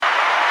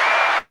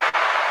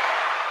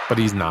but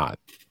he's not.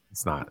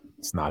 It's not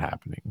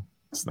happening.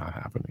 It's not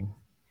happening.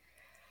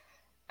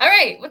 All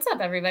right, what's up,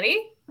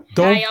 everybody?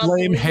 Don't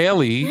blame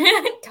Haley.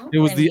 It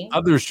was the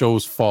other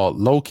show's fault.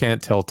 Lo can't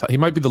tell time. He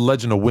might be the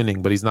legend of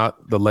winning, but he's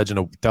not the legend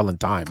of telling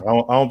time.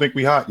 I don't think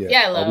we hot yet.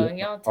 Yeah, Lo,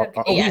 y'all took.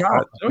 Are we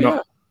hot? Oh,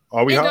 yeah.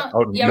 Are we hot?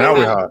 Oh, yeah, now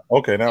we're hot.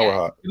 Okay, now we're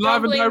hot.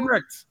 Live and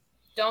direct.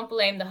 Don't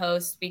blame the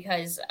host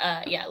because,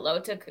 Lo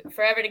took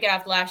forever to get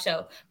off the last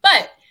show.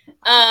 But,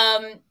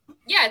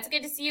 it's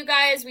good to see you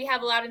guys. We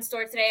have a lot in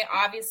store today.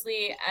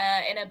 Obviously,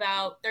 in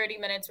about 30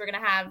 minutes, we're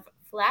going to have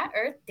Flat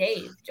Earth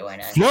Dave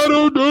join us. Flat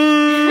Earth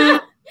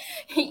Dave!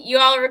 You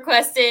all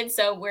requested,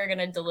 so we're going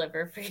to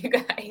deliver for you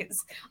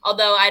guys.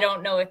 Although I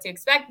don't know what to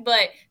expect,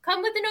 but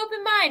come with an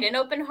open mind, an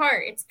open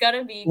heart. It's going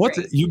to be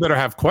great. You better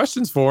have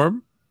questions for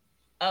him.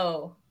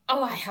 Oh,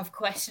 I have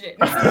questions.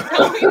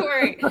 Don't be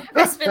worried.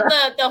 I spent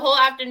the whole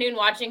afternoon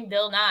watching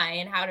Bill Nye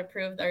and how to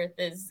prove the Earth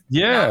is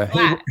not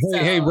flat.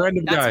 Hey,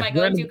 random guy. My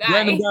go-to guy.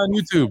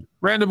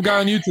 Random guy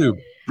on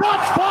YouTube.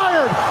 Shots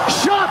fired!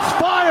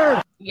 Shots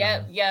fired!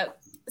 Yep.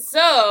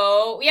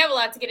 So we have a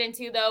lot to get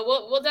into, though.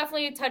 We'll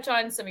definitely touch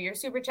on some of your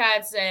super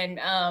chats and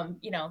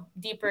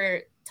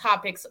deeper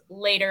topics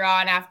later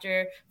on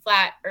after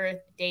Flat Earth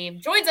Dave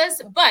joins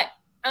us. But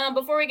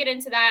before we get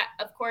into that,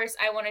 of course,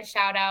 I want to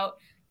shout out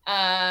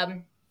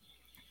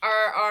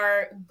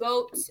our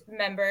GOAT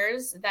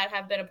members that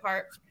have been a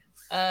part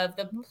of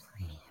the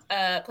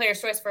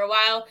Player's Choice for a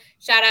while.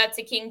 Shout out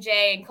to King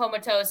J and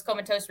Comatose.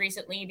 Comatose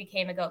recently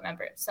became a GOAT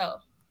member. So,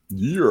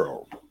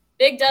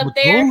 big dub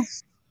there.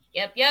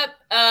 Yep.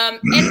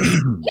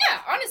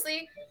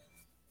 Honestly,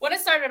 want to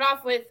start it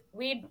off with,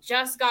 we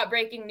just got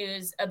breaking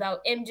news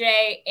about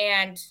MJ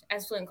and,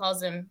 as Flint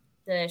calls them,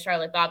 the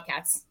Charlotte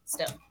Bobcats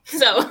still.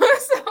 So.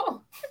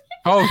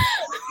 Oh.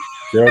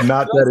 They're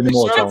not that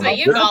anymore. That's what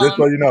you call just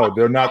so them. you know,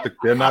 they're not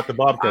the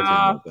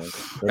Bobcats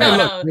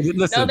anymore.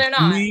 Listen, they're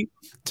not.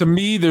 To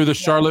me, they're the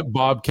Charlotte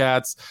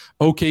Bobcats.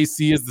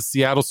 OKC is the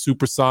Seattle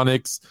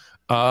Supersonics.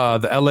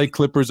 The LA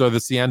Clippers are the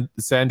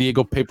San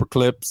Diego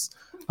Paperclips.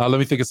 Let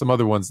me think of some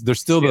other ones. They're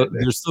still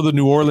the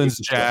New Orleans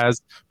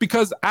Jazz.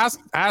 Because ask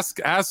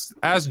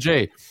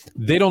Jay.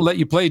 They don't let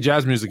you play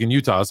jazz music in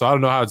Utah, so I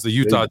don't know how it's the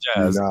Utah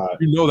Jazz.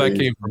 That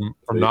came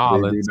from New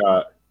Orleans.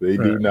 They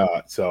do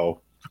not.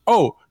 So.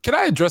 Oh, can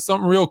I address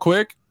something real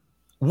quick?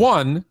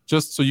 One,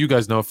 just so you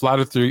guys know, Flat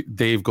Earth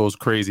Dave goes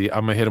crazy.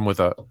 I'm gonna hit him with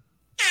I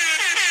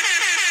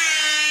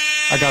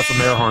got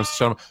some air horns to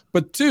shut him.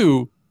 But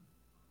two,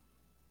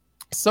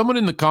 someone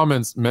in the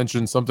comments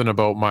mentioned something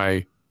about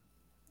my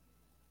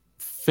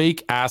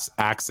fake ass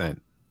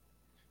accent.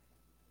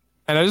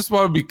 And I just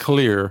want to be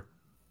clear.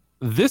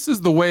 This is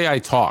the way I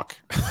talk.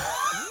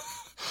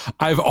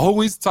 I've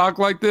always talked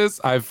like this.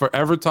 I've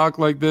forever talked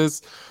like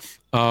this.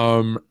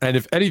 And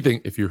if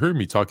anything, if you heard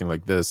me talking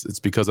like this, it's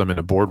because I'm in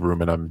a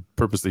boardroom and I'm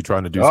purposely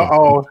trying to do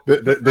something.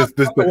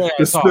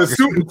 The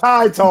suit and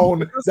tie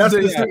tone. That's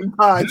the suit and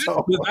tie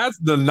tone. That's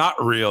the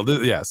not real.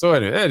 So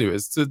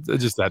anyways, I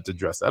just had to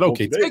address that.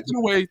 Okay, take it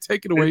away.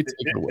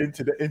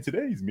 In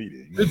today's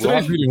meeting,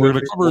 we're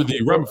going to cover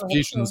the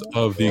ramifications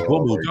of the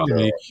global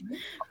economy.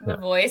 The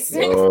voice.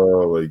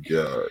 Oh my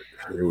God.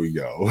 Here we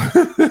go.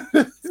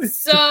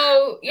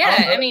 So,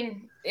 I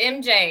mean,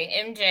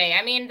 MJ.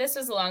 I mean, this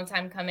was a long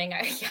time coming.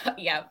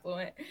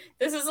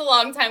 This is a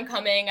long time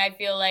coming, I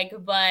feel like.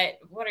 But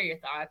what are your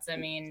thoughts? I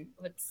mean,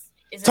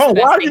 Tone,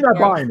 why are you not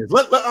buying this?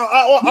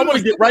 I want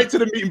to get right to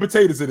the meat and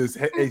potatoes of this,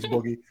 H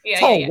Boogie.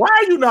 Tone, why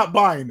are you not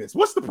buying this?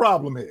 What's the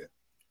problem here?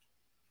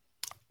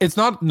 It's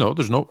not. No,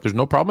 there's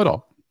no problem at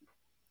all.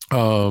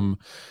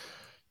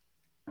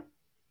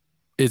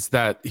 It's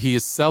that he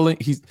is selling.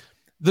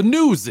 The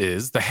news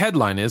is, the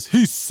headline is,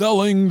 he's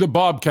selling the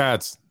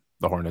Bobcats.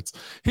 The Hornets.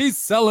 He's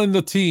selling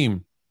the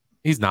team.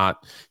 He's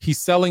not. He's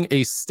selling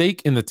a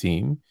stake in the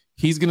team.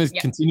 He's going to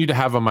continue to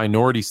have a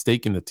minority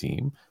stake in the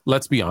team.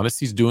 Let's be honest.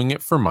 He's doing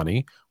it for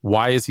money.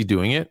 Why is he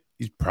doing it?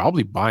 He's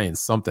probably buying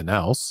something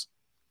else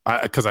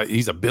because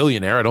he's a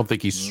billionaire. I don't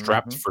think he's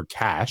strapped for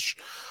cash.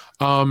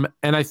 And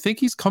I think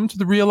he's come to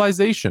the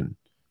realization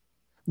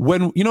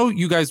when,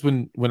 you guys,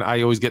 when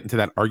I always get into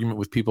that argument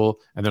with people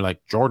and they're like,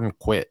 Jordan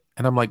quit.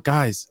 And I'm like,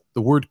 guys,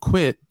 the word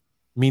quit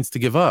means to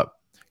give up.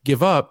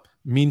 Give up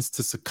means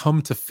to succumb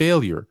to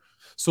failure.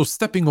 So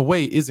stepping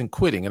away isn't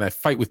quitting. And I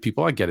fight with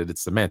people. I get it.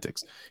 It's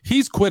semantics.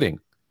 He's quitting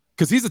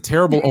because he's a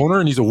terrible owner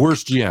and he's a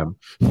worst GM.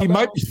 He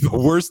might be the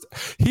worst.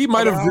 He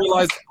might have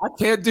realized, I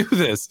can't do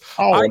this.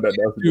 I can't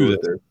do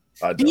this.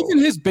 Even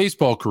his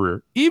baseball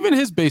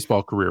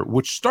career,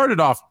 which started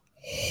off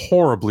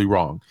horribly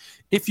wrong.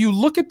 If you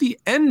look at the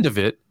end of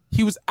it,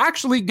 he was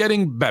actually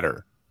getting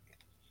better.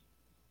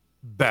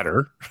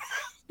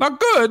 Not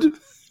good.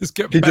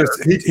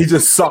 He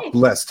just sucked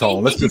less,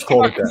 Tone. Let's just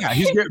call it that.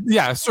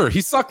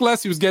 He sucked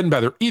less. He was getting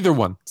better. Either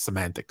one,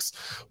 semantics.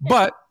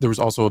 But there was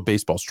also a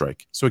baseball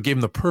strike, so it gave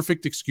him the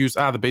perfect excuse.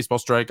 The baseball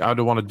strike. I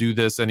don't want to do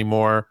this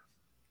anymore.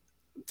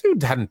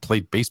 Dude hadn't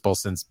played baseball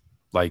since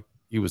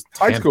he was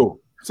 10. High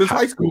school. Since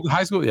high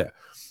school. Yeah.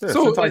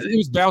 So it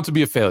was bound to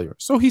be a failure.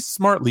 So he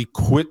smartly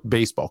quit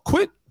baseball.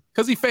 Quit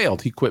because he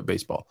failed. He quit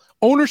baseball.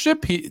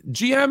 Ownership,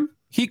 GM,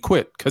 he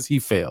quit because he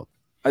failed.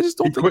 I just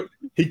don't think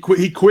he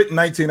quit in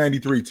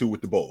 1993 too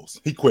with the Bulls.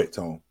 He quit,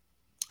 Tone.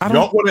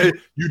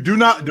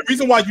 The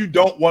reason why you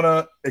don't want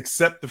to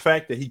accept the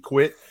fact that he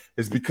quit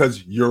is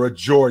because you're a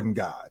Jordan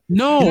guy.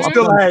 No,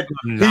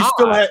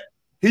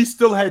 he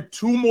still had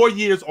 2 more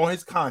years on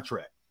his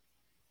contract.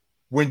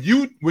 When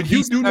you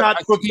do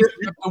not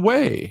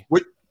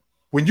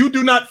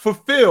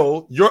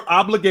fulfill your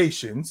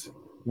obligations,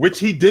 which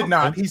he did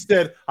not, he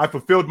said, I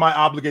fulfilled my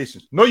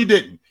obligations. No, you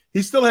didn't.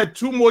 He still had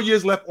 2 more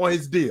years left on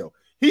his deal.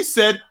 He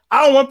said,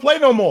 I don't want to play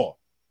no more.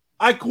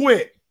 I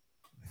quit.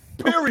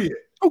 Period.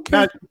 Okay.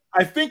 Now,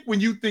 I think when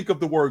you think of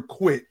the word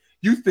quit,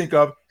 you think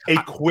of a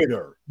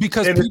quitter.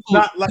 Because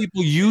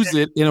people use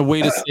it in a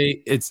way to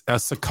say it's a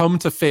succumb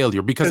to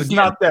failure. Because it's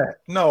not that.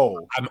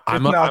 No.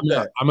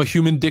 I'm a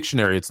human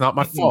dictionary. It's not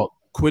my fault.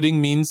 Quitting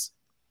means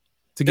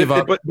to give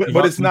up. But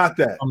it's not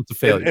that. To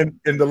failure.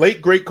 And the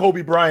late, great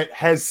Kobe Bryant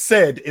has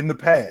said in the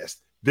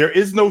past, there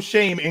is no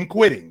shame in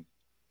quitting.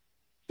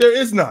 There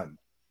is none.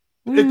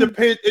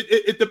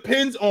 It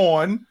depends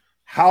on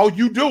how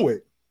you do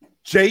it.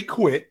 Jay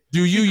quit.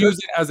 Do you use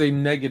it as a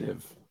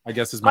negative? I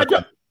guess is my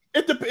question.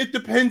 It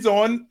depends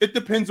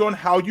on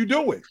how you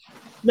do it.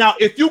 Now,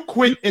 if you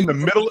quit in the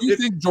middle, you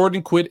think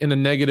Jordan quit in a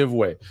negative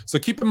way? So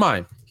keep in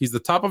mind, he's the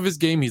top of his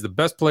game. He's the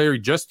best player. He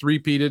just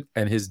three-peated,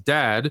 and his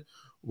dad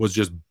was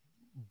just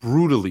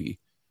brutally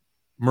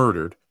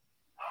murdered.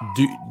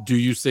 Do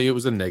you say it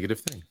was a negative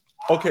thing?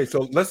 Okay,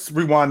 so let's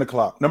rewind the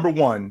clock. Number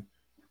one,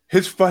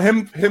 his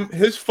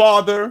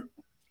father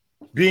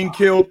being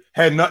killed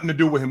had nothing to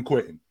do with him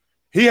quitting.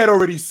 He had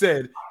already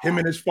said him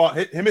and his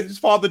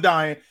father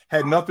dying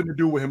had nothing to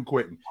do with him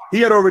quitting. He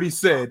had already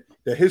said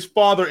that his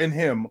father and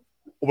him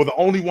were the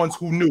only ones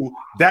who knew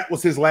that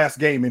was his last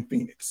game in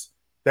Phoenix,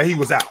 that he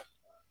was out.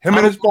 Him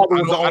and his father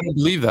was the only. I don't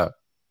believe that.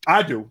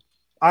 I do.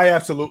 I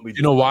absolutely do.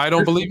 You know why I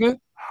don't believe it?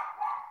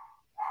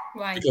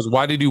 Why? Because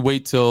why did he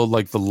wait till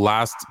like the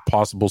last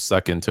possible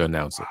second to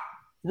announce it?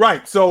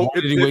 Right. So why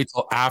did he wait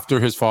till after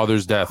his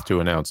father's death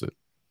to announce it?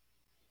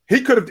 He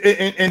could have,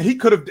 and he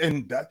could have,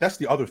 and that's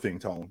the other thing,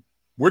 Tone.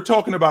 We're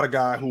talking about a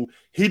guy who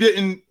he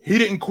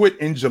didn't quit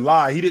in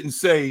July. He didn't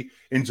say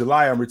in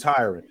July I'm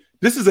retiring.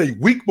 This is a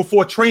week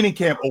before training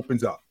camp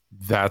opens up.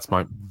 That's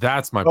my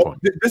point.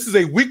 This is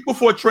a week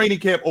before training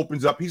camp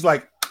opens up. He's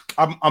like,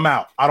 I'm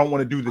out. I don't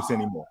want to do this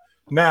anymore.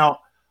 Now,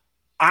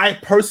 I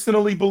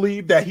personally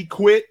believe that he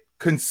quit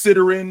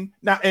considering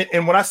now,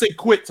 and when I say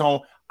quit, Tone,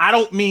 I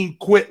don't mean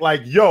quit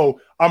like, yo,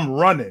 I'm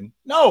running.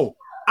 No,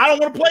 I don't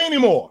want to play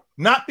anymore.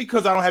 Not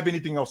because I don't have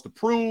anything else to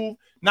prove,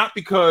 not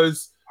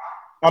because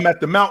I'm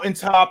at the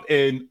mountaintop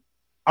and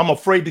I'm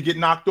afraid to get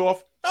knocked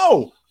off.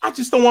 No, I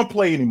just don't want to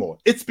play anymore.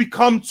 It's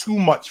become too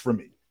much for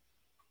me.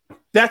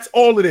 That's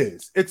all it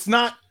is. It's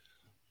not,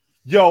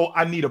 yo,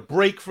 I need a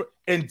break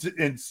and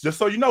just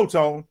so you know,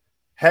 Tone,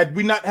 had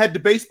we not had the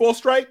baseball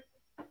strike,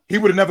 he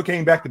would have never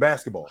came back to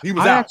basketball. He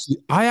was out.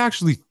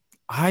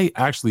 I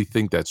actually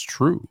think that's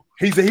true.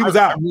 He was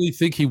out. I really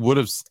think he would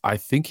have. I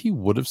think he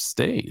would have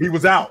stayed. He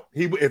was out.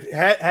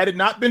 Had it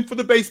not been for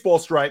the baseball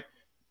strike,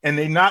 and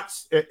they had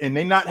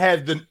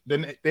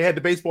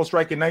the baseball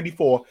strike in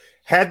 '94.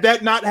 Had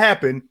that not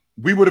happened,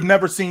 we would have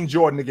never seen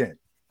Jordan again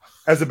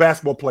as a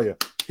basketball player.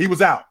 He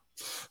was out.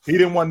 He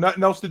didn't want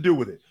nothing else to do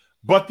with it.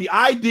 But the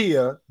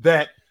idea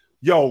that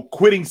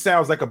quitting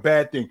sounds like a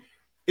bad thing.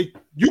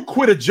 You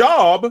quit a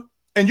job,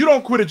 and you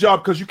don't quit a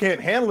job because you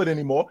can't handle it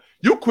anymore.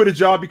 You quit a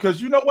job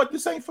because you know what,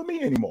 this ain't for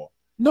me anymore.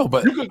 No,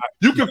 but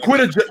you can quit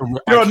a job.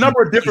 There are a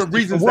number of different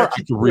reasons that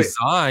you can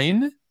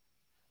resign.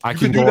 I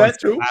can do that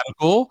too.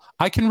 Sabbatical.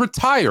 I can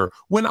retire.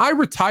 When I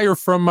retire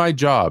from my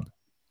job,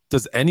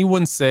 does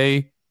anyone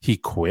say he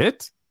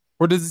quit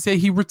or does it say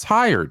he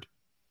retired?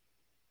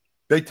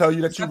 They tell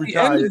you that you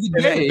retired.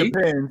 It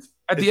depends.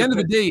 At the end of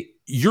the day,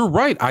 you're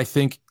right. I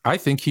think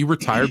he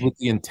retired with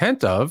the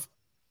intent of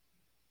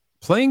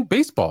playing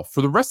baseball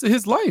for the rest of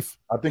his life.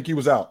 I think he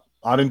was out.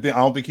 I don't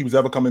think he was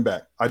ever coming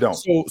back. I don't.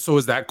 So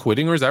is that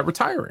quitting or is that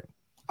retiring?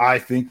 I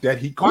think that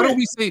he quit. Why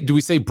don't do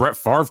we say Brett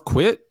Favre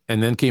quit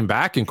and then came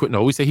back and quit?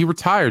 No, we say he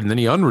retired and then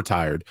he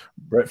unretired.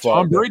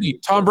 Tom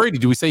Brady,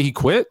 do we say he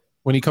quit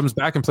when he comes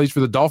back and plays for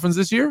the Dolphins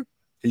this year?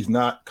 He's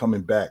not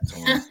coming back,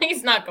 Tom.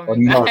 He's not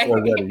coming back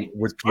already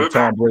with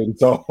Tom Brady.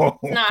 So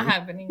it's not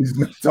happening.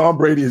 Tom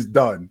Brady is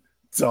done.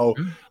 So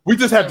we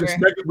just have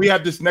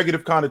this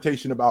negative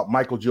connotation about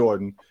Michael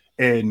Jordan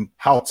and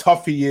how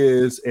tough he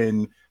is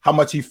and how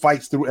much he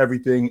fights through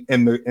everything.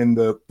 And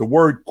the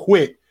word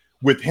quit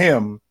with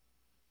him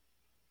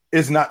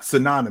is not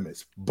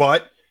synonymous,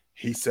 but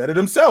he said it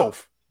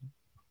himself.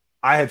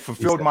 I had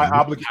fulfilled my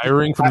obligation.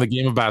 Retiring from the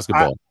game of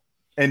basketball.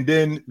 And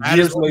then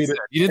years later,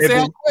 he didn't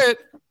say I quit.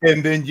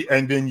 And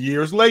then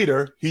years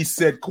later, he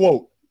said,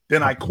 quote,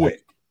 then I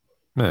quit.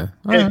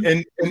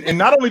 And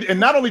not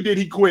only did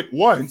he quit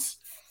once,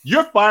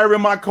 you're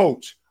firing my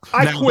coach.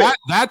 I quit.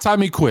 That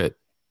time he quit.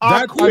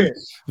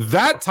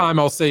 That time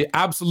I'll say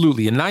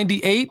absolutely. In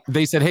 98,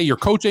 they said, hey, your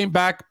coach ain't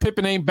back.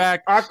 Pippen ain't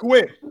back. I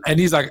quit. And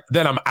he's like,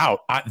 then I'm out.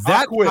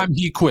 That time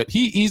he quit.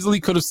 He easily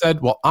could have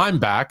said, well, I'm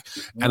back.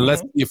 And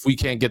let's see if we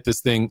can't get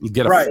this thing,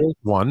 get a fourth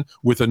one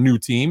with a new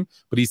team.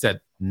 But he said,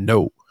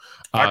 no.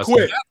 I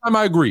quit. So that time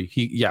I agree.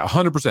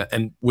 100%.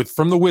 And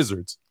from the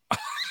Wizards,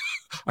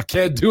 I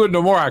can't do it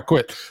no more. I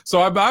quit.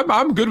 So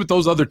I'm good with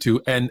those other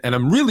two. And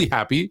I'm really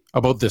happy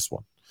about this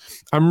one.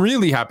 I'm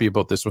really happy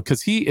about this one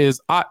because he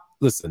is,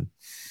 listen,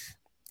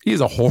 he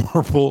is a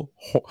horrible,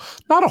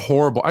 not a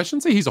horrible, I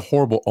shouldn't say he's a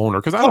horrible owner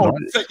because I don't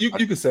know. You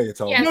can say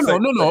it's all. Yeah.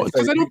 No,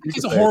 because I don't think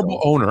he's a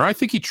horrible owner. I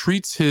think he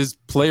treats his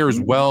players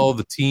well,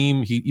 the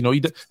team.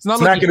 It's not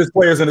smacking his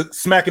players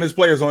smacking his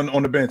players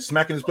on the bench,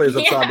 smacking his players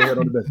upside the head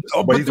on the bench.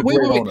 But he's a great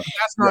owner.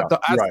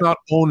 That's not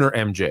owner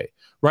MJ,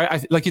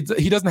 right?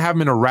 He doesn't have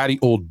him in a ratty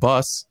old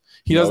bus.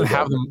 He doesn't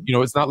have them,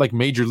 it's not like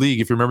Major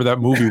League. If you remember that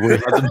movie where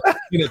he has them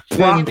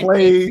prop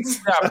plays,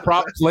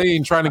 prop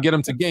playing, trying to get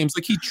him to games.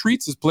 Like he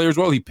treats his players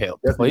well. He plays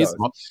them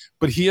well,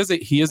 but he is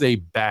a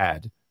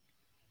bad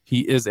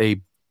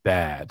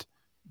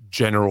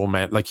general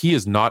man. Like he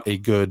is not a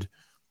good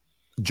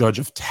judge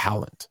of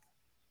talent,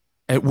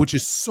 which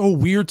is so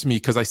weird to me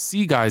because I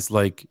see guys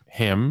like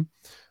him,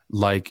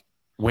 like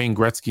Wayne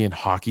Gretzky in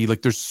hockey.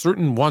 Like there's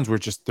certain ones where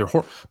they're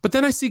horrible. But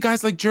then I see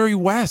guys like Jerry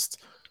West.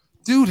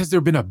 Dude, has there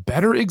been a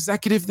better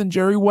executive than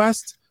Jerry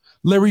West?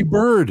 Larry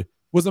Bird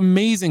was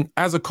amazing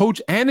as a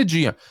coach and a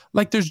GM.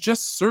 Like, there's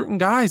just certain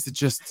guys that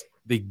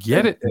they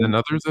get it, and then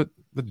others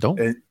that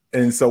don't.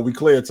 And so we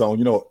clear,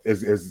 Tone,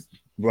 as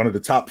one of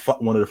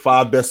the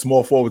 5 best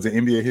small forwards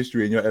in NBA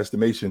history, in your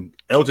estimation,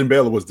 Elgin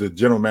Baylor was the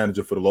general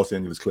manager for the Los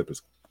Angeles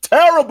Clippers.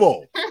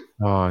 Terrible.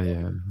 Oh,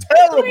 yeah.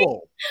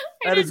 Terrible.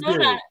 That is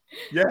good.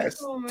 Yes.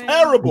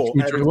 Terrible.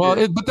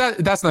 Well, but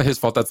that's not his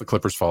fault. That's the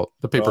Clippers' fault.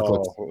 The paper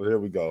clips. Here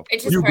we go.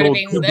 It's just part of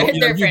being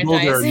their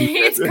franchise.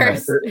 It's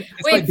cursed.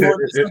 It's like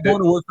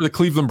going to work for the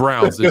Cleveland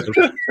Browns.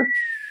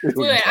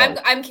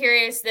 I'm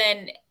curious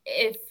then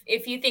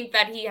if you think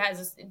that he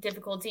has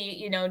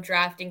difficulty,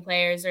 drafting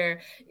players, or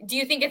do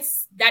you think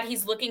it's that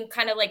he's looking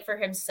kind of like for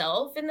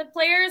himself in the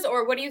players,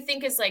 or what do you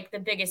think is like the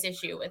biggest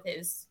issue with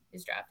his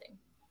drafting?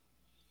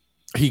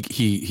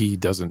 He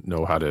doesn't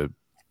know how to.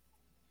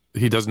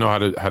 He doesn't know how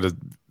to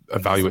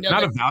evaluate. I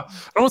don't want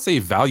to say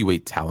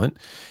evaluate talent.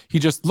 He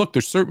just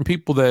there's certain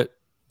people that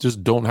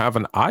just don't have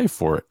an eye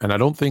for it, and I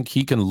don't think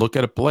he can look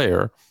at a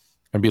player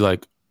and be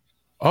like,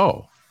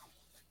 "Oh,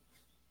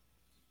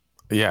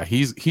 yeah,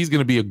 he's going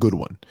to be a good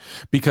one."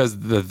 Because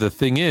the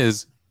thing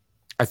is,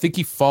 I think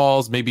he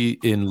falls maybe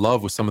in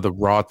love with some of the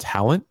raw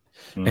talent,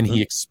 and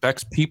he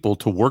expects people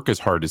to work as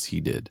hard as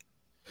he did,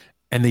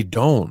 and they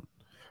don't.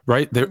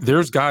 Right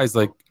there's guys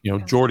like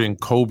Jordan,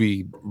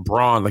 Kobe,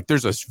 Braun. Like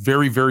there's a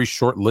very, very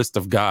short list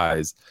of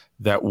guys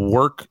that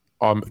work.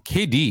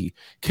 KD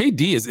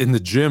is in the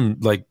gym.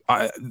 Like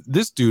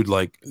this dude.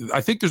 Like I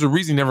think there's a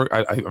reason he never.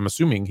 I'm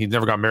assuming he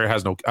never got married. I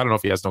don't know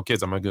if he has no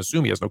kids. I'm going to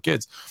assume he has no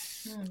kids,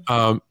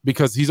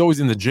 because he's always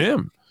in the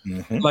gym.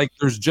 Like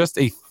there's just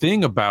a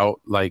thing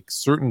about like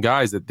certain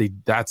guys that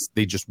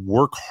they just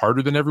work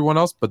harder than everyone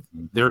else, but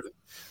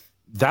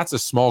that's a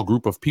small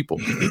group of people.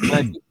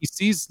 And he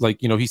sees a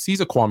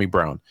Kwame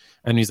Brown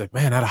and he's like,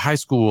 man, out of high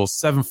school,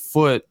 7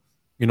 foot,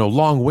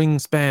 long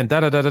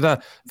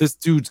wingspan, this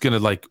dude's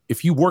going to if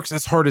he works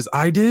as hard as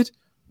I did,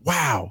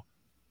 wow.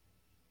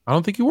 I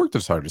don't think he worked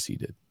as hard as he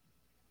did.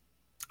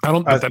 I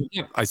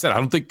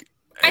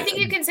think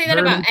you can say that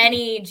about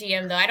any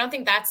GM though. I don't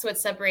think that's what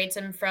separates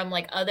him from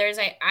like others.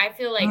 I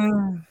feel like,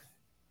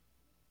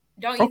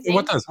 don't you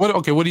think?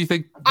 What do you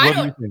think?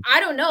 I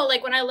don't know.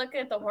 Like when I look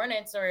at the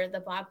Hornets or the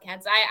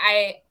Bobcats,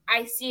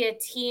 I see a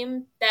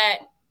team that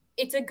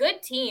it's a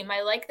good team.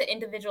 I like the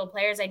individual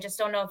players. I just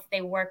don't know if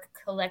they work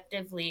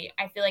collectively.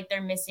 I feel like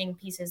they're missing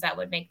pieces that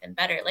would make them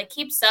better. Like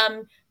keep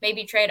some,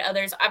 maybe trade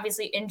others.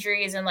 Obviously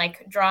injuries and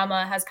like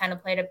drama has kind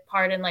of played a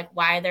part in like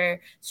why they're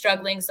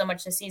struggling so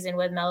much this season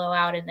with Melo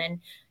out and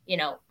then,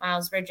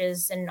 Miles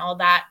Bridges and all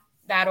that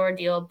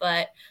ordeal.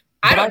 But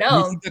I don't know.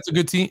 You think that's a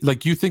good team?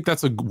 Like you think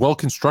that's a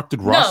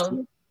well-constructed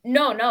roster?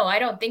 No, I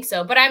don't think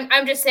so. But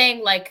I'm just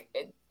saying, like,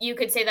 you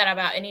could say that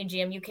about any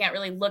GM. You can't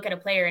really look at a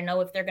player and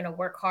know if they're going to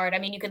work hard. I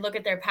mean, you could look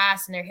at their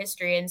past and their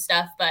history and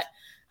stuff, but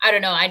I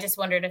don't know. I just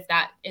wondered if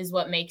that is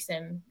what makes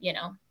him,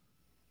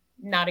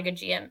 not a good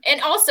GM.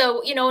 And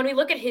also, when we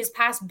look at his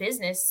past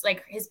business,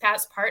 like his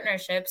past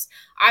partnerships,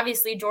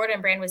 obviously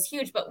Jordan Brand was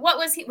huge, but what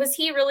was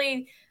he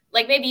really,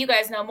 like, maybe you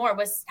guys know more,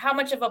 was how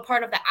much of a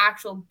part of the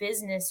actual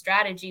business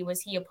strategy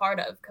was he a part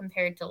of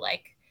compared to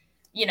like,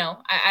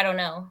 I don't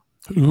know.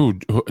 Who,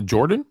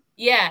 Jordan?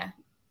 Yeah.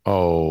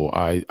 Oh,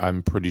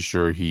 I'm pretty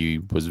sure he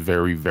was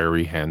very,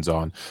 very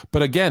hands-on.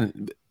 But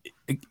again,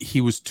 he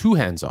was too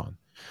hands-on,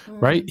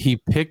 right? He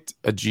picked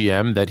a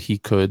GM that he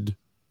could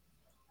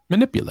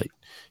manipulate.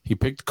 He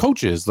picked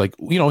coaches like,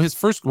 his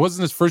first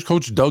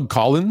coach Doug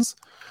Collins,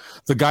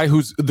 the guy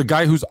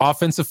whose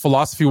offensive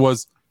philosophy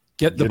was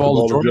get the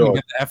ball to Jordan and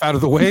get the F out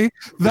of the way.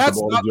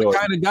 That's not the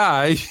kind of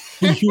guy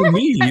you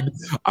need.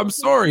 I'm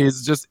sorry.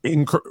 It's just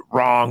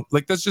wrong.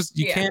 Like, that's just,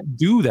 you can't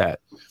do that.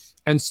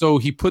 And so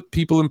he put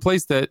people in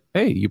place that,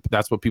 hey,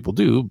 that's what people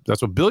do.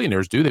 That's what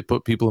billionaires do. They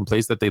put people in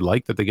place that they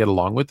like, that they get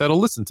along with, that'll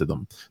listen to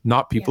them,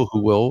 not people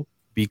who will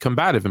be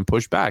combative and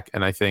push back.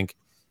 And I think,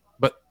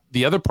 but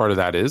the other part of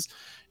that is,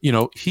 you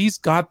know, he's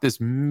got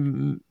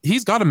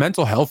a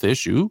mental health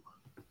issue,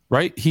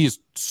 right? He's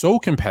so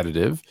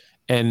competitive.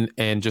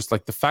 And just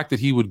like the fact that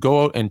he would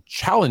go out and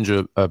challenge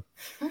a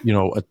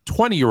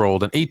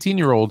 20-year-old, an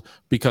 18-year-old,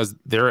 because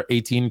they're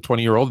 18,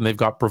 20-year-old and they've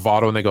got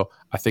bravado and they go,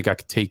 I think I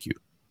could take you.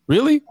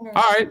 Really?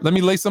 All right, let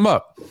me lace them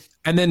up.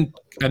 And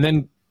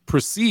then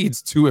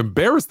proceeds to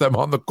embarrass them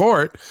on the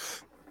court,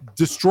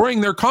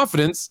 destroying their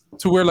confidence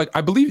to where, like,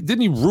 I believe,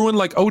 didn't he ruin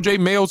like OJ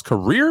Mayo's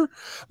career?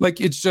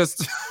 Like, it's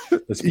just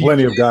there's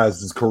plenty of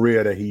guys'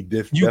 career that he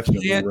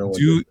definitely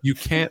ruined. You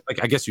can't,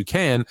 like, I guess you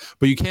can,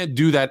 but you can't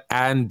do that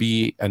and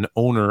be an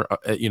owner,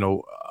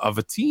 of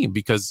a team,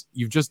 because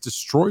you've just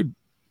destroyed,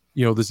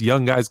 this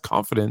young guy's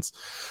confidence.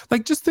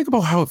 Like, just think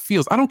about how it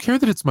feels. I don't care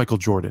that it's Michael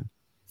Jordan.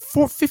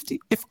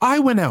 450. If I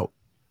went out,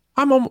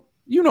 I'm almost,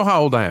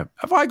 how old I am.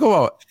 If I go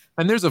out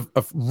and there's a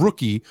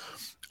rookie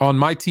on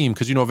my team,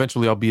 because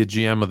eventually I'll be a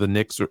GM of the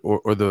Knicks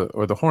or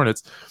the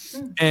Hornets,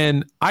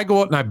 and I go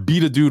out and I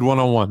beat a dude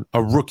one-on-one,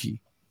 a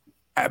rookie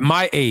at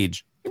my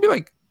age, you'd be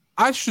like,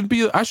 they shouldn't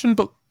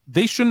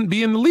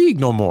be in the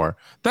league no more.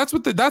 That's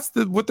what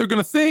they're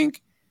gonna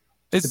think.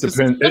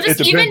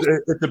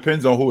 It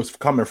depends on who it's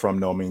coming from,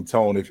 though. I mean,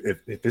 Tone, if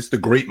it's the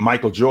great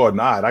Michael Jordan,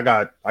 I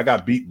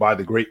got beat by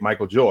the great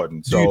Michael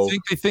Jordan. So, do you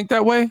think they think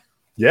that way?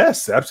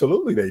 Yes,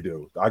 absolutely they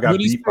do. I got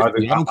beat by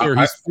the. I don't care.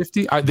 He's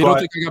 50. They don't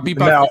think I got beat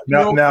by.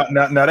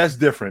 Now that's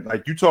different.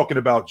 Like, you talking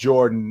about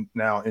Jordan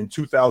now in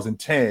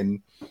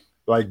 2010,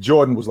 like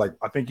Jordan was like,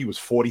 I think he was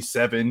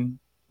 47,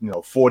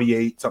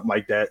 48, something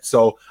like that.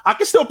 So I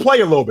can still play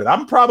a little bit.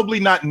 I'm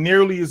probably not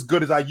nearly as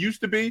good as I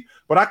used to be,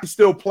 but I can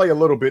still play a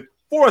little bit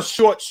for a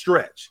short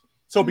stretch.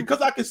 So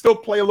because I can still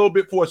play a little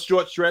bit for a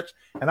short stretch,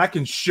 and I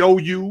can show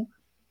you,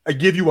 I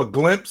give you a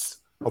glimpse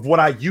of what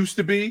I used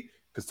to be.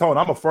 Because, Tone,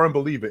 I'm a firm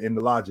believer in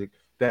the logic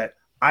that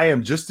I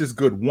am just as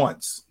good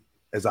once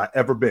as I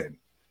ever been.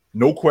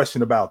 No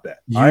question about that.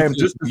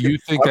 You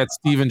think that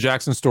Steven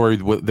Jackson story,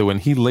 that when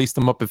he laced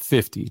them up at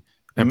 50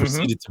 and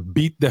proceeded to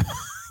beat them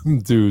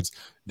dudes,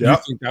 do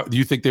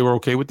you think they were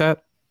okay with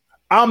that?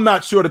 I'm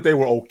not sure that they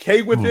were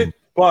okay with it,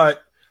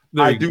 but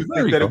I do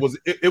think that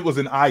it was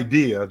an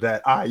idea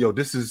that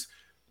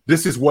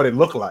this is what it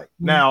looked like.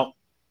 Now,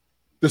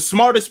 the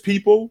smartest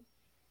people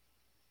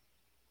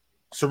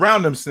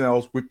surround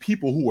themselves with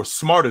people who are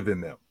smarter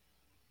than them.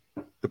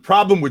 The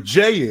problem with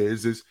Jay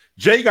is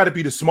Jay got to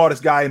be the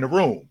smartest guy in the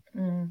room.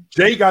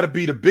 Jay got to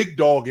be the big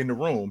dog in the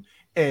room,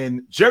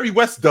 and Jerry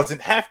West doesn't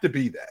have to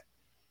be that,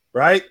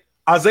 right?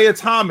 Isaiah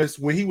Thomas,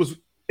 when he was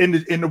in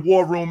the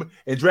war room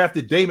and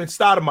drafted Damon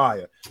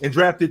Stoudemire and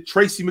drafted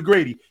Tracy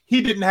McGrady,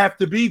 he didn't have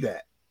to be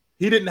that.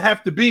 He didn't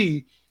have to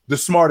be the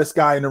smartest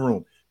guy in the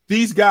room.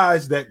 These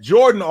guys that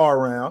Jordan are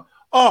around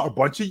are a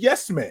bunch of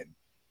yes men.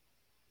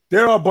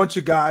 There are a bunch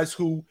of guys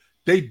who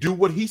they do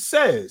what he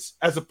says,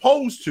 as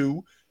opposed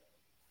to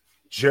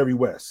Jerry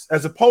West,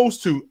 as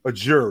opposed to a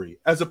jury,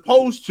 as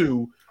opposed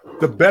to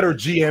the better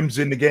GMs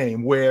in the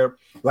game, where,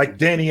 like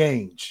Danny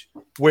Ainge,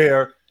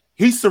 where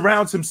he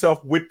surrounds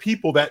himself with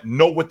people that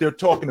know what they're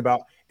talking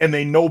about and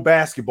they know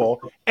basketball,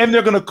 and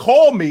they're going to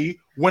call me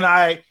when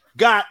I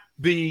got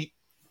the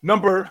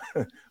number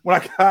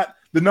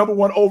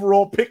one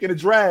overall pick in the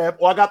draft,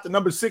 or I got the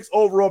number 6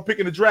 overall pick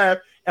in the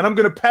draft, and I'm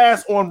going to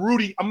pass on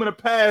Rudy. I'm going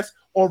to pass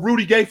on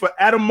Rudy Gay for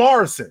Adam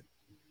Morrison.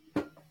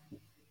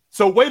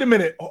 So wait a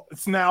minute.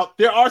 Now,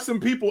 there are some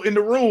people in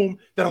the room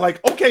that are like,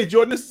 okay,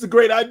 Jordan, this is a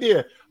great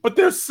idea. But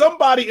there's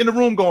somebody in the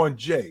room going,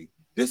 Jay,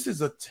 this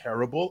is a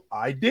terrible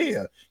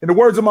idea. In the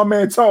words of my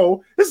man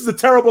Toe, this is a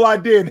terrible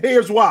idea, and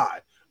here's why.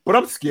 But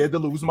I'm scared to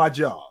lose my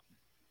job.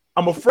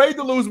 I'm afraid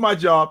to lose my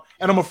job,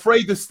 and I'm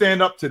afraid to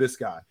stand up to this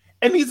guy.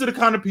 And these are the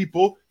kind of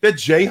people that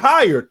Jay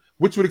hired,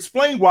 which would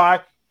explain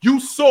why you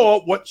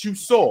saw what you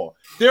saw.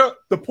 The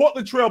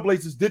Portland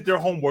Trailblazers did their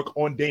homework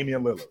on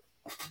Damian Lillard.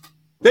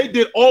 They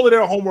did all of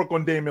their homework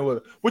on Damian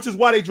Lillard, which is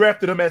why they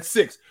drafted him at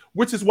 6,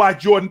 which is why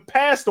Jordan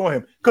passed on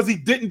him, because he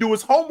didn't do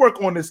his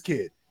homework on this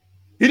kid.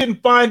 He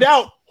didn't find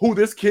out who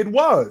this kid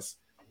was.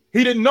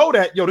 He didn't know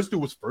that, this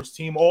dude was first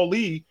team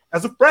all-league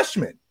as a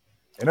freshman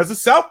and as a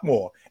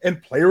sophomore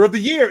and player of the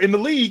year in the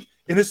league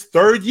in his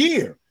 3rd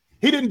year.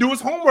 He didn't do his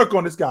homework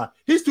on this guy.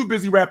 He's too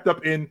busy wrapped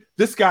up in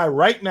this guy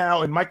right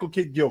now and Michael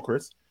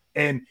Kidd-Gilchrist,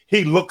 and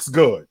he looks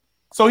good.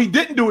 So he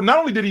didn't do it. Not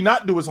only did he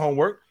not do his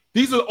homework,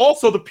 these are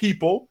also the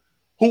people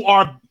who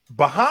are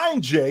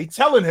behind Jay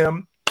telling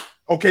him,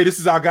 okay, this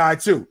is our guy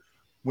too.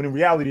 When in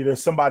reality,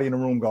 there's somebody in the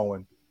room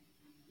going,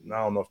 I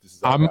don't know if this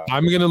is our guy.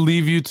 I'm going to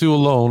leave you two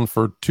alone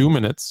for 2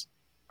 minutes.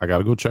 I got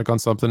to go check on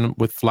something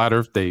with Flat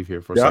Earth Dave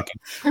here for a second.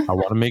 I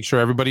want to make sure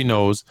everybody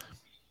knows,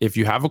 if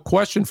you have a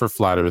question for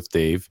Flat Earth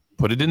Dave,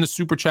 put it in the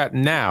super chat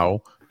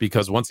now,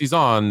 because once he's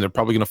on, they're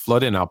probably going to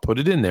flood in. I'll put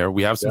it in there.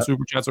 We have some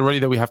super chats already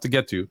that we have to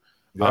get to.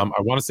 I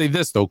want to say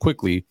this, though,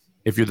 quickly.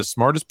 If you're the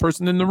smartest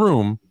person in the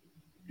room,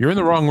 you're in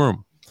the wrong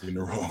room.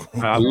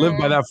 I live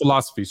by that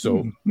philosophy.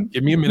 So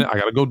give me a minute. I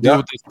got to go deal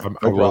with this.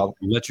 I will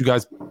let you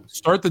guys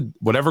start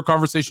whatever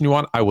conversation you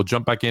want. I will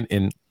jump back in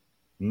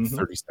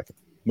 30 seconds.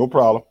 No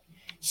problem.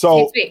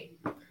 So,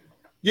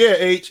 yeah,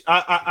 H,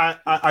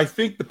 I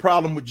think the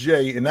problem with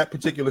Jay in that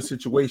particular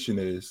situation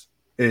is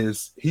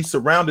he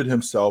surrounded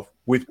himself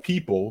with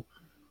people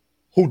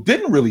who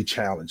didn't really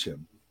challenge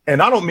him.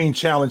 And I don't mean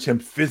challenge him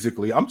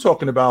physically. I'm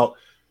talking about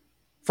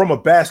from a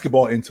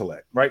basketball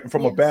intellect, right?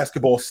 From a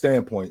basketball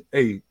standpoint.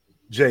 Hey,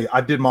 Jay,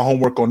 I did my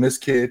homework on this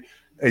kid.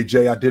 Hey,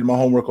 Jay, I did my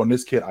homework on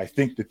this kid. I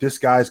think that this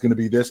guy is going to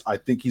be this. I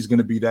think he's going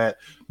to be that.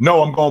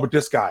 No, I'm going with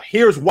this guy.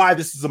 Here's why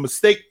this is a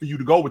mistake for you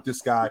to go with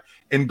this guy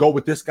and go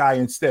with this guy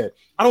instead.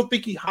 I don't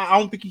think he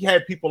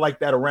had people like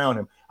that around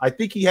him. I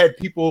think he had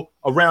people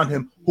around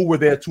him who were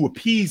there to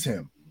appease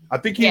him. I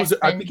think he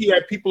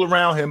had people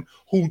around him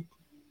who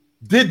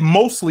did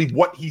mostly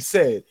what he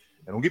said.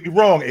 And don't get me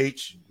wrong,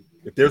 H,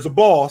 if there's a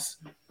boss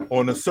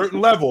on a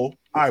certain level,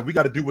 all right, we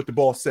got to do what the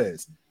boss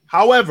says.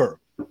 However,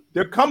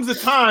 there comes a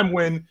time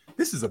when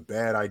this is a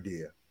bad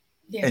idea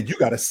and you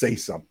got to say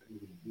something.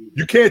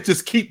 You can't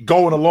just keep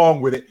going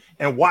along with it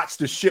and watch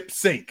the ship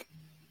sink,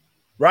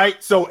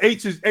 right? So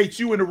H,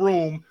 you in the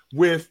room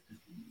with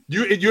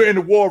you're in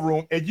the war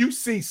room and you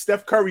see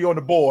Steph Curry on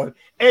the board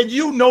and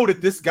you know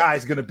that this guy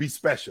is going to be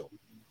special.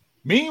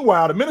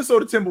 Meanwhile, the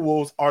Minnesota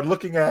Timberwolves are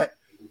looking at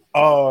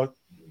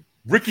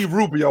Ricky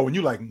Rubio and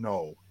you're like,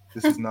 no,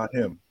 this is not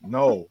him.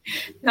 No,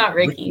 not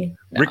Ricky.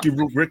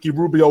 Ricky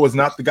Rubio is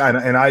not the guy.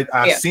 And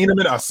I've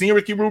seen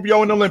Ricky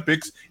Rubio in the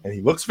Olympics, and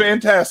he looks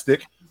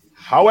fantastic.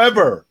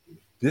 However,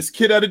 this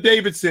kid out of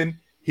Davidson,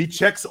 he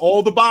checks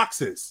all the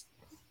boxes.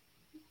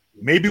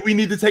 Maybe we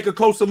need to take a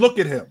closer look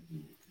at him.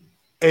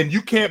 And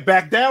you can't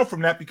back down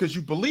from that because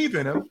you believe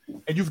in him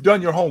and you've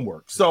done your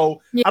homework.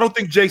 So I don't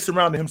think Jay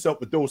surrounded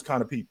himself with those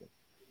kind of people.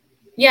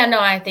 Yeah, no,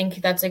 I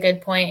think that's a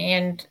good point.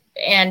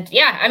 And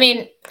yeah, I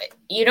mean,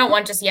 you don't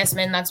want just yes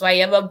men. That's why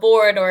you have a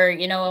board or,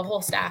 a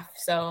whole staff.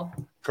 So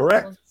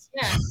correct.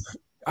 Yeah.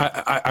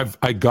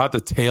 I got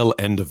the tail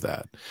end of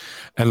that.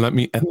 And let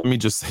me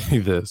just say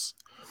this.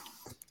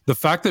 The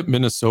fact that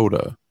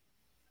Minnesota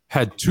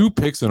had 2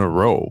 picks in a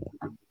row.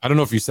 I don't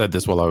know if you said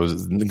this while I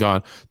was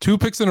gone. 2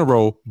 picks in a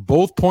row,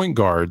 both point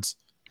guards,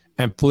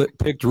 and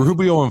picked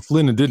Rubio and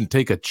Flynn and didn't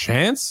take a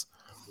chance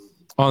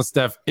on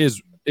Steph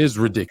is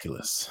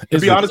ridiculous. To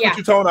be honest with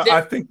you, Tona,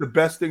 I think the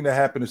best thing that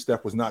happened to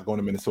Steph was not going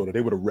to Minnesota. They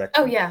would have wrecked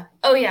him.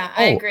 Oh yeah,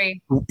 I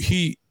agree.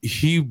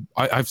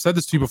 I've said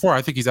this to you before.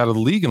 I think he's out of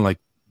the league in like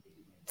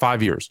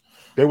 5 years.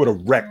 They would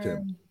have wrecked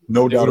him.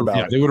 No doubt about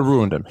it. They would have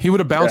ruined him. He would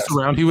have bounced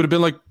around. He would have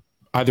been like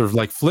either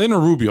like Flynn or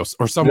Rubio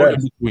or somewhere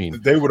in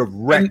between. They would have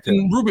wrecked him.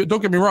 And Rubio,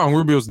 don't get me wrong,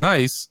 Rubio's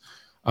nice,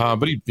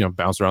 but he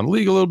bounced around the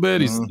league a little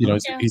bit. He's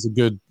he's a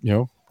good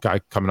guy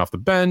coming off the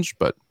bench,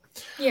 but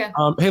yeah.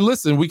 Hey,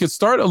 listen, we could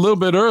start a little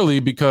bit early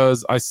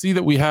because I see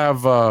that we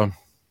have Flat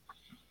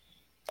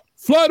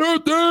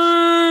Earth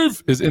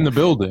Dave is in the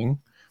building.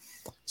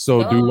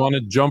 So do we want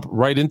to jump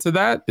right into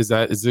that? Is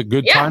it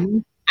good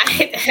timing? I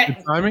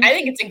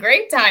think it's a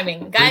great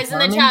timing. Guys in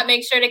the chat,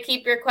 make sure to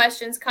keep your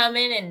questions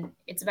coming, and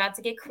it's about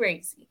to get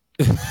crazy.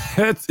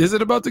 Is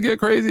it about to get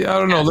crazy? I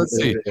don't know. Let's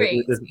see.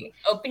 Crazy.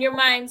 Open your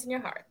minds and your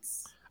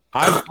hearts.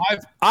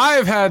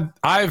 I've had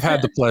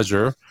the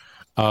pleasure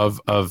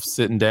of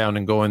sitting down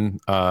and going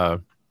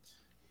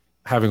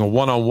having a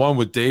one-on-one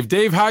with Dave.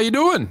 Dave, how you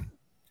doing?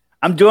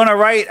 I'm doing all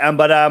right.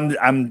 But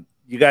I'm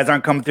you guys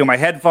aren't coming through my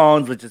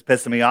headphones, which is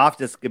pissing me off.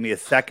 Just give me a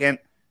second,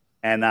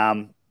 and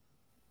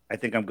I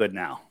think I'm good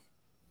now.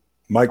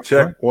 Mic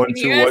check. 1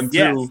 2 1 2.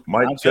 Yes,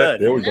 Mic I'm check.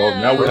 good. There we go.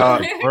 Now we're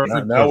hot.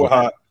 Now we're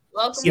hot.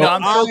 Welcome.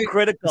 I'm so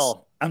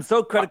critical. I'm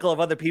so critical of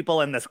other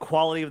people and this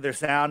quality of their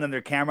sound and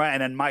their camera,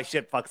 and then my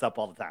shit fucks up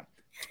all the time.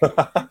 All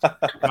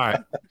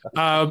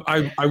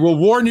right. I will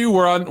warn you.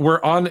 We're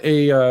on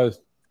a.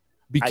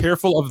 Be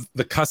careful of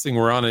the cussing.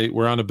 We're on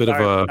a bit of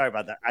a. Sorry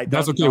about that.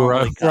 That's okay. We're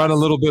on a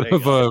little bit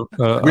of a.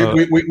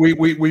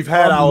 We've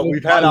had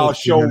our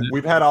show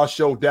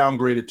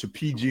downgraded to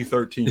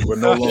PG-13. We're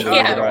no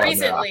longer.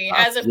 Recently,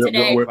 as of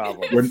today,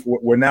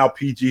 we're now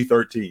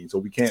PG-13, so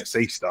we can't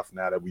say stuff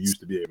now that we used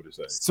to be able to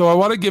say. So I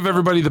want to give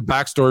everybody the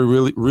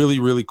backstory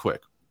really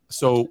quick.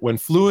 So when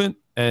Fluent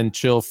and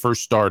Chill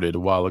first started a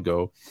while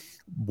ago,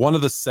 one of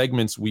the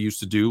segments we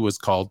used to do was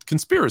called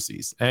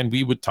Conspiracies, and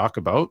we would talk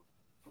about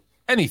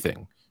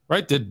anything,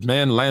 right? Did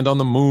man land on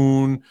the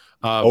moon?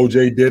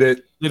 OJ did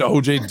it. Did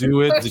OJ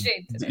do it?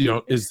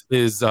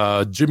 Is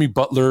Jimmy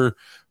Butler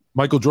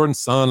Michael Jordan's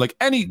son? Like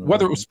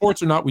whether it was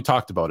sports or not, we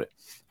talked about it.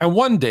 And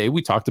one day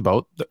we talked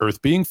about the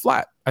Earth being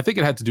flat. I think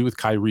it had to do with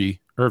Kyrie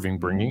Irving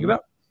bringing it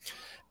up.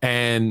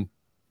 And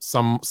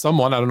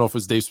someone, I don't know if it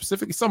was Dave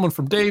specifically, someone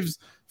from Dave's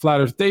Flat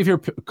Earth Dave here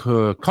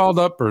called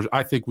up, or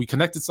I think we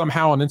connected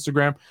somehow on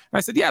Instagram. And I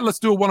said, yeah, let's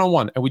do a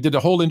one-on-one. And we did a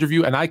whole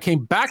interview. And I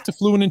came back to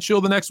Fluent and Chill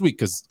the next week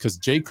because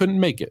Jay couldn't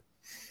make it.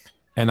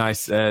 And I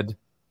said,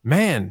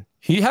 man,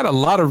 he had a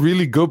lot of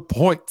really good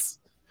points.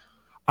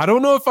 I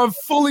don't know if I'm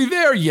fully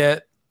there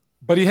yet,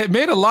 but he had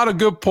made a lot of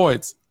good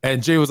points.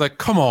 And Jay was like,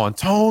 come on,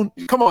 Tone.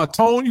 Come on,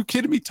 Tone. You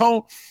kidding me,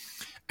 Tone?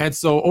 And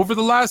so over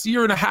the last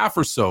year and a half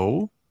or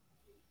so,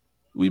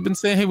 we've been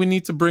saying, hey, we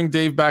need to bring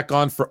Dave back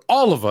on for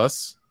all of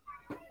us.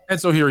 And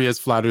so here he is,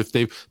 Flat Earth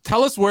Dave.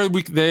 Tell us where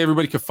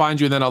everybody can find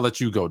you, and then I'll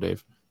let you go,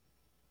 Dave.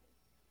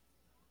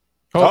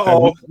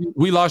 Oh,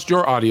 we lost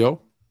your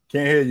audio.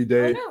 Can't hear you,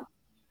 Dave.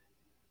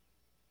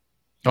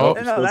 No,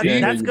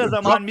 that's because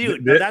I'm on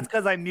mute. That's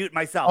because I mute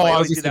myself. I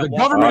always do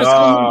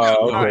that.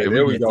 Okay,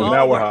 there we go.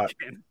 Now we're hot.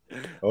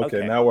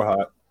 Okay, now we're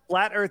hot.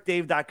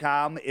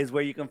 FlatEarthDave.com is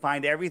where you can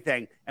find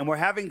everything. And we're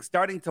having,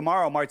 starting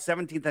tomorrow, March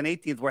 17th and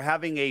 18th, we're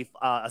having a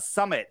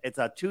summit. It's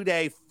a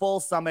 2-day full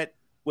summit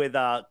with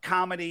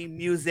comedy,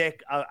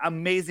 music,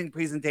 amazing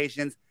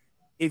presentations.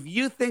 If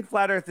you think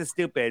Flat Earth is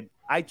stupid,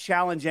 I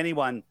challenge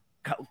anyone,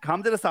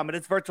 come to the summit.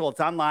 It's virtual. It's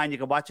online. You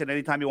can watch it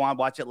anytime you want,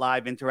 watch it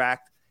live,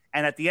 interact.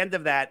 And at the end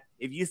of that,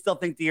 if you still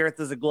think the earth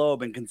is a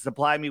globe and can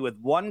supply me with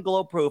one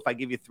globe proof, I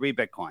give you 3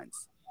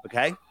 Bitcoins.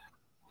 Okay?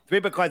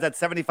 3 Bitcoins, that's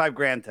 75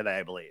 grand today,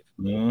 I believe.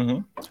 Mm-hmm.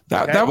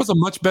 That was a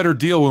much better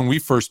deal when we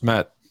first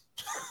met.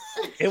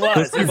 It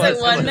was. It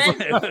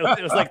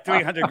was like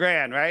 300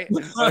 grand, right?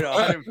 Or no,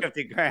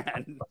 150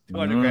 grand,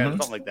 200 grand,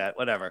 something like that,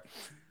 whatever.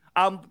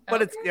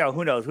 But it's,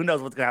 who knows? Who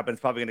knows what's going to happen?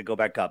 It's probably going to go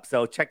back up.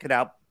 So check it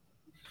out.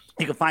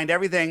 You can find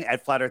everything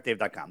at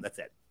flatearthdave.com. That's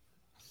it.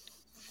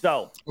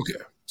 So,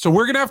 okay. So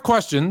we're gonna have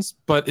questions,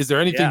 but is there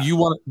anything you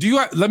want?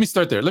 Let me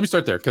start there.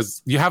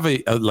 Because you have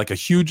a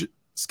huge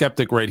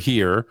skeptic right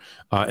here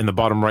in the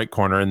bottom right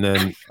corner, and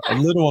then a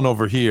little one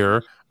over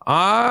here.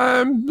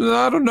 I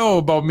don't know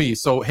about me.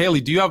 So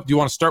Haley, do you want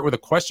to start with a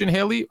question,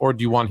 Haley, or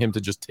do you want him to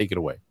just take it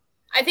away?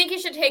 I think you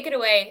should take it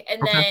away,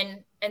 and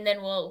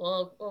then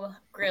we'll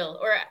grill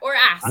or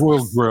ask.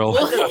 We'll grill.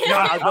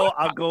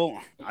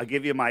 I'll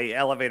give you my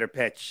elevator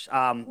pitch.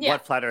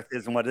 What Flat Earth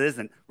is and what it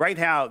isn't. Right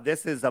now,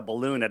 this is a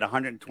balloon at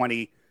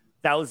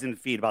 120,000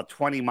 feet, about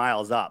 20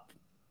 miles up.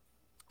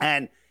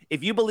 And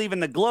if you believe in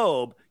the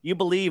globe, you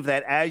believe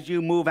that as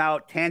you move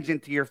out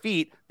tangent to your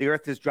feet, the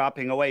Earth is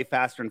dropping away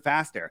faster and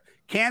faster.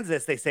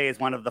 Kansas, they say, is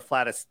one of the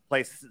flattest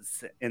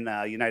places in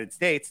the United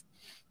States.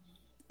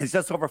 It's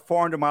just over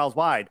 400 miles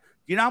wide.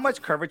 Do you know how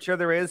much curvature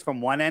there is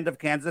from one end of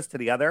Kansas to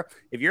the other?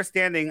 If you're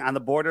standing on the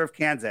border of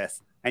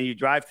Kansas and you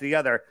drive to the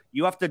other,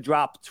 you have to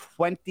drop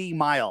 20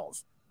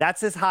 miles.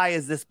 That's as high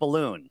as this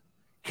balloon.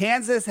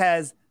 Kansas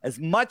has as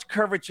much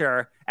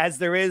curvature as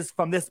there is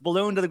from this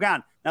balloon to the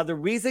ground. Now, the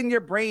reason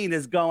your brain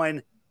is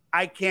going,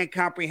 I can't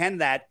comprehend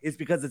that, is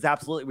because it's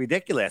absolutely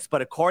ridiculous.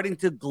 But according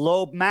to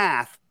globe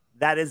math,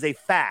 that is a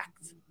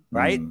fact,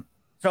 right?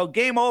 So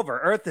game over.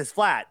 Earth is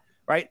flat,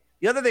 right?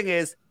 The other thing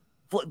is,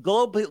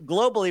 globe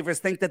believers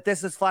think that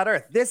this is flat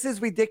Earth. This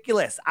is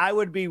ridiculous. I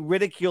would be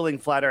ridiculing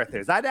flat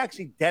Earthers. I'd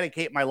actually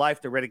dedicate my life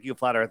to ridicule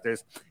flat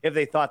Earthers if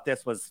they thought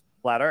this was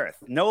flat Earth.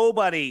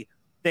 Nobody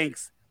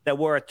thinks that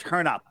we're a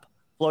turnip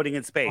floating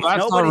in space. Well,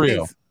 that's not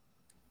real.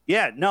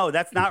 No,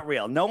 that's not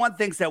real. No one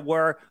thinks that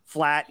we're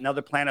flat and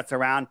other planets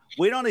around.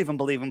 We don't even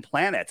believe in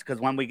planets, because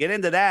when we get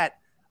into that,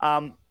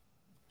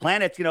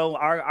 planets,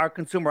 our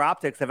consumer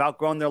optics have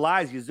outgrown their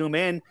lives. You zoom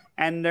in,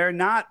 and they're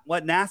not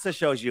what NASA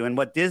shows you and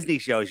what Disney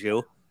shows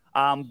you.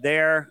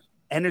 They're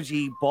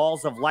energy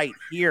balls of light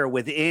here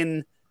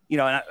within,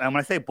 and when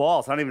I say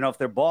balls, I don't even know if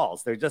they're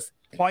balls. They're just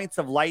points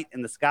of light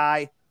in the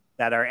sky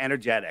that are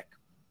energetic.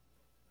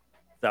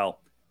 So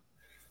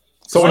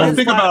when I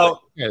think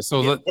about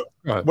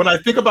when I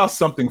think about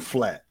something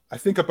flat, I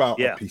think about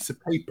a piece of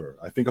paper.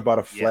 I think about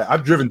a flat.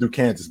 I've driven through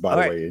Kansas, by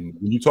the way, and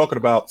when you're talking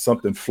about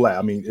something flat,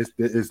 I mean,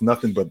 it's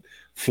nothing but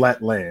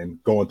flat land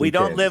going through. We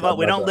don't live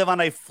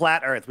on a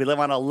flat Earth. We live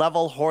on a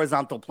level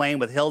horizontal plane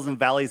with hills and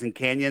valleys and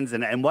canyons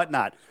and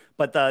whatnot.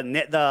 But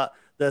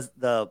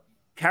the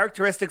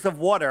characteristics of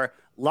water,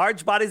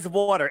 large bodies of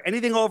water,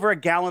 anything over a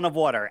gallon of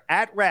water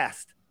at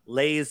rest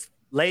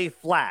lay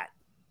flat.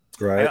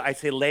 Right. I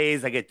say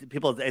lays. I get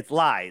people. It's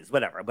lies,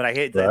 whatever. But I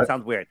hate that. It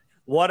sounds weird.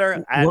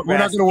 Water. We're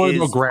not going to worry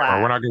about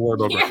grammar. We're not going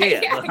to worry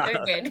about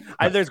grammar.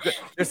 Yeah.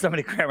 There's so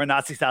many grammar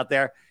Nazis out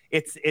there.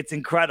 It's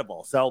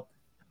incredible. So,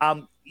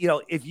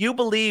 if you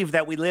believe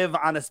that we live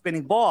on a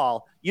spinning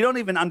ball, you don't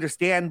even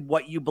understand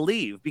what you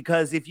believe,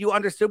 because if you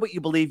understood what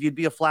you believe, you'd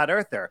be a flat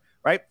earther,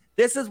 right?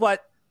 This is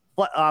what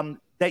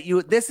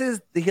this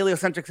is the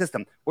heliocentric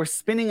system. We're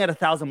spinning at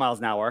 1,000 miles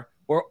an hour.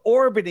 We're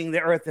orbiting the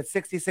Earth at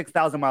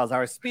 66,000 miles an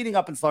hour, speeding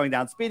up and slowing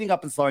down, speeding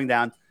up and slowing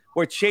down.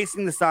 We're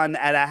chasing the sun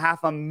at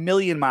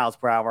 500,000 miles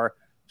per hour,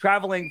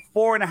 traveling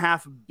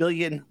 4.5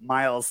 billion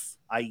miles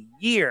a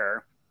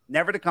year,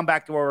 never to come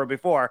back to where we were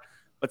before.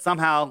 But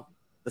somehow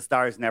the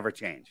stars never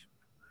change.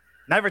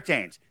 Never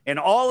change. In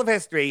all of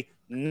history,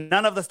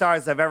 none of the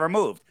stars have ever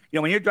moved.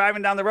 When you're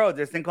driving down the road,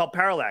 there's a thing called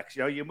parallax.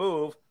 You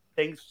move,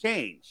 things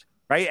change.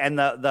 Right. And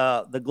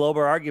the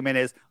global argument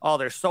is,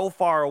 they're so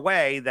far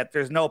away that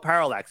there's no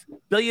parallax.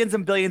 Billions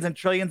and billions and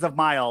trillions of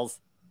miles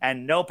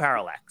and no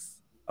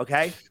parallax.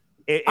 OK,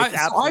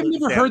 I've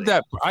never heard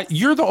that.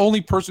 You're the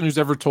only person who's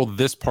ever told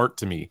this part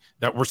to me,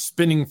 that we're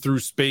spinning through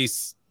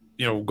space,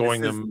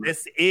 going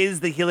This is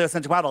the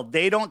heliocentric model.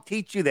 They don't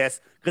teach you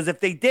this because if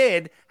they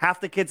did,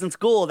 half the kids in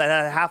school that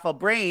had half a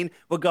brain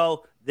would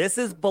go, "This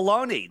is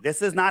baloney.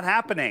 This is not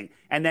happening."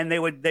 And then they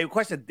would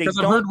question. Because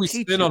I've heard we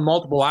spin on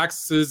multiple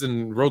axes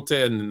and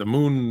rotate, and the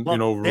moon,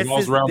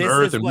 revolves around the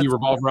Earth, and we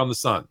revolve around the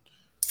sun.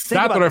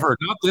 That's what I've heard.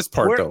 Not this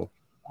part, though.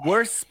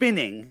 We're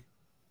spinning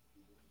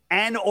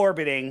and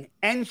orbiting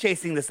and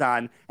chasing the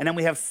sun, and then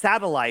we have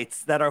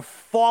satellites that are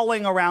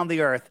falling around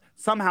the Earth,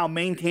 somehow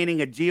maintaining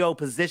a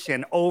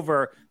geoposition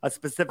over a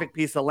specific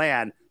piece of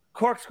land,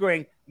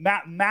 corkscrewing,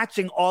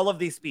 matching all of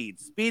these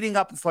speeds, speeding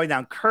up and slowing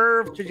down,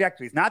 curved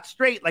trajectories, not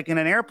straight like in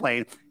an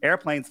airplane.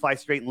 Airplanes fly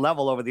straight and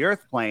level over the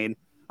Earth plane.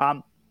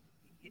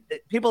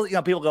 People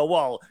go,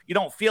 well, you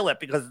don't feel it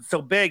because it's so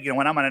big.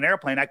 When I'm on an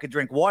airplane, I could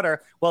drink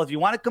water. Well, if you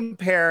want to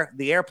compare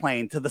the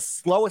airplane to the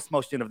slowest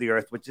motion of the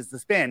Earth, which is the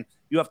spin,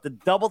 you have to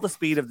double the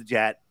speed of the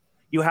jet.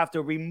 You have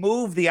to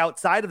remove the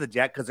outside of the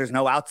jet because there's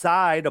no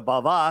outside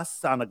above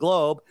us on the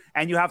globe.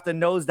 And you have to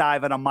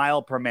nosedive at a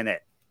mile per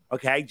minute,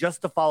 okay,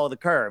 just to follow the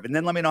curve. And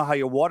then let me know how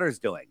your water's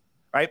doing,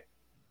 right?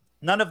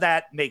 None of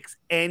that makes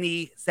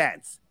any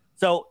sense.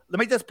 So let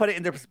me just put it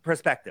into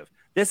perspective.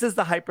 This is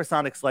the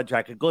hypersonic sled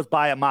track. It goes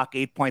by at Mach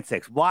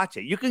 8.6. Watch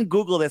it. You can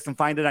Google this and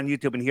find it on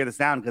YouTube and hear the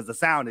sound because the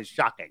sound is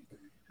shocking.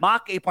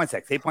 Mach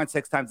 8.6,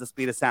 8.6 times the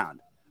speed of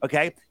sound,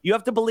 okay? You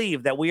have to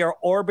believe that we are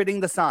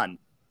orbiting the sun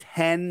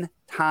 10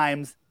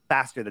 times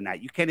faster than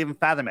that. You can't even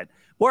fathom it.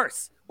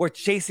 Worse, we're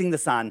chasing the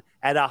sun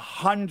at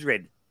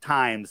 100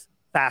 times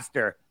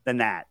faster than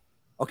that,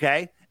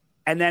 okay?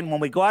 And then when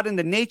we go out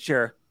into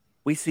nature,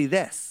 we see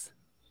this,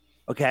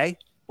 okay?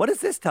 What does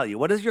this tell you?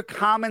 What does your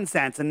common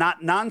sense and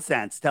not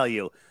nonsense tell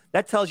you?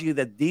 That tells you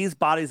that these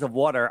bodies of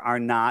water are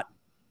not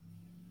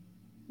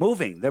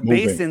moving. Their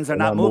basins are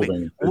not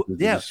moving.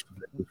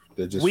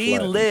 We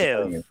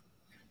live,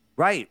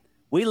 right.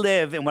 We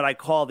live in what I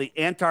call the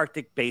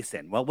Antarctic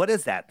Basin. Well, what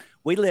is that?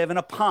 We live in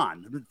a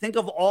pond. Think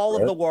of all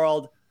of the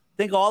world.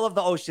 Think all of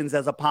the oceans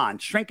as a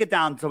pond. Shrink it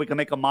down so we can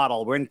make a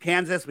model. We're in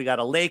Kansas. We got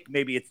a lake.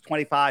 Maybe it's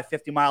 25,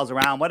 50 miles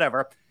around,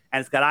 whatever.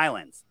 And it's got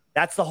islands.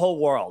 That's the whole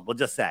world, we'll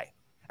just say.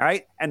 All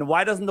right. And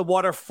why doesn't the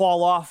water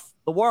fall off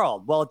the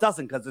world? Well, it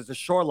doesn't because there's a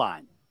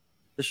shoreline.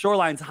 The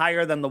shoreline's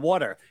higher than the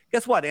water.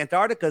 Guess what?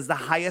 Antarctica is the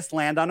highest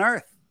land on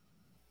Earth.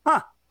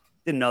 Huh.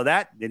 Didn't know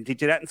that. Didn't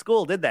teach you that in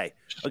school, did they?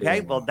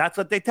 Okay. Well, that's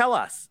what they tell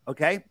us.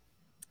 Okay.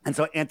 And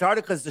so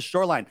Antarctica is the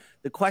shoreline.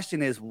 The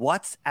question is,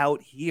 what's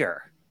out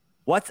here?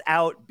 What's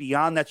out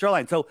beyond that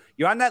shoreline? So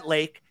you're on that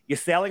lake. You're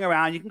sailing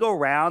around. You can go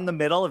around the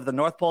middle. If the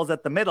North Pole's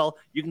at the middle,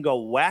 you can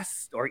go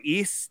west or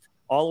east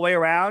all the way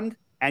around.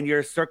 And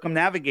you're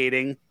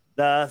circumnavigating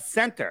the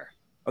center,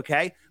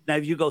 okay? Now,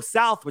 if you go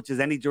south, which is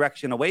any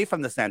direction away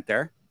from the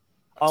center,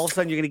 all of a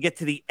sudden you're going to get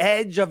to the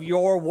edge of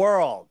your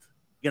world.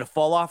 You're going to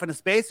fall off into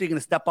space, or you're going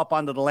to step up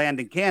onto the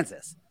land in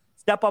Kansas.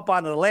 Step up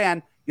onto the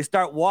land, you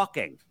start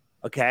walking,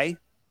 okay?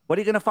 What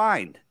are you going to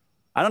find?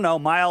 I don't know,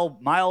 mile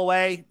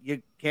away,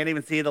 you can't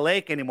even see the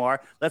lake anymore.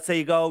 Let's say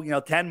you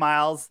go, 10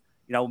 miles,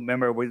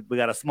 remember we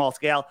got a small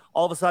scale.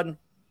 All of a sudden,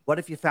 what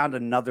if you found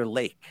another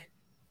lake?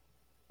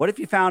 What if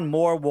you found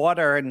more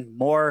water and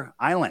more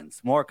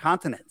islands, more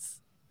continents?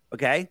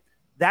 Okay.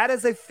 That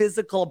is a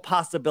physical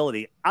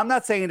possibility. I'm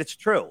not saying it's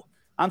true.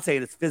 I'm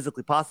saying it's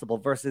physically possible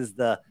versus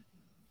the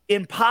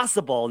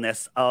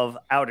impossibleness of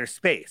outer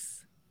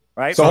space.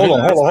 Right. So hold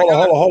on.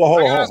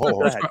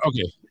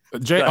 Okay.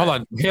 Jay, hold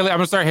on. Haley, I'm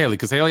going to start Haley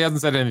because Haley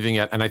hasn't said anything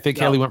yet. And I think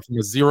Haley went from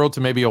a 0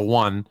 to maybe a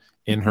 1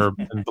 in her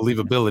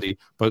believability.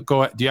 But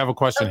go ahead. Do you have a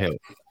question, Haley?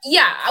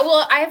 Yeah.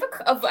 Well, I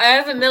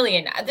have a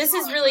million. This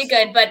is really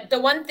good. But the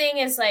one thing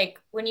is like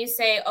when you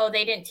say, oh,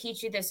 they didn't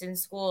teach you this in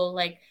school,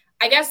 like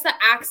I guess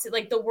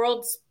the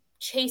world's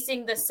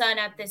chasing the sun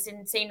at this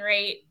insane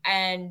rate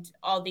and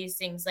all these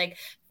things. Like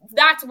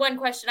that's one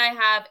question I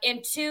have.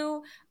 And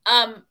two,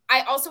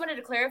 I also wanted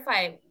to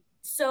clarify.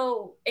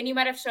 So, and you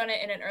might have shown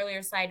it in an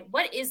earlier slide.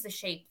 What is the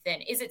shape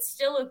then? Is it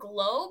still a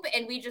globe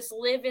and we just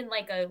live in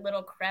like a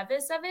little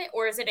crevice of it?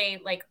 Or is it a,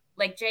 like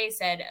Jay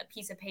said, a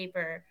piece of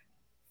paper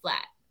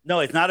flat?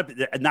 No, it's not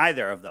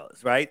neither of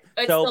those, right?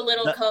 It's the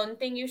little cone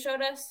thing you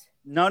showed us?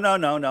 No.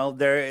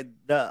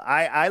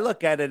 I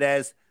look at it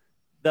as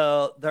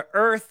the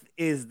Earth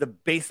is the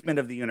basement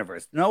of the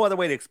universe. No other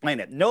way to explain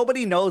it.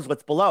 Nobody knows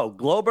what's below,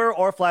 glober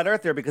or flat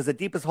earther, because the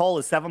deepest hole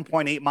is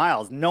 7.8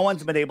 miles. No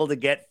one's been able to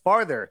get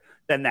farther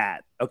than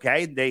that.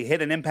 Okay. They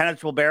hit an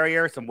impenetrable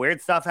barrier. Some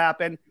weird stuff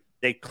happened.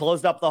 They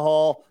closed up the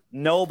hole.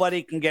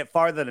 Nobody can get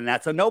farther than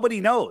that. So nobody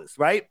knows.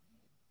 Right.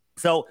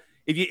 So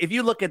if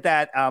you look at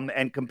that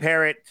and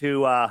compare it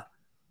to,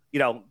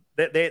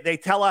 they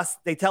tell us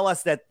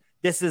that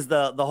this is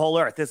the whole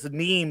Earth. This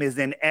meme is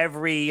in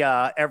every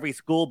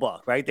school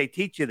book, right? They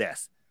teach you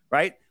this,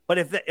 right? But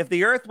if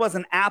the Earth was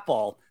an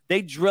apple,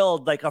 they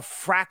drilled like a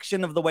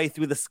fraction of the way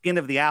through the skin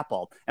of the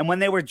apple. And when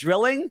they were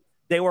drilling,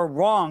 they were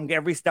wrong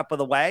every step of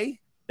the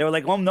way. They were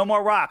like, well, no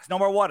more rocks, no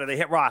more water. They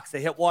hit rocks,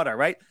 they hit water,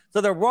 right?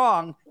 So they're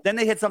wrong. Then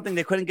they hit something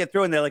they couldn't get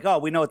through, and they're like, oh,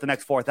 we know what the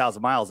next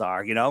 4,000 miles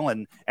are,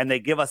 and they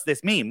give us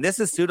this meme. This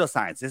is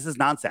pseudoscience. This is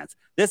nonsense.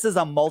 This is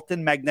a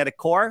molten magnetic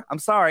core. I'm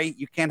sorry,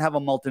 you can't have a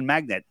molten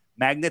magnet.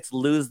 Magnets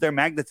lose their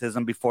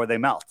magnetism before they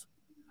melt,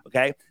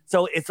 okay?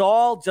 So it's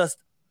all just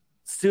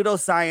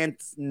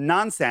pseudoscience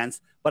nonsense,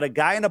 but a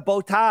guy in a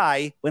bow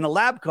tie in a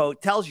lab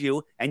coat tells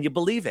you, and you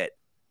believe it,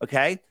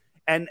 okay?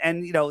 And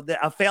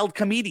a failed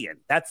comedian.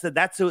 That's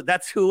who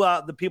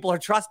the people are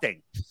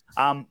trusting.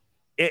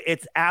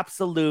 It's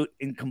absolute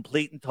and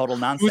complete and total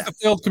nonsense. Who's the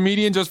failed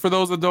comedian? Just for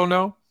those that don't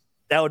know,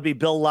 that would be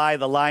Bill Nye,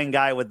 the lying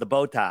guy with the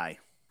bow tie.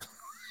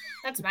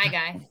 That's my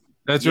guy.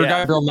 That's your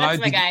guy, Bill Nye.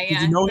 That's my guy. Yeah.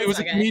 Did you know he was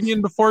a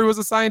comedian before he was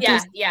a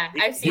scientist? Yeah.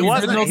 I've seen. He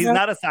wasn't. He's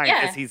not a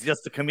scientist. Yeah. He's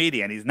just a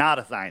comedian. He's not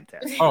a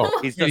scientist. Oh,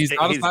 he's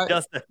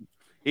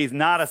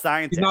not a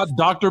scientist. He's not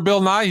Dr.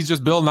 Bill Nye. He's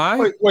just Bill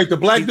Nye. Wait, the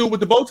black dude with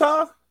the bow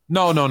tie?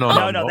 No.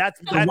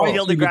 That's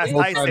Neil deGrasse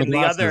Tyson,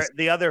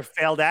 the other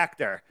failed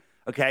actor.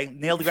 Okay,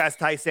 Neil deGrasse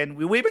Tyson.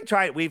 We've been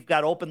trying. We've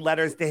got open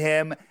letters to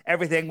him.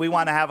 Everything. We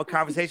want to have a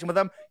conversation with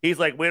him. He's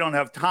like, we don't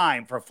have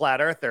time for flat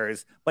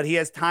earthers, but he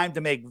has time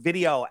to make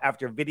video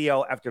after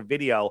video after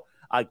video,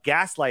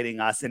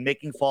 gaslighting us and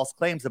making false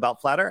claims about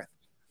flat Earth.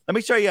 Let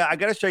me show you. I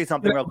got to show you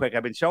something real quick.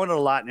 I've been showing it a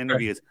lot in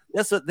interviews.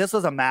 This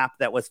was a map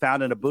that was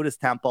found in a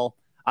Buddhist temple.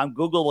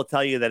 Google will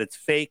tell you that it's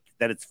fake,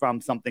 that it's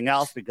from something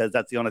else because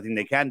that's the only thing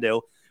they can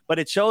do. But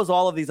it shows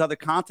all of these other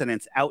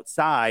continents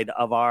outside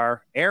of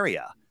our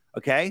area.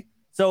 Okay,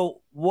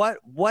 so what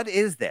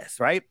is this,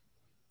 right?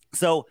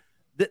 So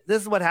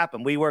this is what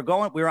happened. We were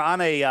on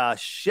a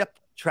ship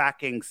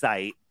tracking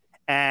site,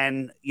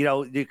 and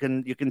you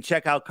can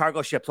check out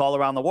cargo ships all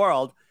around the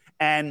world.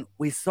 And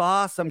we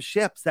saw some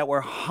ships that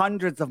were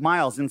hundreds of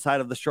miles inside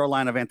of the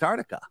shoreline of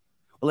Antarctica.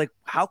 We're like,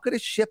 how could a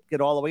ship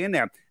get all the way in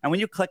there? And when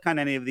you click on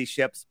any of these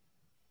ships,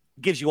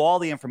 it gives you all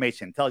the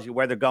information, tells you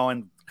where they're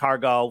going,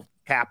 cargo,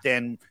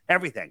 captain,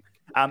 everything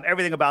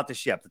about the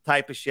ship, the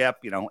type of ship,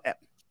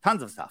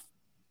 tons of stuff.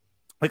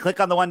 We click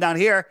on the one down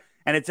here,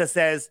 and it just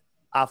says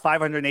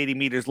 580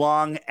 meters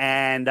long,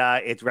 and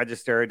it's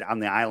registered on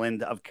the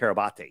island of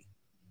Kiribati.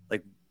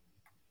 Like,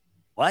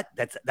 what?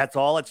 That's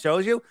all it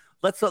shows you?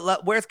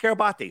 Where's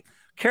Kiribati?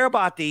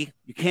 Kiribati,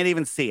 you can't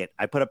even see it.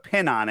 I put a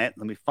pin on it.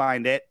 Let me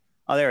find it.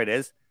 Oh, there it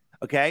is.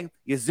 Okay.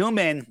 You zoom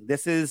in.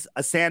 This is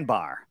a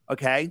sandbar.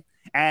 Okay.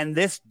 And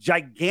this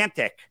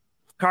gigantic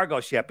cargo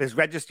ship is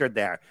registered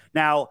there.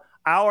 Now,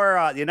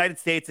 the United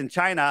States and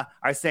China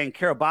are saying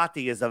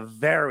Kiribati is a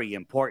very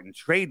important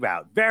trade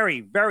route.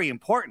 Very, very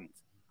important.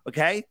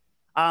 Okay.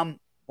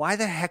 Why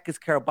the heck is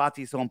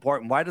Kiribati so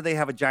important? Why do they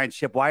have a giant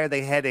ship? Why are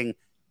they heading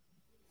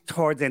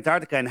towards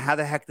Antarctica? And how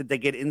the heck did they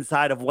get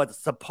inside of what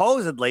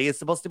supposedly is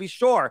supposed to be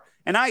shore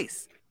and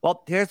ice?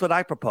 Well, here's what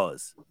I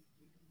propose.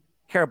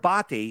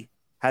 Kiribati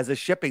has a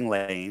shipping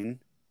lane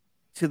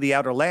to the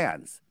outer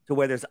lands, to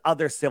where there's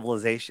other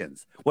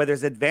civilizations, where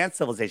there's advanced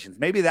civilizations.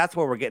 Maybe that's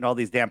where we're getting all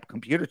these damn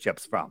computer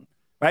chips from,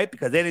 right?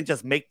 Because they didn't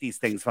just make these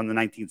things from the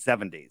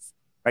 1970s,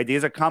 right?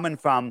 These are coming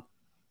from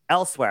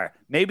elsewhere.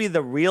 Maybe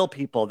the real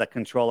people that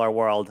control our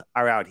world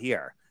are out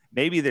here.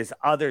 Maybe there's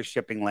other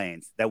shipping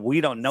lanes that we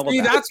don't know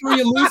about. That's where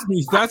you lose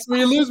me. That's where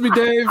you lose me,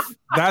 Dave.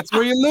 That's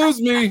where you lose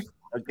me.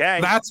 Okay.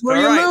 That's where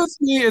you lose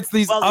me. It's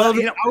these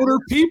outer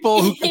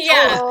people who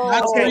control.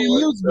 That's where you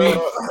lose me.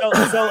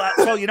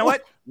 So you know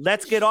what?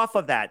 Let's get off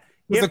of that.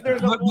 Let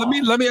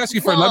me ask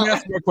you first. Let me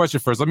ask you my question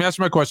first. Let me ask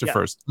you my question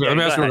first. Let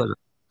me ask you later.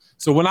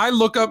 So when I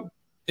look up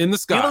in the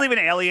sky, do you believe in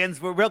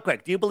aliens? Real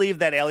quick, do you believe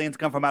that aliens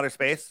come from outer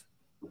space?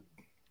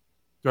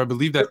 Do I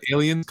believe that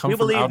aliens come from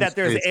outer space? You believe that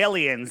there's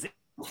aliens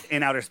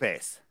in outer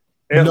space?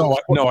 No,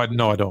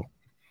 I don't.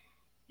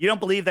 You don't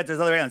believe that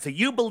there's other aliens. So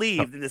you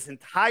believe in this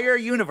entire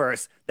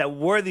universe that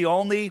we're the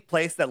only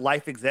place that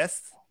life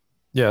exists?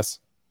 Yes.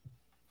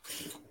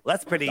 Well,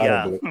 that's pretty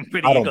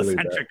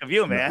egocentric of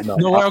you, man.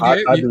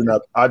 Okay.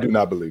 I do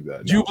not believe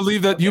that. Do you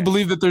believe that? You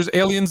believe that there's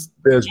aliens?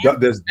 There's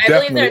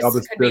definitely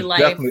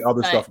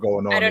other stuff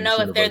going on. I don't know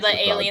if they're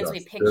the aliens we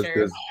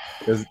picture.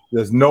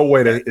 There's no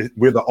way that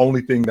we're the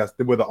only thing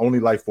we're the only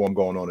life form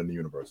going on in the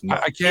universe. No.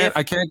 I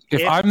can't.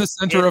 If I'm the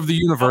center of the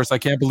universe, I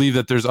can't believe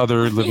that there's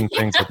other living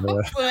things out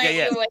there.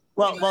 Yeah.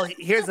 Well,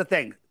 here's the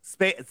thing.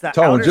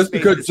 Tone, just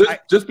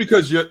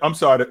because you're. I'm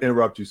sorry to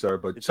interrupt you, sir,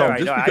 but Tone,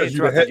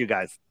 you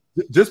guys.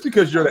 Just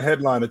because you're the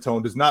headliner,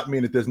 Tone, does not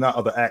mean that there's not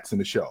other acts in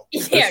the show.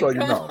 Yeah, so you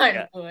know.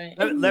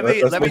 Let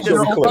me just open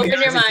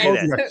your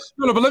mind.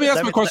 No, but let me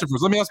ask my question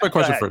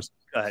first.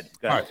 Go ahead.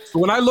 All right. So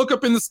when I look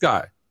up in the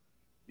sky,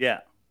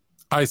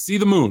 I see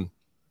the moon.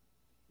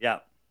 Yeah.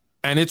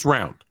 And it's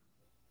round.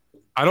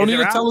 I don't need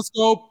a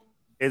telescope.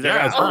 Is it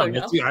round?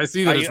 No. I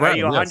see that it's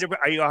round.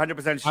 Are you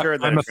 100% sure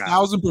that I'm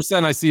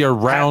 1,000% I see a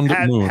round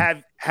moon.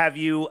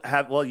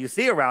 You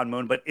see a round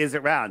moon, but is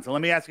it round? So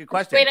let me ask you a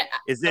question. Wait,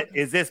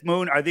 is this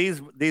moon? Are these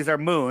are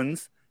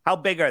moons? How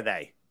big are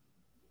they?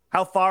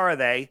 How far are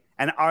they?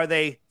 And are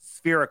they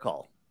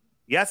spherical?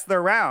 Yes, they're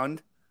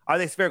round. Are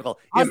they spherical?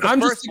 I'm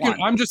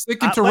just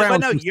sticking to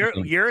round. No,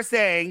 you're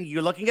saying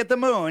you're looking at the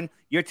moon.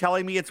 You're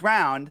telling me it's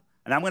round.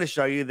 And I'm going to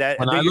show you that.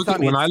 When I look at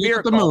the moon, I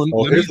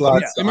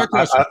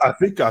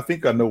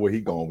think I know where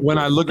he's going. When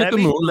I look at the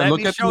moon,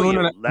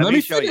 let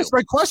me finish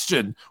my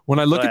question. When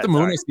I look at the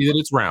moon, I see that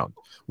it's round.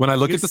 When I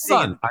look at the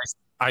sun,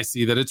 I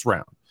see that it's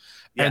round.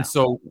 Yeah. And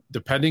so,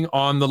 depending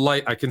on the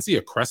light, I can see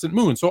a crescent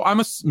moon. So I'm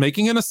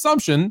making an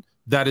assumption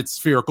that it's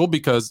spherical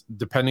because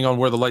depending on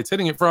where the light's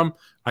hitting it from,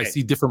 I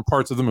see different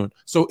parts of the moon.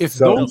 So if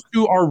those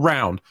two are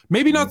round,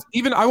 maybe not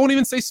even, I won't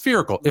even say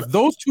spherical. If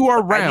those two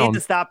are round, I need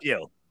to stop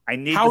you. I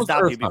need to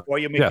stop you before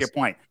you make your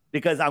point,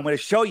 because I'm going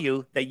to show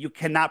you that you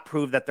cannot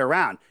prove that they're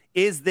round.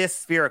 Is this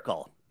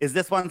spherical? Is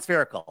this one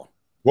spherical?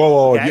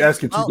 Whoa, okay? You're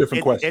asking two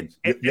different questions.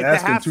 You're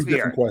asking two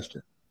different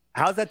questions.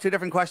 How's that two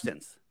different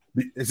questions?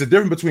 It's a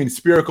difference between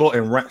spherical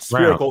and round. So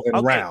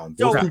round.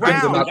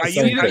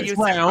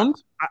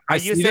 Are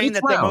you saying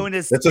that the moon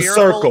is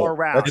spherical or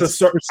round?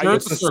 It's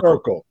a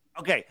circle.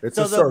 Okay,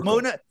 so the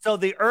moon, so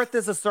the Earth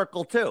is a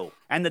circle too,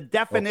 and the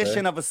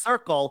definition of a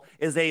circle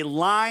is a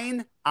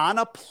line on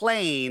a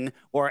plane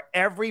where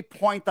every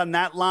point on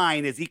that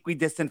line is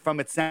equidistant from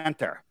its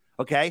center.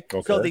 Okay,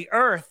 so the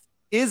Earth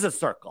is a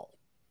circle.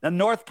 The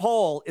North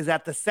Pole is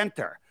at the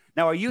center.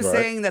 Now, are you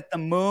saying that the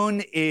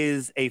moon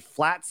is a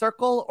flat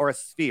circle or a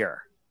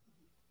sphere?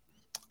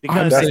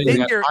 Because I'm saying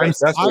that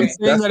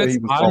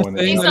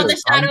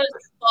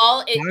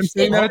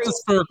it's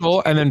a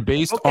circle, and then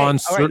based on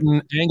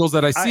certain angles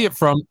that I see it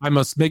from, I'm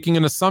making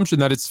an assumption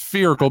that it's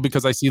spherical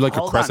because I see like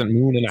a crescent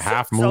moon and a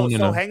half moon.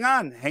 So hang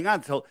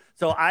on.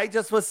 So I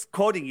just was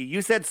quoting you.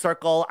 You said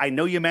circle. I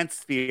know you meant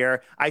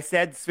sphere. I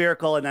said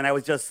spherical, and then I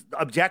was just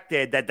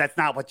objected that that's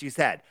not what you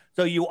said.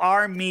 So you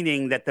are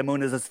meaning that the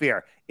moon is a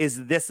sphere.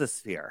 Is this a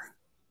sphere?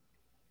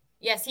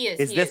 Yes, he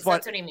is. That's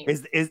what he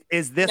means.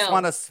 Is this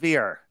one a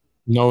sphere?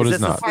 No, it is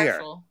not.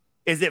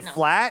 Is it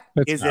flat?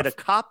 Is it a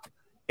cup?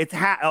 It's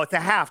it's a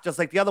half, just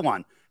like the other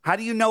one. How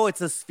do you know it's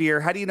a sphere?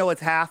 How do you know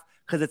it's half?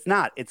 Because it's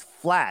not. It's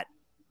flat.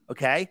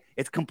 Okay?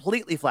 It's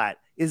completely flat.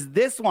 Is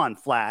this one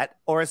flat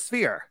or a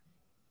sphere?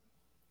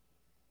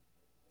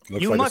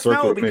 Looks you like must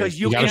know because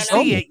you can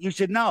see it. You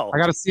should know. I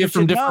got to see it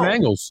from different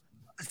angles.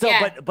 So,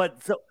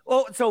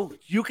 so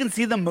you can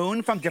see the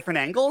moon from different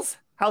angles?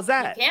 How's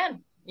that?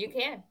 You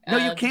can. No,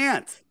 you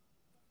can't.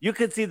 You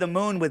could see the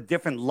moon with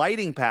different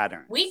lighting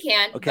patterns. We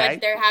can, but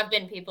there have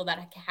been people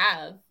that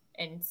have.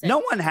 And no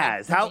one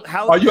has. How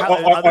are you?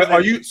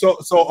 Are you? So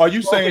are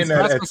you saying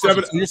that at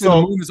 7?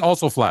 So the moon is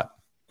also flat.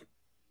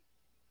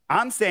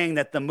 I'm saying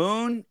that the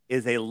moon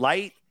is a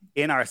light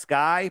in our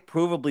sky,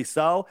 provably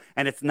so,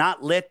 and it's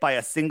not lit by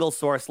a single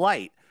source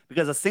light,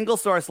 because a single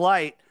source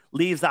light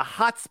leaves a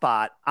hot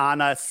spot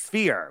on a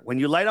sphere. When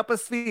you light up a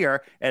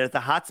sphere, it's a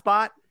hot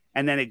spot,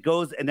 and then it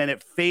goes, and then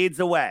it fades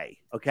away.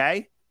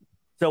 Okay.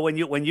 So when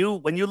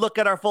you look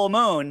at our full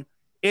moon,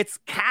 it's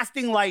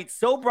casting light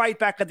so bright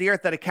back at the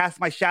Earth that it casts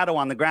my shadow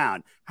on the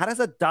ground. How does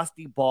a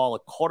dusty ball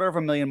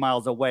 250,000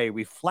 miles away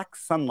reflect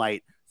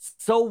sunlight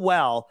so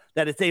well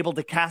that it's able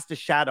to cast a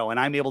shadow, and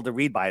I'm able to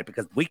read by it?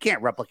 Because we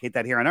can't replicate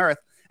that here on Earth.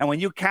 And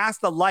when you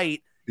cast a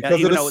light,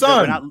 because of the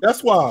sun,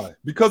 that's why.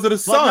 Because of the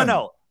sun.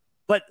 No.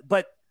 But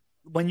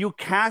when you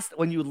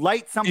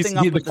light something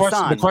up with the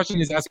sun, the question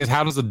he's asking is,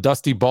 how does a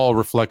dusty ball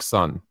reflect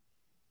sun?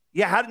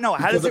 Yeah,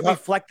 how does it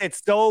reflect it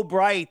so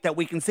bright that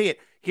we can see it?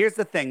 Here's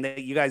the thing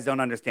that you guys don't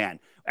understand.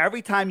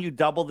 Every time you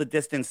double the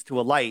distance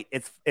to a light,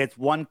 it's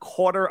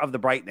 1/4 of the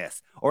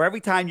brightness. Or every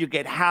time you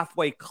get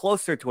halfway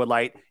closer to a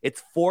light,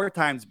 it's 4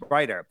 times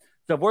brighter.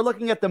 So if we're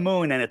looking at the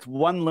moon and it's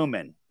 1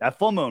 lumen, that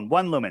full moon,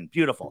 1 lumen,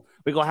 beautiful.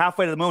 We go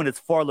halfway to the moon, it's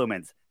 4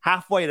 lumens.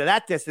 Halfway to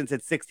that distance,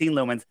 it's 16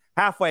 lumens.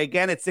 Halfway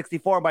again, it's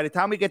 64. By the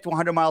time we get to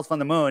 100 miles from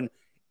the moon,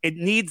 it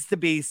needs to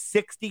be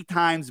 60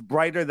 times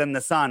brighter than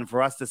the sun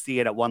for us to see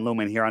it at 1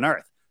 lumen here on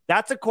Earth.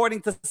 That's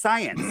according to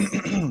science.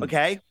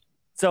 Okay.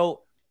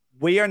 So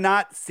we are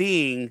not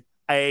seeing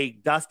a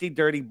dusty,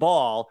 dirty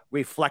ball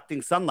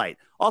reflecting sunlight.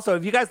 Also,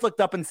 have you guys looked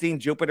up and seen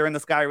Jupiter in the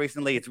sky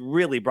recently? It's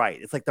really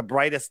bright. It's like the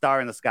brightest star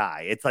in the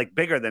sky. It's like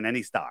bigger than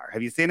any star.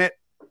 Have you seen it?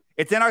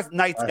 It's in our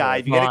night sky.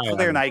 If you get a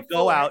clear night,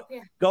 go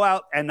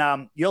out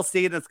and you'll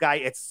see it in the sky.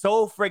 It's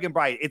so friggin'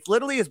 bright. It's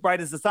literally as bright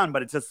as the sun,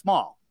 but it's just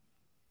small.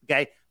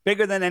 Okay.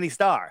 Bigger than any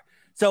star.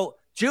 So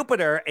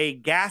Jupiter, a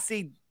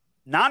gassy,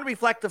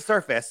 non-reflective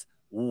surface,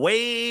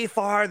 way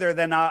farther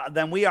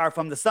than we are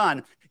from the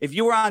sun. If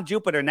you were on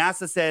Jupiter,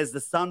 NASA says the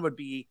sun would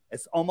be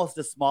almost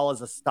as small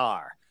as a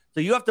star. So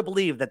you have to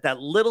believe that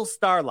little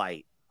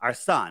starlight, our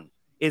sun,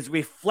 is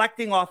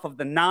reflecting off of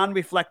the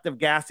non-reflective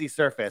gassy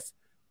surface,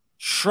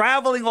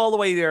 traveling all the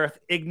way to the Earth,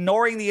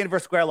 ignoring the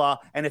inverse square law,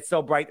 and it's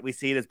so bright that we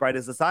see it as bright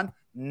as the sun.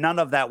 None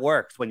of that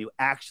works when you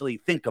actually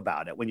think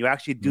about it. When you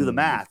actually do the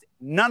math,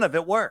 none of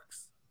it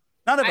works.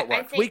 None of it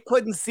works. We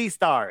couldn't see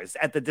stars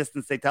at the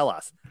distance they tell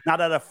us,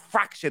 not at a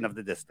fraction of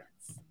the distance.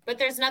 But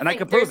there's nothing.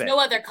 There's no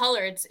other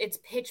color. It's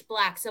pitch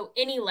black. So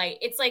any light,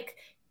 it's like,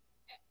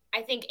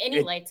 I think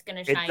any light's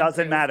gonna shine. It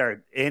doesn't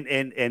matter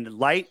in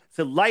light.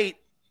 So light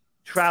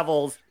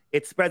travels.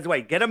 It spreads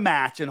away. Get a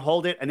match and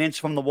hold it 1 inch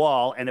from the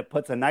wall, and it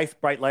puts a nice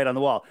bright light on the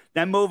wall.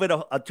 Then move it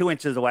 2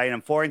 inches away, and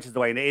then 4 inches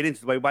away, and 8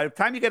 inches away. By the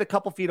time you get a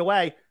couple feet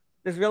away,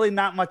 There's really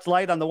not much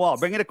light on the wall.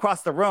 Bring it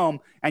across the room,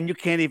 and you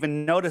can't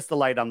even notice the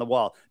light on the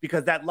wall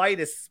because that light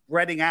is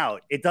spreading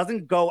out. It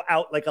doesn't go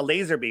out like a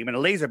laser beam, and a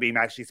laser beam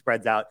actually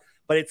spreads out,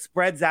 but it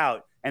spreads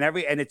out, and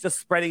it's just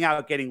spreading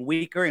out, getting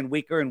weaker and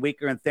weaker and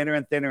weaker and thinner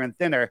and thinner and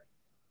thinner.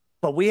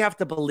 But we have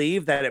to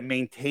believe that it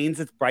maintains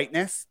its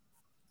brightness.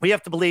 We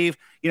have to believe,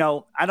 I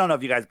don't know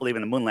if you guys believe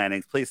in the moon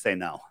landings. Please say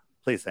no.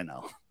 Please say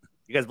no.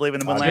 You guys believe in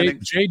the moon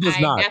landings? Jay does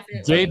not.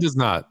 Jay does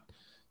not.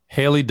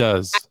 Haley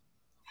does.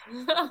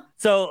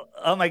 So,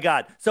 oh my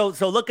God. So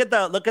look at the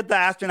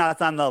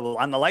astronauts on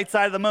the light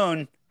side of the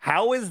moon.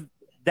 How is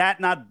that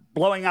not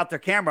blowing out their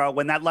camera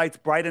when that light's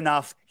bright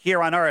enough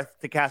here on Earth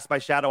to cast my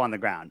shadow on the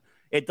ground?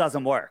 It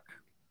doesn't work.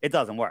 It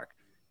doesn't work.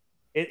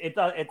 It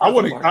doesn't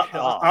work at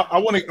all. I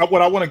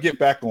want to get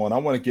back on. I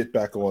want to get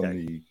back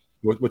on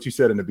what you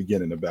said in the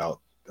beginning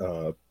about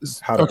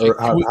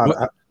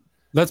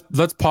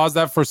Let's pause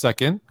that for a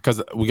second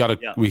because we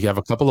have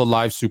a couple of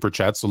live super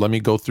chats. So let me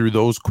go through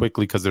those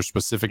quickly because they're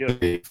specific to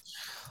Dave.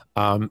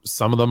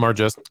 Some of them are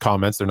just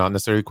comments; they're not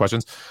necessarily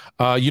questions.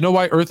 You know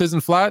why Earth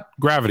isn't flat?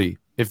 Gravity.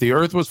 If the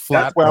Earth was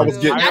flat, that's where I was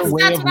getting. That's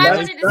what I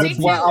wanted to say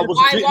too.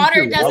 Why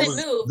water doesn't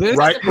move?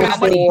 Right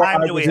before how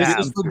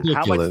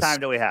much time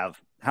do we have?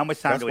 How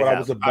much time do we have? I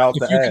was about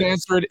to if you can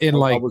answer it in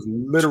like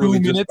 2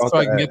 minutes, so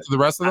I can get to the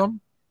rest of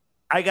them.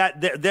 I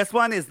got this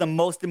one is the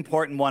most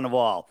important one of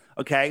all.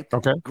 Okay.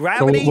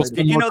 Gravity. So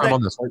did you know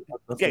that?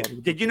 Okay.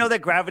 Did you know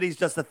that gravity is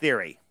just a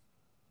theory?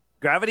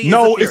 Gravity.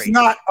 No, it's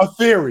not a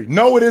theory.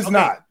 No, it is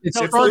not. It's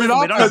There's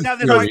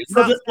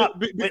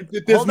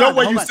no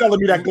way you're telling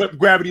me that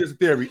gravity is a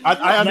theory.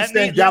 I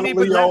understand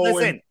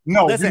Galileo.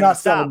 No, you're not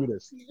selling me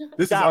this.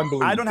 This is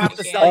unbelievable. I don't have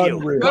to sell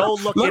you. Go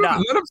look it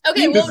up.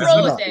 Okay, we'll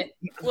roll with it.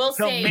 We'll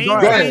say. Go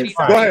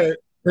ahead.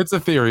 It's a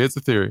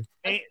theory.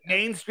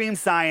 Mainstream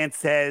science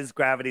says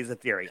gravity is a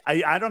theory.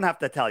 I don't have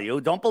to tell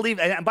you. Don't believe.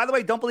 And by the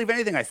way, don't believe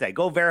anything I say.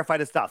 Go verify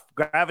the stuff.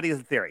 Gravity is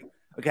a theory.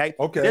 Okay.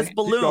 This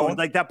balloon,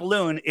 like that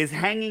balloon, is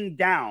hanging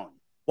down.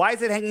 Why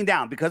is it hanging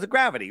down? Because of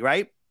gravity,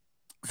 right?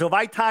 So if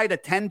I tied a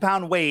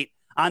 10-pound weight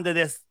onto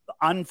this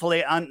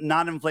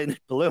non-inflated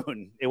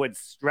balloon, it would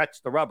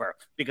stretch the rubber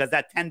because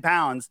that 10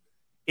 pounds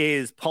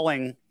is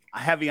pulling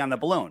heavy on the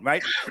balloon,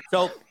 right?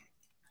 So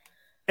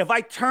if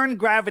I turn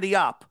gravity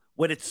up,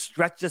 would it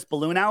stretch this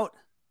balloon out?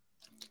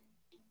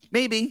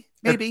 Maybe,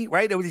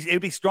 right? It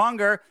would be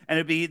stronger,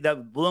 and the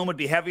balloon would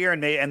be heavier,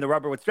 and the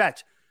rubber would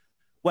stretch.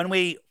 When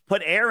we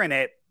put air in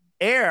it,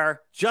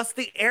 just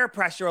the air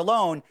pressure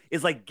alone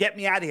is like, get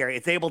me out of here.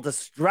 It's able to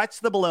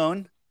stretch the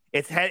balloon.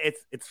 It's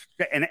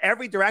in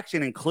every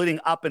direction, including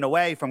up and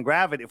away from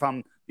gravity,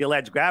 from the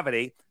alleged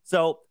gravity.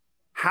 So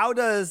how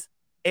does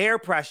air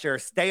pressure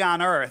stay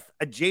on Earth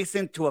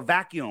adjacent to a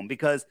vacuum?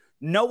 Because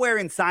nowhere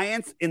in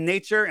science, in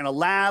nature, in a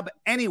lab,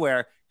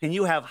 anywhere can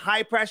you have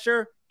high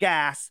pressure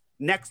gas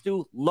next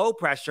to low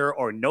pressure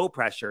or no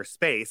pressure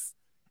space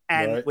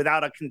and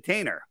without a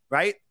container,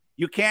 right?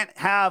 You can't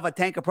have a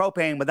tank of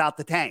propane without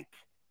the tank.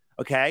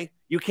 Okay.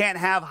 You can't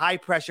have high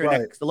pressure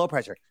next to low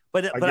pressure.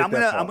 But I'm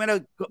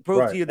gonna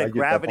prove to you that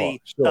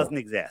gravity doesn't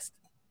exist.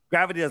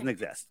 Gravity doesn't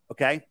exist.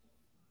 Okay.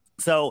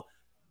 So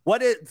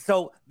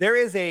there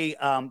is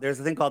there's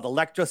a thing called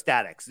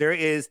electrostatics. There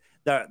is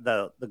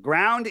the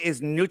ground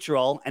is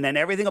neutral, and then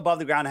everything above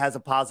the ground has a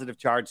positive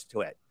charge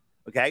to it.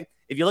 Okay.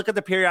 If you look at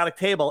the periodic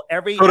table,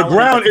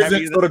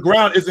 the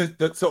ground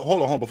isn't. So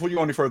hold on, before you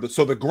go any further.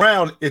 So the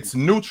ground, it's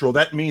neutral.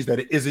 That means that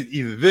it isn't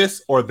either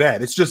this or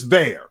that. It's just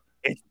there.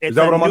 Is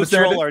that what I'm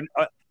understanding?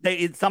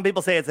 Some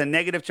people say it's a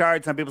negative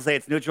charge. Some people say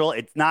it's neutral.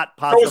 It's not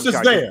positive. So it's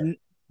just there,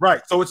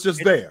 right? So it's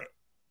just there.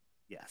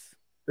 Yes.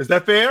 Is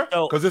that fair?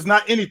 Because it's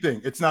not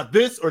anything. It's not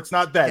this or it's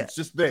not that. It's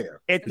just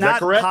there. It's not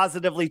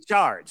positively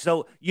charged.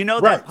 So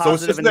that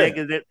positive and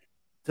negative.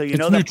 So you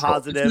know that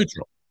positive. It's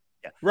neutral.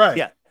 Yeah. Right.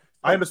 Yeah.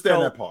 I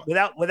understand that part.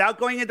 Without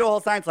going into a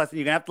whole science lesson,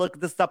 you're gonna have to look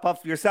this stuff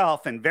up for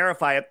yourself and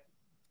verify it.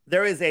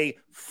 There is a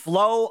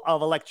flow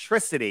of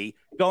electricity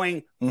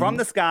going from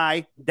the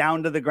sky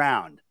down to the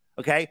ground.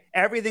 Okay,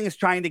 everything is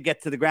trying to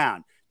get to the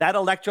ground. That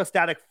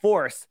electrostatic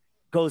force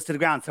goes to the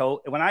ground.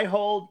 So when I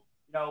hold,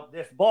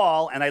 this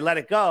ball and I let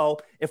it go,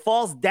 it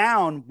falls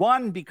down.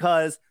 One,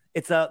 because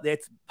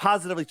it's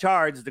positively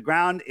charged. The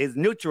ground is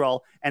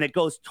neutral, and it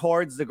goes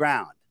towards the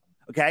ground.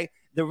 Okay.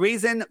 The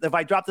reason, if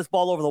I drop this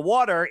ball over the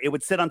water, it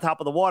would sit on top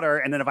of the water.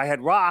 And then if I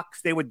had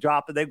rocks, they would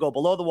drop and they'd go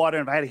below the water.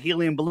 And if I had a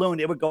helium balloon,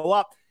 it would go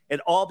up.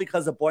 And all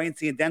because of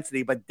buoyancy and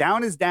density. But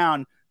down is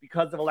down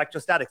because of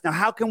electrostatics. Now,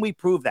 how can we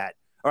prove that?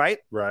 All right.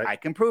 Right. I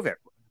can prove it.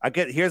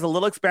 Here's a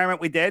little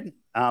experiment we did.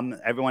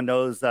 Everyone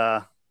knows.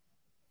 Where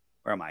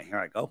am I? Here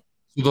I go.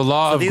 So the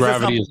law of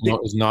gravity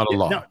is not a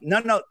law.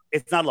 No,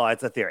 it's not a law.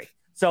 It's a theory.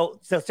 So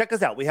check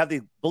this out. We have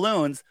these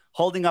balloons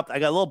holding up. I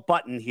got a little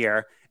button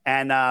here.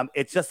 And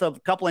it's just a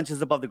couple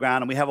inches above the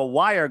ground. And we have a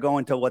wire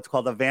going to what's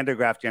called a Van de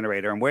Graaff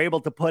generator. And we're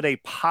able to put a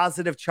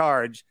positive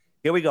charge.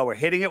 Here we go. We're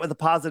hitting it with a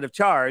positive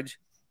charge.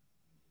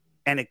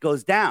 And it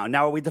goes down.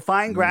 Now, are we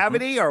defying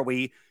gravity? Are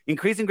we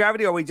increasing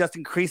gravity? Or are we just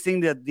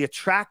increasing the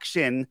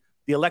attraction,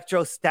 the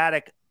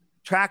electrostatic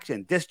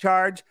traction,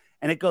 discharge,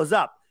 and it goes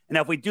up? And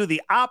if we do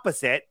the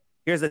opposite,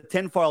 Here's a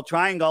tinfoil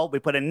triangle. We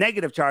put a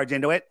negative charge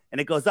into it, and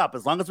it goes up.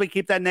 As long as we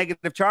keep that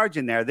negative charge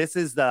in there, this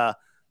is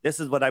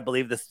what I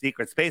believe the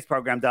secret space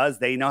program does.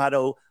 They know how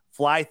to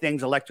fly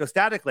things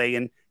electrostatically.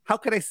 And how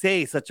could I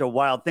say such a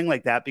wild thing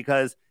like that?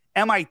 Because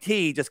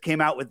MIT just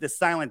came out with this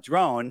silent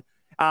drone.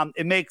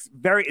 It makes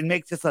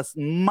just a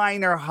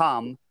minor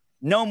hum,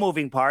 no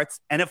moving parts,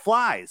 and it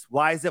flies.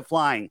 Why is it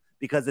flying?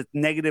 Because it's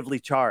negatively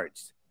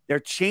charged. They're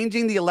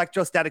changing the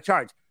electrostatic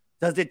charge.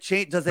 Does it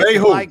change? Does it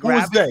fly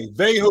gravity? Who is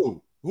they? They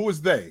who? Who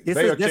is they? This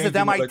is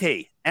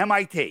MIT.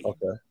 MIT.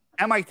 Okay.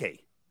 MIT.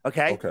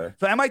 Okay. Okay.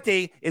 So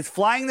MIT is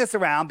flying this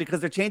around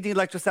because they're changing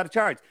electrostatic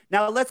charge.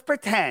 Now let's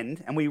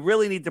pretend, and we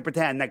really need to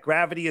pretend, that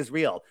gravity is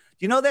real.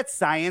 Do you know that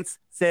science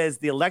says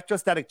the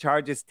electrostatic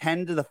charge is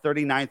 10 to the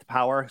 39th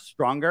power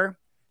stronger?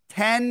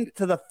 10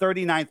 to the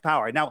 39th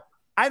power. Now,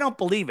 I don't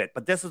believe it,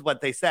 but this is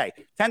what they say.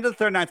 10 to the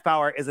 39th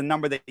power is a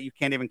number that you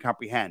can't even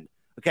comprehend.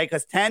 Okay.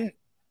 Because 10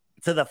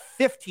 to the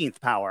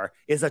 15th power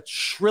is 1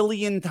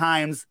 trillion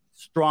times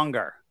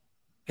stronger.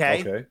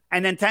 Okay.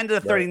 And then 10 to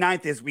the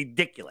 39th is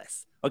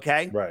ridiculous.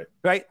 Okay.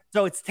 Right.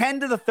 So it's 10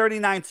 to the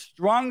 39th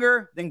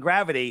stronger than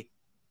gravity.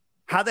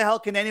 How the hell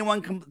can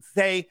anyone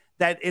say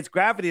that it's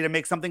gravity to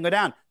make something go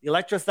down? The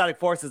electrostatic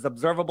force is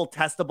observable,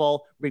 testable,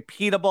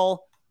 repeatable,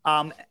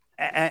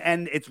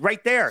 and it's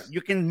right there.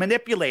 You can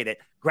manipulate it.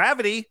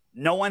 Gravity,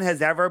 no one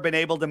has ever been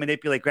able to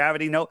manipulate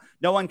gravity. No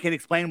one can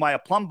explain why a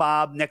plumb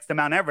bob next to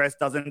Mount Everest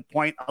doesn't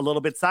point a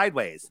little bit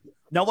sideways.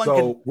 No one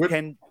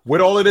can.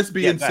 With all of this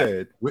being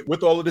said,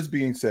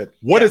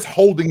 what is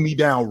holding me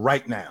down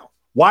right now?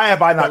 Why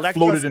have I not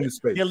floated into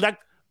space?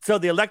 So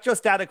the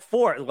electrostatic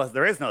force, well,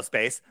 there is no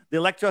space. The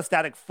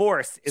electrostatic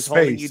force is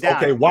holding you down.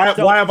 Okay, why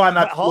have I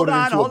not floated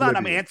into Hold on.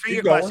 I'm answering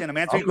your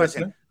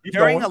question.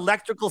 During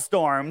electrical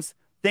storms,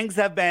 things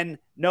have been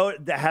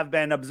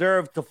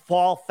observed to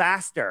fall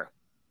faster.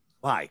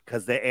 Why?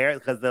 Because the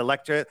area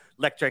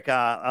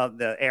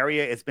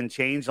has been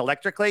changed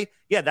electrically.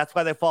 Yeah, that's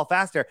why they fall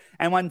faster.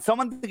 And when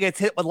someone gets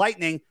hit with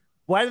lightning,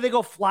 why do they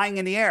go flying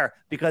in the air?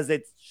 Because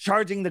it's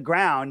charging the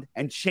ground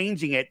and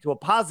changing it to a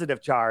positive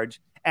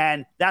charge.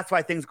 And that's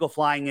why things go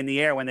flying in the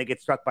air when they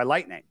get struck by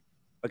lightning.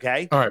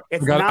 Okay. All right.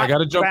 I got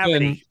to jump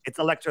in. It's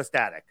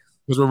electrostatic.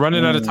 Because we're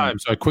running out of time.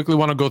 So I quickly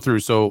want to go through.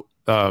 So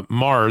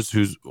Mars,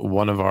 who's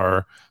one of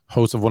our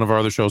hosts of one of our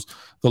other shows,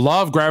 the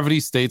law of gravity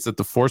states that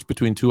the force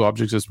between two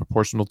objects is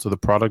proportional to the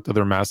product of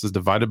their masses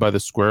divided by the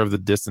square of the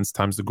distance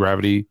times the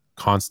gravitational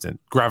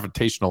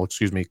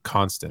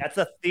constant. That's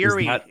a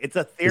theory. It's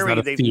a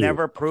theory. They've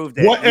never proved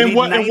it. What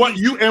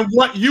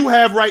you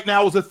have right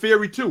now is a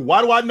theory too.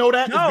 Why do I know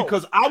that? No, it's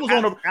because I was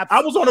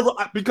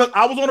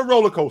on a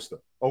roller coaster.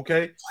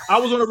 Okay, I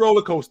was on a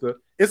roller coaster.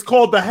 It's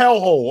called the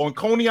Hellhole on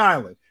Coney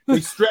Island.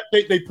 They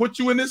put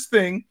you in this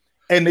thing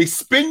and they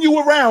spin you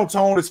around,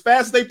 Tone, as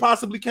fast as they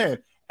possibly can.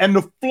 And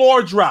the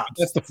floor drops.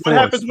 That's the force, what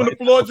happens when the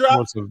floor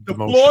drops? The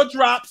floor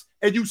drops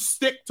and you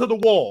stick to the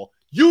wall.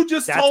 You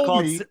just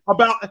told me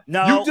about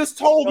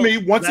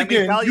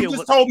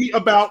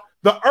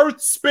the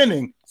Earth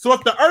spinning. So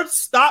if the Earth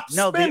stops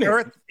spinning, the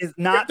Earth is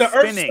not if the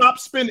spinning. Earth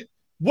stops spinning,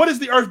 what is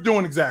the Earth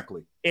doing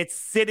exactly? It's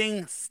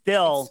sitting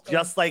still,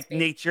 just like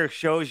nature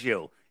shows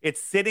you. It's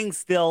sitting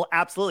still.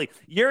 Absolutely.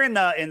 You're in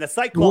the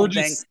cyclone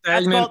thing.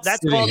 That's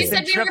called you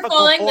said we were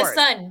following the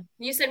sun.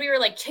 You said we were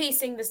like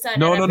chasing the sun.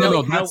 No.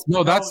 That's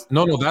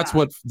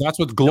what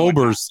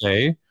globers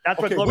say. That's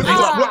what globers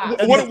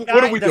say.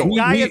 What are we doing?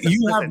 I'm going to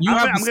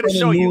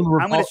show you.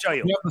 I'm going to show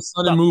you. You have the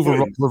sun and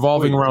moon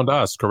revolving around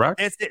us,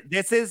 correct?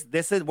 This is.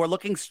 We're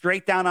looking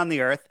straight down on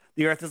the Earth.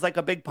 The Earth is like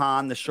a big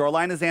pond. The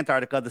shoreline is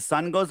Antarctica. The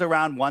sun goes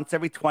around once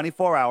every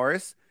 24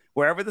 hours.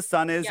 Wherever the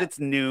sun is, it's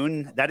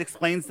noon. That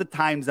explains the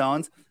time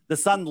zones. The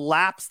sun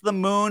laps the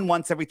moon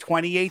once every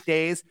 28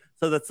 days.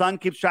 So the sun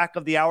keeps track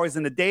of the hours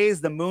and the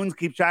days. The moon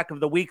keeps track of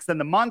the weeks and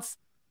the months.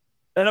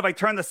 And if I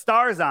turn the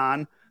stars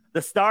on,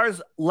 the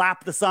stars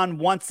lap the sun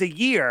once a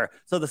year.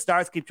 So the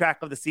stars keep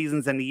track of the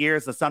seasons and the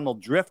years. The sun will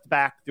drift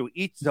back through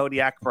each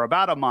zodiac for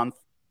about a month.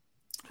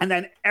 And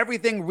then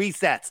everything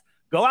resets.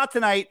 Go out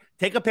tonight,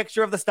 take a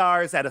picture of the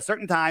stars at a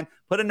certain time,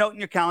 put a note in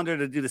your calendar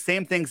to do the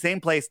same thing, same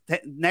place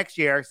next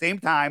year, same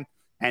time,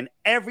 and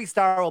every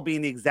star will be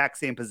in the exact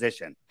same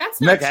position.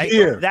 That's next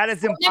year. That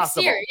is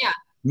impossible.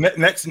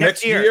 Next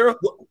year.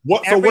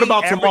 What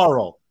about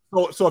tomorrow?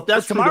 So if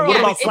that's tomorrow, true,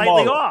 then what about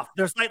tomorrow?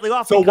 They're slightly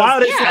off. So why are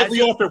they slightly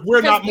off if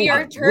we're not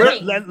moving?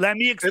 Let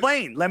me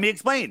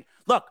explain.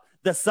 Look,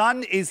 the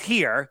sun is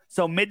here,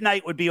 so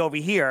midnight would be over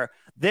here.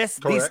 These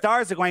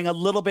stars are going a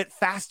little bit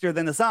faster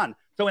than the sun.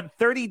 So in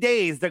 30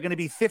 days, they're going to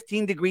be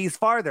 15 degrees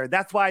farther.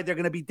 That's why they're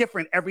going to be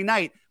different every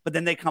night. But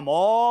then they come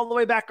all the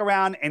way back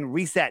around and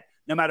reset.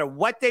 No matter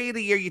what day of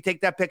the year you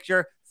take that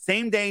picture,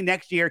 same day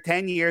next year,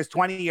 10 years,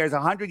 20 years,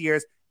 100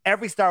 years,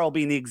 every star will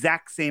be in the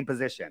exact same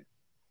position.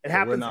 It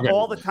happens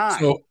all the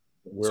time. So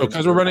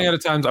because we're running out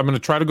of time, I'm going to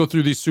try to go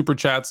through these super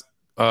chats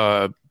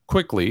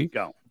quickly.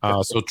 Go.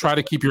 So try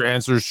to keep your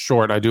answers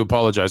short. I do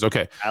apologize.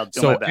 Okay.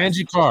 So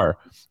Angie Carr,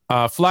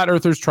 flat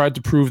earthers tried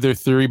to prove their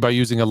theory by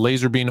using a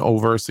laser beam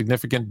over a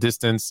significant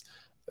distance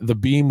the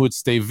beam would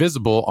stay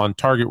visible on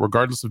target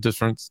regardless of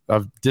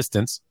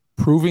distance,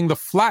 proving the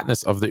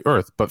flatness of the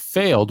Earth, but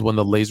failed when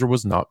the laser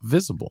was not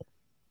visible.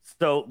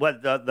 So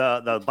what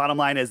the bottom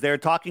line is, they're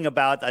talking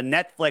about a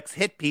Netflix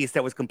hit piece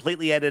that was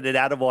completely edited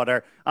out of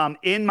order.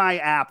 In my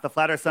app, the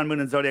Flat Earth, Sun,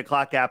 Moon, and Zodiac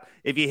Clock app,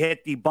 if you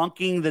hit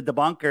debunking the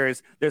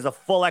debunkers, there's a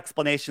full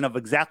explanation of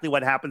exactly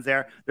what happens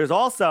there. There's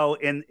also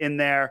in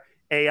there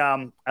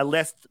a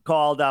list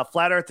called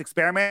Flat Earth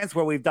Experiments,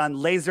 where we've done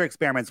laser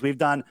experiments. We've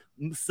done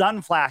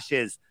sun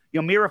flashes,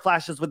 mirror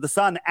flashes with the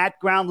sun at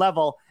ground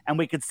level, and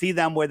we could see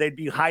them where they'd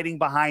be hiding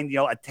behind,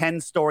 a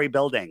 10-story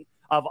building.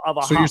 Of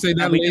a so hump, you're saying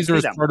that laser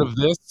is part of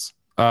this,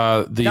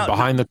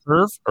 Behind the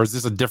Curve, or is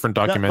this a different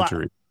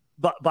documentary?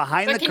 But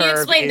Behind the can Curve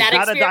you explain is that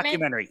not experiment? a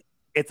documentary.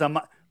 It's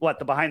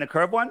the Behind the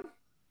Curve one?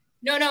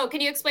 No. Can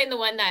you explain the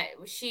one that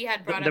she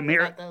had brought up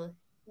mirror? about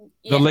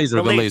The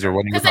laser.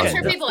 Because I'm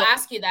sure people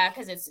ask you that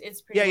because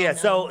it's pretty. Yeah.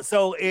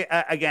 So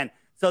again,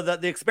 so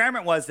the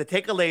experiment was to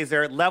take a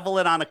laser, level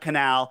it on a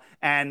canal,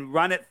 and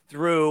run it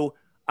through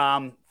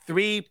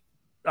 3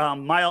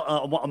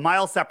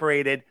 mile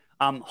separated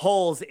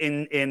holes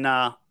in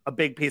a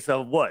big piece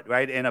of wood,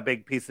 right? In a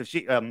big piece of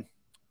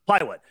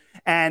plywood.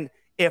 And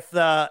if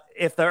the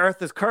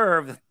Earth is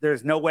curved,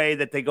 there's no way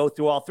that they go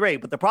through all 3.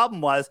 But the problem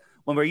was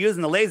when we're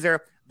using the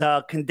laser,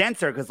 the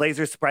condenser, because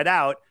lasers spread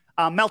out,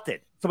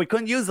 melted. So we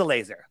couldn't use the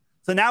laser.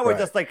 So now we're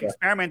just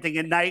experimenting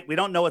at night. We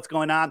don't know what's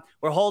going on.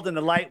 We're holding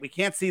the light. We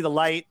can't see the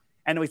light.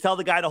 And we tell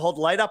the guy to hold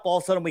the light up. All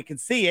of a sudden we can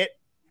see it.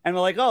 And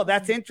we're like, oh,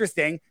 that's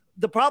interesting.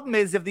 The problem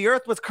is if the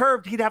Earth was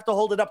curved, he'd have to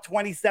hold it up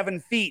 27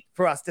 feet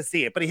for us to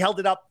see it. But he held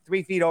it up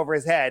 3 feet over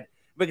his head.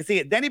 We could see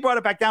it. Then he brought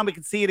it back down. We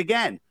could see it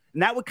again.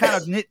 And that would kind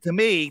of,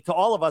 to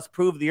all of us,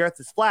 prove the Earth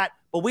is flat.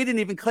 But we didn't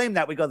even claim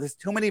that. We go, there's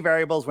too many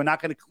variables. We're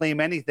not going to claim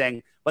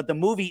anything. But the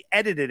movie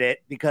edited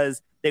it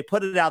because they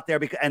put it out there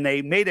and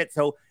they made it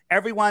so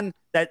everyone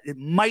that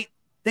might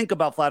think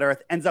about flat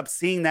Earth ends up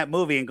seeing that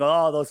movie and go,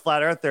 oh, those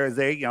flat Earthers,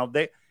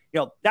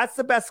 that's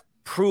the best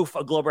proof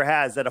a Glober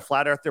has that a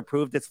flat Earther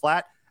proved it's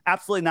flat.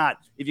 Absolutely not.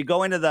 If you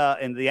go into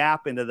the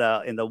app, in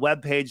the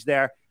web page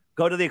there,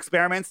 go to the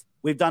experiments.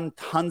 We've done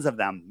tons of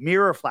them.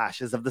 Mirror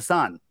flashes of the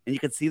sun, and you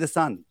can see the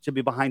sun should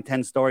be behind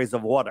 10 stories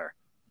of water.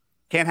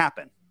 Can't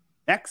happen.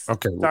 Next.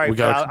 Okay. Sorry,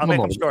 I'll make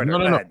it shorter.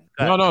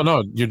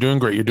 No. You're doing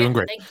great. You're doing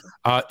great.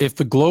 If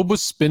the globe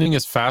was spinning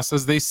as fast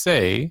as they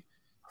say,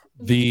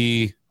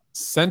 the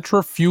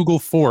centrifugal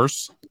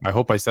force, I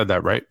hope I said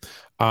that right,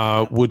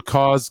 would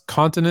cause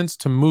continents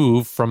to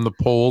move from the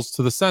poles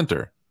to the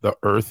center. The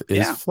Earth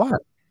is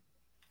flat.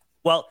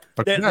 Well,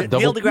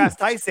 Neil deGrasse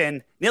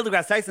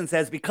Tyson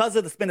says because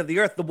of the spin of the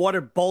Earth, the water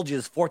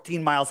bulges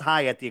 14 miles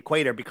high at the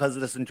equator because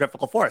of the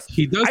centrifugal force.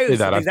 He does say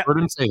that. I've heard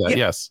him say that,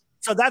 yes.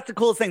 So that's the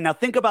coolest thing. Now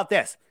think about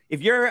this.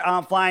 If you're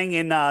flying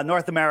in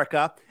North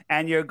America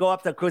and you go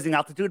up to cruising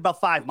altitude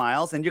about 5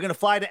 miles and you're going to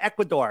fly to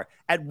Ecuador,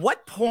 at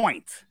what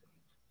point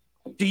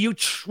do you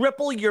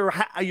triple your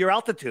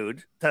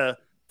altitude to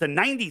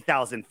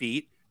 90,000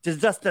 feet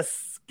just to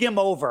skim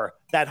over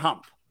that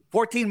hump?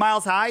 14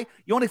 miles high,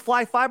 you only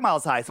fly 5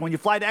 miles high. So when you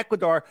fly to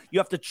Ecuador, you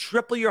have to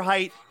triple your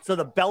height so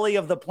the belly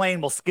of the plane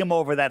will skim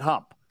over that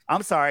hump.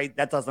 I'm sorry,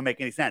 that doesn't make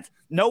any sense.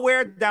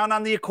 Nowhere down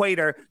on the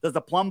equator does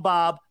the plumb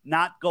bob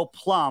not go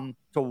plumb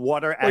to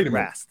water at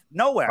rest.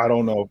 Nowhere. I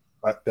don't know.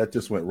 That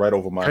just went right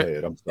over my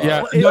head. I'm sorry.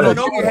 Yeah,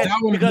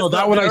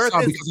 that one I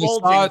saw because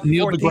I saw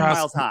Neil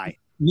deGrasse high.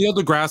 Neil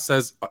deGrasse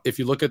says if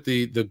you look at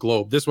the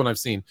globe, this one I've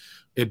seen,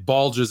 it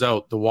bulges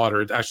out the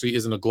water. It actually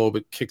isn't a globe;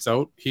 it kicks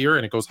out here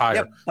and it goes higher.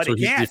 Yep, but so it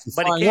can't. If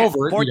you're flying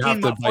over it, you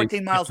have to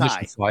 14 miles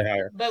high. Fly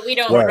higher. But we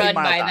don't run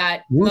by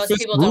that. Most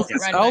people don't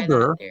run by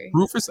that theory.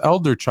 Rufus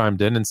Elder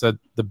chimed in and said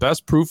the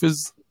best proof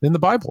is in the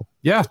Bible.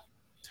 Yeah,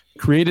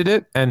 created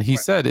it, and he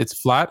said it's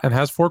flat and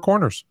has 4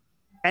 corners.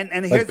 And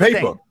here's like the paper,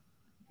 thing.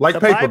 like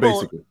the paper,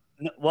 Bible, basically.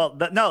 Well,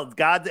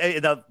 God.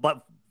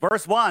 But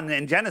verse 1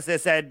 in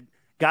Genesis said,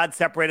 God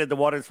separated the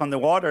waters from the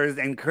waters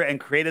and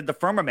created the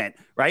firmament,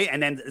 right?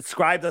 And then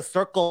described a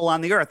circle on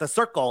the earth. A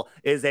circle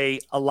is a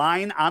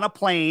line on a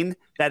plane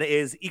that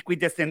is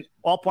equidistant.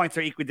 All points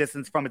are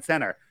equidistant from its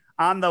center.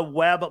 On the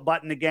web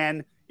button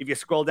again, if you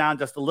scroll down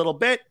just a little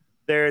bit,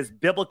 there's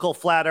biblical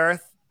flat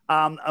earth,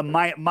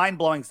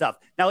 mind-blowing stuff.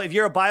 Now, if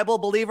you're a Bible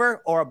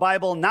believer or a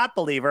Bible not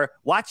believer,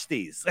 watch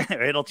these.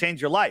 It'll change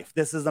your life.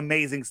 This is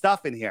amazing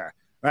stuff in here,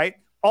 right?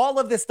 All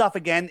of this stuff,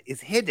 again, is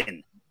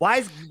hidden. Why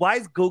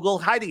is Google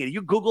hiding it?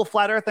 You Google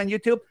flat Earth on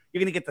YouTube,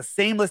 you're going to get the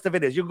same list of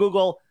videos. You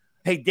Google,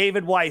 hey,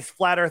 David Weiss,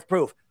 flat Earth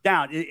proof.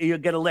 Down, you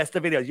get a list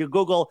of videos. You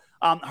Google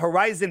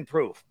horizon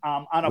proof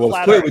on a flat Earth. Well,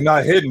 it's clearly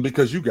not hidden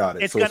because you got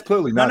it. It's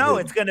clearly not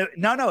hidden. It's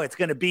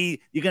going to be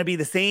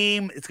the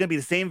same. It's going to be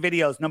the same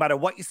videos no matter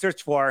what you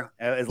search for,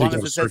 as long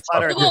as it says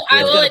flat Earth.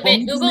 I will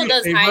admit, Google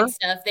does hide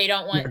stuff. They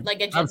don't want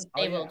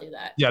they will do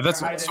that. Yeah, that's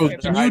so.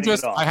 Can you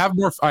just? I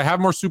have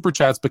more super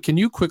chats, but can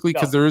you quickly,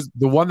 because there is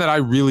the one that I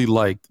really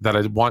liked that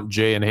I want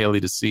Jay and Haley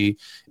to see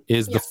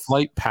is the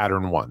flight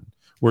pattern one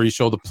where you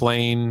show the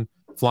plane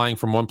flying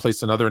from one place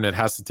to another and it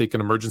has to take an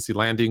emergency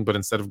landing, but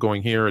instead of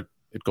going here,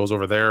 it goes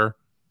over there.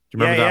 Do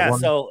you remember that one?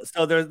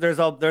 So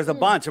there's a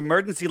bunch.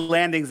 Emergency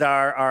landings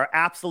are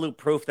absolute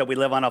proof that we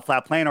live on a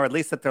flat plane, or at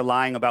least that they're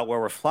lying about where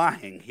we're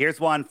flying. Here's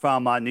one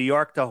from New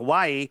York to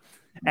Hawaii,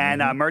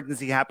 and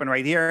emergency happened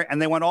right here,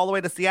 and they went all the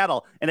way to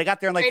Seattle, and they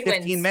got there in like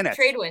 15 minutes.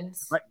 Trade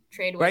winds. Right?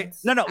 Trade Right?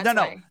 winds. No.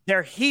 Why.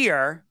 They're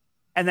here,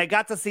 and they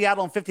got to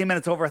Seattle in 15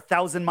 minutes, over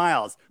 1,000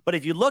 miles. But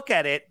if you look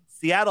at it,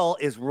 Seattle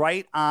is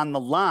right on the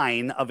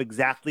line of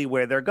exactly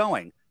where they're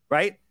going.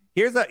 Right?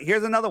 Here's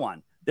another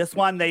one. This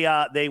one,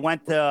 they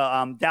went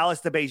to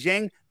Dallas to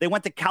Beijing. They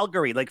went to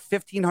Calgary, like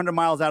 1,500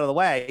 miles out of the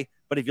way.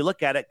 But if you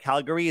look at it,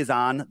 Calgary is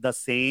on the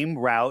same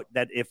route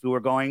that if we were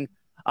going,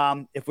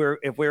 on a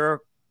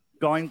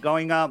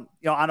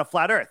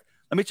flat Earth.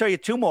 Let me show you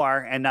two more,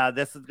 and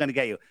this is going to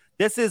get you.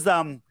 This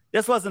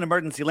was an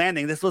emergency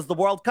landing. This was the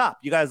World Cup.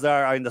 You guys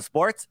are in the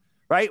sports,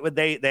 right?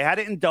 They had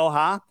it in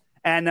Doha,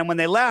 and then when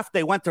they left,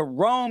 they went to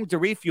Rome to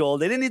refuel.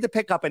 They didn't need to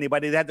pick up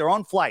anybody. They had their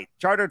own flight,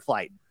 chartered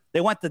flight. They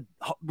went to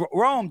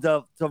Rome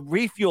to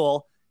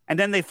refuel, and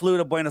then they flew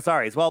to Buenos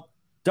Aires. Well,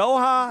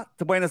 Doha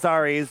to Buenos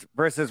Aires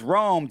versus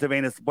Rome to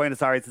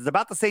Buenos Aires is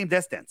about the same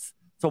distance.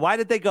 So why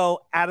did they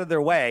go out of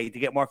their way to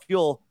get more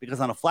fuel? Because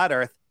on a flat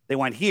Earth, they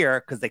went here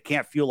because they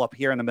can't fuel up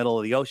here in the middle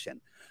of the ocean.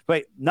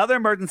 But another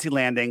emergency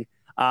landing.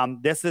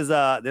 This is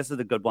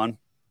a good one.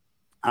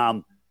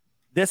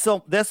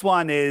 This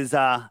one is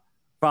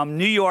from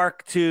New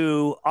York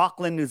to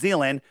Auckland, New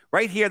Zealand.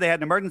 Right here, they had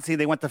an emergency.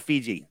 They went to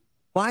Fiji.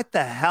 What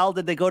the hell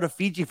did they go to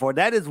Fiji for?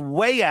 That is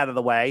way out of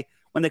the way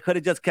when they could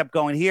have just kept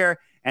going here.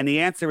 And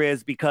the answer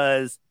is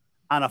because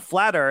on a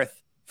flat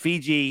Earth,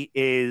 Fiji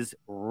is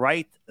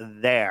right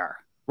there,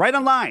 right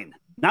on line,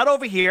 not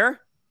over here,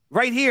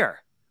 right here,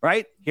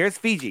 right? Here's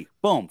Fiji.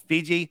 Boom,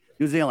 Fiji,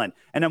 New Zealand.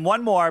 And then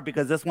one more,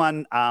 because this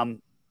one,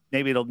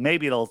 maybe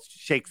it'll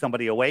shake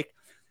somebody awake.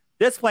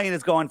 This plane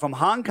is going from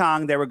Hong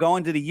Kong. They were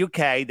going to the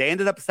UK. They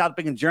ended up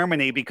stopping in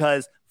Germany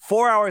because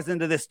 4 hours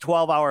into this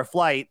 12-hour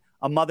flight,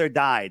 a mother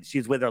died.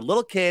 She's with her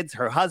little kids,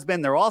 her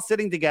husband. They're all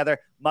sitting together.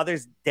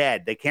 Mother's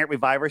dead. They can't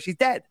revive her. She's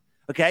dead.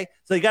 Okay?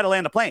 So you got to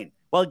land a plane.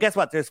 Well, guess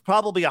what? There's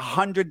probably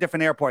 100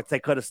 different airports they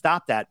could have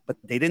stopped at, but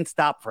they didn't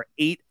stop for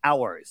 8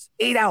 hours.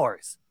 8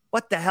 hours.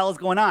 What the hell is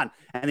going on?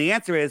 And the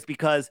answer is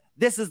because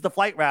this is the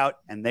flight route,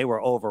 and they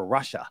were over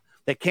Russia.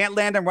 They can't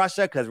land in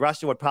Russia because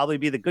Russia would probably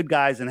be the good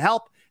guys and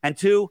help. And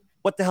two,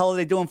 what the hell are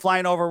they doing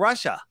flying over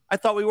Russia? I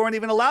thought we weren't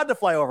even allowed to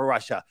fly over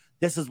Russia.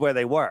 This is where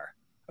they were.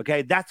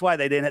 Okay, that's why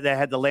they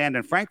had to land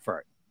in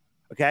Frankfurt.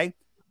 Okay,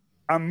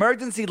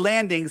 emergency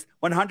landings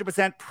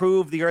 100%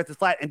 prove the Earth is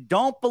flat. And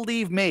don't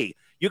believe me,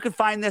 you can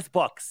find this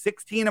book,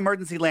 16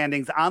 Emergency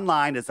Landings,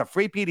 online. It's a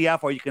free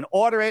PDF, or you can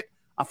order it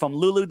from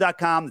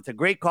lulu.com. It's a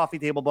great coffee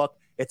table book.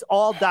 It's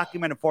all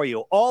documented for you.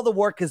 All the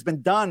work has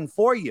been done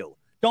for you.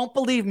 Don't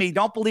believe me.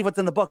 Don't believe what's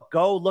in the book.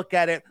 Go look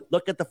at it.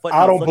 Look at the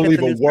footnotes. I don't believe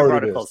a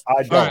word of this.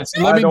 I don't. Right,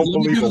 so I don't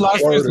believe a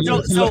word of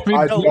this.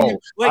 I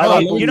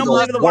don't. You don't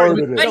believe the word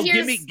of this.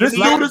 Give me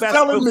the best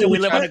proof that we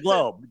live on a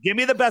globe. Give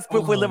me the best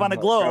proof we live on a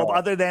globe,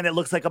 other than it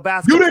looks like a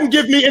basketball. You didn't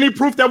give me any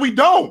proof that we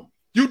don't.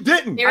 You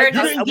didn't. You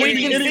didn't give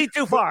me any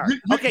too far.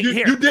 Okay,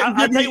 here. You didn't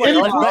give me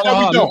any proof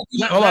that we don't.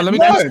 Hold on. Let me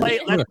let's play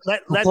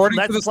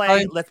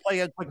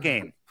a quick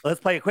game. Let's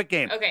play a quick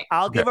game. Okay.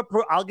 I'll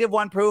give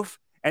one proof,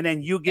 and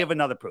then you give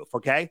another proof.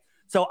 Okay.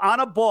 So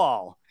on a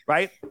ball,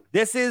 right?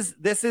 This is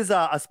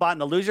a spot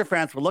in Alusia,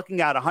 France. We're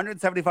looking at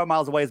 175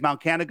 miles away is Mount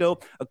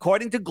Canigou.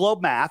 According to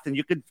Globe Math, and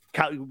you could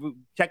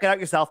check it out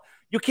yourself,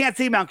 you can't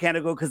see Mount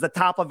Canigou because the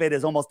top of it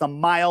is almost a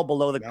mile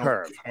below the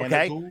curve.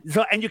 Okay,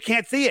 so and you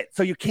can't see it.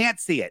 So you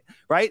can't see it,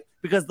 right?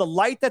 Because the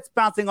light that's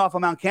bouncing off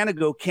of Mount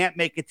Canigou can't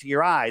make it to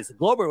your eyes. The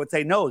Glober would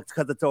say no, it's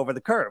because it's over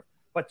the curve.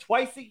 But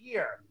twice a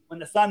year, when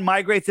the sun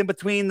migrates in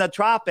between the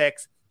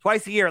tropics,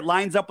 twice a year it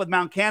lines up with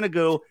Mount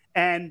Canigou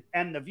and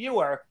the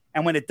viewer.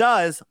 And when it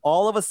does,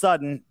 all of a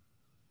sudden,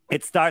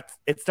 it starts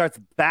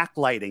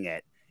backlighting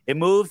it. It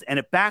moves and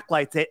it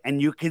backlights it,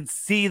 and you can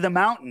see the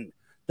mountain.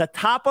 The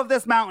top of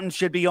this mountain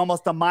should be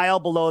almost a mile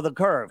below the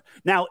curve.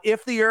 Now,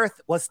 if the Earth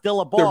was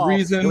still a ball, the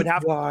reason it would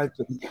have why.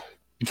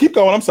 Keep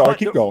going. I'm sorry.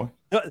 Keep going.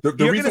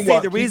 The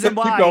reason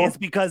why is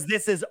because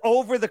this is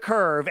over the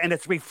curve and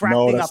it's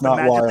refracting up and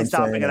magically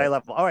stopping at eye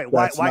level. All right,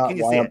 why can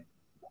you see it?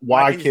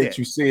 Why can't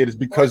you see it? Is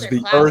because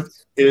the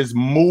Earth is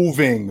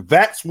moving.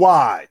 That's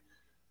why.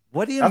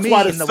 What do you mean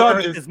the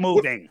Earth is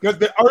moving? Because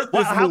the Earth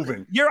is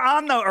moving. You're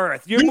on the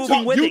Earth. You're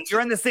moving with it.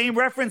 You're in the same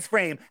reference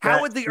frame. How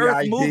would the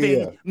Earth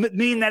moving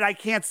mean that I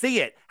can't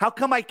see it? How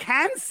come I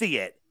can see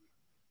it?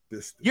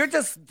 You're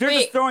just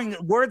throwing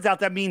words out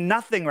that mean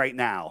nothing right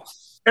now.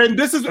 And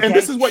this is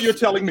what you're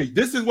telling me.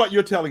 This is what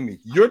you're telling me.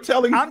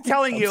 I'm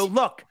telling you.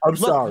 Look. I'm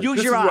sorry.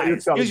 Use your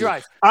eyes. Use your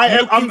eyes.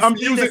 I'm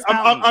using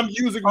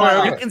my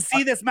eyes. You can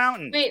see this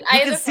mountain. Wait, you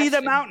can see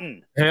the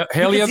mountain.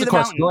 Haley has a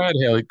question. Go ahead,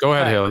 Haley. Go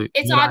ahead, Haley.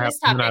 It's on this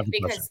topic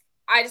because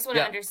I just want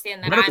to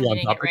understand that I'm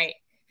getting it right.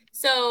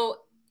 So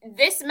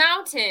this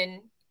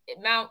mountain,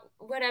 Mount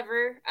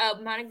whatever,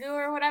 Montagu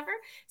or whatever.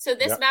 So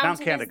this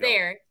mountain is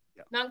there,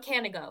 Mount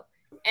Canigou,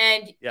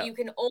 and you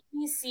can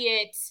only see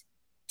it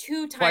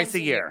 2 times twice a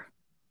year.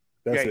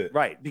 That's it.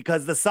 Right,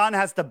 because the sun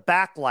has to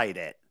backlight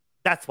it.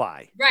 That's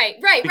why. Right.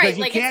 Because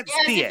you like can't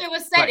see if it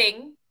was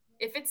setting,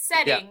 if it's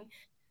setting,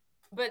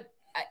 but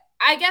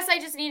I guess I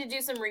just need to do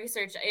some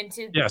research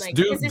into Yes,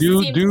 do.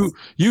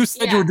 You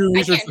said you were doing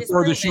research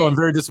before the show. I'm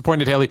very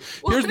disappointed, Haley.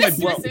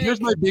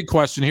 Here's my big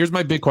question.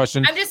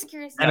 I'm just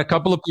curious. And a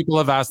couple of people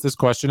have asked this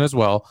question as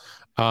well.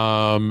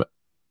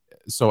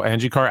 So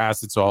Angie Carr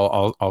asked it,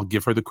 so I'll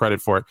give her the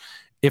credit for it.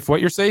 If what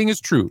you're saying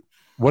is true,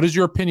 what is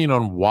your opinion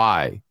on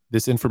why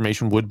this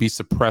information would be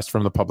suppressed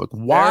from the public?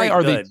 Why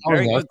are they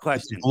telling us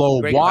question.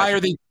 Why are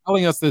they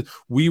telling us that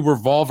we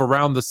revolve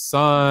around the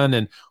sun,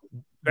 and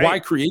why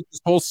create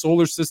this whole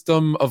solar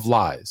system of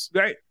lies?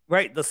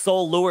 Right. The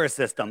soul lure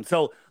system.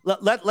 So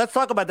let's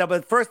talk about that.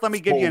 But first, let me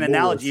give you an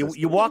analogy.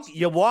 You walk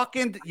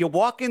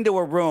into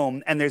a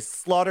room and there's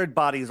slaughtered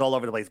bodies all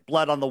over the place,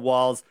 blood on the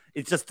walls.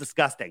 It's just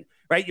disgusting,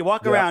 right? You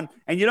walk around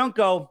and you don't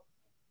go,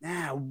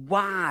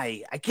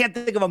 why? I can't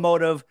think of a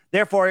motive.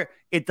 Therefore,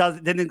 it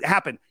didn't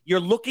happen. You're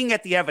looking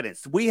at the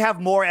evidence. We have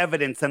more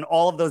evidence than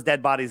all of those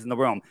dead bodies in the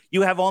room.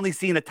 You have only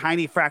seen a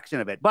tiny fraction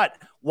of it. But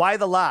why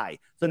the lie?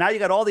 So now you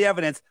got all the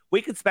evidence.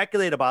 We could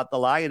speculate about the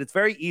lie, and it's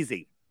very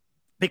easy.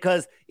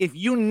 Because if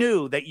you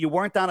knew that you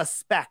weren't on a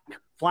speck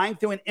flying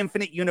through an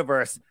infinite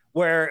universe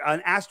where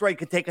an asteroid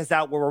could take us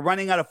out, where we're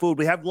running out of food,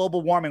 we have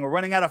global warming, we're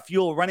running out of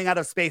fuel, we're running out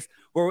of space,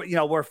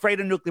 we're afraid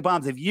of nuclear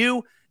bombs. If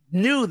you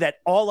knew that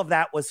all of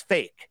that was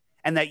fake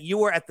and that you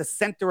were at the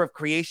center of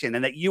creation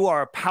and that you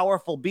are a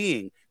powerful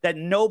being, that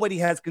nobody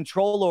has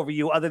control over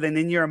you other than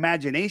in your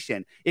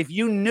imagination, if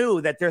you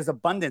knew that there's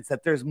abundance,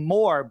 that there's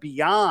more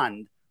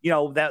beyond,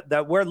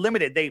 that we're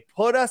limited, they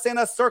put us in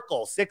a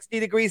circle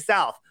 60 degrees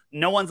south.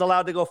 No one's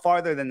allowed to go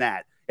farther than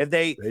that.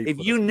 If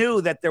you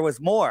knew that there was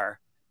more,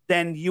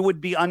 then you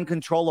would be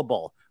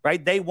uncontrollable,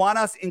 right? They want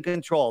us in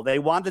control. They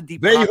want to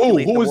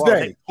depopulate the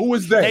world. Who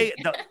is they?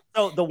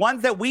 So the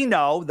ones that we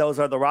know, those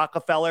are the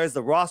Rockefellers,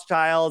 the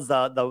Rothschilds,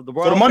 the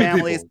royal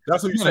families. People.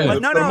 That's what you're saying.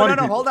 But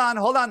no. Hold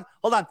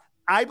on.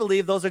 I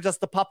believe those are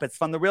just the puppets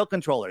from the real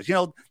controllers.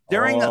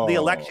 During the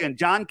election,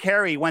 John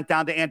Kerry went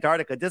down to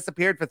Antarctica,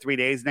 disappeared for 3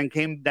 days, and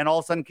then all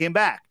of a sudden came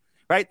back.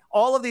 Right?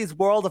 All of these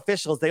world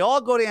officials, they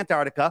all go to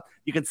Antarctica.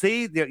 You can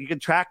see, you can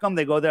track them.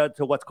 They go there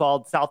to what's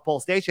called South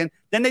Pole Station.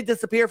 Then they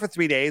disappear for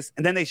 3 days,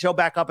 and then they show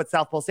back up at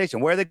South Pole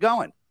Station. Where are they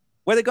going?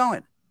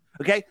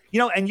 Okay.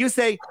 And you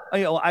say,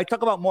 I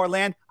talk about more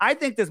land. I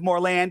think there's more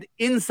land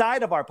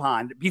inside of our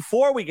pond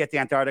before we get to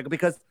Antarctica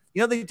because,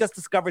 they just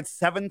discovered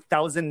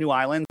 7,000 new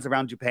islands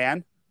around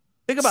Japan.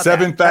 Think about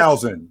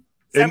 7,000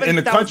 in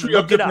the country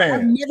of Japan.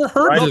 I've never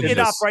heard of it. Look it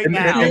up right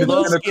now. In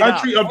the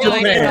country of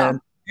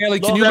Japan. Haley,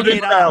 can you look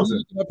it up?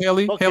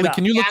 Haley,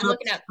 can you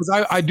look it up?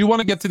 Because I do want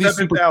to get to these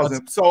super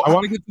chats. So I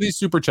want to get to these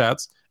super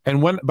chats.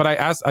 But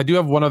I do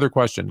have one other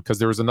question because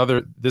there was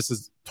another. This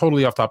is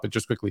totally off topic.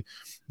 Just quickly,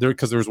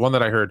 because there was one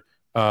that I heard.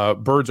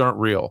 Birds aren't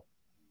real.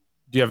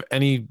 Do you have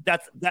any?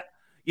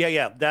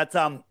 Yeah.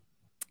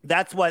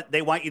 That's what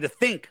they want you to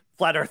think.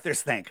 Flat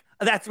earthers think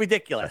that's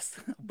ridiculous.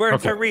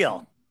 Birds are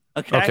real.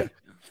 Okay.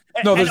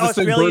 No, there's this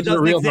thing. Birds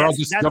are real. They're all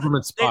just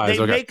government spies.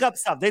 They make up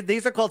stuff.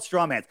 These are called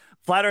straw mans.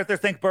 Flat earthers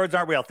think birds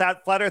aren't real.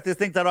 Flat earthers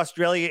think that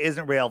Australia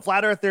isn't real.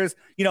 Flat earthers,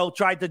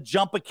 tried to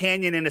jump a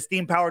canyon in a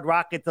steam-powered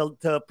rocket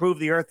to prove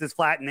the earth is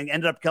flat and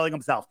ended up killing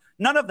himself.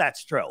 None of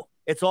that's true.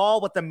 It's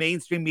all what the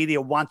mainstream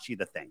media wants you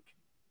to think.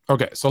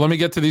 Okay, so let me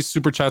get to these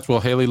super chats while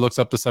Haley looks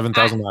up the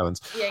 7,000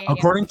 islands.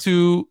 According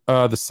to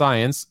the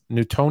science,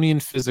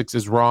 Newtonian physics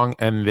is wrong,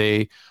 and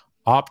they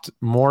opt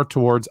more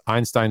towards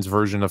Einstein's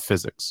version of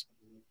physics.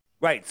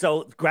 Right.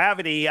 So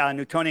gravity,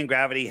 Newtonian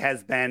gravity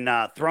has been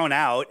thrown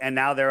out, and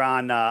now they're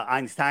on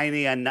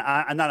Einsteinian,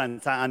 not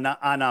Einstein,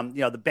 on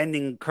the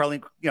bending,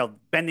 curling,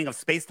 bending of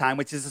space time,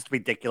 which is just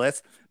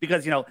ridiculous.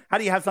 Because how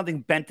do you have something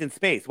bent in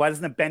space? Why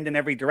doesn't it bend in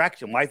every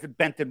direction? Why is it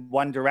bent in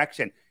one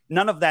direction?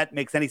 None of that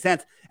makes any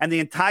sense. And the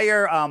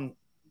entire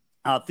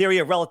theory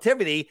of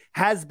relativity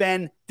has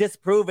been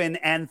disproven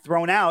and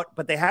thrown out,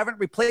 but they haven't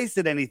replaced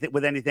it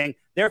with anything.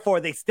 Therefore,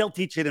 they still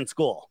teach it in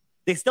school.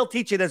 They still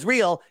teach it as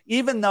real,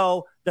 even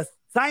though the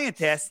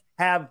scientists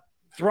have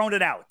thrown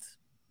it out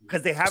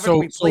because they haven't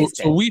replaced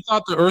it. So we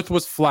thought the Earth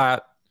was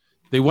flat.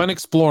 They went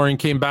exploring,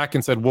 came back,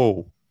 and said,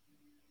 "Whoa,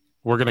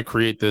 we're going to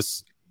create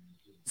this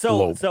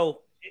globe."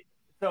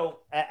 So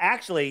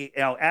actually,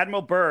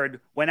 Admiral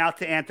Byrd went out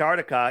to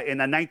Antarctica in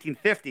the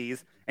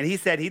 1950s, and he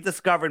said he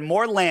discovered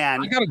more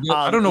land.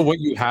 I don't know what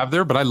you have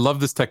there, but I love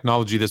this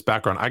technology, this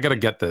background. I got to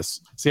get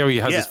this. See how he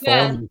has his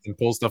phone and he can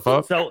pull stuff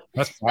up? So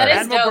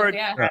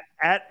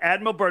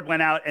Admiral Byrd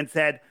went out and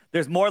said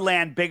there's more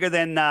land bigger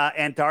than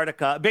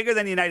Antarctica, bigger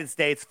than the United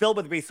States, filled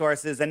with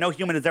resources that no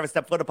human has ever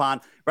stepped foot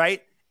upon,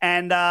 right?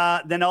 And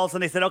then all of a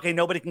sudden they said, okay,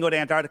 nobody can go to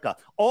Antarctica.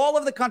 All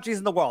of the countries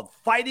in the world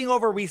fighting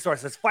over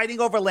resources, fighting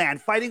over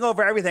land, fighting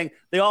over everything.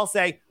 They all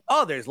say,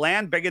 oh, there's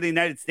land bigger than the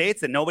United States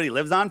that nobody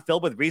lives on,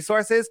 filled with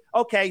resources.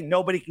 Okay,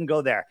 nobody can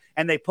go there.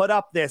 And they put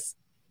up this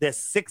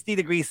 60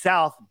 degrees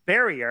south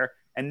barrier,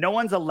 and no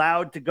one's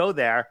allowed to go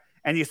there.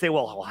 And you say,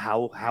 well,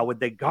 how would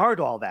they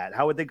guard all that?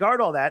 How would they guard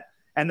all that?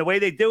 And the way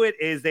they do it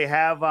is they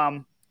have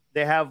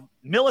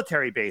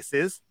military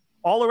bases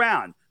all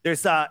around.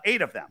 There's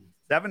 8 of them.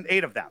 7,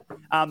 8 of them.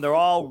 They're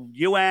all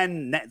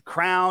UN,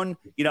 Crown,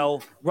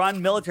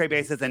 run military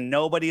bases, and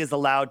nobody is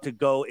allowed to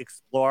go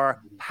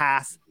explore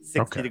past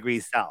 60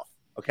 degrees south.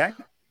 Okay.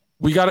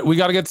 We got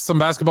to get to some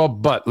basketball,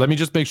 but let me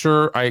just make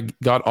sure I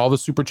got all the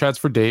super chats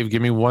for Dave.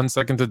 Give me 1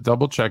 second to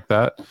double check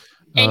that.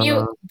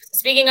 And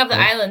speaking of the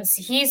islands,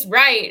 he's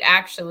right,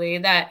 actually,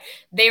 that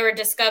they were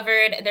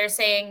discovered. They're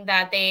saying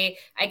that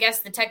I guess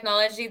the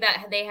technology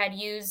that they had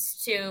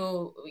used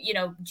to,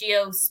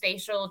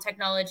 geospatial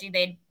technology,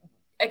 they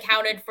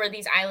accounted for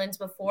these islands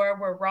before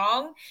were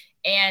wrong.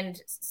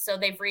 And so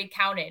they've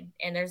recounted,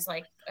 and there's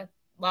like a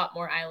lot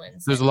more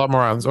islands. There's a lot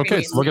more islands.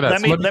 Okay, so look at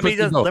that.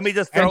 Let me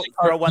just throw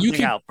one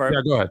thing out.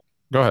 Go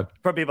ahead.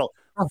 For people,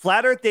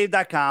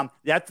 flatearthdave.com.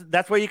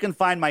 That's where you can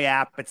find my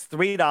app. It's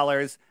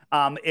 $3.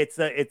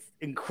 It's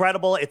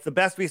incredible. It's the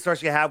best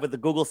resource you have with the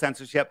Google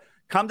censorship.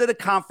 Come to the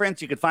conference.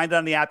 You can find it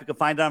on the app. You can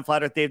find it on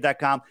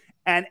flatearthdave.com.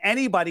 And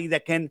anybody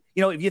that can,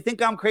 if you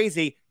think I'm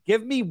crazy,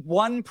 give me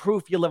one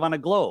proof you live on a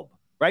globe,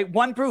 right?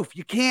 One proof.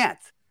 You can't.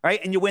 Right.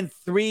 And you win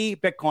 3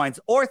 Bitcoins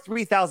or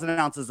 3,000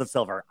 ounces of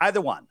silver. Either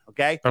one.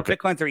 Okay.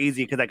 Bitcoins are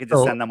easy because I could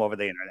just send them over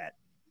the internet.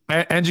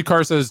 Angie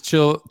Carr says,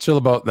 chill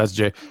about, that's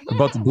Jay,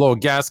 about to blow a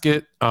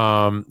gasket.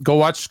 Go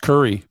watch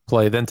Curry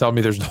play, then tell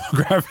me there's no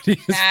gravity.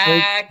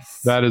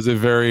 That is a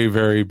very,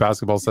 very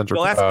basketball centric.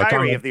 Go ask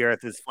Kyrie if the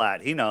earth is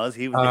flat. He knows.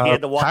 He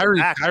had to walk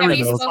back. Have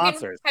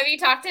you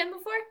talked to him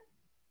before?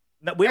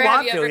 No, we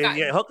want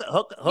to.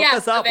 Hook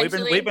us up.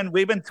 Eventually.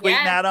 We've been tweeting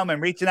at him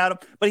and reaching at him,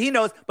 but he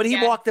knows. But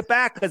he walked it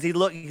back because he's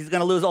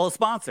going to lose all the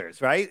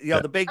sponsors, right?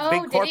 The big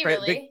corporate. Did he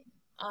really?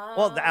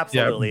 Well,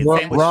 absolutely.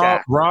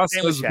 Yeah. Ross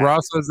says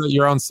that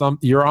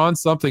you're on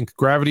something.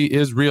 Gravity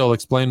is real.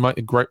 Explain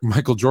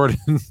Michael Jordan.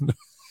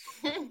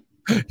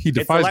 He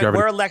defies gravity.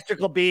 We're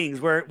electrical beings.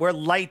 We're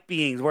light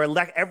beings.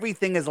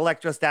 Everything is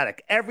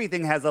electrostatic.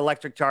 Everything has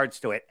electric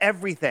charge to it.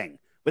 Everything.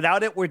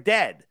 Without it, we're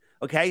dead.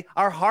 Okay,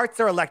 our hearts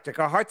are electric.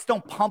 Our hearts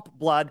don't pump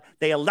blood;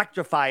 they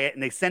electrify it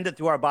and they send it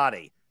through our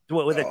body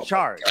with a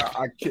charge.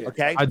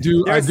 Okay, I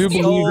do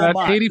believe that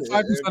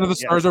 85% of the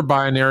stars are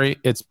binary.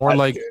 It's more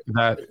like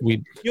that.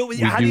 Do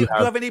you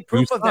have any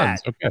proof of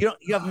that? Okay.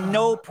 You have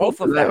no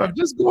proof of that. I'm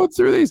just going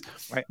through these.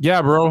 Right.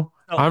 Yeah, bro.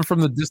 I'm from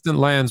the distant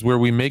lands where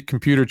we make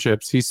computer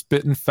chips. He's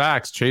spitting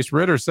facts. Chase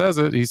Ritter says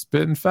it. He's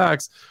spitting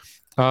facts.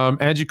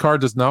 Angie Carr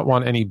does not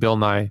want any Bill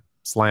Nye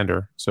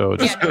slander. So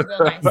just be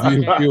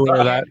aware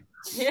of that.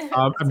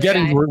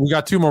 We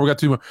got two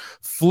more.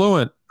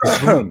 Fluent.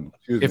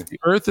 If the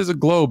Earth is a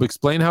globe,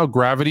 explain how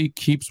gravity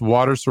keeps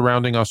water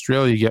surrounding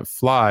Australia, yet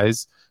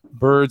flies,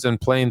 birds,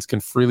 and planes can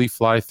freely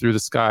fly through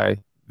the sky.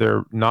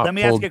 They're not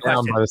pulled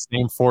down by the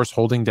same force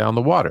holding down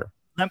the water.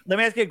 Let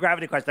me ask you a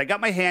gravity question. I got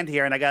my hand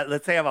here, and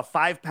let's say I have a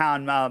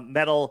 5-pound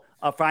metal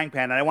frying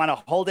pan, and I want to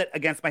hold it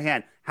against my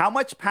hand. How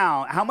much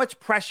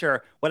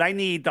pressure would I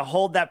need to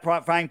hold that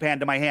frying pan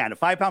to my hand? A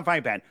 5-pound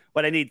frying pan.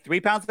 Would I need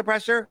 3 pounds of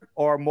pressure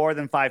or more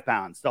than 5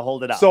 pounds to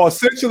hold it up? So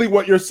essentially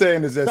what you're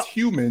saying is as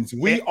humans,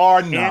 we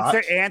are not.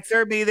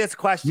 Answer me this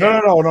question.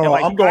 No.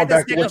 I'm going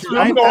back to what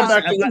I'm going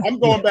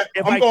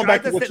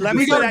back to what you Let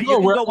me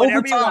go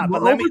whenever you want,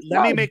 but let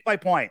me make my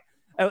point.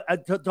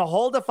 To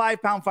hold a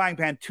 5-pound frying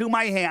pan to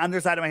my hand,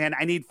 underside of my hand,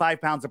 I need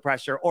 5 pounds of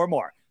pressure or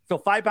more. So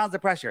 5 pounds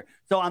of pressure.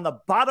 So on the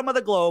bottom of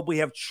the globe, we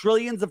have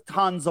trillions of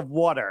tons of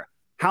water.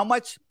 How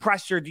much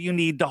pressure do you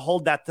need to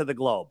hold that to the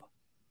globe?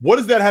 What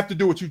does that have to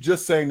do with you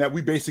just saying that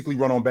we basically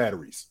run on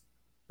batteries?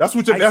 That's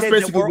basically what you're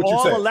saying. We're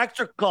all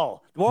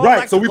electrical.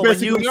 Right. So we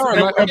basically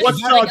are. And what's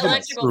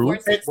charging?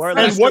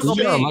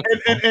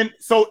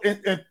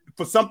 And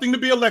for something to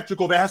be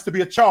electrical, there has to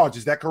be a charge.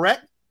 Is that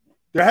correct?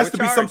 There has to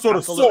be some sort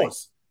of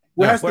source.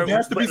 There has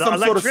to be some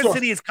sort of source.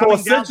 Electricity is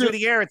coming down through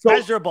the air. It's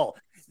measurable.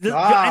 Do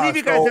any of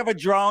you guys have a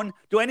drone?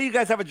 Get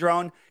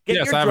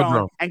your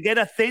drone and get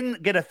a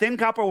thin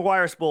copper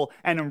wire spool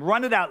and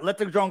run it out. Let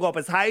the drone go up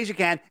as high as you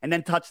can, and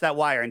then touch that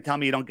wire and tell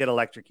me you don't get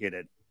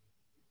electrocuted.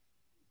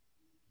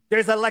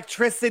 There's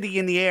electricity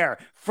in the air,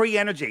 free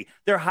energy.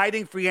 They're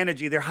hiding free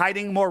energy. They're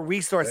hiding more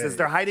resources.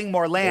 They're hiding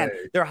more land.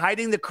 They're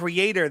hiding the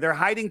creator. They're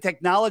hiding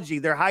technology.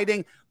 They're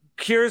hiding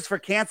cures for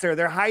cancer.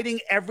 They're hiding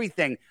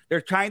everything. They're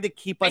trying to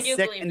keep us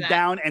sick and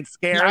down and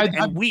scared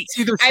and weak.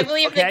 I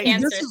believe the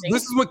cancer thing.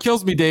 This is what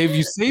kills me, Dave.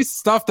 You say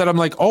stuff that I'm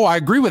like, oh, I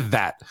agree with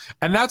that.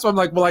 And that's why I'm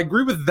like, well, I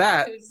agree with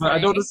that, but I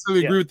don't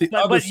necessarily agree with the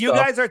other But stuff. you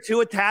guys are too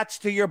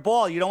attached to your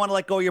ball. You don't want to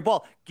let go of your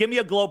ball. Give me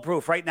a globe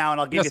proof right now,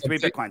 and I'll give you 3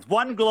 Bitcoins.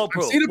 One globe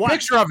proof. I've seen a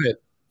picture of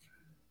it.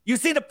 You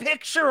seen a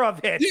picture of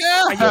it?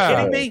 Yeah. Are you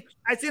kidding me?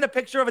 I seen a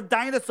picture of a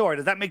dinosaur.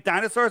 Does that make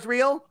dinosaurs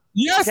real?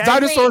 Yes,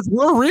 dinosaurs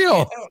were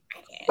real.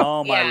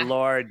 Oh my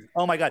Lord!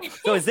 Oh my God!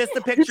 So is this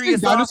the picture you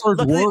saw? Dinosaurs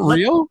were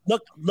real.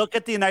 Look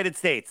at the United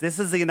States. This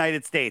is the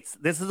United States.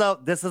 This is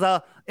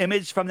a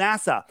image from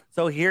NASA.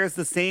 So here's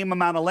the same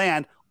amount of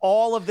land.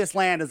 All of this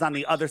land is on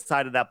the other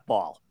side of that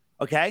ball.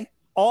 Okay,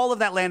 all of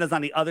that land is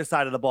on the other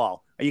side of the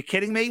ball. Are you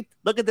kidding me?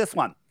 Look at this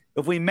one.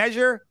 If we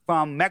measure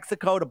from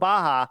Mexico to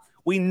Baja,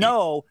 we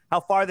know how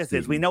far this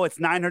is. We know it's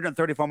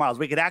 934 miles.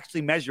 We could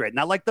actually measure it.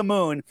 Not like the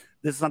moon.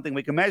 This is something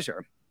we can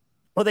measure.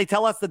 Well, they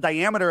tell us the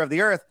diameter of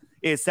the Earth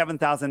is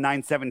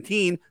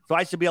 7,917. So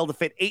I should be able to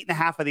fit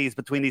 8.5 of these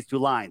between these two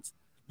lines.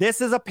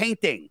 This is a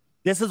painting.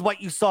 This is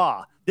what you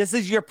saw. This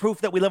is your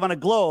proof that we live on a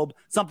globe,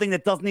 something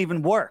that doesn't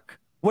even work.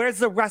 Where's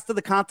the rest of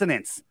the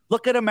continents?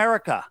 Look at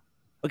America.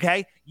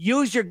 Okay?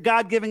 Use your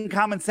God-given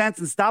common sense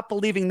and stop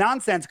believing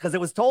nonsense because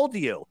it was told to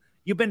you.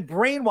 You've been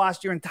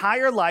brainwashed your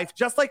entire life,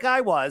 just like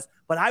I was,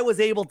 but I was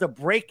able to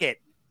break it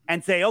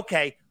and say,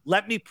 okay,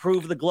 let me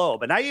prove the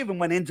globe. And I even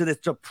went into this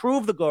to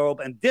prove the globe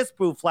and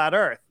disprove flat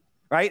Earth,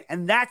 right?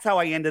 And that's how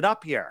I ended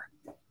up here,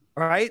 all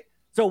right?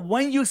 So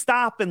when you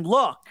stop and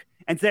look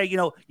and say, you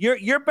know,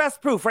 your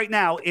best proof right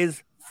now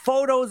is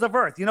photos of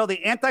Earth. You know,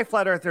 the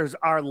anti-flat earthers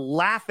are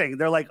laughing.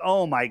 They're like,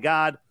 oh my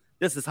God,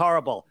 this is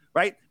horrible,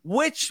 right?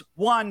 Which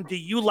one do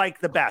you like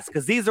the best?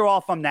 Because these are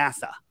all from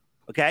NASA,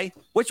 okay?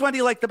 Which one do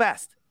you like the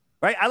best,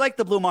 right? I like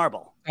the blue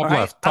marble. Top right?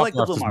 left. I Top like the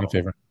left blue is my marble.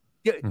 favorite.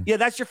 Yeah,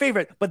 that's your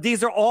favorite. But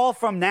these are all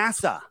from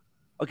NASA,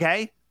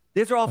 okay?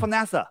 These are all from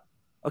NASA,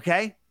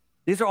 okay?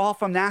 These are all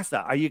from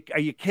NASA. Are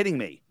you kidding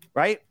me,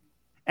 right?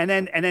 And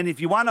then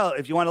if you want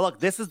to look,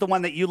 this is the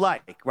one that you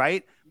like,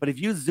 right? But if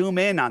you zoom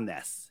in on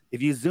this,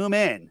 if you zoom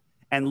in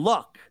and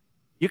look,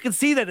 you can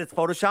see that it's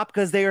Photoshop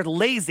because they are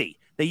lazy.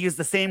 They use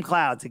the same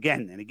clouds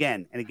again and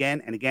again and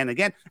again and again and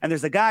again. And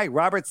there's a guy,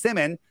 Robert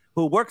Simon,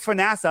 who works for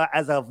NASA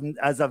as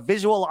a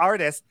visual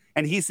artist,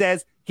 and he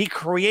says he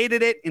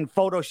created it in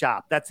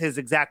Photoshop. That's his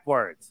exact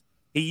words.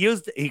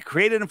 He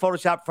created in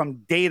Photoshop from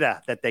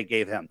data that they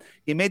gave him.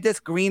 He made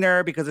this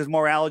greener because there's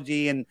more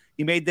algae, and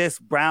he made this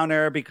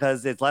browner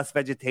because there's less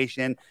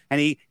vegetation. And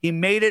he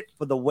made it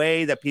for the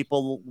way that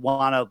people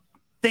want to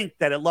think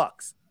that it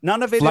looks.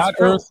 None of it Flat is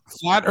true. Earth,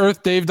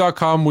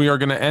 flatearthdave.com. We are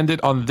going to end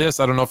it on this.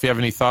 I don't know if you have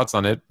any thoughts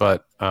on it,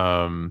 but they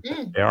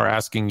are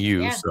asking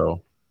you. Yeah.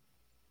 So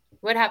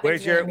what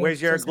happened?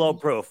 Where's your globe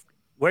proof?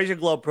 Where's your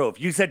globe proof?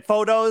 You said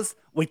photos.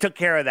 We took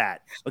care of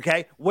that.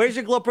 Okay. Where's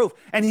your globe proof?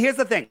 And here's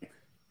the thing.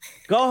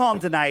 Go home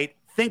tonight.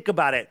 Think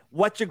about it.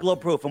 What's your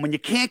globe proof? And when you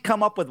can't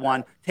come up with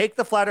one, take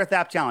the Flat Earth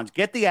app challenge.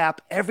 Get the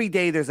app. Every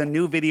day there's a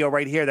new video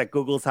right here that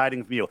Google's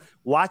hiding from you.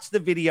 Watch the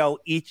video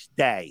each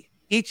day,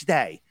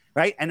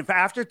 right? And if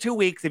after 2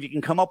 weeks, if you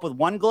can come up with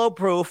one globe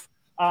proof,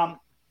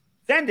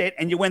 send it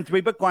and you win 3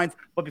 Bitcoins.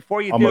 But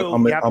before you do,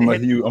 I'm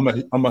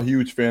a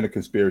huge fan of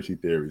conspiracy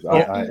theories. Here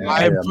are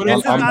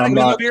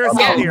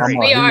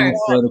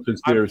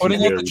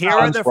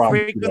the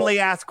frequently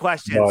asked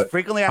questions.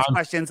 Frequently asked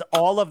questions.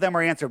 All of them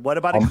are answered. What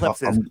about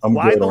eclipses?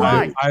 Why the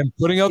lie? I'm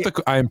putting out the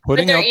challenge.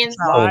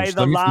 Why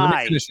the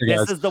lie?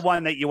 This is the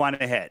one that you want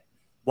to hit.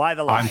 Why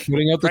the lie? I'm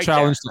putting out the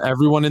challenge to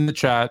everyone in the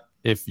chat.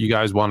 If you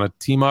guys want to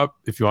team up,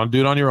 if you want to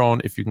do it on your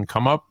own, if you can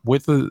come up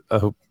with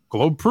a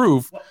globe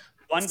proof,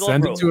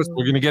 send it to us.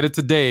 We're going to get it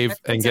to Dave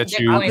and get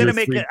you. I'm going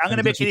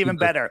to make it even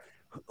better.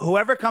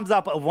 Whoever comes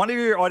up, one of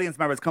your audience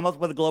members comes up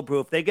with a globe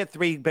proof, they get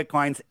 3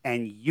 Bitcoins,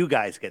 and you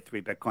guys get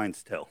 3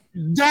 Bitcoins too.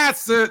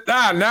 That's it.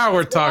 Now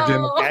we're talking.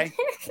 Okay,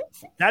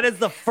 that is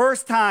the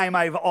first time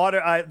I've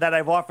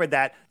offered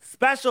that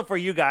special for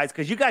you guys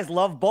because you guys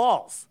love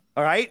balls.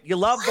 All right, you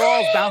love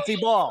balls, bouncy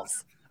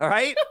balls. All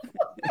right.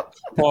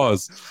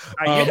 Pause.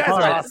 All right, you guys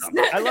are awesome.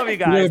 I love you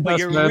guys, but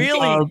you're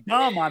really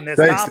dumb on this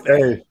topic.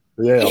 Hey.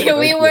 Yeah,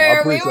 we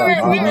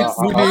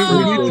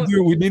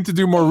need to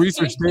do more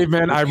research, Dave.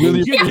 Man, I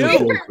really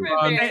appreciate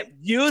it.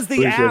 Use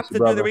the app to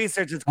do the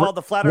research. It's called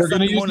the Flat Earth. We're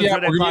going to use the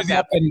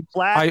app. And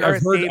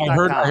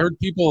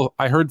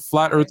I heard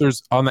flat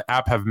earthers on the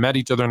app have met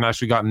each other and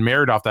actually gotten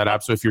married off that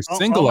app. So if you're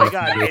single,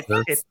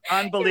 it's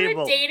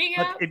unbelievable. Dating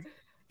app?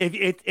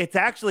 It's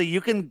actually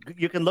you can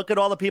look at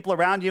all the people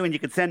around you and you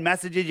can send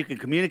messages, you can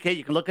communicate,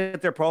 you can look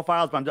at their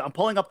profiles. But I'm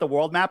pulling up the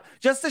world map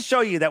just to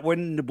show you that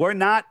we're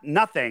not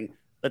nothing.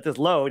 Let this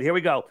load. Here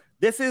we go.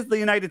 This is the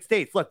United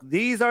States. Look,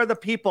 these are the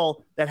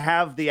people that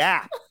have the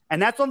app,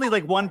 and that's only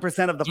like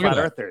 1% of the flat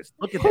earthers.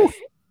 Look at this.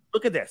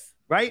 Look at this.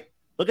 Right?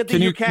 Look at the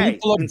UK. Can you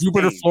pull up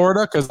Jupiter,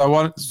 Florida? Because I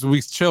want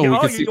we chill. You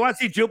want to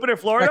see Jupiter,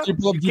 Florida? Actually,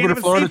 pull up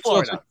Jupiter, Florida.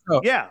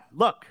 Yeah.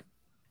 Look.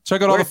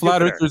 Check out all the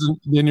flat earthers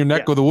in your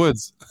neck of the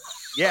woods.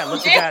 Yeah,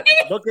 look at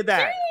that. Look at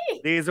that.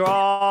 These are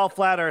all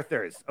flat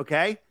earthers,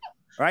 okay?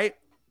 Right?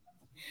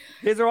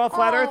 These are all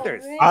flat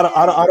earthers.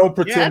 I don't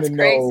pretend to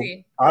know.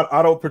 Crazy.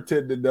 I don't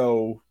pretend to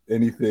know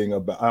anything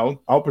about. I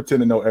don't pretend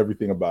to know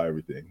everything about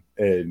everything.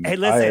 And hey,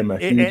 listen,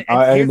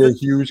 I am a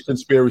huge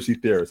conspiracy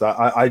theorist.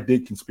 I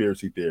did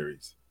conspiracy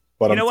theories.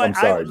 But you know what? I'm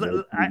sorry.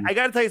 I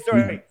got to tell you a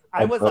story.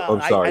 I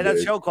had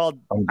a show called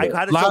Deep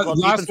Inside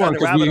the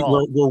Rabbit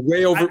Hole. We're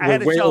way over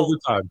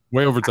time.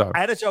 Way over time. I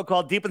had a show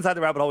called Deep Inside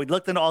the Rabbit Hole. We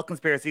looked into all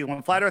conspiracies.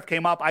 When Flat Earth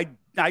came up, I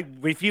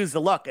refused to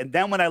look. And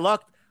then when I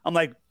looked, I'm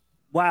like,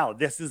 wow,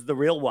 this is the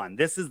real one.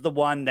 This is the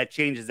one that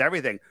changes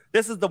everything.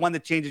 This is the one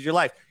that changes your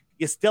life.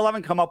 You still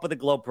haven't come up with a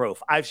globe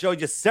proof. I've showed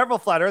you several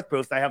flat earth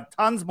proofs. I have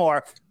tons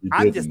more.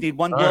 I just need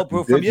one globe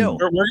proof from you.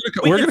 We're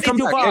going to come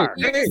back.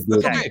 Get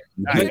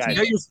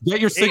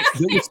your six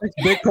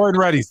Bitcoin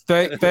ready.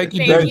 Thank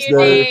you, Dave.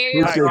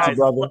 Appreciate you,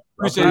 brother.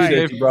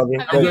 Appreciate you, brother.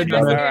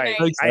 All right.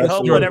 I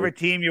hope whatever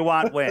team you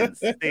want wins.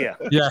 See ya.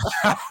 Yeah.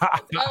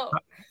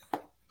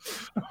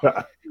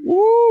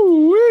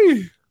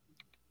 Woo-wee.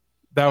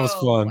 That was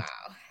fun.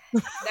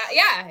 Wow.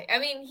 Yeah, I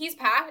mean, he's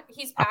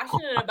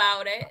passionate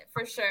about it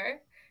for sure.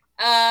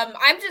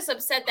 I'm just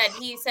upset that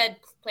he said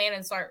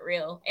planets aren't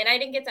real, and I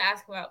didn't get to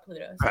ask him about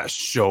Pluto. So. Best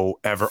show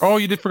ever. Oh,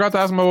 you forgot to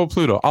ask him about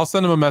Pluto. I'll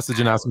send him a message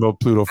and ask him about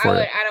Pluto for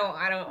you.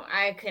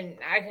 I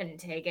couldn't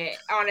take it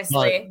honestly,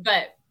 right.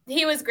 But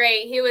he was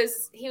great. He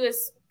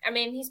was. I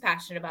mean, he's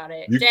passionate about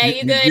it. Jay,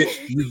 you good?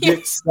 You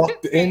get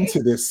sucked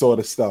into this sort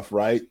of stuff,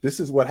 right? This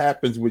is what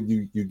happens when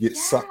you get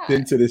sucked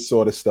into this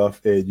sort of stuff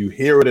and you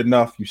hear it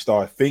enough, you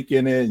start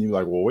thinking it, and you're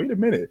like, well, wait a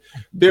minute.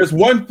 There's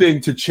one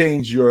thing to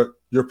change your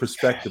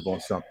perspective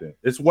on something.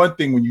 It's one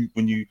thing when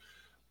you,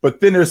 but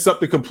then there's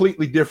something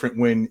completely different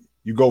when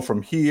you go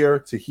from here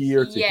to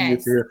here to here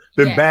to here,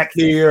 then back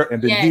here,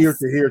 and then here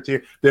to here to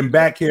here, then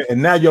back here,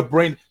 and now your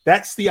brain.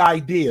 That's the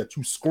idea,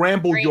 to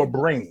scramble your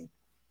brain.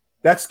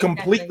 That's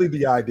completely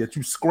the idea,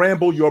 to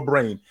scramble your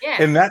brain.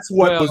 Yeah. And that's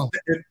what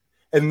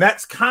and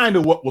that's kind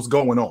of what was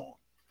going on.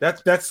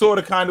 That's sort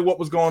of kind of what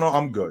was going on.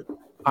 I'm good.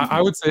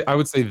 I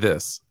would say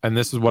this, and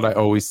this is what I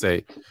always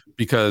say,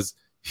 because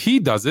he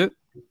does it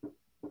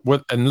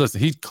and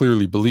listen, he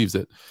clearly believes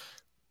it.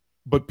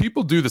 But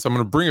people do this. I'm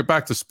going to bring it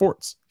back to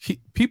sports.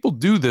 People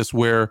do this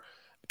where,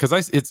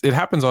 because it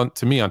happens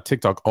to me on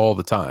TikTok all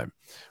the time,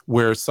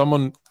 where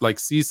someone like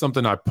sees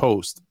something I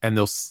post and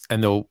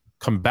they'll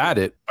combat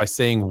it by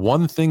saying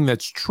one thing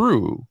that's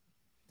true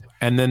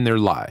and then their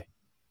lie.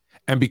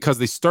 And because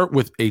they start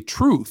with a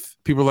truth,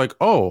 people are like,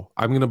 oh,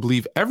 I'm going to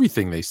believe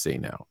everything they say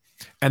now.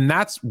 And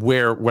that's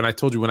where, when I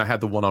told you when I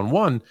had the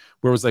one-on-one,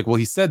 where it was like, well,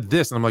 he said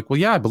this. And I'm like, well,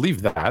 yeah, I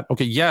believe that.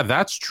 Okay, yeah,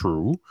 that's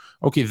true.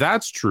 Okay,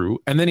 that's true.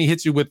 And then he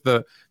hits you with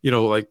the,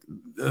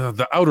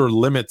 the outer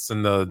limits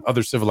and the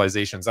other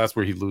civilizations. That's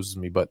where he loses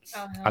me. But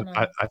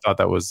I thought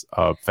that was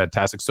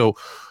fantastic. So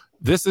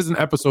this is an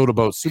episode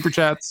about super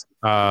chats.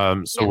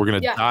 We're going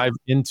to dive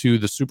into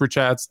the super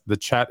chats. The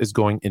chat is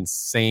going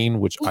insane,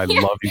 which I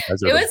love. You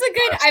guys. It was a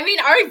good, I mean,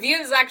 our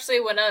views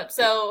actually went up.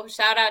 So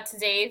shout out to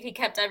Dave. He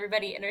kept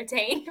everybody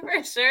entertained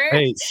for sure.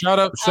 Hey, shout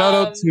out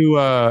to,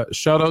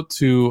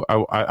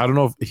 I don't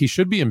know if he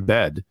should be in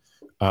bed.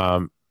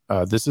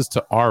 This is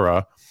to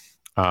Ara.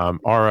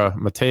 Ara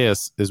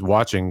Mateus is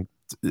watching.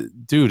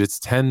 Dude, it's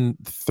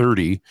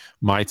 10:30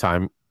 my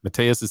time.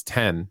 Mateus is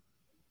 10.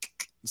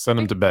 Send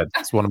him to bed.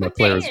 It's one of my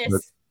players.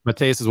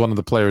 Mateus is one of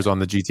the players on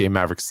the GTA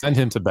Mavericks. Send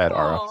him to bed,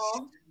 Ara.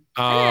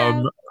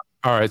 All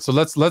right, so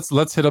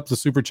let's hit up the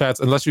super chats.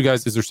 Unless you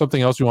guys, is there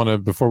something else you want to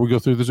before we go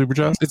through the super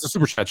chats? It's a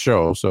super chat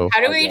show, so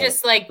how do we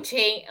just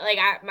change?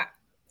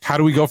 How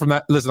do we go from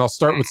that? Listen, I'll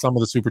start with some of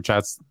the super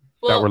chats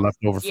that were left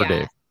over for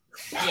Dave.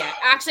 Yeah,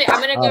 actually,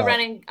 I'm gonna go run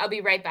and I'll be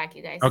right back,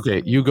 you guys.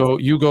 Okay, you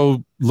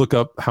go look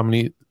up how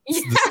many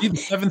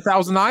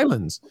 7,000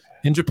 islands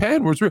in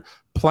Japan. Where it's real.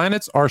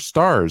 Planets are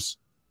stars.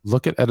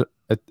 Look at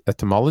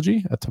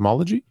etymology.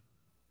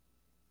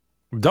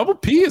 Double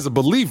P is a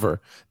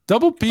believer.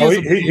 Double P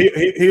he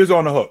is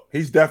on the hook.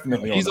 He's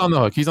definitely on the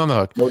hook. He's on the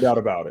hook. No doubt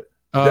about it.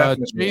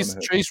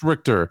 Chase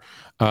Richter.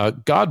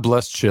 God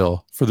bless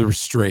Chill for the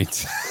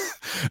restraint.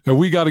 And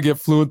we got to get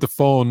Fluent the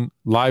phone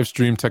live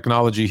stream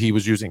technology he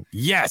was using.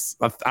 Yes.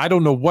 I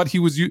don't know what he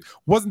was using.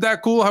 Wasn't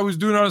that cool how he was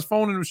doing it on his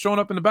phone and it was showing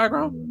up in the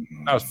background?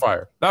 That was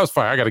fire.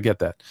 I got to get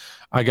that.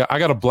 I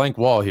got a blank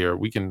wall here.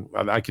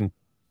 I can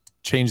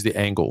change the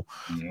angle.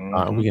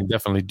 We can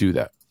definitely do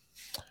that.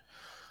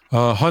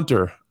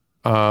 Hunter,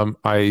 I'm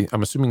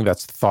assuming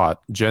that's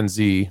thought. Gen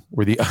Z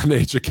were the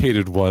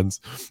uneducated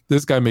ones.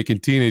 This guy making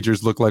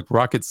teenagers look like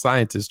rocket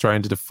scientists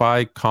trying to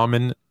defy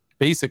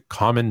basic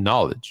common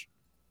knowledge.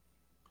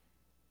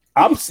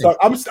 I'm stuck.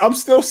 I'm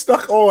still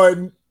stuck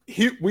on.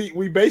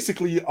 We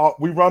basically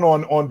we run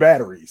on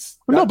batteries.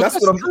 That's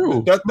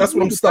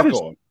what I'm stuck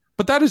on.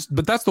 But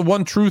that's the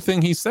one true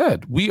thing he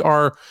said. We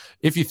are,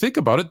 if you think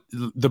about it,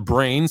 the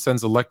brain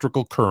sends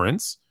electrical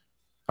currents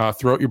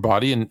throughout your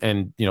body,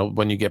 and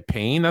when you get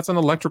pain, that's an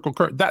electrical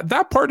current.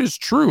 That part is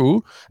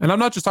true, and I'm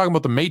not just talking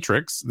about the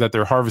Matrix that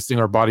they're harvesting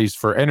our bodies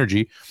for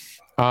energy.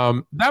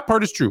 That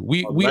part is true.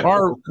 We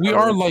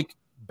are like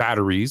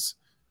batteries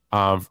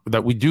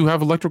that we do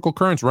have electrical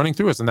currents running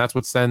through us, and that's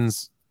what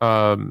sends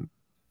from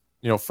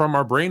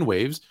our brain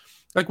waves.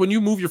 Like when you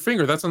move your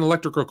finger, that's an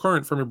electrical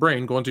current from your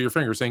brain going to your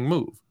finger saying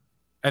move.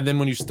 And then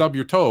when you stub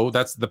your toe,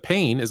 that's the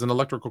pain is an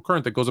electrical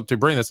current that goes up to your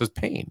brain that says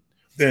pain.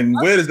 Then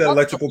where does that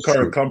electrical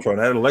current come from?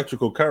 That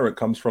electrical current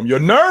comes from your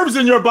nerves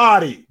in your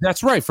body.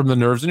 That's right, from the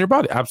nerves in your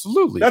body.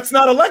 Absolutely. That's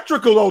not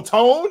electrical, though,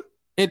 Tone.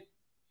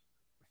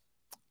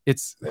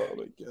 It's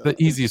the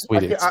easiest way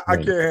to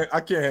explain I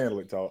can't handle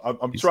it, Tone.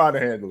 I'm trying to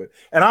handle it.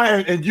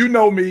 And you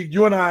know me,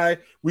 you and I,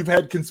 we've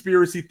had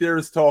conspiracy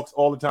theorist talks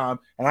all the time,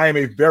 and I am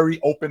a very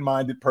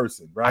open-minded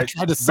person, right? I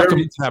tried to suck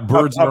into that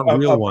birds aren't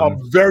real one.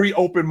 I'm very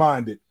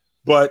open-minded,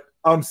 but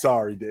I'm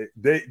sorry,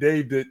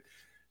 Dave.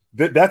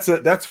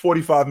 That's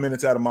 45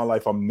 minutes out of my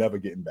life I'm never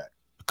getting back.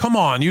 Come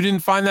on, you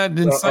didn't find that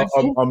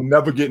insightful? I'm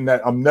never getting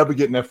that. I'm never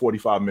getting that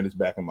 45 minutes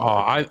back in my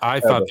life. I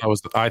thought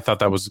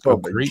that was a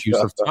great use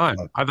of time.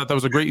 I thought that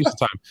was a great use of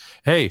time.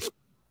 Hey,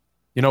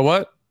 you know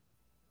what?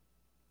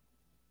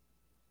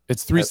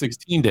 It's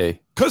 316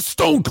 day because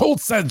Stone Cold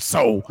said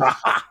so.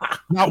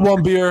 Not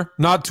 1 beer,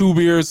 not 2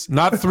 beers,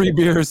 not 3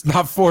 beers,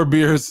 not 4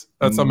 beers.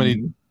 That's how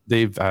many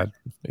they've had.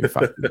 Maybe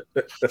 5.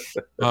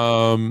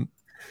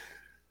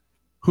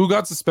 Who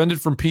got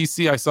suspended from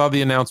PC? I saw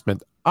the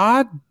announcement.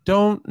 I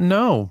don't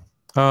know.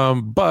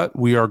 But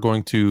we are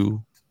going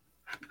to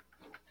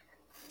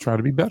try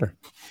to be better.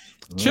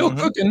 Chill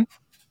cooking.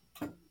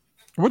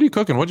 What are you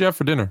cooking? What'd you have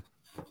for dinner?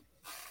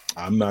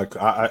 I'm not.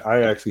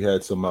 I actually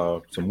had some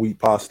wheat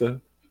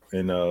pasta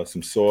and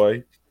some soy.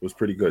 It was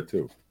pretty good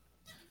too.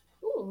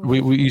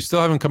 You still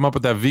haven't come up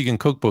with that vegan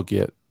cookbook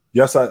yet.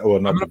 Yes, not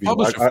the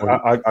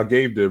vegan. I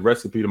gave the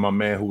recipe to my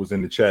man who was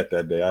in the chat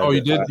that day.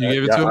 You did? You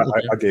gave it to him?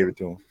 Okay. I gave it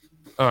to him.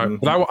 All right,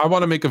 but I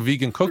want to make a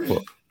vegan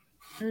cookbook.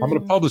 I'm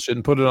going to publish it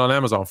and put it on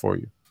Amazon for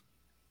you.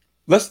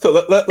 Let's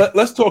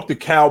talk to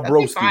Cal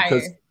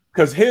Broski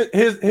because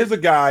here's a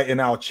guy in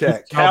our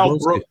chat. Cal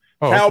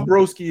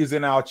Broski is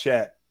in our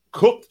chat.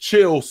 Cooked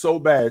chill so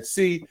bad.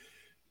 See,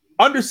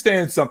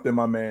 understand something,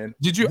 my man.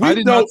 Did you? I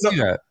did not see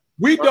that.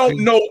 We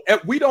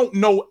don't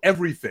know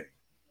everything,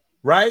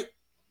 right?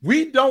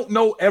 We don't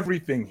know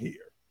everything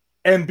here,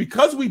 and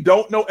because we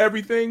don't know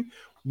everything,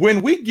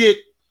 when we get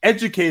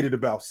educated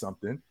about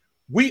something,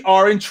 we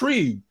are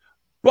intrigued.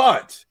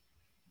 But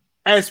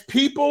as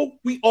people,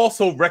 we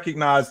also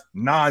recognize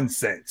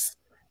nonsense,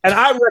 and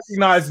I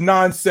recognize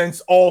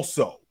nonsense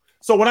also.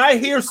 So when I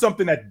hear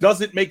something that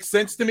doesn't make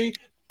sense to me,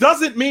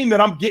 doesn't mean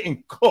that I'm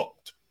getting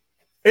cooked.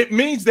 It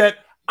means that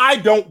I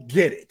don't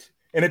get it.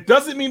 And it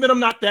doesn't mean that I'm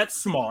not that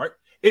smart.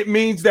 It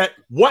means that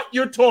what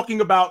you're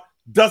talking about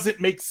doesn't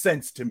make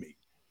sense to me.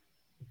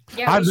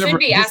 Yeah, we should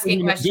be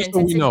asking questions. Just so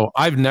we know,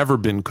 I've never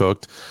been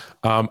cooked.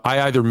 I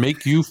either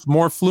make you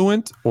more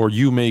fluent or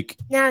you make...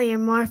 Now you're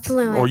more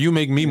fluent. Or you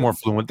make me more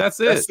fluent.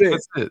 That's it.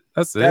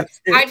 That's it.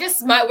 I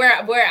just,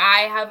 where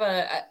I have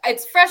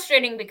it's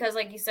frustrating because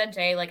like you said,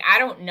 Jay, like I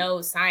don't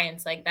know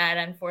science like that,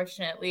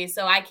 unfortunately.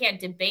 So I can't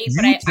debate,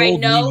 but I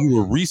know... You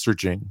were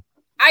researching.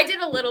 I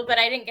did a little, but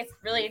I didn't get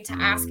really to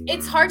ask.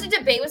 It's hard to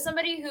debate with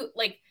somebody who,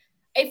 like,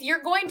 if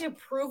you're going to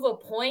prove a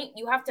point,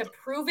 you have to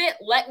prove it,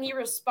 let me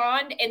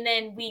respond, and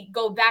then we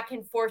go back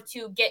and forth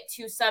to get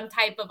to some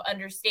type of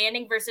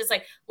understanding versus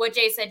like what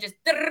Jay said, just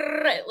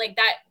like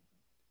that.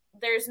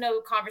 There's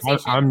no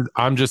conversation.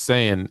 I'm just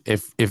saying,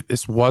 if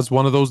this was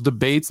one of those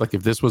debates, like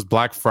if this was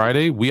Black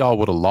Friday, we all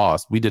would have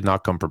lost. We did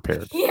not come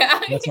prepared. Yeah.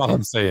 That's all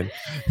I'm saying.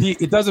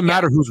 It doesn't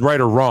matter who's right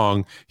or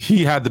wrong.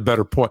 He had the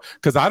better point.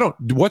 Because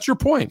what's your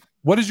point?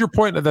 What is your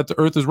point that the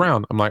earth is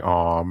round? I'm like,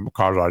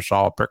 because I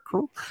saw a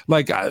picture.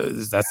 Like,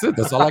 that's it.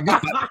 That's all I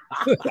got.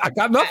 I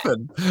got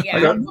nothing. Yeah.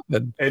 I got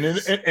nothing.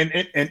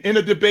 And in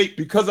a debate,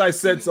 because I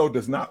said so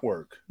does not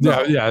work.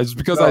 No. Yeah. It's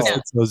because I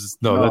said so.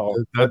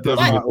 That does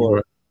not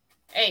work.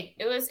 Hey,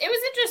 it was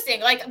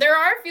interesting. Like there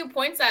are a few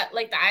points that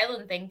like the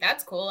island thing.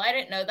 That's cool. I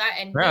didn't know that,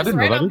 and it's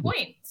right on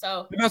point.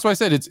 So and that's why I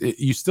said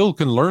you still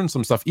can learn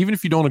some stuff, even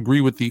if you don't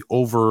agree with the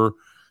over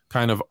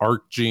kind of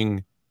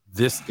arching.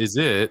 This is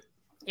it.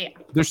 Yeah.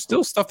 There's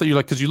still stuff that you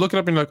like because you look it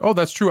up and you're like, oh,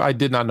 that's true. I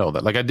did not know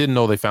that. Like I didn't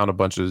know they found a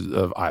bunch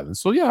of islands.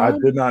 So yeah, I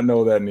did not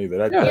know that neither.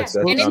 That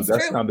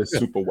sounded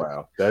super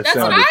wild. That's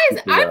what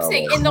I'm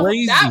saying.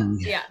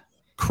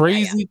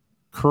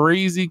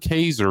 Crazy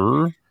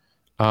Kaiser.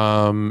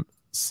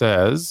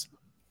 Says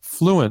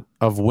fluent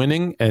of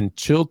winning and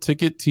chill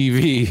ticket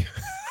TV.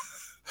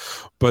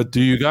 But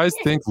do you guys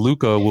think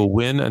Luka will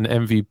win an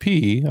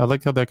MVP? I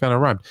like how that kind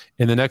of rhymed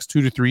in the next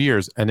 2 to 3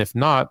 years. And if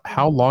not,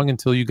 how long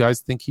until you guys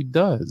think he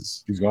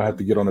does? He's gonna have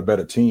to get on a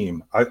better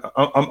team.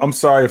 I'm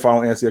sorry if I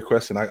don't answer your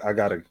question. I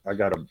gotta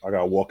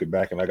walk it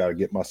back and I gotta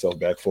get myself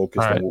back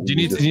focused. Right. Do you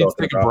need to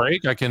take a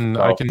break? I can.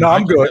 No,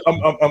 I'm good.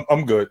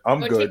 I'm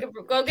good.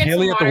 Go get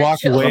Haley some have to walk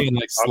water. away and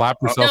like slap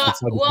herself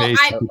inside the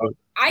face.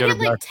 I get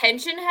like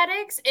tension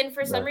headaches, and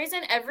for some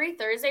reason, every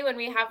Thursday when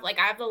we have I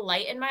have the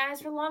light in my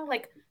eyes for long,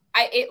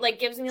 it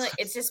gives me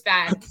it's just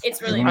bad.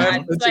 It's really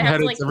bad. So I have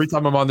to, every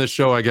time I'm on this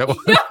show, I get one.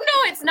 No,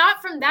 it's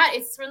not from that.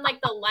 It's from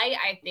the light,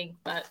 I think.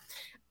 But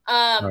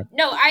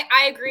no,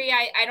 I agree.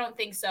 I don't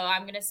think so.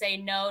 I'm gonna say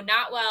no,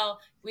 not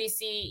while we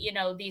see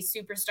these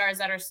superstars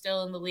that are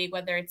still in the league,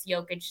 whether it's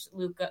Jokic,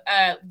 Luka,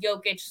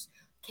 Jokic,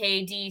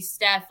 KD,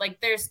 Steph.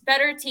 There's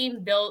better teams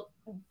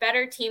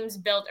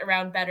built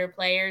around better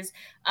players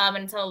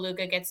until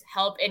Luka gets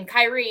help. And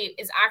Kyrie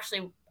is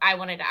actually, I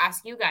wanted to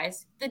ask you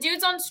guys, the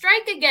dude's on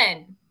strike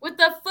again with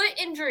the foot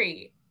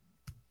injury.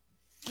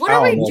 What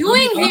are we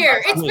doing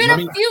here? It's been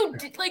a few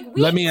weeks.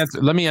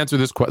 Let me answer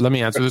this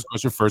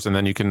question first, and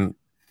then you can.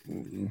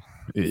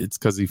 It's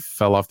because he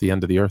fell off the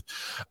end of the earth.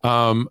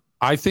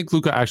 I think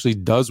Luka actually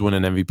does win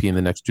an MVP in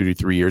the next 2 to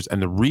 3 years,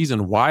 and the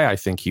reason why I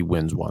think he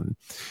wins one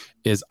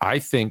is I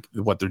think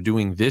what they're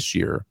doing this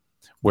year,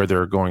 where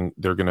they're gonna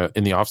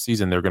in the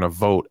offseason, they're gonna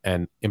vote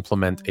and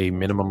implement a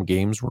minimum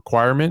games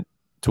requirement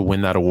to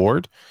win that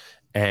award.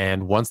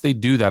 And once they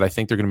do that, I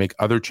think they're going to make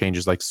other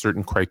changes, like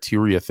certain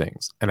criteria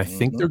things. And I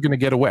think they're going to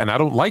get away. And I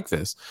don't like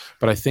this,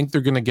 but I think they're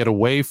going to get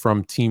away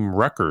from team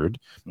record.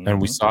 And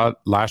we saw it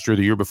last year,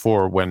 the year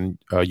before, when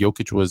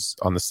Jokic was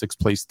on the 6th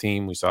place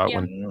team. We saw it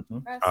when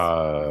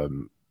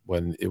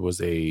when it was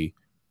a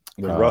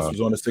when Russ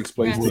was on the sixth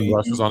place team.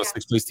 Russ was on a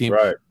sixth place team.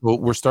 Right. Well,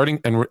 we're starting,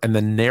 and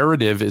the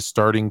narrative is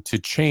starting to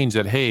change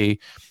that, hey,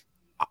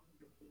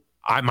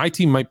 my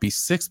team might be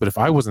sixth, but if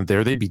I wasn't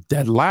there, they'd be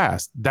dead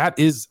last. That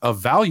is of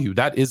value.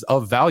 That is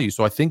of value.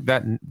 So I think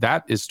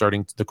that is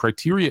starting, the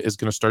criteria is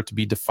going to start to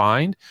be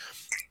defined.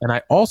 And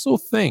I also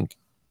think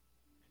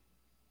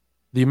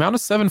the amount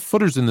of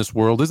 7-footers in this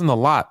world isn't a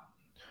lot.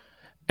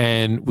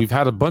 And we've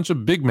had a bunch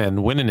of big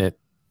men winning it.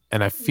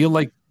 And I feel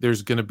like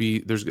there's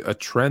a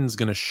trend's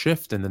going to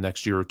shift in the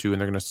next year or two, and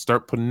they're going to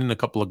start putting in a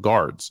couple of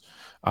guards.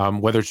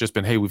 Whether it's just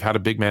been, hey, we've had a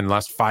big man in the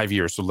last 5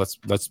 years, so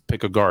let's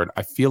pick a guard.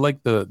 I feel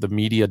like the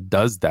media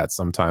does that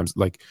sometimes.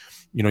 Like,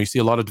 you see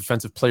a lot of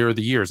defensive player of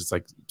the years. It's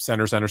like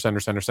center. It's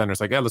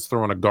like, yeah, let's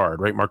throw in a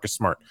guard, right? Marcus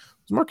Smart.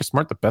 Was Marcus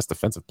Smart the best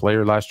defensive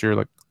player last year?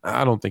 Like,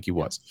 I don't think he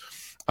was.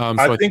 So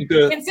I think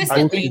the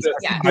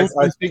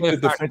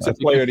defensive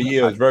player of the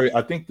year is very.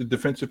 I think the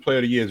defensive player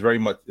of the year is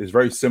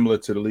very similar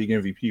to the league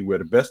MVP, where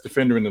the best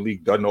defender in the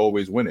league doesn't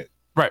always win it.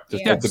 Right.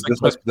 Just like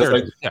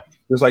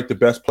the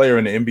best player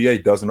in the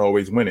NBA doesn't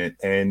always win it.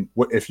 And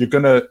if you're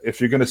gonna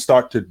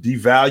start to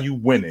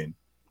devalue winning,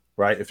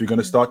 right? If you're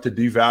gonna start to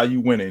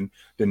devalue winning,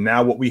 then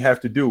now what we have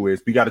to do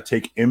is we got to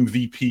take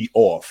MVP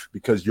off,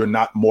 because you're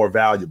not more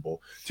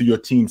valuable to your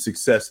team's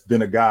success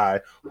than a guy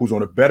who's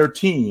on a better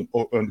team,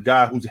 or a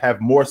guy who's have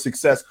more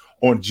success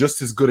on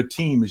just as good a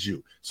team as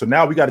you. So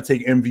now we got to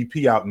take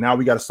MVP out. Now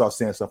we got to start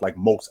saying stuff like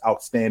most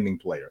outstanding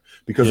player,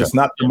 because it's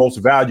not the most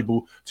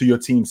valuable to your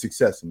team's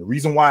success. And the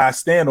reason why I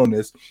stand on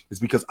this is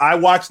because I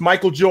watched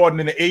Michael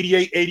Jordan in the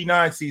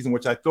 88-89 season,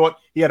 which I thought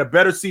he had a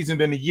better season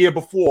than the year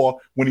before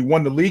when he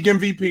won the league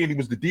MVP and he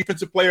was the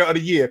defensive player of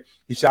the year.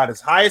 He shot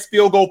his highest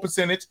field goal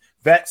percentage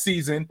that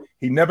season.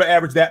 He never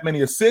averaged that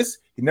many assists.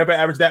 He never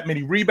averaged that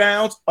many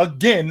rebounds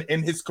again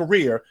in his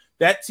career.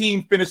 That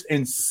team finished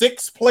in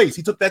 6th place.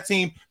 He took that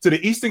team to the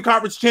Eastern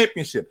Conference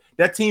Championship.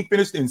 That team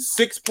finished in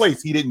 6th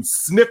place. He didn't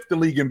sniff the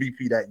league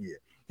MVP that year.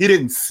 He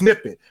didn't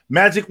sniff it.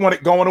 Magic won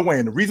it going away.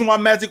 And the reason why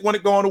Magic won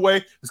it going away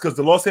is because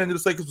the Los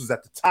Angeles Lakers was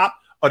at the top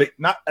of the,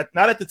 not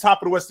at the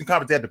top of the Western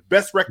Conference. They had the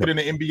best record in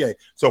the NBA.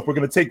 So if we're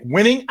going to take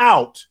winning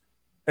out,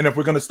 and if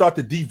we're going to start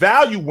to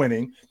devalue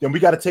winning, then we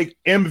got to take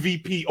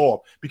MVP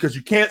off, because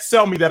you can't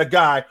sell me that a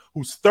guy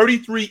who's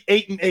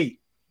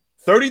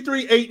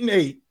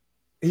 33-8-8,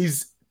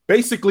 he's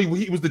basically,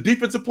 he was the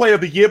defensive player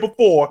of the year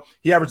before.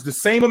 He averaged the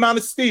same amount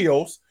of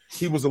steals.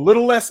 He was a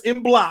little less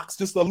in blocks,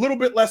 just a little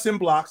bit less in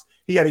blocks.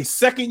 He had a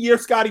second-year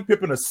Scottie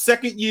Pippen, he had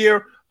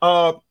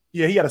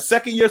a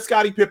second-year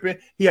Scottie Pippen.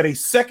 He had a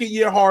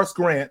second-year Horace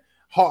Grant,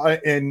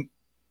 and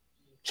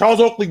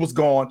Charles Oakley was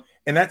gone,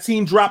 and that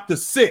team dropped to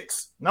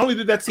 6. Not only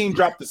did that team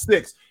drop to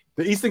 6,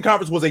 the Eastern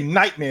Conference was a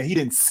nightmare. He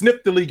didn't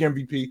snip the league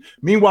MVP.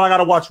 Meanwhile, I got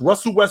to watch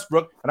Russell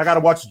Westbrook, and I got to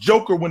watch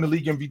Joker win the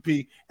league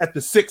MVP at the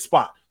 6th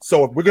spot.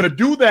 So if we're going to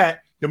do that,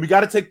 then we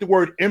got to take the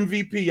word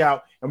MVP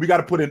out, and we got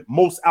to put in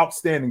most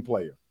outstanding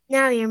player.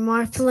 Now you're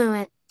more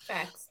fluent.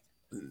 Facts.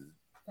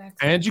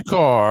 Angie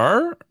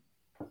Carr,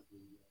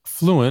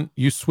 fluent.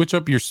 You switch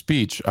up your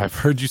speech. I've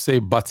heard you say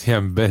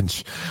Batiam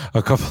Bench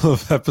a couple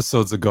of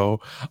episodes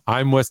ago.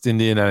 I'm West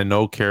Indian, and I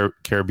know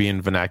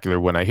Caribbean vernacular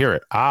when I hear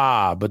it.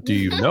 But do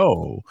you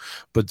know?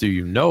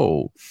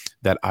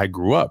 That I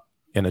grew up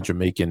in a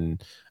Jamaican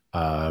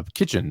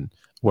kitchen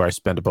where I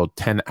spent about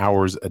 10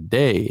 hours a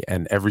day,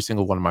 and every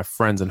single one of my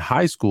friends in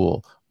high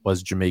school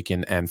was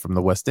Jamaican and from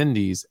the West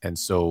Indies. And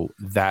so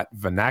that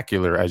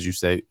vernacular, as you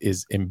say,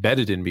 is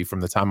embedded in me from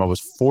the time I was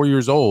 4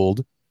 years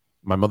old.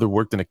 My mother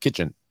worked in a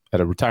kitchen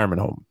at a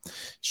retirement home.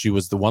 She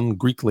was the one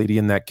Greek lady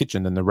in that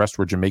kitchen, and the rest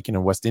were Jamaican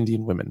and West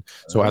Indian women.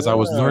 So as I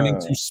was learning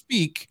to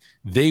speak,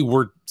 they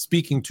were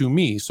speaking to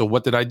me. So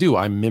what did I do?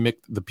 I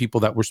mimicked the people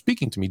that were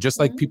speaking to me, just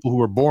like people who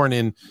were born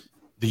in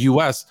the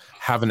US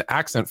have an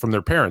accent from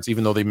their parents,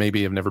 even though they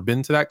maybe have never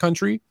been to that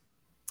country.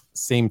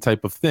 Same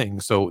type of thing.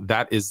 So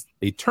that is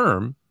a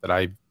term that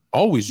I've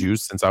always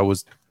used since I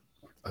was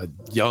a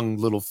young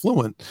little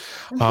fluent.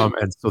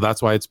 And so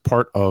that's why it's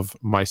part of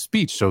my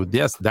speech. So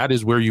yes, that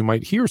is where you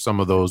might hear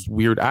some of those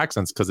weird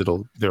accents, because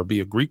there'll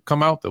be a Greek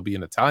come out, there'll be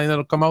an Italian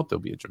that'll come out,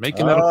 there'll be a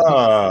Jamaican that'll come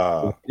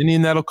out, an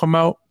Indian that'll come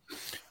out.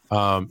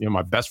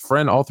 My best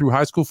friend all through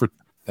high school for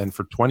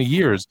 20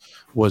 years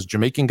was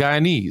Jamaican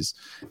Guyanese.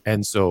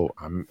 And so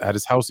I'm at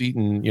his house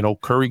eating,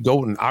 curry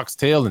goat and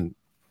oxtail, and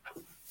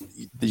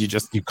you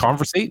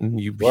conversate and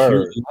you hear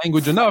the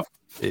language enough.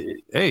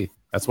 Hey,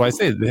 that's why I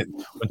say that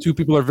when two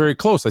people are very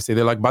close, I say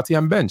they're like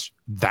Batiam Bench.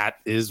 That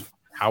is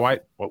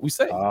what we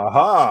say.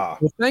 Well,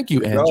 thank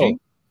you, Angie.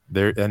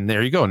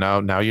 There you go.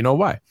 Now you know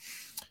why.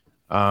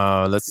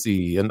 Let's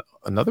see.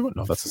 Another one?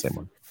 No, that's the same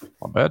one.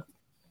 My bad.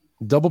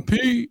 Double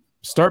P,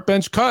 start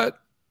bench cut.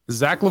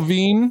 Zach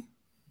LaVine,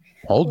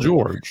 Paul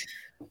George,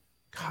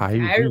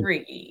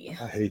 Kyrie.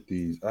 I hate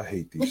these.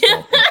 They're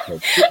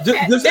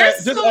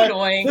so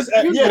annoying.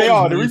 Yeah, they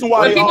are. The reason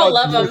why people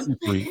love them.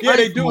 Yeah,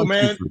 they do,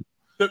 man.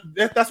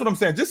 That's what I'm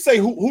saying. Just say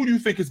who do you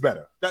think is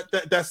better.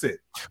 That's it.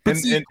 But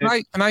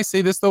can I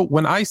say this though?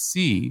 When I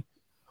see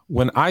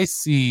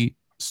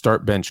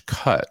start bench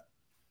cut,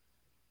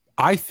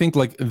 I think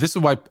like this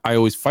is why I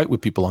always fight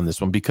with people on this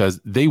one, because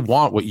they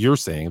want what you're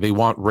saying. They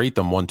want rate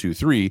them 1, 2,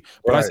 3.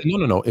 But I say,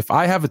 no. If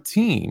I have a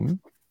team,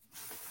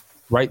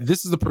 right,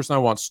 this is the person I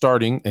want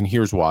starting, and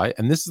here's why.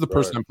 And this is the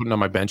person I'm putting on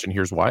my bench, and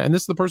here's why. And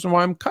this is the person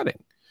why I'm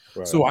cutting.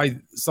 Right. So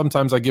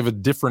sometimes I give a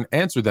different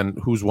answer than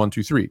who's 1,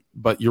 2, 3.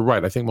 But you're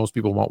right. I think most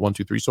people want 1,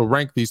 2, 3. So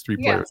rank these 3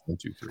 players 1,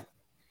 2, 3.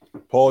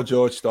 Paul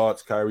George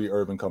starts. Kyrie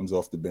Irving comes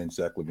off the bench.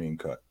 Zach LaVine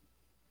cut.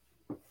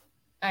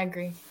 I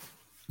agree.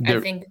 I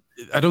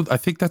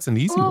think that's an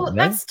easy one.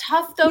 Right? That's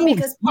tough though,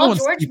 because Paul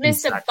George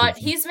missed a but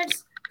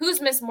who's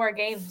missed more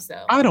games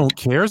though? I don't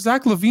care.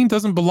 Zach LaVine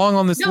doesn't belong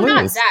on this list. No,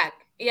 not Zach.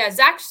 Yeah,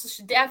 Zach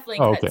should definitely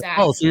cut Zach.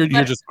 Oh, so you're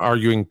just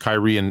arguing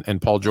Kyrie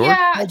and Paul George?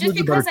 Yeah, Paul just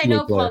because I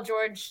know Paul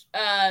George,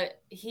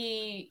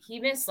 he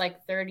missed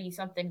like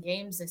 30-something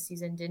games this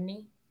season, didn't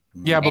he?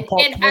 Yeah, but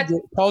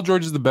Paul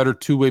George is the better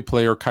two-way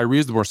player. Kyrie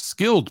is the more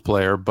skilled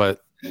player,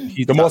 but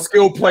the more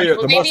skilled player,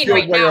 the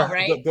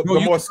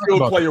more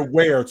skilled player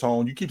where,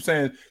 Tone? You keep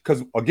saying,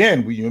 because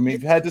again,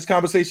 we've had this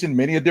conversation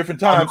many a different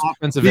times.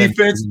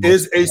 Defense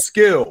is a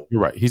skill.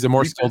 You're right. He's a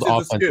more skilled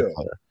offensive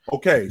player.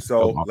 Okay,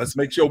 so let's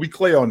make sure we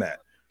clear on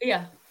that.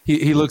 Yeah.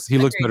 He looks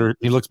better.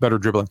 He looks better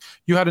dribbling.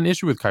 You had an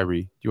issue with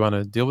Kyrie. Do you want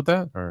to deal with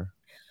that, or?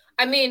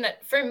 I mean,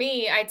 for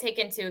me, I take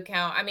into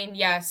account. I mean,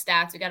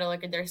 stats. We got to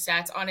look at their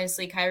stats.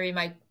 Honestly, Kyrie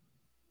might.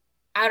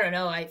 I don't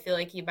know. I feel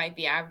like he might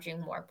be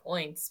averaging more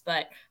points,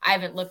 but I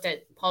haven't looked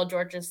at Paul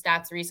George's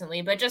stats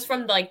recently. But just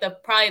from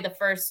probably the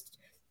first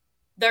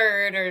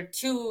third or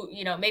two,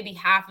 maybe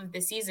half of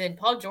the season,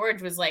 Paul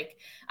George was like,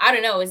 I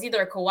don't know, it was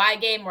either a Kawhi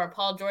game or a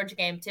Paul George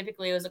game.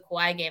 Typically, it was a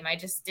Kawhi game. I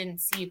just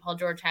didn't see Paul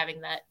George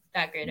having that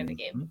great of a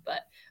game.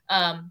 But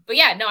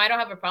yeah, no, I don't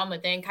have a problem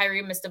with it. And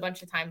Kyrie missed a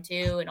bunch of time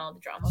too, and all the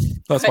drama.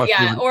 That's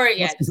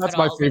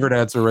my favorite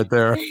answer right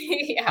there.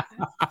 Yeah.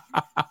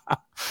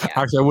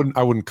 Actually,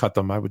 I wouldn't cut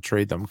them. I would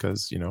trade them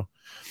because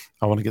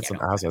I want to get some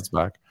assets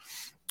back.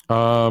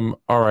 All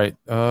right.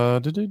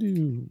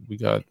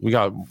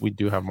 We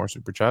do have more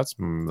super chats.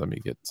 Let me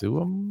get to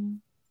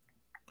them.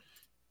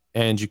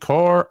 Angie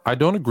Carr, I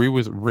don't agree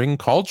with ring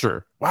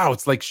culture. Wow,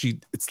 it's like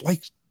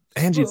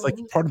Angie, it's like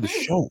part of the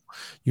show.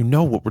 You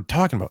know what we're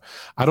talking about.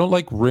 I don't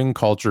like ring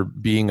culture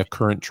being a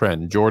current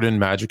trend. Jordan,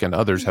 Magic, and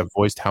others have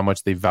voiced how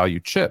much they value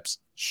chips.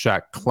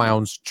 Shaq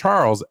clowns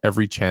Charles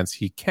every chance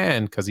he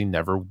can because he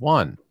never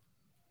won.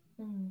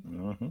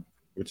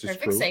 Which is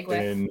true.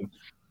 And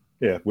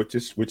which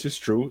is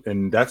true.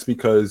 And that's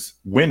because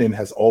winning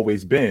has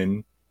always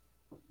been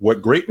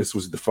what greatness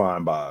was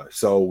defined by.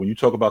 So when you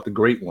talk about the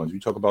great ones, you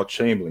talk about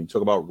Chamberlain, you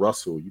talk about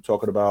Russell, you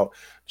talking about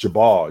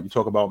Jabbar, you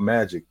talk about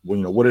Magic.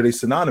 Well, what are they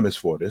synonymous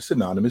for? They're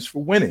synonymous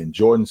for winning.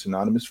 Jordan's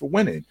synonymous for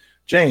winning.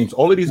 James,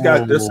 all of these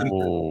guys.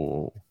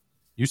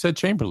 You said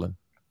Chamberlain.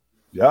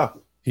 Yeah.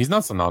 He's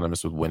not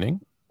synonymous with winning.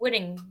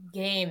 Winning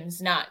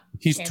games, not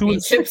he's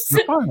 2-6 in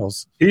the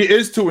finals. He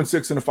is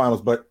 2-6 in the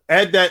finals, but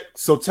add that.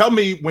 So tell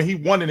me, when he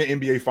won in the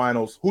NBA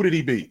finals, who did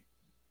he beat?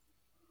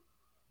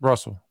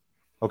 Russell.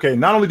 Okay,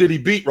 not only did he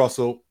beat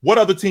Russell, what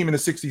other team in the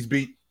 60s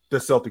beat the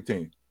Celtic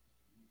team?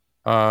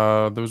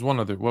 There was one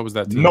other. What was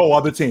that team? No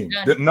other team.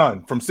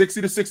 None. From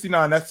 60 to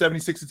 69, that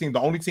 76 team,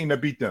 the only team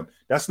that beat them.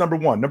 That's number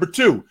one. Number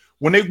two,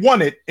 when they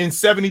won it in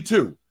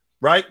 72,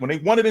 right? When they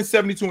won it in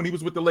 72 and he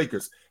was with the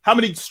Lakers, how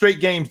many straight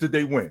games did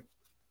they win?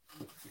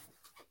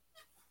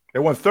 They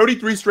won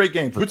 33 straight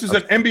games, which is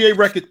an NBA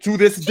record to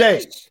this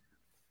day.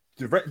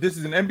 This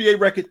is an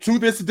NBA record to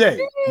this day.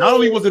 Not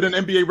only was it an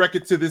NBA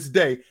record to this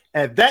day,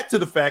 add that to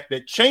the fact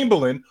that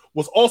Chamberlain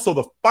was also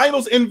the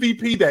finals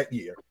MVP that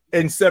year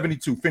in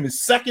 72, finished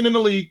second in the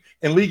league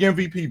in league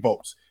MVP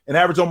votes and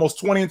averaged almost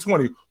 20 and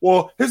 20.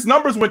 Well, his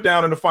numbers went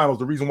down in the finals.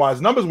 The reason why his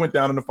numbers went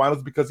down in the finals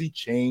is because he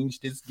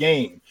changed his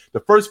game.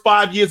 The first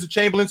 5 years of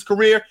Chamberlain's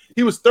career,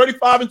 he was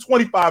 35 and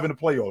 25 in the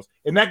playoffs,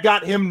 and that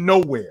got him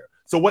nowhere.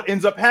 So what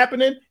ends up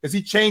happening is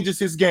he changes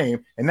his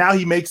game, and now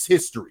he makes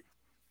history.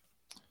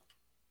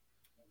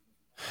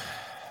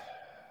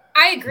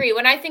 I agree.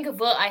 When I think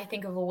of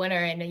a winner,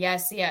 and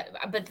yes, yeah,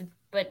 but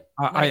when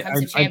it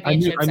comes to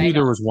championships, I knew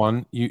there was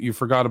one. You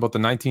forgot about the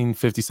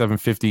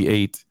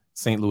 1957-58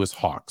 St. Louis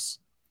Hawks,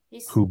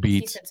 who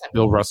beat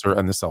Bill Russell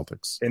and the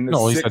Celtics.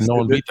 He said no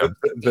one beat them.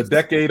 The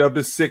decade of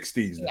the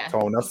 60s,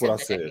 Tone. That's what I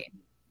said.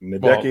 In the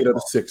decade of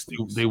the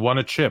 60s, they won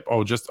a chip.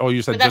 You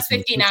said but that's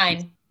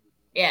 59.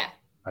 Yeah.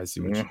 I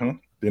see what you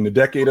in the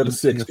decade of the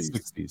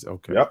 60s.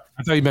 Okay. Yep.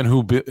 I thought you meant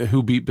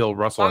who beat Bill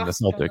Russell and the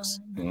Celtics.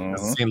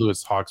 St.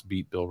 Louis Hawks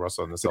beat Bill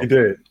Russell and the Celtics. They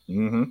did.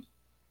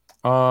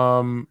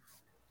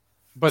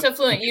 But so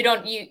Fluent,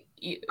 all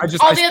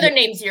the other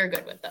names you're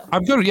good with though.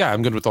 I'm good. Yeah,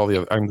 I'm good with all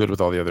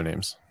the other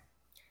names.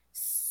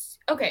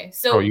 Okay,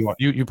 so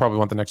you probably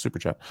want the next super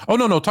chat. Oh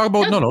no, talk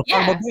about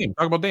Dame.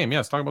 Talk about Dame.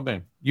 Yes, talk about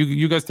Dame.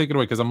 You guys take it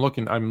away because I'm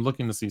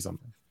looking to see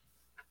something.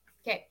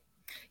 Okay.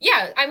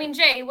 Yeah, I mean,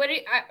 Jay,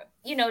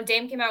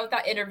 Dame came out with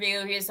that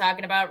interview. He was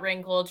talking about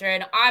ring culture,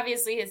 and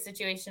obviously his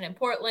situation in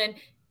Portland,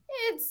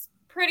 it's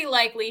pretty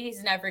likely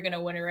he's never going to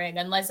win a ring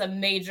unless a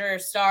major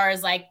star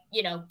is like,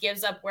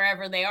 gives up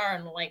wherever they are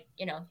and like,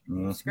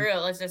 screw it,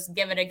 let's just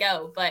give it a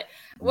go. But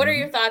what are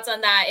your thoughts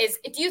on that?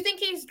 Do you think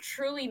he's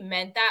truly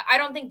meant that? I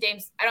don't think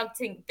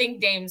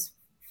Dame's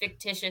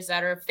fictitious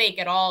or fake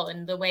at all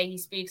in the way he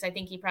speaks. I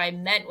think he probably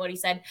meant what he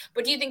said.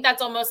 But do you think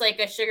that's almost like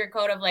a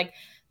sugarcoat of like,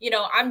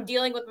 I'm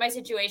dealing with my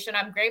situation.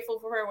 I'm grateful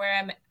for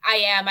where I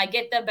am. I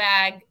get the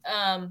bag.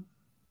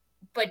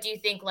 But do you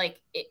think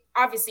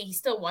obviously he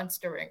still wants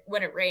to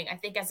win a ring? I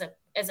think as a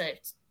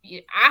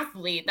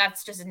athlete,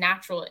 that's just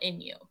natural in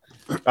you.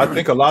 I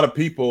think a lot of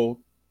people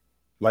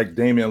like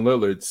Damian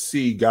Lillard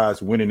see guys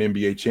winning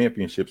NBA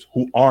championships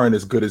who aren't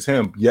as good as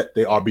him, yet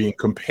they are being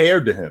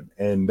compared to him.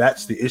 And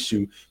that's the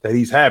issue that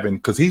he's having,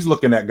 because he's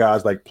looking at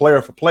guys like player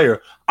for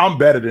player. I'm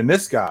better than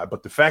this guy,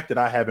 but the fact that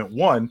I haven't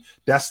won,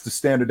 that's the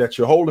standard that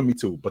you're holding me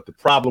to. But the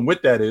problem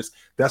with that is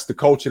that's the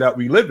culture that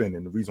we live in.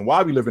 And the reason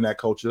why we live in that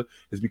culture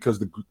is because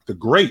the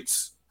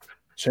greats,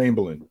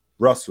 Chamberlain,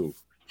 Russell,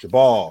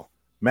 Jabbar,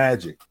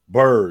 Magic,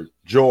 Bird,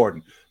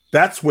 Jordan,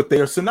 that's what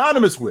they're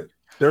synonymous with.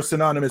 They're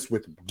synonymous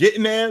with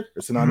getting there.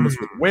 They're synonymous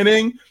with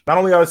winning. Not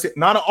only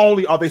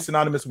are they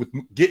synonymous with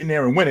getting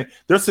there and winning,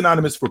 they're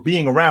synonymous for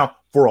being around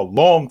for a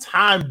long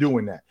time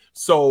doing that.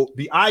 So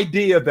the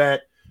idea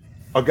that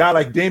a guy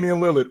like Damian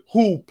Lillard,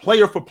 who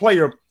player for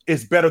player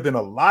is better than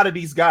a lot of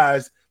these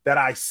guys that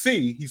I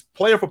see, he's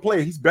player for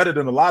player, he's better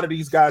than a lot of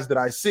these guys that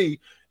I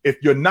see. If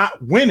you're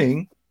not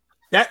winning,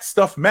 that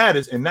stuff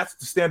matters, and that's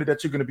the standard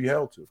that you're going to be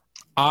held to.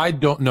 I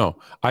don't know.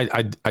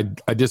 I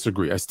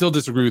disagree. I still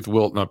disagree with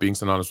Wilt not being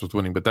synonymous with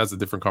winning, but that's a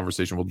different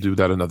conversation. We'll do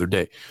that another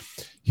day.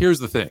 Here's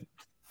the thing.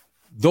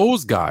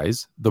 Those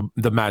guys,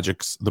 the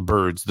Magics, the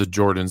Birds, the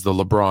Jordans, the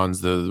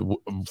LeBrons,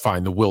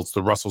 the Wilts,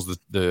 the Russells,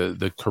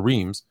 the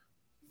Kareems.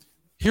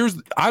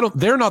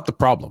 They're not the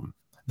problem.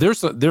 They're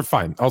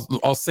fine.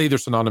 I'll say they're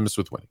synonymous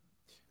with winning,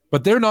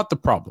 but they're not the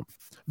problem.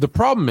 The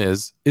problem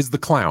is the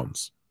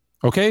clowns.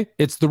 Okay,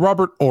 it's the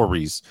Robert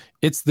Ory's,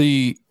 it's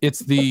the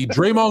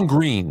Draymond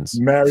Greens,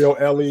 Mario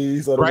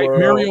Ellie's, right?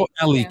 Mario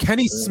Ellie,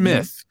 Kenny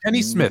Smith.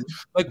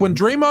 Like when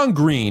Draymond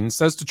Green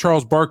says to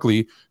Charles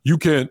Barkley, "You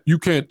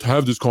can't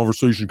have this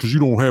conversation because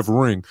you don't have a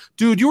ring,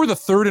 dude. You were the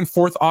third and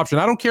fourth option.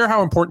 I don't care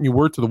how important you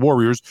were to the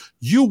Warriors.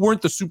 You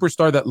weren't the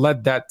superstar that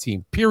led that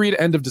team. Period.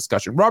 End of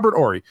discussion." Robert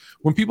Ory.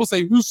 When people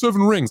say who's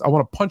 7 rings, I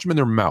want to punch them in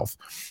their mouth.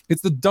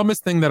 It's the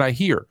dumbest thing that I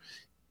hear.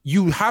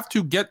 You have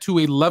to get to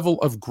a level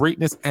of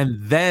greatness and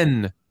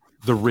then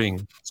the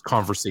ring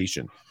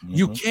conversation.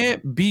 You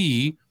can't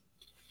be,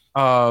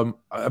 I'm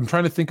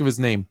trying to think of his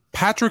name,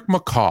 Patrick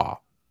McCaw.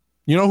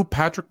 You know who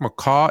Patrick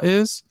McCaw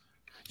is?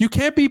 You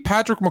can't be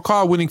Patrick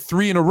McCaw winning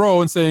 3 in a row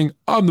and saying,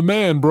 "I'm the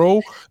man,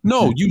 bro."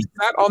 No, you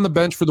sat on the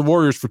bench for the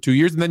Warriors for 2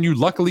 years, and then you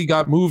luckily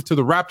got moved to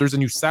the Raptors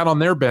and you sat on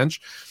their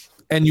bench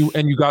and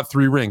you got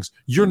 3 rings.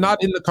 You're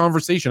not in the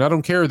conversation. I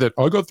don't care that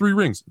I got 3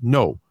 rings.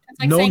 No. It's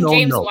like saying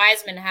James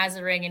Wiseman has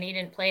a ring and he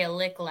didn't play a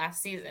lick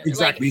last season.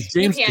 Exactly. Like,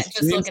 you can't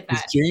just look at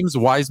that. Is James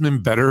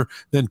Wiseman better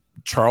than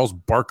Charles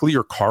Barkley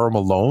or Karl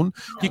Malone?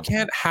 You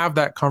can't have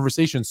that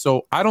conversation.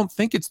 So I don't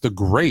think it's the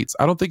greats.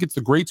 I don't think it's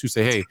the greats who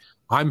say, "Hey,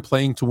 I'm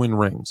playing to win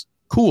rings."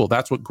 Cool.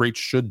 That's what greats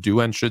should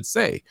do and should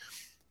say.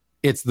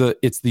 It's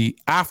the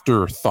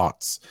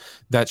afterthoughts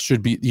that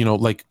should be,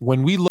 like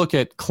when we look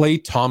at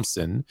Klay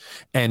Thompson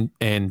and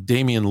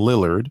Damian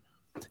Lillard.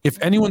 If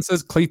anyone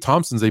says Klay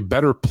Thompson's a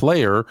better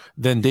player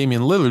than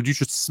Damian Lillard, you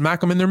should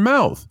smack him in their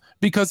mouth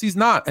because he's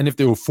not. And if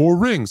there were 4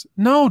 rings,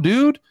 no,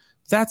 dude,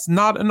 that's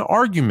not an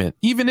argument.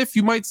 Even if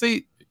you might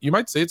say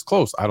it's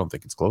close. I don't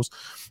think it's close.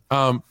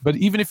 But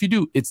even if you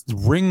do, it's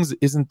rings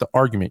isn't the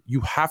argument.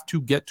 You have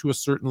to get to a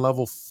certain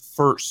level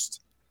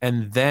first.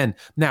 And then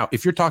now,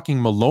 if you're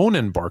talking Malone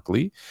and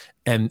Barkley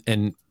and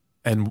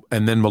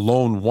then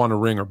Malone won a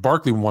ring or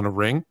Barkley won a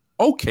ring,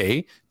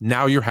 okay,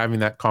 now you're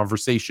having that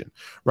conversation,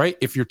 right?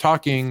 If you're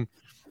talking,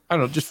 I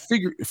don't know, just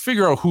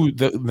figure out who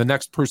the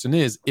next person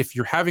is. If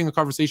you're having a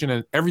conversation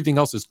and everything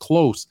else is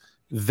close,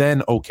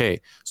 then okay.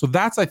 So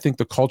that's, I think,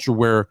 the culture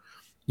where,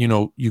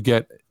 you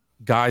get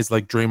guys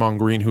like Draymond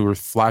Green who are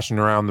flashing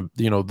around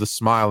the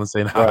smile and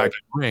saying, "How I got a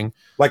ring."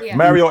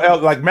 Mario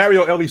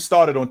Ellie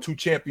started on 2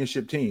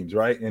 championship teams,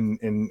 right?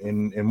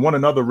 And won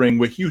another ring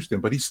with Houston,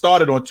 but he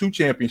started on 2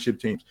 championship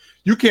teams.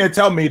 You can't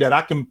tell me that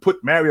I can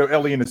put Mario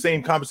Ellie in the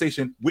same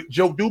conversation with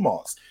Joe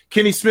Dumars.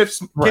 Kenny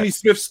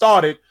Smith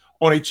started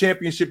on a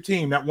championship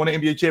team that won an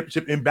NBA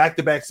championship in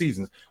back-to-back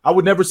seasons. I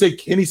would never say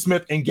Kenny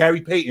Smith and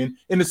Gary Payton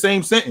in the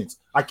same sentence.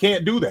 I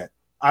can't do that.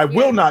 I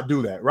will not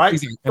do that,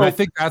 right? And I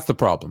think that's the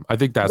problem.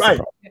 The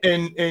problem.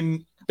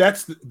 And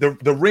that's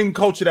the ring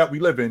culture that we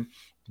live in.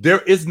 There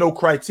is no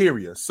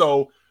criteria.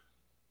 So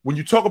when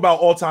you talk about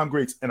all-time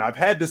greats, and I've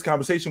had this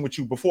conversation with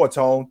you before,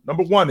 Tone,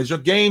 number 1, is your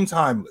game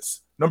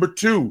timeless? Number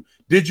 2,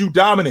 did you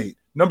dominate?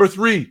 Number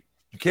 3,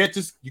 you can't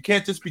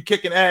just be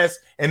kicking ass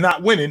and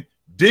not winning.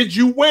 Did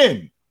you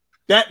win?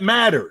 That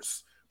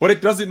matters. But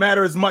it doesn't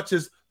matter as much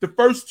as the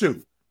first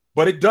 2.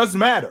 But it does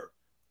matter.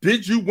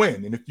 did you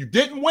win? And if you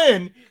didn't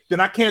win, then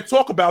I can't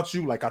talk about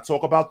you like I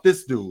talk about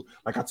this dude,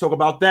 like I talk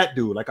about that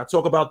dude, like I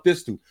talk about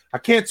this dude. I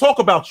can't talk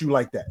about you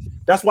like that.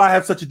 That's why I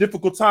have such a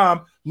difficult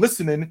time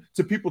listening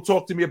to people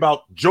talk to me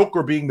about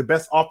Joker being the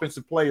best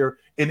offensive player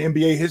in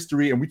NBA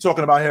history, and we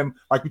talking about him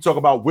like we talk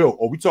about Wilt,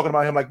 or we talking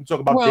about him like we talk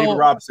about David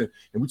Robinson,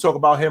 and we talk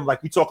about him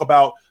like we talk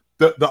about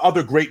the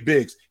other great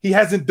bigs. He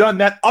hasn't done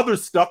that other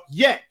stuff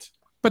yet.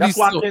 But that's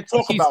why I can't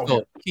talk about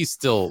him. He's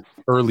still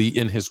early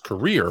in his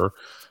career,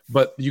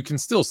 but you can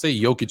still say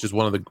Jokic is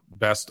one of the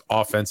best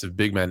offensive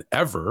big men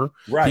ever.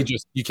 Right.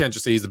 You can't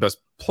just say he's the best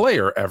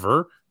player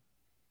ever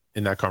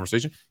in that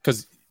conversation,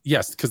 because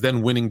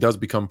then winning does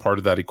become part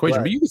of that equation.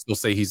 Right. But you can still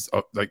say he's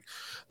like,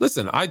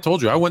 listen, I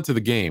told you I went to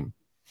the game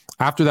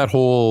after that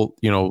whole,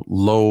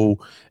 low,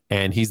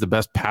 and he's the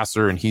best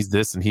passer, and he's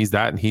this, and he's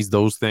that, and he's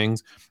those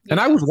things. Yeah. And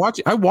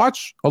I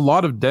watch a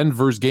lot of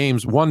Denver's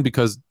games, one,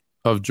 because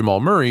of Jamal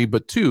Murray,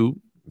 but two,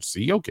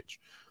 see Jokic.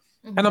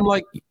 Mm-hmm. And I'm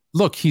like,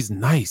 look, he's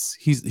nice.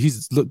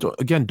 He's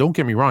again, don't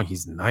get me wrong,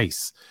 he's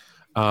nice.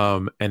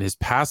 And his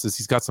passes,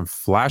 he's got some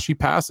flashy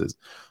passes.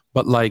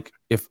 But like,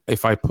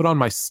 if I put on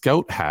my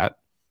scout hat,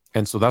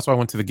 and so that's why I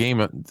went to the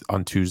game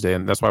on Tuesday,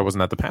 and that's why I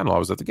wasn't at the panel, I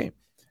was at the game.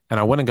 And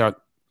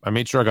I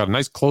made sure I got a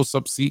nice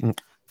close-up seat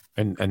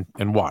and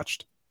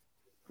watched.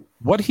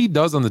 What he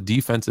does on the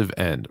defensive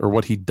end, or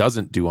what he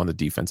doesn't do on the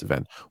defensive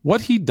end,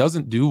 what he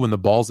doesn't do when the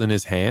ball's in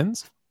his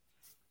hands,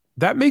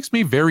 that makes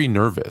me very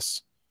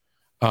nervous,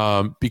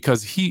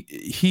 because he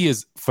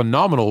is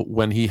phenomenal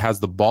when he has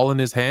the ball in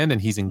his hand and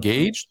he's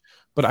engaged.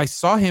 But I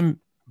saw him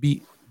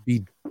be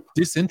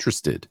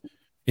disinterested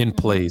in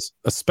plays,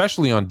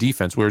 especially on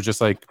defense, where it's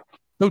just like,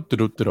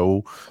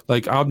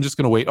 like, I'm just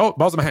gonna wait. Oh,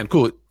 ball's in my hand.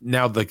 Cool.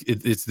 Now, like,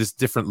 it's this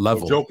different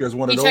level. Joker is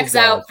one of those. He checks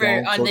out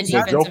on the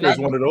defensive Joker is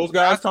one of those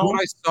guys. That's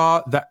what I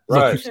saw. That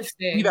right. Look, you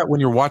see that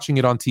when you're watching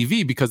it on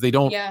TV, because they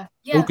don't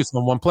focus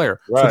on one player.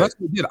 Right. So that's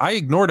what I did. I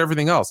ignored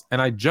everything else,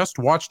 and I just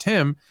watched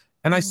him,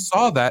 and I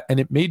saw that, and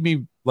it made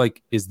me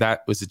like,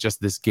 was it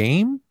just this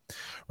game?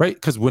 Right?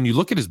 Because when you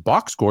look at his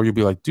box score, you'll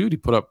be like, dude, he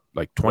put up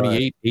like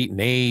 28, 8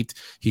 and 8.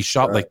 He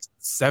shot like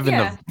 7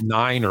 of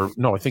 9, or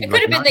no, I think it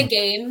could have been the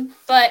game,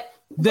 but.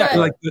 Yeah,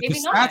 like the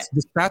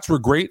stats were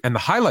great, and the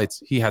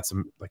highlights, he had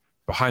some like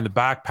behind the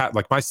back pass.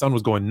 Like, my son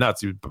was going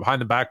nuts. He was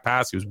behind the back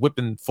pass. He was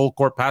whipping full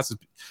court passes,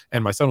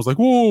 and my son was like,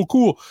 "Whoa,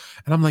 cool!"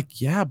 And I'm like,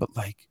 "Yeah, but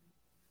like,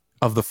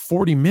 of the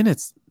 40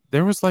 minutes,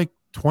 there was like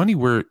 20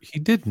 where he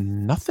did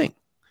nothing,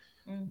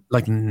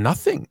 like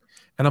nothing."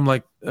 And I'm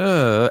like,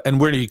 and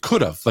where he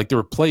could have, like, there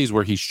were plays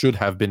where he should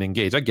have been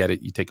engaged. I get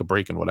it. You take a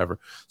break and whatever.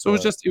 So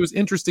it was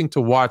interesting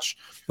to watch.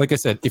 Like I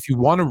said, if you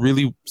want to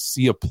really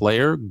see a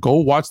player, go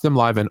watch them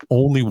live and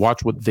only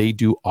watch what they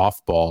do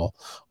off ball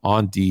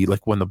on D.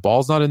 Like, when the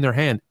ball's not in their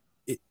hand,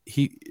 it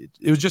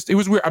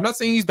was weird. I'm not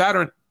saying he's bad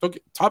or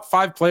top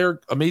 5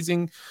 player,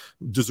 amazing,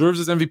 deserves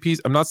his MVPs.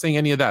 I'm not saying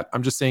any of that.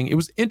 I'm just saying it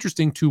was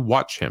interesting to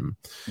watch him.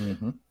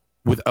 Mm-hmm.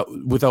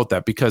 Without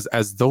that, because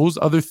as those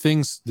other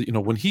things,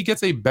 when he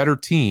gets a better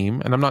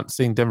team, and I'm not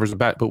saying Denver's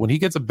bad, but when he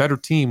gets a better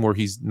team where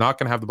he's not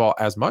going to have the ball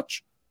as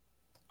much,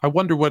 I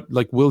wonder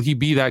will he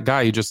be that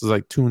guy who just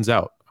like tunes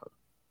out?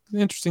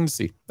 Interesting to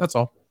see. That's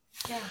all.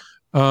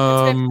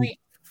 Yeah.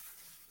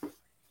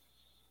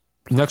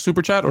 Next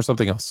super chat or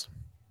something else?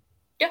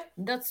 Yeah,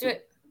 let's do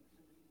it.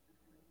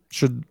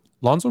 Should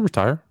Lonzo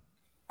retire?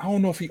 I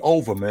don't know if he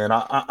over, man.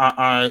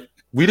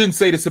 We didn't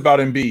say this about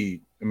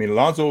Embiid. I mean,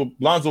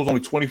 Lonzo's only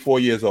 24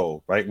 years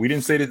old, right? We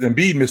didn't say that.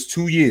 Embiid missed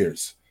 2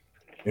 years.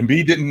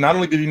 Embiid not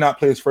only did he not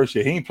play his first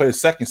year, he didn't play his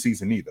second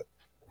season either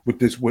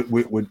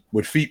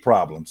with feet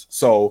problems.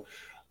 So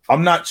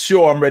I'm not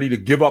sure I'm ready to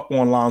give up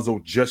on Lonzo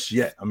just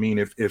yet. I mean,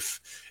 if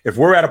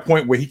we're at a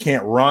point where he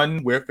can't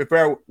run,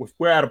 if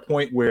we're at a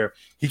point where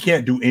he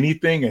can't do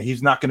anything and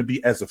he's not going to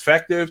be as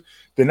effective,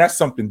 then that's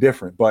something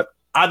different. But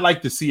I'd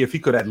like to see if he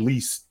could at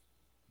least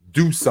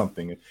do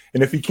something.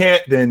 And if he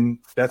can't, then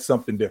that's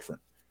something different.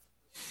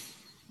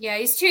 Yeah,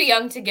 he's too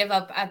young to give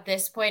up at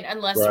this point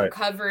unless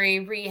recovery,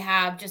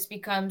 rehab just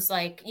becomes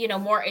like,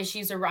 more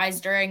issues arise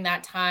during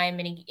that time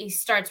and he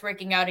starts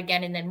working out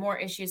again and then more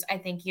issues. I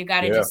think you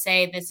got to just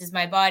say, this is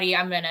my body.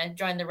 I'm going to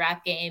join the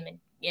rap game and,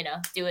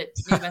 do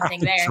my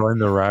thing there. Join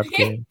the rap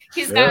game.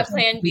 He's got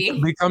plan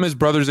B. Become his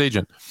brother's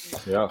agent.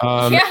 Yeah.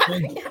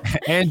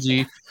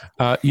 Angie,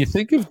 you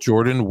think if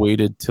Jordan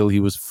waited till he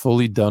was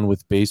fully done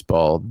with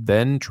baseball,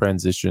 then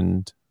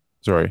transitioned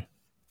to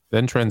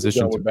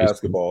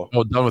basketball.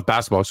 Done with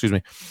basketball, excuse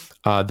me.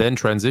 Then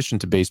transition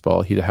to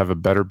baseball, he'd have a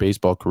better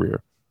baseball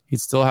career.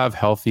 He'd still have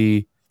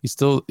healthy. He'd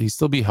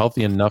still be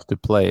healthy enough to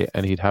play,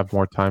 and he'd have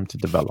more time to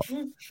develop.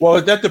 Well,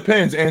 that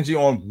depends, Angie,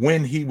 on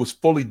when he was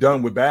fully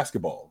done with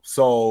basketball.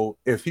 So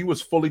if he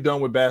was fully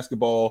done with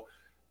basketball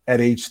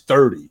at age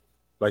 30,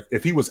 like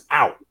if he was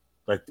out,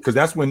 like, because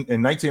that's when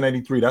in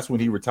 1993, that's when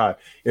he retired.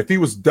 If he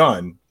was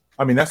done,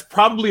 I mean, that's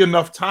probably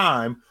enough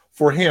time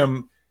for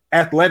him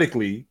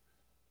athletically,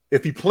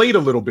 if he played a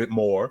little bit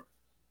more,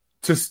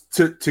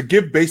 to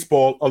give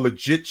baseball a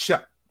legit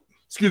shot.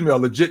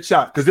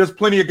 Because there's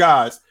plenty of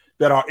guys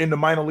that are in the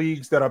minor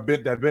leagues that have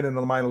been in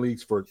the minor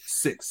leagues for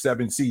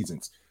 6-7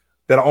 seasons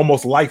that are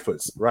almost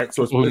lifers, right?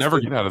 So we'll never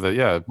get out of it.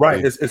 Yeah,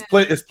 right.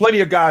 It's plenty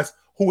of guys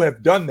who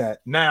have done that.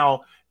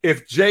 Now,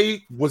 if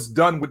Jay was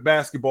done with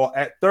basketball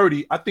at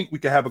 30, I think we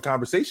could have a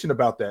conversation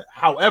about that.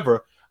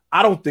 However,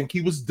 I don't think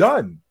he was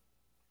done.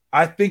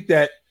 I think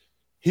that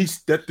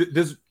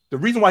there's the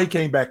reason why he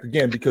came back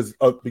again because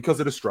of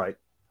the strike.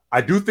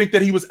 I do think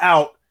that he was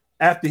out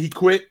after he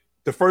quit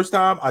the first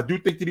time. I do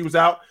think that he was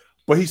out,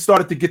 but he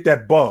started to get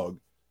that bug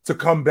to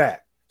come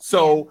back.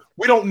 So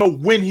we don't know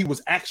when he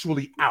was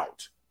actually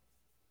out.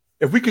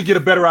 If we could get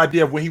a better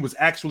idea of when he was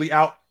actually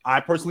out, I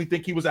personally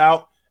think he was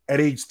out at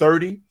age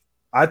 30.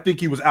 I think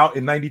he was out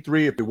in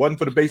 93. If it wasn't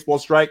for the baseball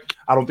strike,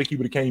 I don't think he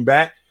would have came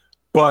back.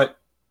 But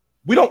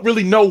we don't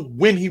really know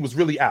when he was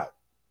really out.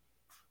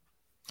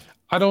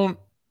 I don't.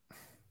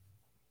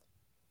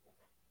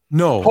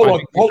 No.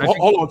 Hold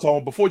on,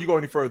 Tone. Before you go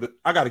any further,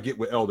 I got to get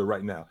with Elder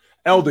right now.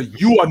 Elder,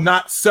 you are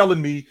not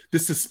selling me the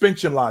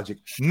suspension logic.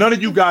 None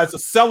of you guys are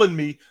selling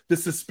me the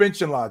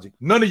suspension logic.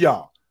 None of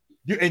y'all.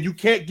 You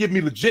can't give me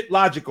legit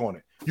logic on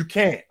it. You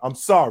can't. I'm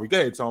sorry. Go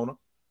ahead, Tona.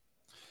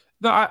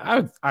 No,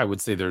 I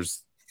would say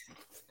there's.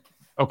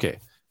 Okay.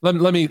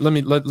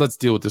 Let's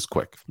deal with this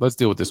quick.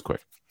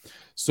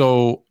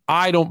 So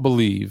I don't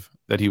believe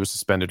that he was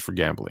suspended for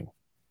gambling.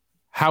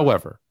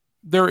 However,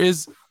 there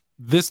is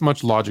this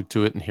much logic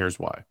to it, and here's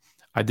why.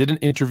 I did an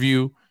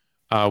interview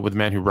with a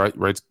man who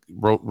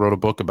wrote a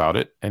book about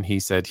it, and he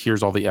said,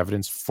 here's all the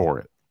evidence for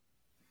it.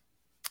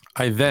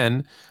 I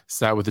then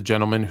sat with a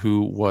gentleman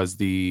who was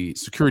the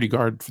security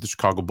guard for the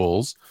Chicago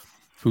Bulls,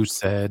 who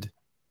said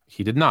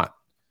he did not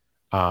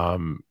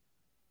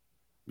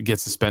get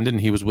suspended,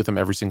 and he was with him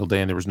every single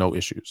day, and there was no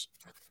issues.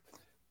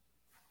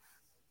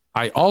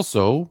 I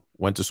also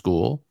went to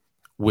school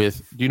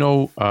with, do you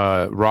know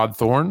Rod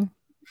Thorne?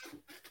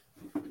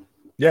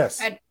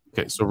 Yes.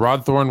 Okay, so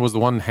Rod Thorne was the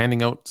one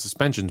handing out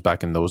suspensions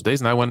back in those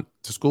days, and I went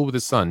to school with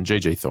his son,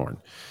 JJ Thorne.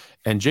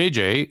 And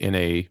JJ, in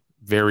a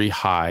very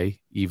high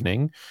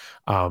evening,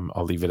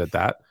 I'll leave it at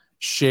that,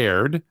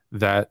 shared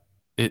that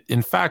it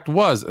in fact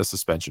was a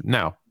suspension.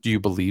 Now, do you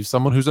believe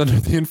someone who's under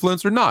the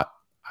influence or not?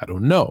 I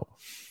don't know.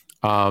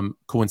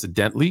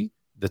 Coincidentally,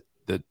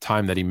 the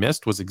time that he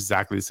missed was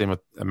exactly the same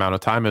amount of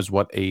time as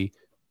what a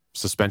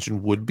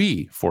suspension would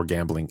be for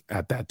gambling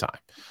at that time.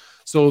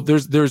 So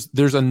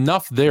there's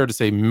enough there to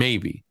say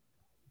maybe.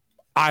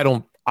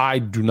 I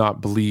do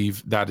not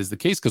believe that is the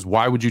case, because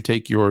why would you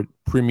take your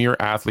premier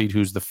athlete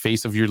who's the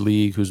face of your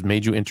league, who's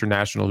made you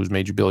international, who's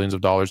made you billions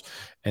of dollars,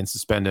 and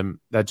suspend him?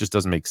 That just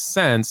doesn't make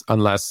sense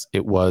unless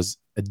it was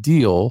a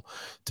deal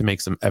to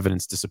make some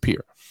evidence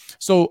disappear.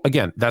 So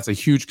again, that's a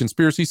huge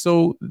conspiracy.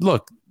 So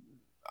look,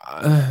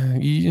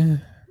 yeah.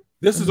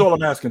 This is all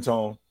I'm asking,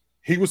 Tone.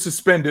 He was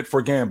suspended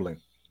for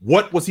gambling.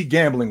 What was he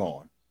gambling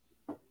on?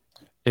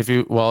 If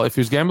he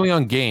was gambling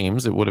on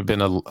games, it would have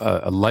been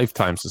a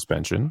lifetime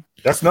suspension.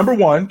 That's number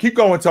one. Keep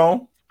going,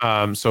 Tone.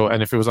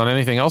 And if it was on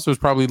anything else, it was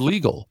probably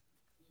legal.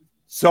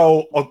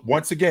 So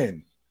once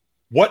again,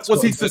 what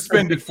was he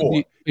suspended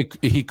for?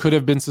 He could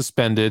have been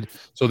suspended.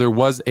 So there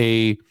was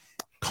a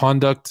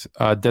conduct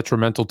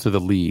detrimental to the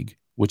league,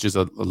 which is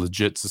a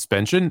legit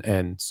suspension,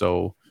 and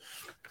so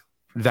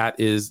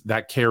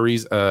that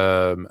carries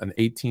an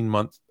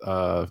 18-month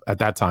at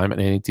that time, an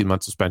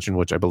 18-month suspension,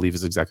 which I believe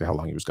is exactly how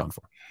long he was gone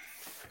for.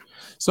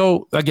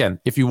 So again,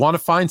 if you want to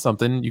find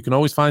something, you can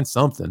always find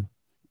something.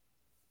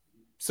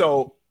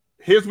 So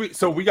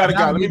we got a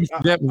guy. Let me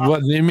forget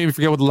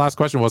what the last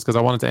question was, because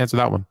I wanted to answer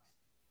that one.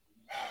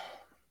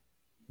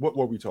 What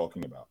were we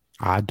talking about?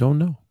 I don't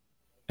know.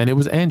 And it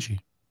was Angie.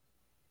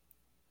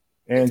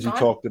 Angie was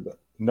talking about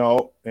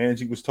no,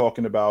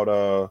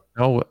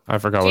 I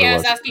forgot what it was. I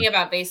was asking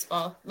about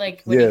baseball.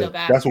 Like when you go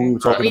back. That's what we were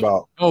talking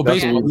about. Oh,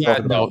 baseball.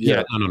 No.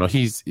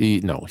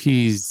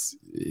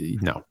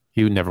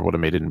 He never would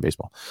have made it in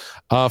baseball.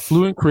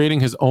 Fluent creating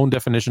his own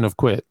definition of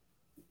quit.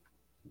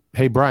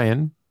 Hey,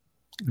 Brian,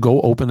 go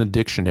open a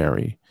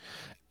dictionary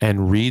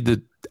and read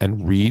the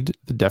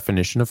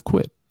definition of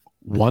quit.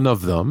 One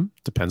of them,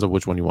 depends on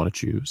which one you want to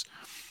choose,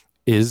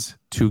 is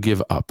to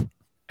give up.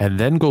 And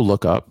then go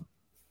look up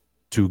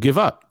to give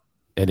up.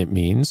 And it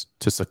means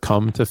to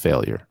succumb to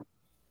failure.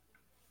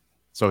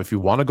 So if you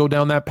want to go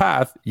down that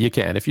path, you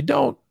can. If you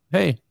don't,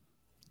 hey,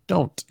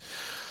 don't.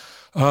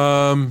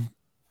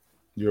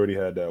 You already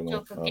had that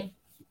one.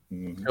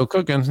 Still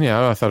cooking.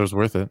 Yeah, I thought it was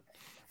worth it.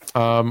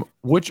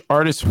 Which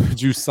artist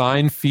would you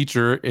sign,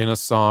 feature in a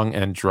song,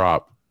 and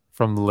drop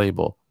from the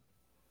label?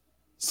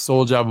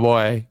 Soulja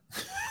Boy,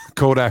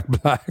 Kodak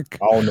Black.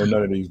 I don't know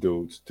none of these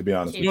dudes, to be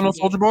honest. You don't know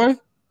Soulja Boy?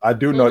 I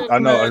do know. I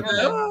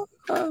know.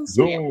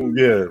 Zoom,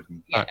 yeah.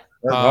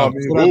 Kodak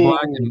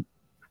Black and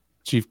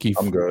Chief Keef.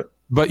 I'm good.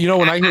 But you know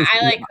when I hear,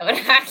 I like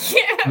Kodak.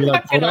 I'm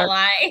not gonna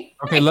lie.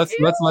 Okay, let's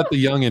let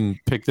the youngin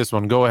pick this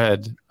one. Go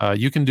ahead.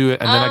 You can do it,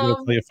 and then I can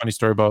tell you a funny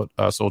story about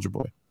Soulja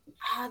Boy.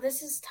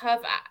 This is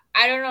tough.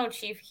 I don't know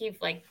Chief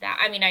Keef like that.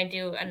 I mean, I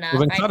do enough.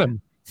 Well, then cut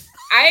him.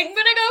 I'm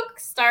gonna go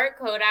start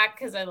Kodak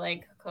because I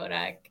like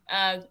Kodak.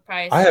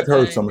 Probably I have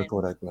heard some of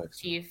Kodak Black.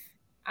 Chief.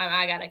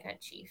 I gotta cut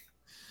Chief.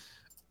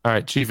 All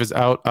right, Chief is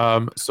out.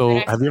 So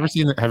Next have you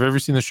ever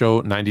seen the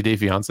show 90 Day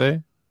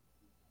Fiance?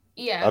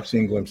 Yeah, I've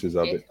seen glimpses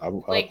of it. I've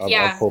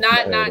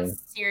not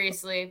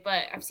seriously,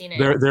 but I've seen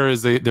it. There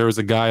is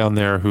a guy on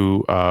there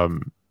who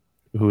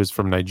is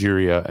from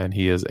Nigeria, and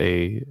he is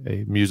a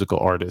musical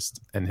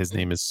artist, and his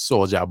name is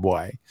Soulja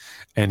Boy,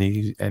 and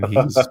he's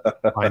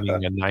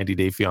finding a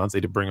 90-day fiance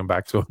to bring him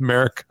back to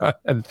America,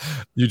 and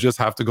you just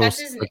have to go.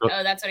 That's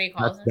what he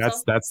calls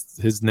himself. That's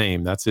his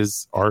name. That's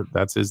his art.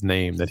 That's his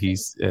name. That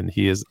his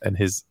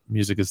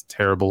music is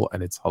terrible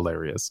and it's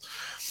hilarious.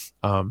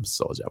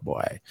 Soulja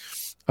Boy.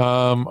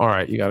 All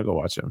right, you gotta go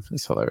watch him.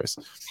 It's hilarious.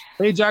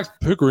 Ajax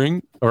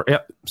Pickering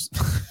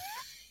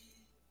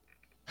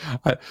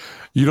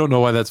you don't know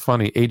why that's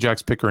funny.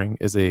 Ajax Pickering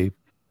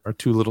are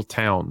two little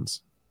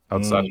towns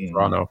outside of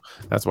Toronto.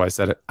 That's why I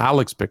said it.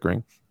 Alex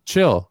Pickering,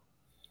 chill.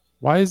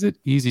 Why is it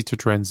easy to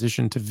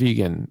transition to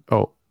vegan?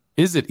 Oh,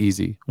 is it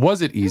easy?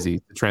 Was it easy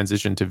to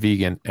transition to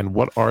vegan? And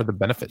what are the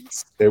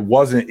benefits? It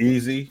wasn't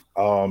easy.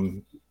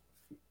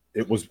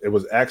 It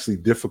was actually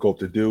difficult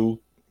to do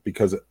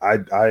because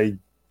I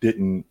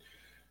didn't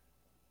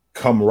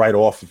come right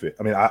off of it.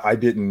 I mean, I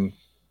didn't.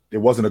 It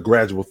wasn't a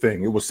gradual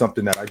thing. It was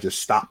something that I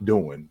just stopped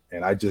doing,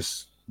 and I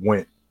just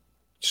went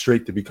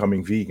straight to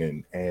becoming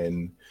vegan.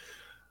 And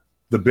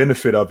the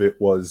benefit of it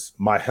was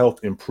my health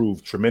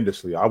improved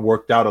tremendously. I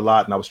worked out a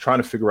lot, and I was trying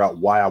to figure out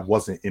why I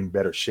wasn't in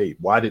better shape,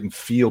 why I didn't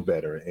feel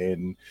better.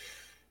 And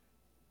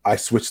I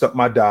switched up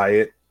my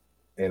diet,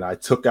 and I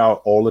took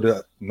out all of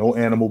the no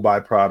animal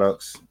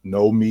byproducts,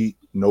 no meat,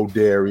 no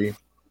dairy.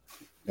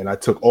 And I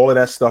took all of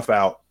that stuff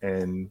out,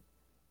 and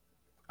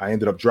I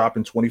ended up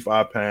dropping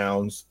 25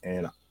 pounds,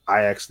 and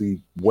I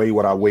actually weigh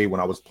what I weighed when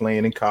I was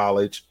playing in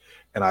college,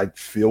 and I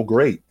feel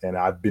great. And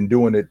I've been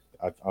doing it.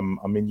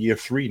 I'm in year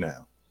 3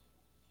 now.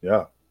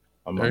 Yeah.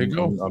 I'm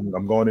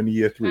going into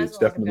year 3. It's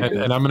definitely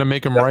and I'm going to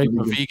make him write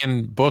a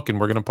vegan book,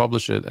 and we're going to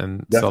publish it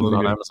and sell it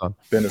on Amazon.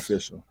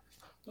 Beneficial.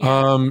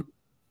 Yeah.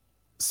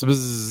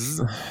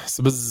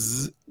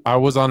 I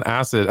was on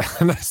acid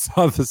and I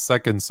saw the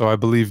second, so I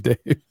believe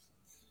Dave.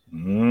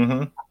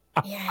 Mm-hmm.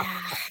 Yeah,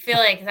 I feel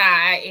like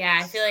that. Yeah,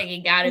 I feel like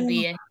it gotta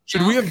be.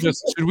 Should we have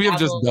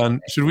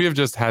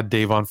just had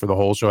Dave on for the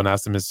whole show and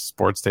asked him his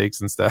sports takes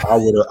instead? I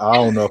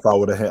don't know if I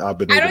would have.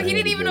 He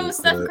didn't even know who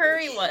Steph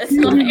Curry was.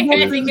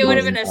 I think it would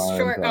have been a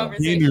short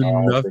conversation. He knew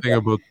nothing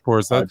about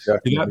sports. That's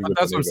what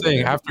I'm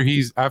saying.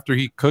 After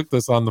he cooked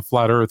us on the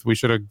flat Earth, we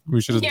should have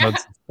done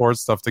some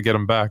sports stuff to get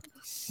him back.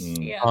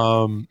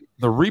 Yeah.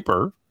 The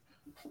Reaper.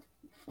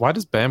 Why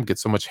does Bam get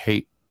so much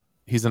hate?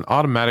 He's an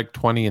automatic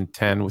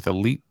 20-10 with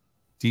elite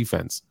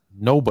defense.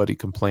 Nobody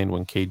complained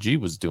when KG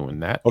was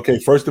doing that. Okay,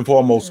 first and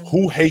foremost,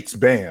 who hates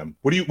Bam?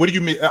 What do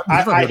you mean?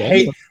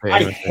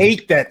 I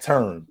hate that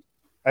term.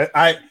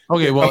 I'm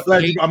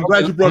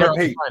glad you brought up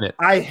hate.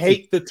 I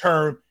hate the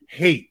term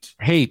hate.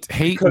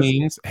 Hate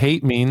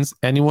means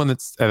anyone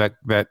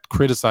that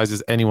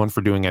criticizes anyone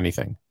for doing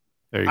anything.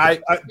 There you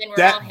go.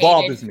 That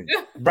bothers me.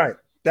 Right.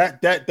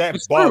 That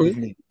bothers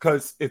me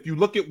because if you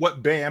look at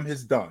what Bam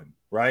has done,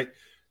 right?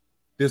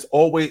 There's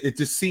always, it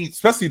just seems,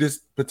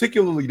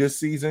 particularly this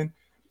season,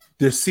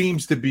 there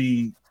seems to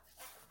be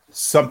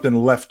something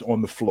left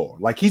on the floor.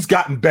 Like he's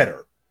gotten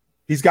better.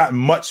 He's gotten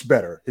much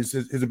better. His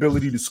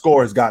ability to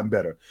score has gotten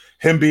better.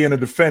 Him being a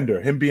defender,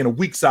 him being a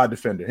weak side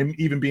defender, him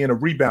even being a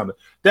rebounder,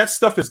 that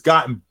stuff has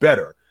gotten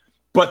better.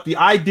 But the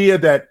idea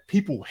that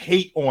people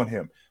hate on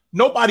him,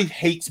 nobody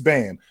hates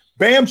Bam.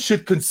 Bam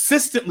should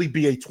consistently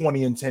be a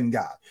 20-10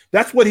 guy.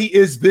 That's what he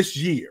is this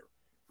year.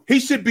 He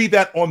should be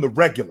that on the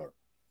regular.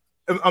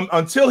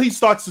 Until he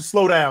starts to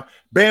slow down,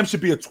 Bam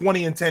should be a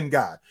 20-10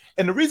 guy.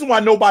 And the reason why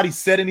nobody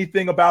said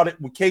anything about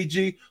it with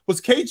KG was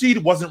KG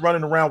wasn't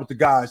running around with the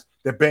guys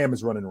that Bam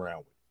is running around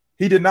with.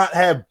 He did not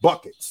have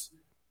buckets.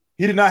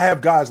 He did not have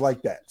guys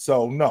like that.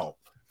 So, no.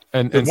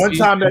 And one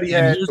time that he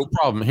had...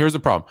 Here's the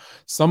problem.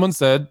 Someone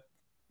said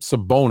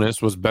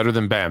Sabonis was better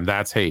than Bam.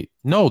 That's hate.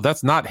 No,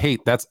 that's not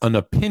hate. That's an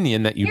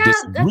opinion that you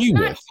disagree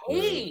with.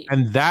 Hate.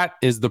 And that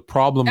is the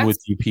problem with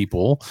you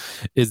people,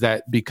 is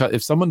that because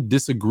if someone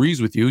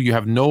disagrees with you, you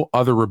have no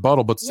other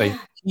rebuttal but to say,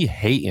 he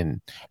hating.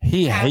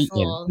 He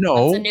hating.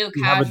 No. It's a new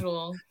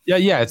casual.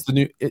 It's the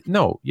new.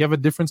 No, you have a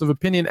difference of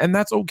opinion, and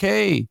that's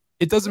okay.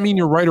 It doesn't mean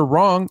you're right or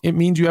wrong. It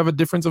means you have a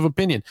difference of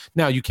opinion.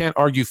 Now, you can't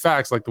argue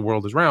facts like the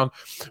world is round,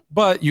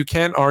 but you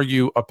can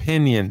argue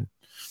opinion.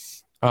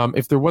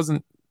 If there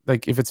wasn't,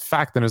 like, if it's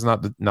fact, then it's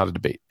not a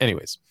debate.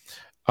 Anyways,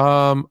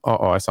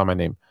 I saw my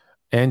name.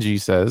 Angie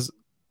says,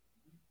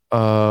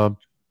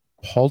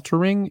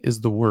 paltering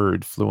is the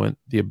word, Fluent.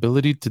 The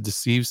ability to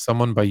deceive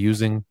someone by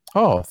using.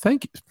 Oh,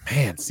 thank you,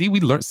 man. See, we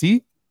learned.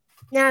 See,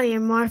 now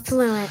you're more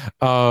fluent.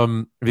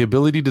 The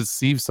ability to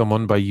deceive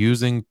someone by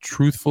using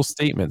truthful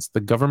statements. The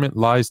government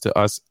lies to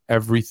us.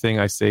 Everything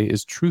I say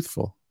is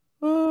truthful.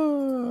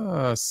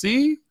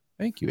 See,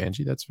 thank you,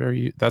 Angie. That's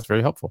very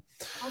helpful.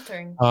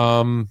 Paltering.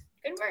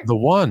 Good word. The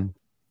one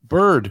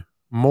Bird,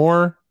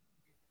 more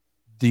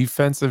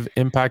defensive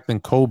impact than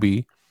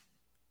Kobe.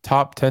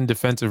 Top 10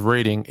 defensive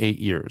rating, 8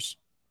 years.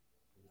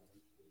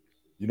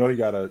 You know, he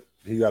got a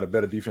He got a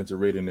better defensive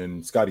rating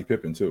than Scottie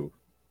Pippen too.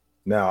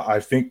 Now, I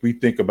think we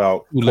think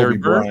about Larry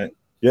Kobe Bird? Bryant.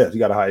 Yes, he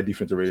got a higher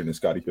defensive rating than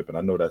Scottie Pippen.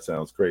 I know that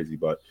sounds crazy,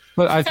 but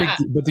I think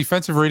the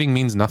defensive rating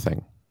means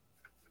nothing.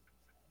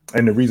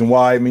 And the reason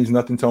why it means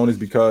nothing, Tone, is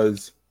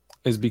because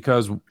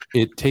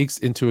it takes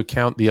into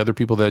account the other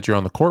people that you're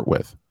on the court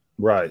with.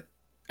 Right.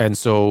 And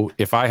so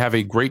if I have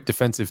a great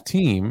defensive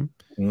team,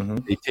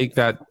 they take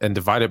that and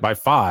divide it by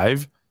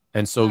 5.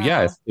 And so,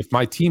 if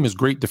my team is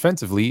great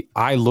defensively,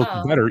 I look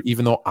better,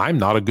 even though I'm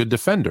not a good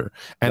defender.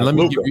 And let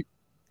me give you,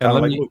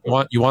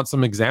 you want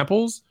some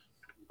examples?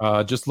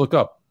 Just look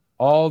up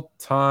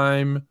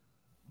all-time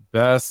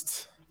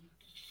best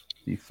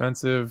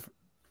defensive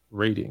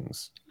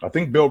ratings. I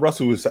think Bill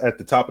Russell is at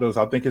the top of those.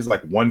 I think it's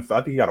like I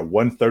think he got a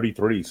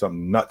 133,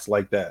 something nuts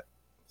like that.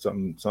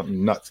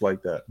 Something nuts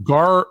like that.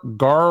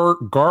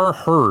 Gar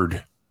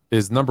Hurd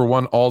is number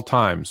 1 all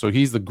time. So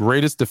he's the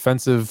greatest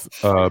defensive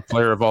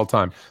player of all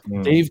time.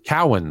 Dave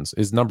Cowens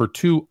is number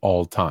 2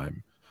 all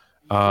time.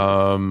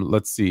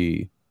 Let's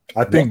see.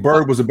 I think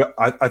Bird was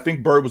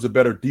a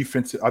better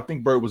defensive. I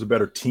think Bird was a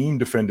better team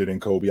defender than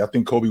Kobe. I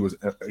think Kobe was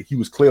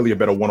clearly a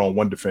better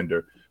one-on-one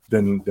defender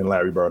than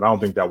Larry Bird. I don't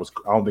think that was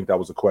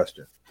a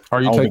question.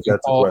 Are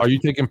you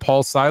taking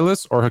Paul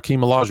Silas or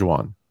Hakeem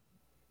Olajuwon?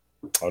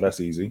 Oh,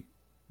 that's easy.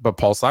 But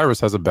Paul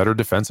Cyrus has a better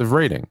defensive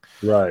rating.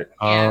 Right.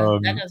 Yeah,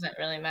 that doesn't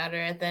really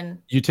matter.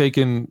 Then you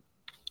taking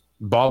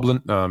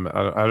Boblin,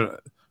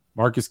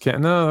 Marcus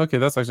Cannon. No, okay,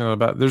 that's actually not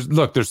bad.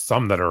 There's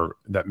some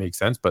that make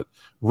sense, but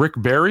Rick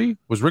Barry,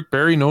 was Rick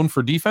Barry known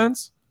for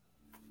defense?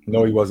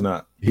 No, he was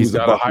not. He's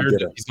got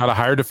a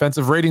higher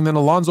defensive rating than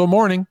Alonzo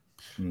Mourning.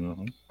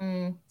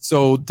 Mm-hmm.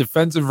 So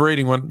defensive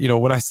rating,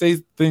 when I say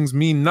things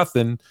mean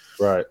nothing,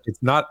 right?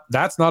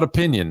 That's not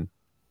opinion.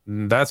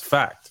 That's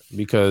fact,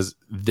 because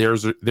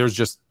there's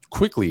just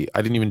quickly,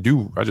 I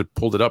just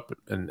pulled it up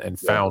and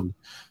found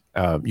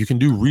you can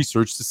do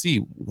research to see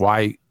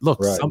why.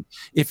 Look,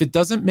 if it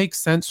doesn't make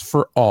sense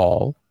for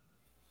all,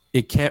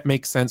 it can't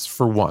make sense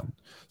for one.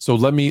 So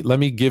let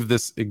me give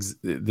this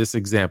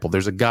example.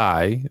 There's a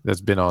guy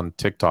that's been on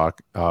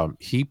TikTok.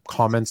 He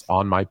comments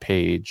on my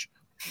page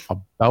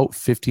about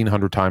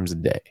 1,500 times a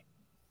day,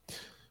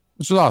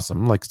 which is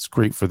awesome. Like, it's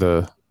great for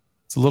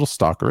it's a little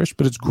stalkerish,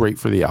 but it's great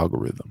for the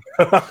algorithm.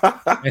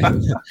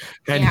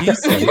 and he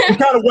said, you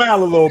kind of wow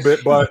a little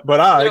bit, but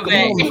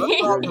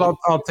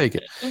I'll take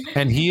it.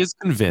 And he is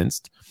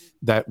convinced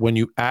that when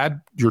you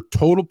add your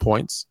total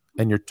points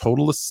and your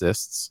total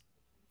assists,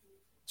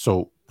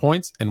 so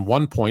points and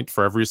 1 point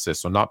for every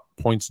assist, so not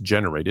points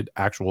generated,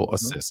 actual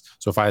assists.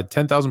 So if I had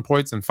 10,000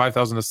 points and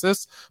 5,000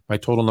 assists, my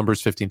total number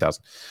is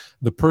 15,000.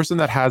 The person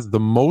that has the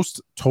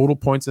most total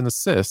points and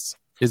assists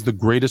is the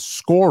greatest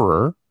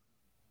scorer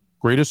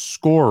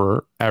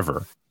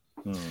ever.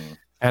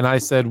 And I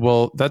said,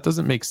 well, that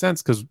doesn't make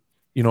sense, because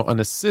an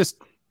assist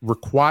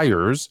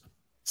requires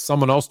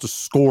someone else to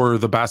score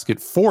the basket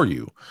for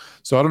you.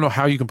 So I don't know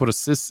how you can put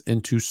assists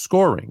into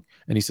scoring.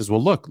 And he says,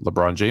 well, look,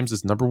 LeBron James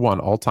is number 1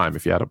 all time.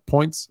 If you add up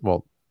points,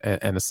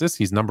 and assists,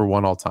 he's number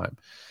 1 all time.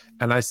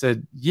 And I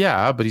said,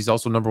 yeah, but he's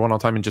also number 1 all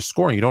time in just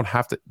scoring. You don't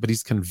have to, but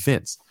he's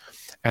convinced.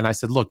 And I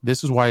said, look,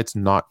 this is why it's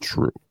not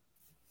true.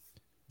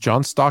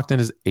 John Stockton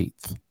is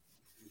 8th.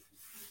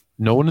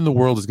 No one in the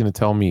world is going to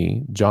tell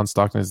me John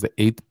Stockton is the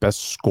 8th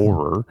best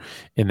scorer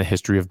in the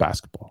history of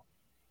basketball.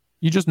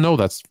 You just know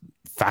that's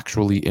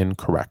factually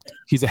incorrect.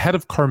 He's ahead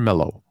of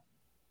Carmelo.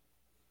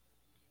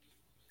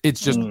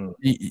 It's just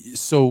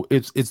so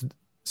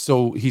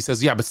he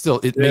says, yeah, but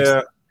still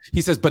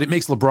he says, but it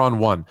makes LeBron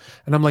 1.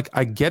 And I'm like,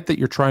 I get that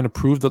you're trying to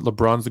prove that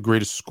LeBron's the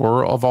greatest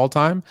scorer of all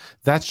time.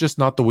 That's just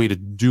not the way to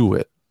do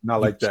it.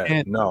 Not like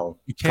that. No,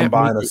 you can't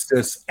combine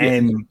assists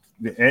and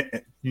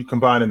you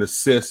combine an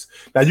assist.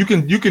 Now you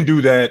can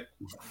do that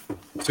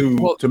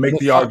to make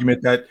the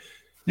argument that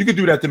you could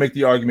do that to make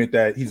the argument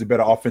that he's a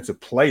better offensive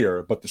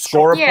player, but the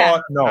scorer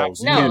part, no, you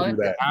can't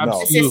do that.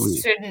 Absolutely,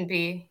 shouldn't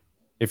be.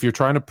 If you're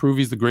trying to prove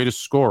he's the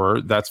greatest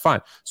scorer, that's fine.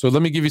 So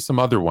let me give you some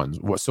other ones.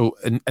 So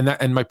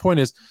and my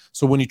point is,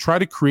 so when you try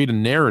to create a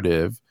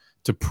narrative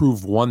to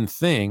prove one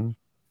thing,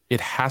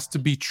 it has to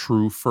be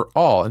true for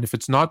all. And if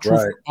it's not true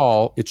for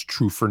all, it's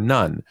true for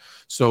none.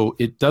 So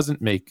that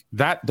doesn't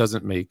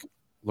make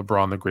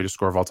LeBron the greatest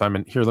scorer of all time.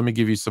 And here, let me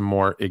give you some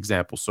more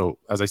examples. So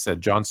as I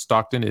said, John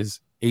Stockton is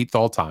 8th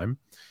all time.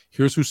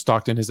 Here's who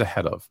Stockton is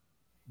ahead of: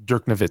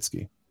 Dirk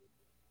Nowitzki,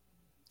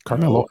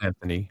 Carmelo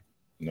Anthony,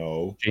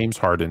 no, James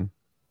Harden,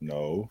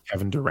 no,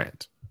 Kevin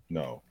Durant,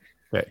 no.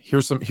 Okay,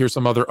 here's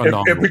some other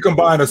anomalies. If we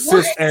combine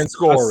assist and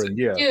scoring,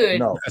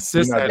 dude, no,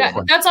 assist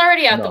that's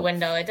already out the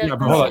window. It doesn't. Yeah,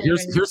 but hold on.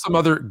 Here's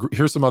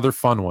some other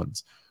fun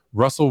ones.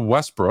 Russell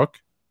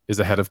Westbrook is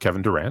ahead of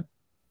Kevin Durant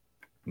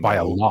by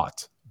a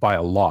lot.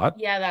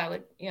 Yeah, that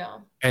would. Yeah.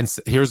 And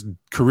here's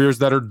careers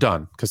that are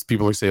done, because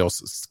people will say, "Oh,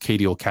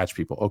 KD will catch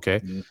people."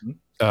 Okay,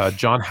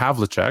 John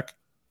Havlicek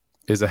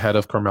is ahead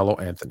of Carmelo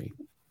Anthony.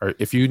 Or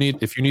if you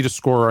need a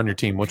scorer on your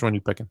team, which one are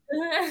you picking?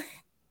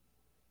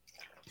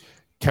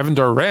 Kevin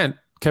Garnett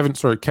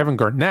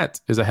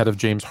is ahead of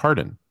James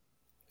Harden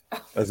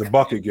as a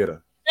bucket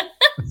getter.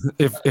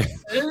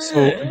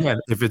 So again,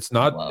 if it's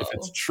not Whoa. if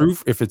it's true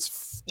if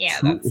it's Yeah,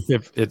 true,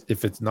 that's-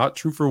 if it's not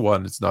true for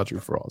one, it's not true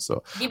for all.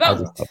 So I just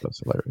Debunked. thought that's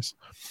hilarious.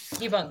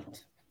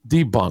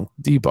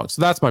 Debunked.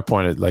 So that's my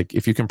point. Like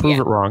if you can prove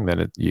it wrong,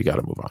 then you got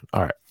to move on.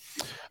 All right.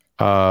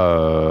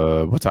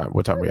 What time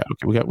we got?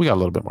 Okay, we got a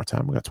little bit more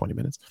time. We got 20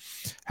 minutes.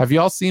 Have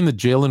y'all seen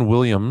Jalen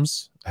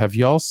Williams?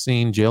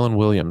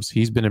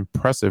 He's been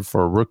impressive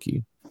for a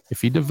rookie.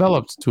 If he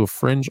develops to a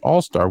fringe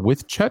all-star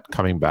with Chet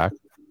coming back,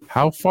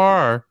 how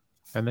far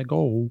can they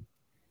go?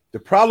 The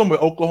problem with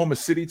Oklahoma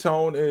City,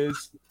 Tone,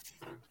 is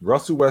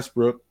Russell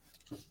Westbrook,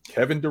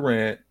 Kevin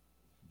Durant,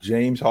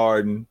 James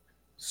Harden,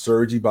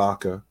 Serge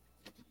Ibaka,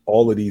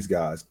 all of these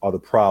guys are the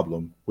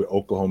problem with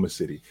Oklahoma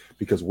City,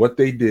 because what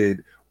they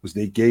did was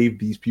they gave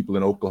these people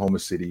in Oklahoma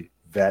City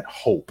that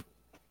hope.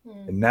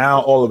 And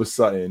now all of a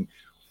sudden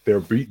they're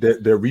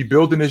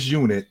rebuilding this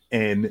unit,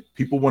 and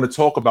people want to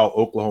talk about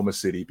Oklahoma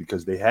City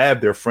because they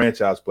have their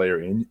franchise player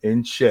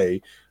in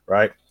Shea,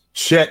 right?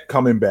 Chet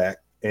coming back,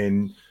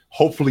 and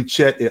hopefully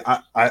Chet.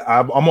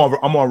 I'm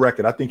on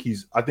record. I think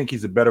he's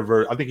a better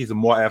version. I think he's a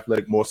more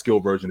athletic, more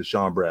skilled version of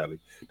Sean Bradley.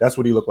 That's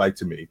what he looked like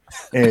to me.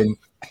 And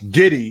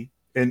Giddey.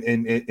 And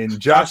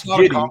Josh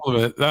Giddey,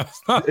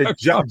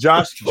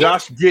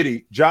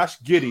 Josh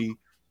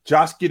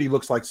Giddey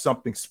looks like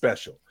something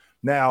special.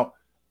 Now,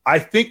 I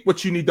think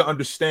what you need to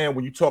understand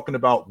when you're talking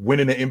about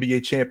winning an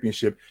NBA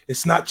championship,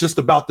 it's not just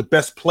about the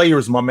best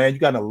players, my man. You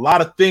got a lot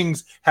of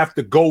things have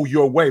to go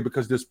your way,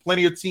 because there's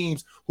plenty of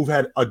teams who've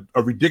had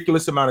a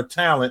ridiculous amount of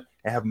talent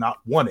and have not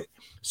won it.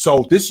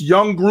 So this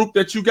young group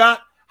that you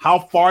got, how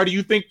far do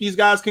you think these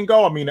guys can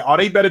go? I mean, are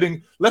they better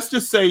than, let's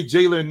say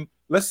Jalen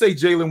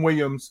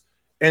Williams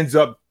ends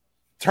up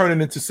turning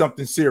into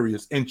something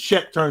serious and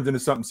Chet turns into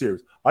something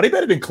serious. Are they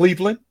better than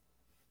Cleveland?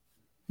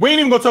 We ain't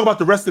even going to talk about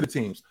the rest of the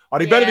teams. Are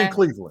they better than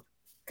Cleveland?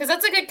 Because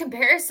that's a good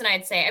comparison,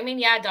 I'd say. I mean,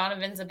 yeah,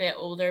 Donovan's a bit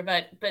older,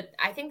 but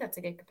I think that's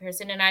a good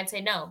comparison, and I'd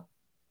say no.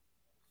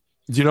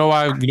 Do you know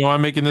why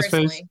I'm making this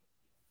face?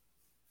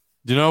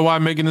 Do you know why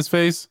I'm making this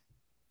face?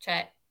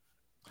 Chet.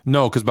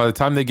 No, because by the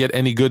time they get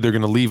any good, they're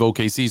going to leave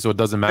OKC, so it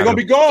doesn't matter. They're going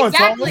to be gone.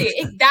 Exactly.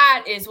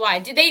 That is why.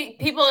 Do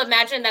people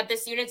imagine that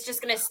this unit's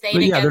just going to stay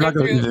together? Yeah, they're not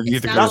going to.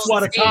 That's why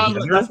the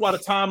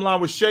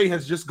timeline with Shea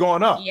has just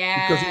gone up.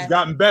 Yeah, because he's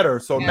gotten better.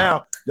 So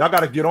now y'all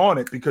got to get on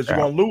it, because you're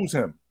going to lose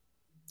him.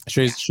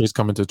 She's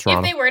coming to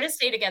Toronto. If they were to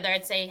stay together,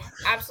 I'd say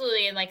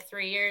absolutely in like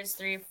 5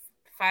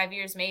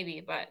 years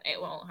maybe, but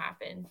it won't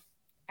happen.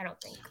 I don't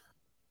think.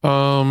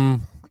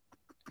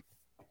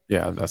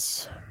 Yeah,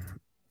 that's.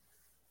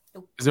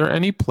 Is there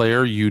any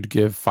player you'd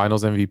give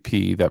Finals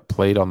MVP that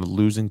played on the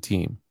losing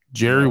team?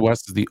 Jerry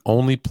West is the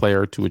only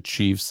player to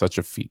achieve such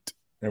a feat.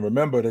 And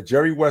remember that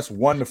Jerry West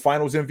won the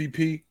Finals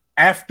MVP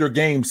after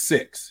Game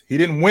 6. He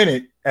didn't win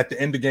it at the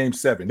end of Game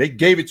 7. They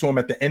gave it to him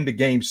at the end of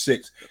Game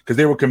 6 because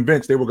they were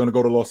convinced they were going to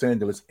go to Los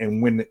Angeles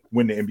and win the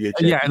NBA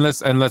championship. Yeah, and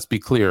let's be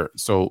clear.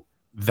 So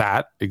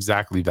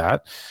exactly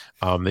that.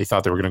 They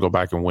thought they were going to go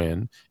back and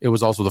win. It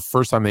was also the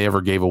first time they ever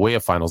gave away a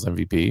Finals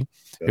MVP.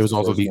 It was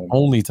also the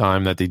only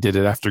time that they did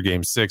it after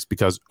Game 6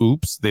 because,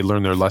 they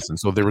learned their lesson.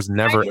 So there was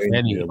never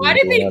any. Why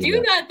did they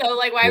do that though?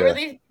 Like, why were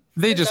they?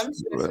 They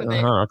just were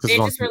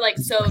like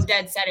so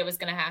dead set it was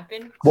going to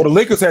happen. Well, the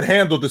Lakers had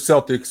handled the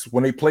Celtics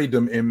when they played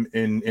them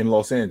in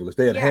Los Angeles.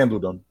 They had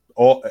handled them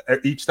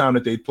each time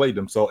that they played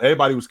them. So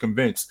everybody was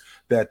convinced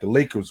that the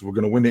Lakers were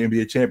going to win the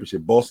NBA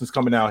championship. Boston's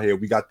coming out here.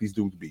 We got these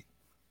dudes beat.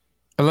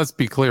 And let's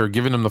be clear,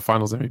 giving them the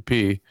Finals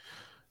MVP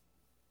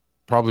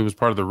probably was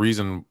part of the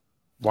reason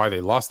why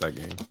they lost that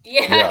game.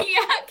 Yeah,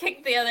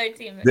 kicked the other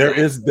team. There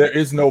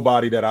is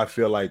nobody that I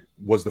feel like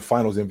was the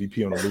Finals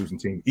MVP on a losing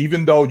team.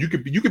 Even though you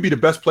could be the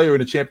best player in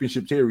the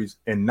championship series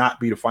and not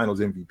be the Finals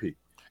MVP.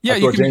 Yeah,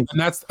 you can,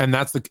 and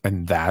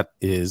that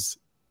is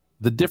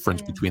the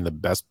difference between the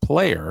best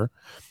player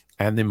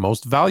and the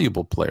most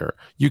valuable player.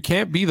 You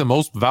can't be the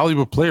most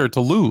valuable player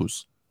to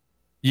lose.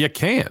 You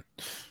can't.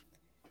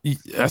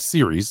 A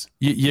series,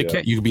 you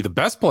can't. You can be the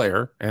best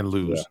player and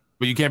lose,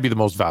 but you can't be the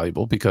most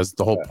valuable because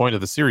the whole point of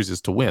the series is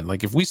to win.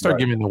 Like if we start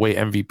giving away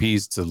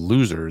MVPs to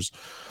losers,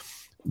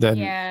 then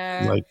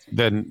the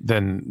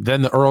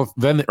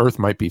earth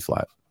might be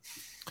flat.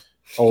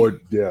 Oh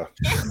yeah.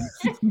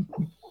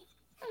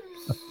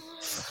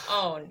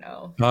 Oh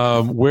no.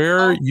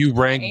 Where you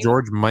rank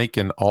George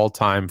Mikan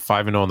all-time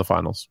 5-0 in the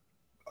finals?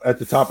 At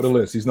the top of the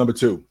list. He's number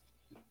 2.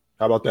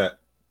 How about that?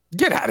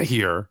 Get out of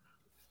here.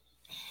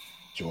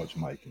 George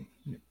Mikan.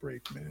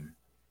 Break, man.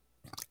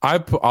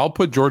 I'll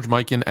put George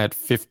Mikan at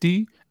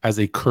 50 as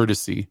a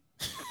courtesy.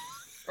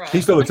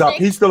 He's still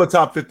a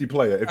top 50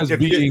 player.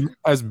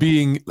 As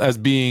being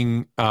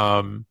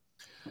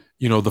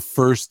the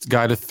first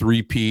guy to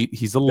three-peat.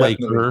 He's a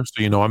Laker,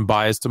 so I'm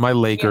biased to my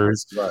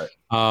Lakers. Yeah,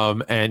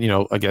 right. And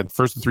again,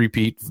 first to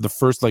three-peat, the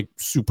first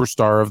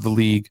superstar of the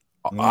league.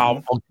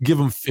 I'll give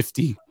him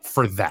 50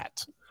 for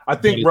that. I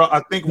think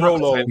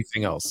Rolo.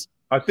 Anything else?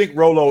 I think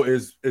Rolo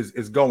is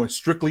going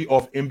strictly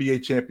off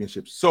NBA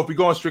championships. So if we're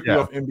going strictly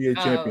off NBA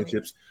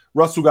championships,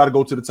 Russell got to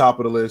go to the top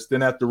of the list.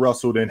 Then after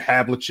Russell, then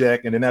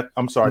Havlicek, and then not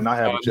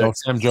Havlicek. No,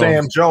 Sam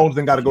Jones.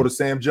 Then got to go to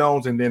Sam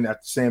Jones, and then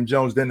after Sam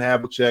Jones, then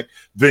Havlicek,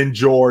 then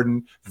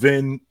Jordan,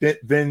 then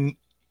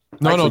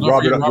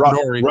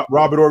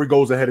Robert Ory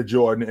goes ahead of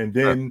Jordan, and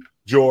then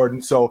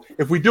Jordan. So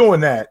if we're doing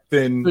that,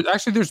 then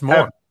there's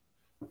more.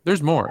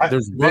 There's more.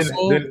 There's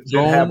Russell, then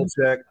Jones.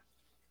 Havlicek.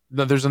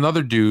 No, there's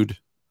another dude.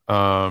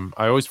 I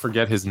always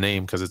forget his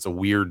name because it's a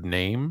weird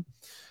name.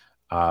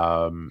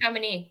 How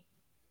many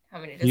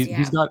does he have?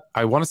 He's got.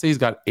 I want to say he's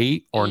got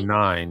 8 or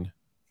 9.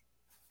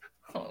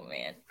 Oh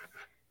man,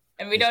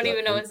 and we don't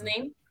even know his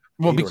name.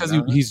 Well, because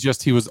he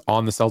was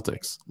on the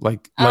Celtics.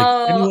 Like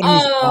anyone who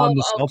was on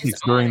the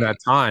Celtics during that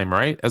time,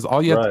 right? As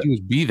all you have to do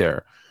is be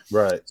there.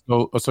 Right.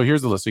 So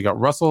here's the list. You got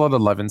Russell at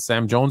 11,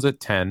 Sam Jones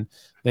at 10.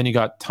 Then you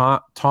got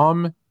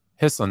Tom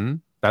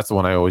Hisson. That's the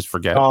one I always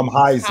forget. Tom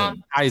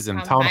Heisen,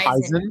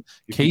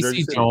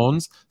 Casey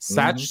Jones,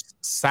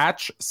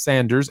 Satch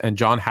Sanders, and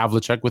John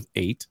Havlicek with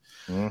 8.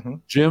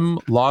 Jim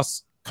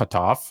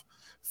Loskatoff,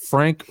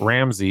 Frank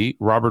Ramsey,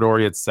 Robert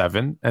Ory at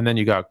 7, and then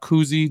you got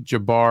Kuzi,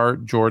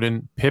 Jabbar,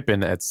 Jordan,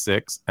 Pippen at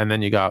 6, and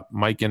then you got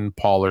Mike and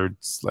Pollard,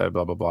 blah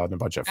blah blah, and a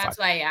bunch of 5. That's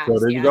why I asked. So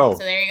there you go. So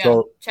there you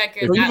go. Check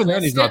your. Even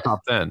then, he's not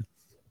top 10.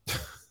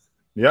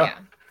 Yeah.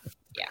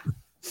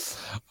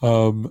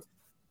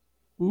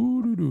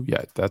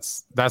 Yeah,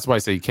 that's why I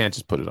say you can't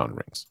just put it on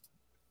rings.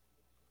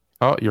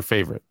 Oh, your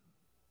favorite.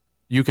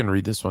 You can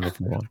read this one if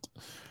you want.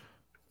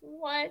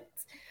 What?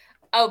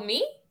 Oh,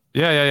 me?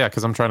 Yeah.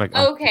 Because I'm trying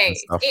to. Okay,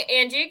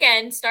 Angie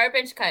again. Star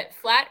bench cut.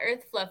 Flat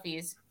Earth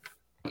Fluffies.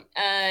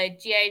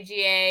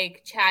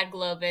 GIGA. Chad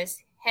Globus.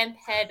 Hemp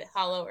Head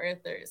Hollow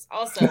Earthers.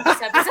 Also,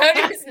 this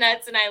episode is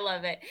nuts and I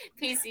love it.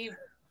 PC.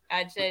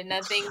 Gotcha.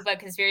 Nothing but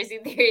conspiracy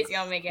theories.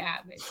 Y'all make it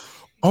happen.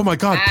 Oh my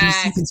God,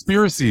 PC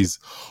conspiracies.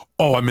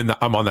 Oh, I'm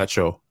on that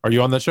show. Are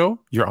you on that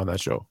show? You're on that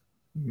show.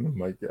 Oh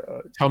my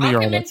God. Tell me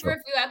you're on that show. For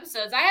a few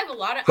episodes. I have a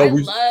lot of I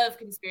love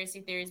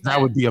conspiracy theories.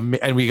 That would be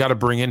and we got to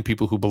bring in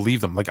people who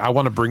believe them. Like I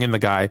want to bring in the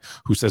guy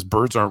who says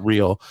birds aren't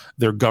real.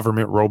 They're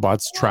government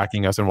robots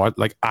tracking us and what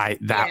I'm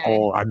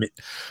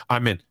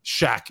in.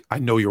 Shaq. I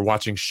know you're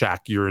watching Shaq.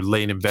 You're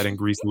laying in bed in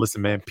Greece.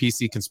 Listen, man,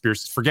 PC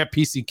conspiracies. Forget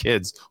PC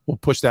kids. We'll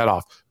push that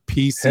off.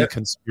 PC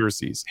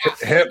conspiracies.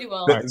 Absolutely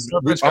will. You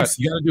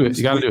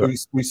gotta do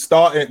it.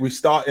 We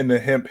start in the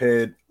hemp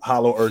head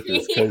hollow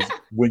earthers because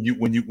when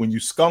you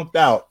skunked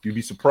out, you'd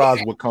be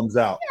surprised what comes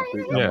out.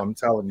 I'm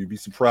telling you, be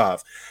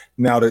surprised.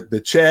 Now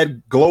the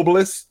Chad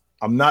globalists,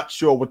 I'm not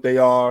sure what they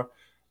are.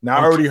 Now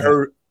I already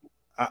heard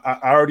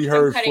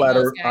flat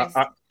earth.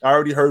 I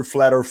already heard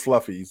flat earth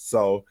fluffies.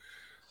 So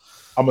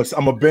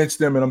I'm a bench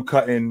them and I'm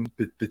cutting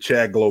the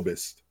Chad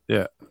globist.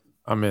 Yeah,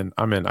 I'm in.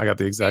 I got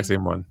the exact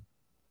same one.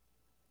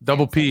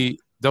 Double P.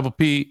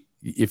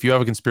 If you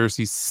have a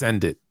conspiracy,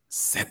 send it.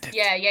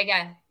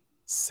 Yeah.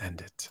 Send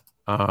it.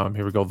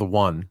 Here we go. The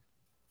one.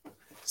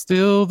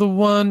 Still the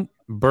one.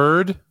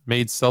 Bird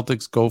made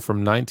Celtics go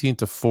from 19th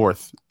to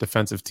 4th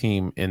defensive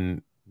team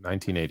in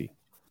 1980.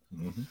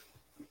 Mm-hmm.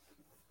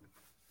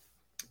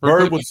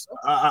 Bird was.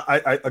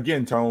 I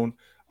again, Tone.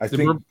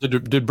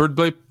 Did Bird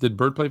play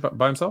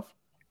by himself?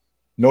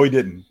 No, he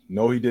didn't.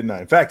 No, he did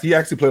not. In fact, he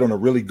actually played on a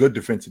really good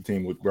defensive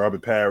team with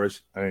Robert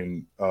Parrish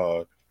and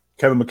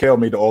Kevin McHale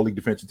made the All-League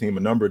defensive team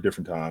a number of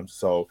different times.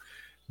 So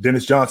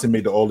Dennis Johnson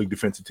made the All-League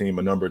defensive team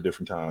a number of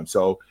different times.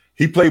 So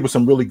he played with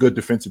some really good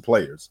defensive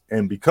players.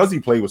 And because he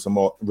played with some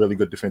really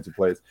good defensive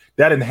players,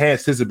 that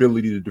enhanced his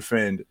ability to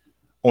defend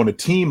on a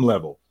team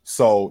level.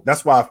 So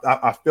that's why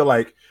I feel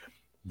like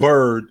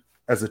Bird,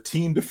 as a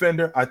team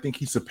defender, I think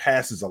he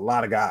surpasses a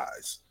lot of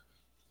guys.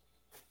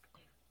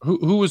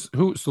 Who?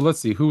 So let's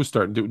see. Who was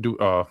starting?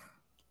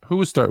 Who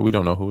was starting? We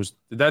don't know who was.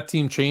 Did that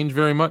team change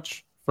very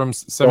much? From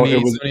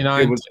 78,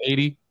 79 to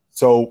 80?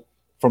 So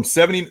from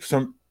 70,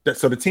 so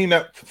the team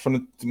that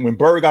when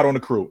Bird got on the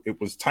crew,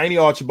 it was Tiny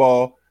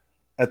Archibald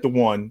at the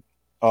 1.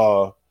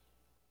 Who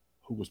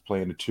was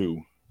playing the 2?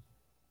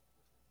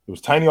 It was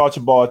Tiny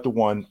Archibald at the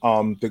 1.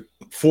 The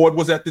Ford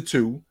was at the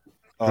 2.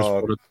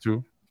 Ford at the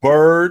 2.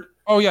 Bird.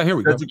 Oh yeah, here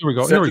we go.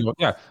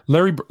 Yeah,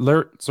 Larry.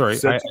 Sorry,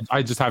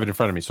 I just have it in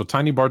front of me. So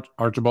Tiny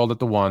Archibald at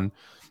the 1,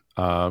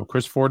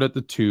 Chris Ford at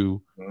the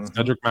 2,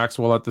 Cedric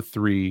Maxwell at the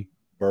 3.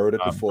 Bird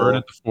at the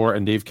 4.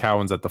 And Dave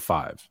Cowens at the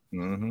 5.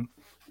 Mm-hmm.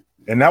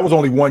 And that was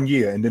only 1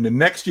 year. And then the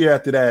next year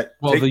after that,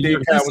 the year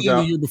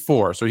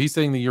before. So he's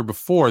saying the year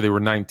before they were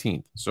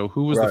 19th. So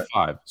who was the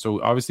 5?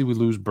 So obviously we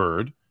lose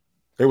Bird.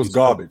 It was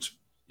garbage.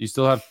 You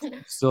still have.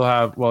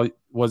 Well,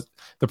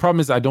 the problem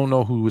is I don't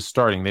know who was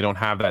starting. They don't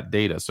have that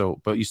data. So,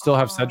 but you still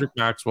have Cedric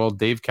Maxwell,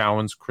 Dave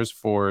Cowens, Chris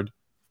Ford.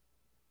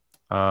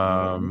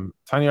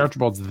 Tiny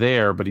Archibald's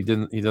there, but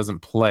he doesn't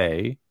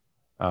play.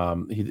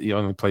 He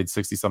only played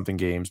 60 something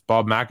games.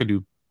 Bob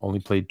McAdoo only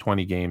played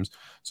 20 games.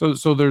 So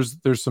there's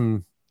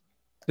some.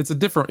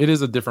 It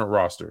is a different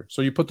roster.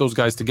 So you put those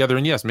guys together,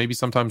 and yes, maybe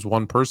sometimes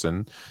one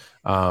person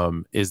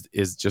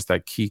is just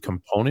that key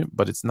component,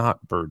 but it's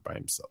not Bird by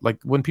himself. Like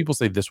when people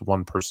say this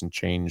one person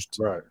changed,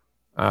 right?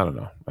 I don't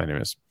know.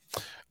 Anyways,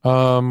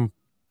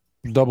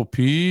 double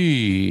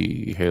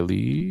P,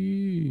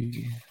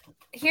 Haley.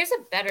 Here's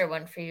a better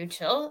one for you,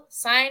 Chill.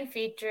 Sign,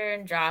 feature,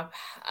 and drop,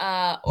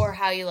 or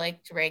how you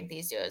like to rank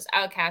these duos.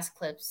 Outcast,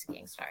 Clips,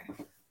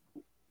 Gangstar.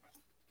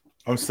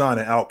 I'm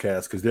signing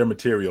Outkast because their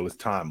material is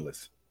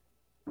timeless.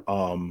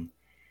 True.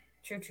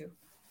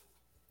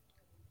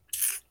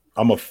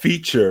 I'm a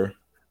feature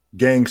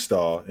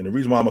Gangstar, and the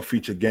reason why I'm a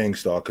feature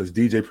Gangstar because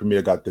DJ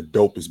Premier got the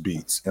dopest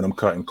beats, and I'm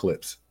cutting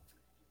Clips.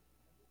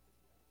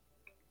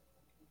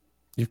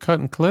 You're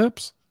cutting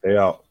Clips? They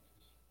out.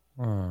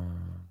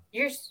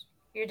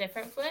 You're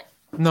different, Flint.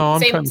 No,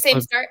 I'm cutting same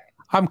Clips. start.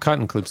 I'm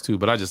cutting Clips too,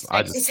 but I just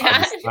like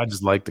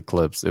the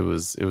Clips. It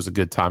was a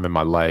good time in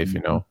my life, you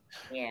know.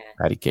 Yeah.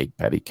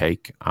 Patty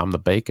cake. I'm the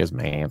baker's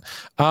man.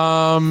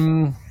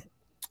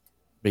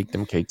 Bake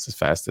them cakes as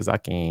fast as I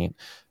can.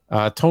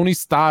 Tony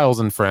Styles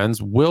and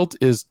friends. Wilt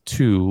is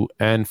 2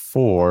 and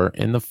 4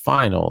 in the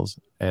finals,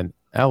 and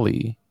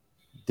Ellie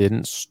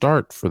didn't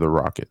start for the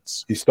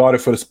Rockets. He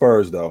started for the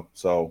Spurs though,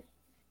 so.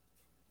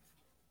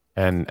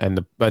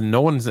 But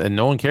no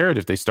one cared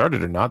if they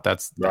started or not.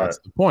 That's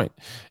the point.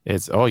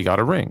 It's you got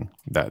a ring.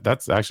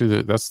 That's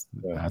actually that's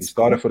he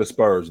started for the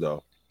Spurs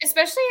though.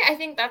 Especially, I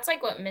think that's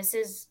like what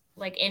misses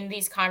like in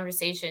these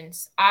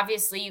conversations.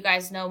 Obviously, you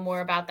guys know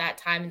more about that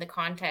time and the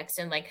context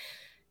and like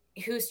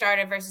who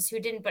started versus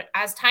who didn't. But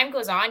as time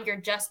goes on, you're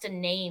just a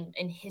name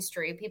in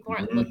history. People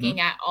aren't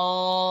looking at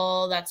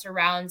all that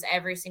surrounds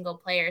every single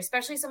player,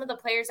 especially some of the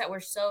players that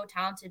were so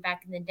talented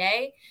back in the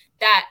day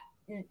that,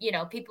 you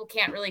know, people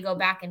can't really go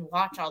back and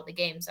watch all the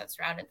games that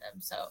surrounded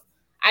them. So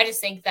I just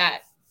think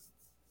that,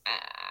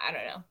 I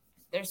don't know.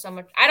 There's so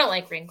much. I don't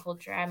like ring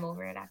culture. I'm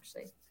over it,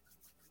 actually.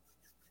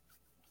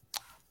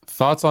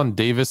 Thoughts on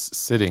Davis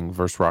sitting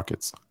versus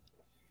Rockets?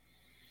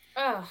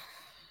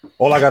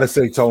 All I got to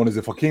say, Tone, is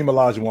if Hakeem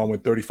Olajuwon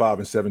went 35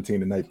 and 17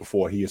 the night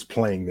before, he is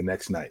playing the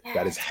next night.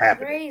 That is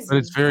happening. Crazy. But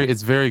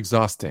it's very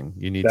exhausting.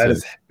 You need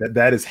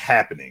that is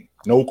happening.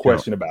 No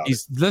question about it.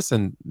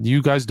 Listen,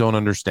 you guys don't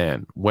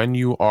understand. When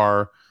you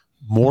are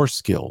more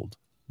skilled,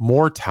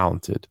 more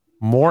talented,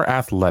 more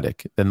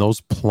athletic than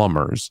those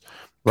plumbers,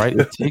 right?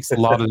 It takes a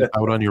lot of it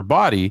out on your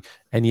body,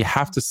 and you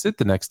have to sit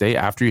the next day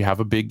after you have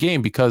a big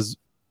game because,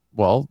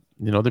 well,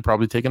 you know, they're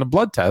probably taking a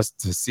blood test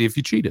to see if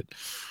you cheated.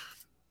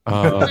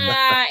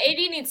 AD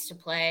needs to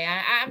play.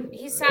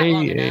 He's not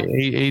long enough.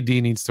 AD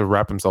needs to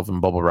wrap himself in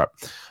bubble wrap.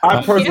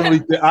 I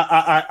personally,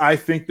 I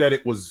think that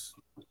it was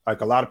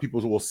like a lot of people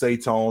will say,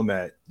 Tone,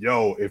 that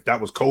if that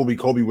was Kobe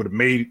would have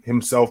made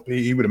himself.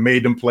 He would have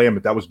made them play him.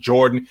 If that was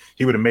Jordan,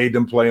 he would have made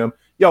them play him.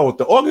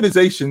 The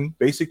organization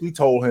basically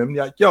told him,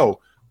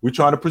 we're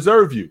trying to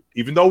preserve you,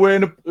 even though we're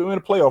in a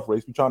playoff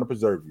race. We're trying to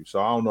preserve you. So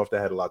I don't know if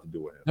that had a lot to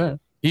do with him. Yeah.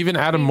 Even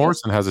Adam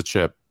Morrison has a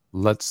chip.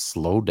 Let's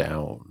slow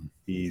down.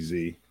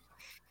 Easy.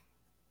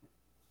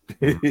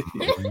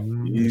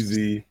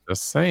 Easy.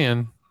 Just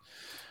saying.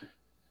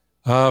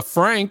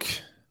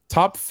 Frank,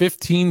 top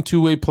 15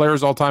 two-way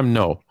players all time?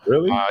 No.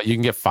 Really? You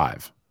can get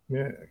 5.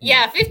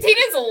 Yeah, 15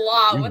 is a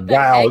lot. What the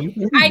wow. heck?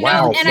 I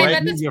know, and I Frank,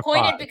 bet that's you're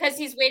pointed 5. because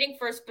he's waiting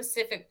for a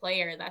specific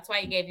player. That's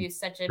why he gave you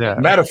such a Yeah.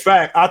 big Matter of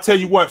fact, I'll tell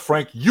you what,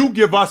 Frank, you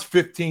give us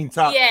 15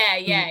 top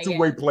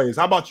two-way players.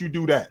 How about you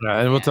do that?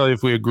 Yeah, and we'll tell you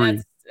if we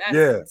agree.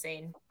 That's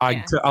insane.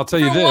 I'll tell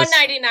you For this.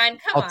 199.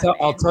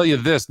 I'll tell you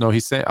this. No,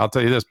 I'll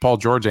tell you this. Paul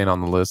George ain't on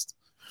the list,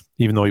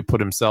 even though he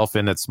put himself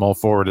in at small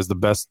forward as the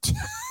best.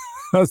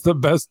 That's the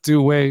best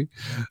two-way.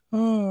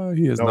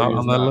 He is not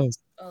on that list.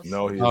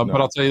 No, he is not.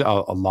 But I'll tell you,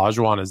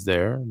 Olajuwon is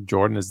there.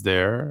 Jordan is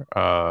there.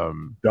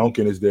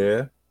 Duncan is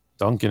there.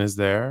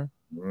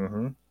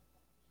 Mm-hmm.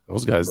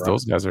 Those guys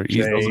are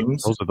easy.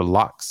 Those are the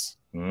locks.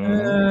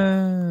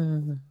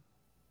 Mm-hmm.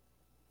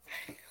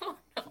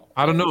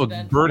 I don't know.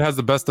 Bird has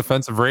the best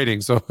defensive rating,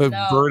 so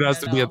Bird has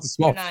to be at the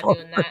small forward.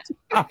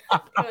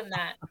 Doing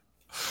that.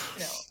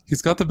 No.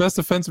 He's got the best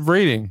defensive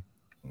rating.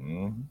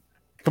 Mm-hmm.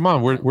 Come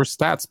on, we're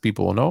stats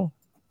people, no?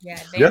 Yeah.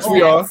 Yes,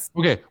 we are.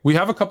 Okay, we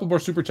have a couple more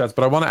super chats,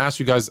 but I want to ask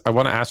you guys.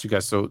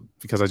 So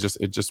because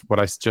what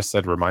I just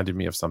said reminded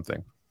me of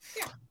something.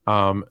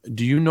 Yeah.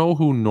 Do you know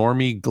who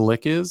Normie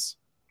Glick is?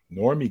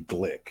 Normie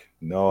Glick.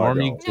 No,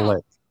 Normie I don't.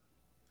 Glick.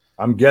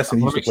 I'm guessing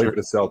he used to play for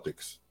the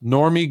Celtics.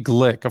 Normie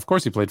Glick. Of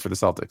course he played for the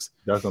Celtics.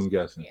 That's what I'm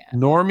guessing. Yeah.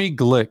 Normie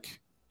Glick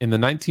in the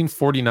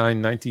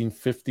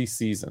 1949-1950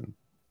 season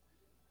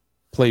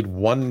played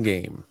one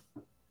game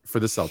for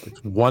the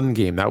Celtics. One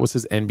game. That was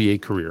his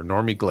NBA career.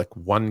 Normie Glick,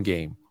 one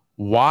game.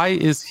 Why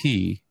is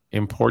he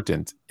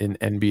important in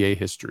NBA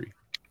history?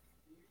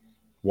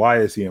 Why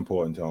is he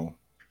important, Tom?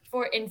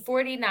 In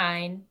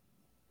 49,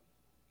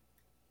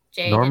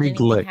 Jay, Normie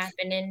Glick.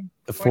 Happen in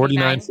the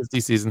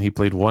 49-50 season, he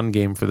played one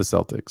game for the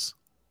Celtics.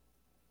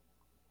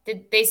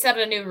 Did they set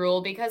a new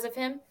rule because of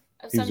him?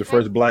 He was the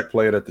first black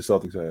player that the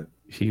Celtics had.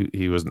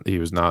 He was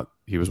not.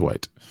 He was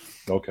white.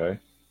 Okay.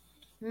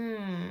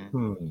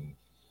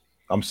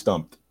 I'm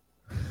stumped.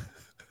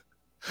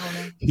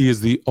 He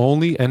is the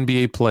only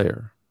NBA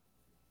player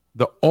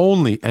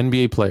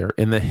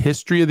in the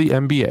history of the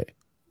NBA.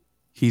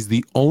 He's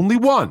the only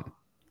one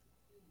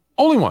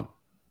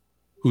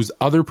whose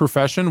other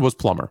profession was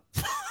plumber.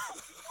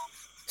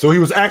 So he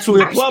was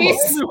actually a plumber.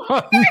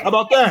 How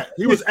about that?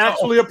 He was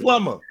actually a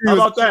plumber. How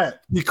about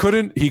that? He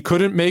couldn't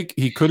make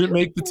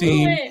the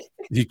team.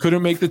 He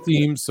couldn't make the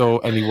team. So,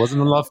 and he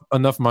wasn't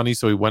enough money.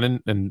 So he went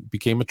in and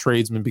became a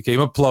tradesman,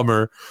 became a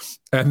plumber,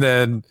 and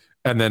then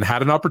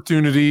had an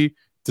opportunity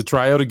to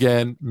try out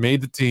again, made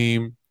the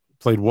team,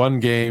 played one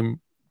game,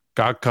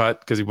 got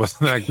cut because he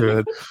wasn't that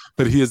good.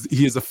 But he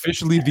is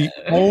officially the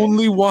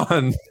only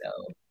one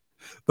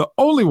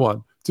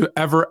to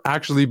ever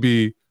actually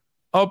be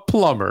a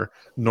plumber,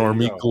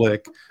 Normie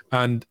Glick,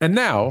 and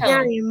now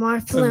you're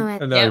more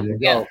fluent. And now you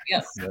go.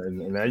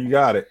 And now you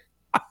got it.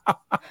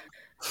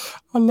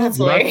 I love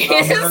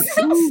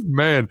that.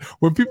 Man,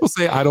 when people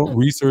say I don't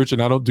research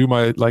and I don't do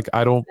my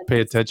I don't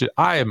pay attention,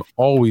 I am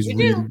always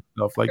reading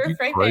stuff. Like you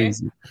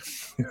crazy.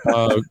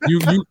 Can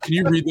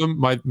you read them?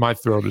 My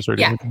throat is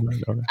hurting.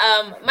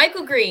 Yeah.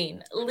 Michael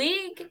Green,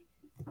 league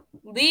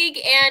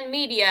and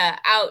media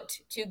out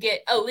to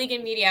get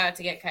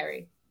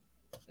Kyrie.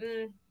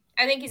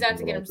 I think he's out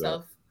to get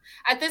himself.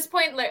 At this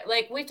point,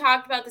 like we've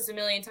talked about this a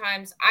million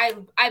times, I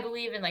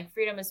believe in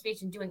freedom of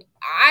speech and doing.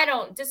 I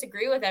don't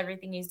disagree with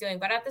everything he's doing,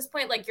 but at this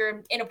point,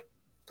 you're in a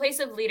place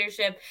of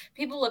leadership.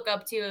 People look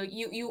up to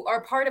you. You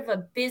are part of a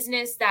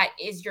business that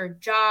is your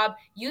job.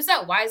 Use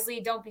that wisely.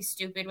 Don't be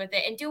stupid with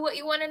it, and do what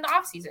you want in the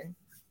off season.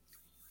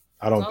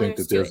 I don't think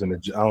there's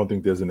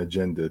an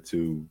agenda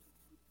to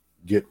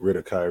get rid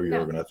of Kyrie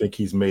Irving. I think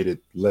he's made it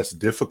less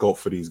difficult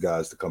for these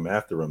guys to come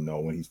after him though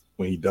when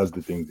he does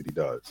the things that he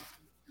does.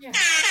 Yeah.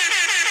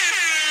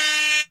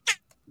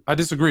 I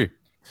disagree.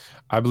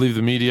 I believe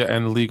the media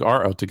and the league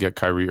are out to get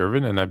Kyrie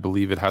Irving, and I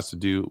believe it has to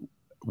do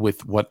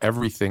with what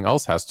everything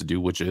else has to do,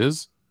 which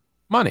is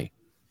money.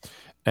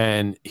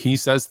 And he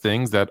says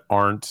things that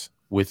aren't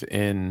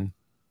within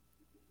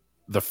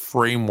the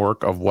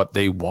framework of what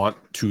they want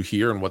to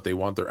hear and what they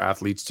want their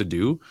athletes to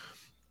do.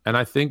 And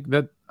I think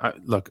that,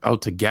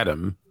 out to get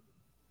him,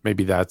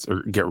 maybe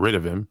or get rid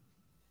of him.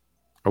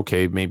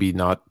 Okay, maybe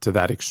not to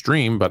that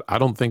extreme, but I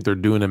don't think they're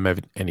doing him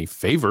any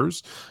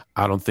favors.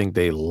 I don't think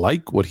they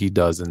like what he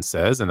does and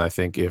says. And I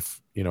think if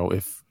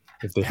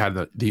they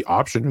had the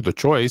option or the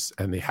choice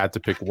and they had to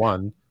pick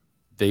one,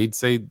 they'd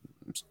say,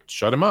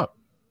 shut him up.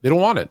 They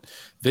don't want it.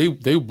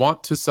 They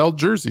want to sell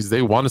jerseys.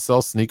 They want to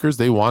sell sneakers.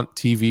 They want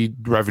TV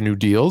revenue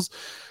deals.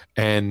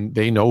 And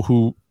they know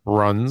who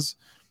runs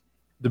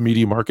the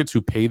media markets,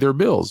 who pay their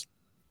bills.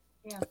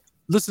 Yeah.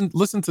 Listen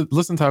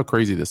to how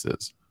crazy this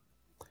is.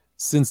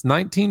 Since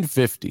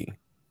 1950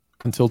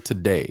 until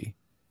today,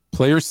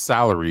 players'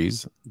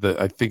 salaries, that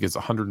I think is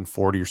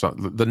 140 or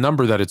something, the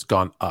number that it's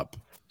gone up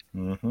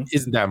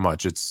isn't that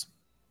much. It's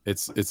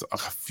a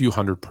few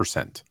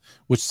 100%,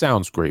 which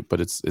sounds great,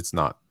 but it's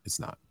not. It's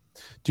not.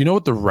 Do you know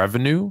what the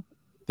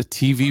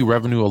TV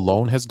revenue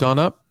alone has gone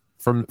up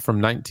from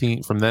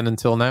then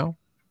until now?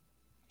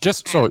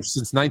 Just so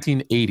since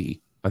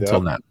 1980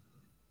 until now.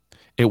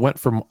 It went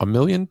from $1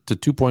 million to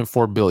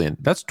 $2.4 billion.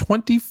 That's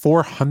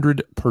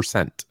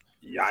 2,400%.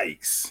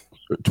 Yikes.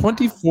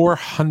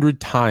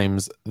 2,400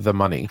 times the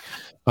money.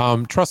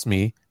 Trust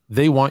me,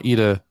 they want you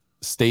to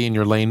stay in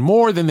your lane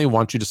more than they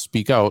want you to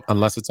speak out,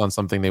 unless it's on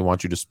something they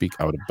want you to speak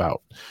out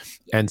about.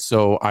 And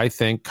so I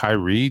think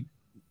Kyrie,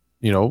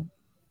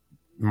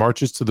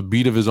 marches to the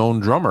beat of his own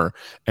drummer.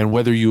 And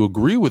whether you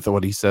agree with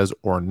what he says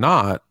or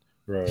not,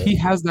 he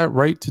has that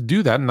right to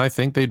do that. And I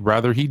think they'd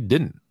rather he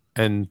didn't.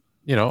 And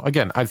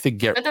again, I think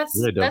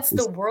that's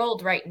the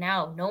world right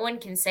now. No one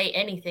can say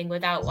anything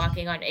without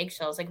walking on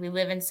eggshells. We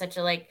live in such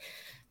a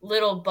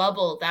little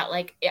bubble that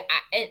and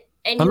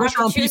you unless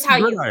have to choose how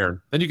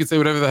iron, then you can say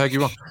whatever the heck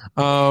you want.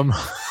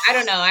 I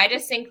don't know. I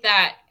just think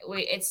that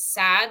it's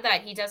sad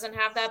that he doesn't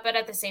have that. But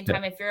at the same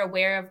time, if you're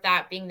aware of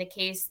that being the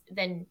case,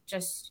 then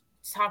just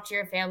talk to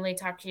your family,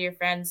 talk to your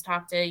friends,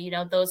 talk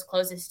to those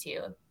closest to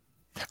you.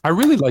 I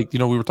really liked, we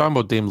were talking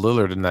about Dame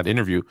Lillard in that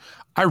interview.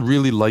 I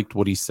really liked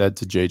what he said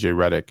to JJ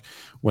Redick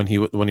when he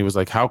was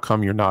like, how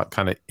come you're not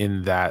kind of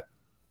in that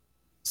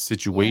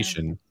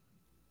situation? Yeah.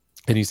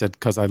 And he said,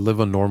 because I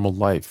live a normal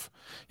life.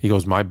 He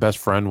goes, my best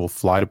friend will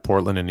fly to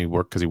Portland and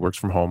because he works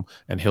from home,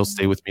 and he'll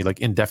stay with me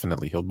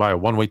indefinitely. He'll buy a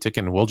one-way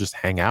ticket and we'll just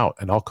hang out,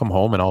 and I'll come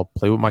home and I'll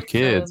play with my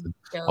kids. And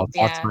I'll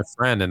talk to my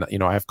friend,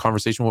 and I have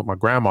conversation with my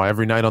grandma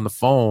every night on the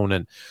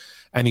phone.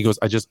 And he goes,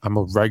 I'm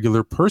a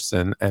regular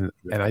person, and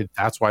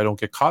that's why I don't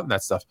get caught in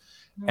that stuff.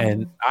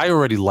 And I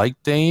already like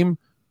Dame,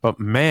 but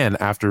man,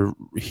 after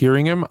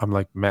hearing him, I'm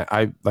like, man,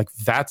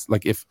 that's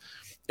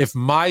if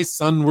my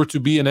son were to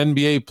be an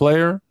NBA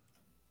player,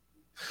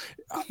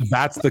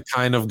 that's the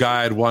kind of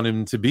guy I'd want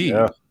him to be.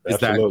 Yeah,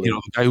 is absolutely.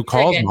 That the guy who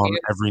calls him on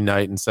every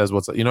night and says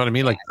what's you know what I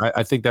mean?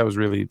 I think that was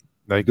really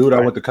dude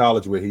I went to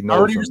college with. He knows. I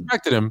already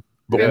respected him.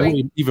 But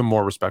even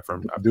more respect for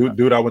him.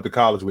 Dude I went to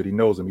college with, he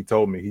knows him. He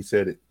told me, he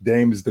said,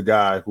 Dame is the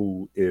guy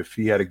who, if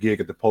he had a gig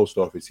at the post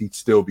office, he'd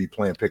still be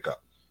playing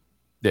pickup.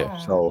 Yeah.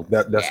 So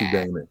that's who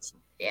Dame is.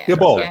 Yeah. He'll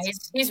ball. Yeah,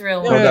 he's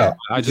real. Yeah.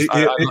 I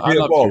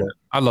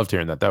loved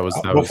hearing that.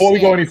 Before we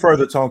go any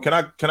further, Tone, can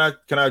I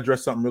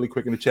address something really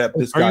quick in the chat?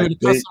 Are you going to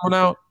cuss someone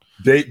out?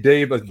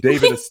 David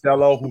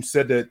Estelle, who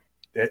said that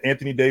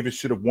Anthony Davis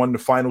should have won the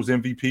Finals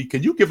MVP.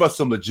 Can you give us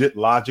some legit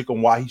logic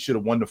on why he should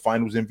have won the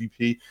Finals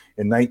MVP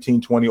in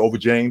 1920 over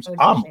James?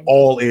 I'm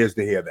all ears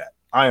to hear that.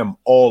 I am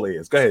all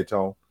ears. Go ahead,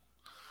 Tone.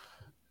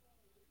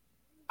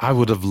 I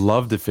would have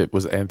loved if it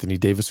was Anthony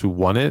Davis who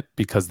won it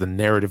because the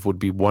narrative would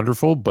be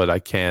wonderful, but I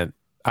can't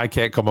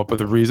come up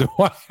with a reason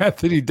why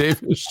Anthony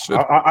Davis should.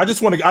 I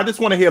just want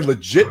to hear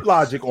legit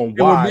logic on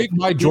it why. It would make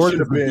my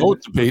Jordan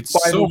vote debate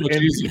so much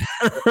easier.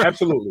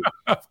 Absolutely.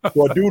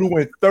 So a dude who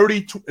went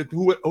 30,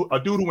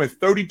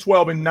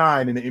 12, and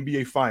 9 in the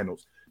NBA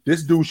Finals.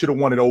 This dude should have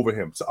won it over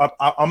him. So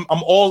I'm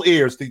all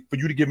ears for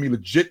you to give me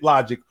legit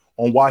logic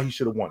on why he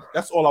should have won it.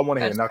 That's all I want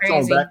to hear. Now,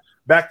 Tone,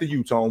 back to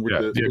you, Tone.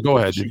 Go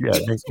ahead.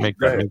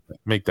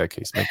 Make that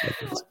case.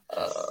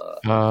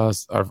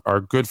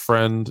 Our good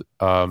friend.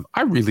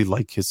 I really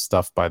like his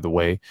stuff, by the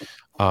way.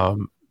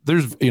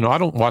 There's, I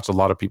don't watch a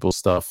lot of people's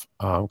stuff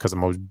because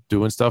I'm always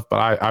doing stuff,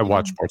 but I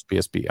watch Sports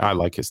PSP. I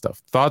like his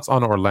stuff. Thoughts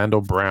on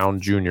Orlando Brown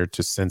Jr.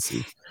 to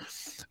Cincy?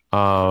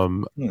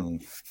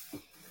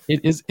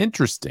 It is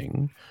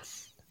interesting.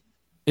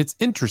 It's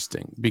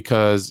interesting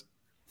because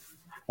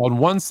on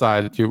one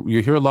side,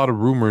 you hear a lot of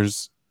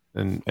rumors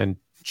and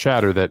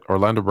chatter that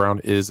Orlando Brown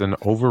is an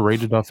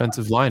overrated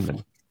offensive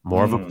lineman,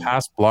 more of a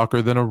pass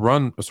blocker than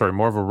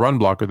more of a run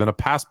blocker than a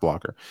pass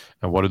blocker.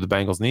 And what do the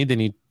Bengals need? They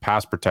need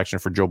pass protection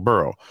for Joe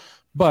Burrow.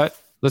 But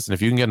listen,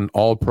 if you can get an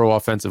all-pro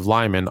offensive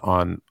lineman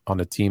on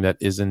a team that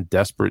is in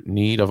desperate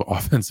need of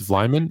offensive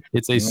linemen,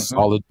 it's a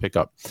solid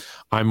pickup.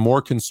 I'm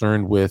more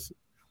concerned with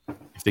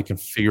if they can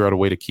figure out a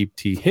way to keep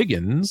T.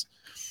 Higgins.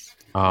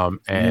 Now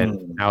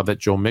that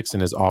Joe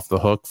Mixon is off the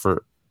hook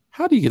for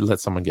how do you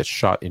let someone get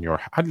shot in your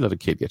how do you let a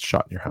kid get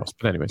shot in your house?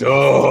 But anyway,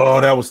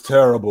 that was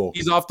terrible.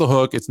 He's off the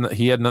hook.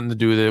 He had nothing to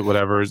do with it,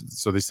 whatever.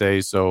 So they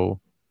say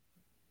so.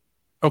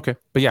 Okay,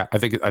 but yeah, I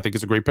think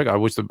it's a great pick. I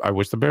wish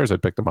the Bears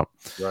had picked him up.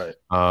 Right.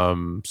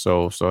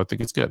 So I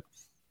think it's good.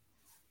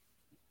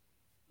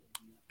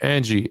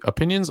 Angie,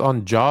 opinions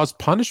on Jaws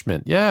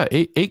punishment? Yeah,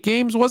 eight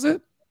games was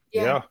it?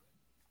 Yeah.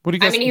 What do you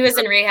guys? He was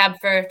in rehab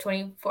for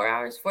 24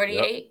 hours, 48.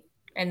 Yep.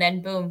 And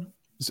then boom,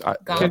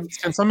 can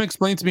someone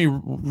explain to me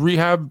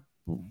rehab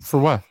for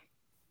what?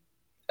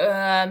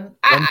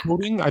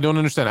 Coding? I don't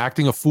understand.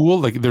 Acting a fool?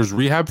 Like there's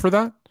rehab for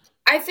that?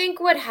 I think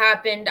what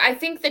happened, I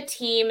think the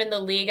team and the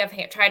league have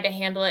tried to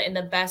handle it in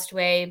the best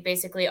way,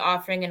 basically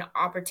offering an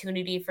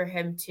opportunity for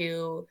him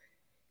to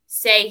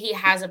say he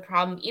has a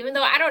problem, even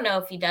though I don't know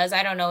if he does.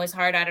 I don't know his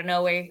heart. I don't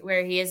know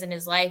where he is in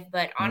his life.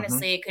 But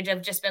honestly, it could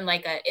have just been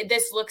like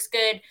this looks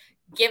good.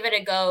 Give it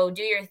a go,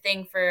 do your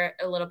thing for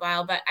a little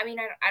while. But I mean,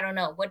 I don't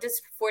know. What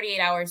does 48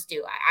 hours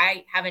do?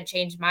 I haven't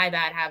changed my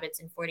bad habits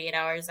in 48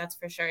 hours. That's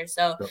for sure.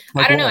 So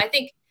I don't know. I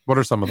think. What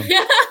are some of them?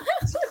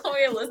 Let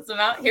me list them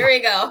out. Here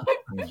we go.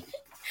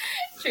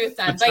 Truth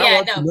time.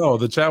 But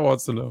the chat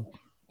wants to know.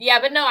 Yeah,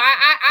 but no,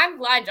 I'm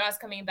glad Josh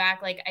coming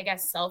back. Like, I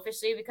guess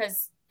selfishly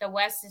because the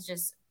West is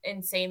just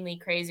insanely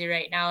crazy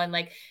right now. And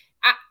like,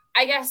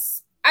 I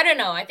guess, I don't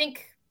know. I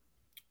think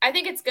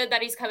it's good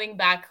that he's coming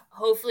back.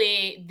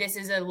 Hopefully this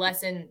is a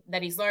lesson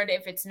that he's learned.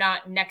 If it's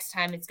not, next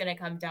time it's going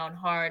to come down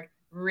hard,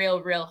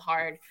 real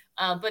hard.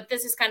 But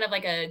this is kind of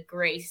like a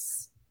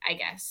grace, I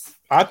guess.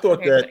 I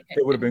thought that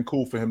it would have been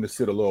cool for him to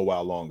sit a little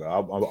while longer.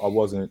 I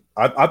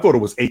thought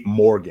it was 8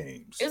 more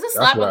games. It was a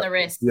slap on the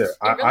wrist. Yeah,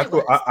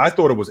 I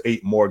thought it was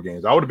 8 more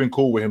games. I would have been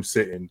cool with him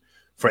sitting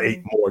for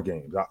 8 more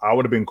games. I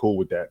would have been cool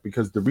with that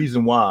because the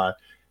reason why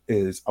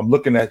is I'm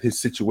looking at his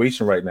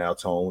situation right now,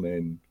 Tone,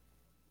 and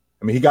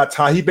I mean, he got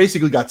time. He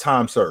basically got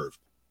time served.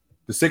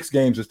 The 6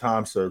 games is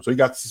time served, so he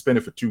got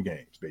suspended for 2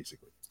 games,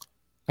 basically.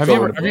 Have you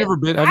ever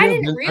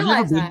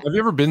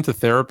been to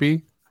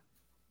therapy?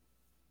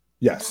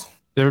 Yes.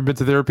 You ever been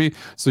to therapy?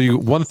 So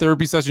one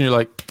therapy session, you're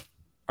like,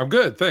 I'm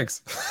good,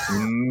 thanks. I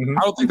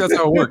don't think that's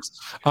how it works.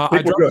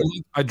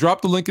 I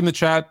dropped the link in the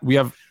chat. We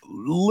have a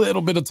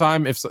little bit of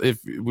time. I'm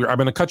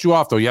going to cut you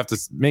off though. You have to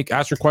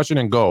ask your question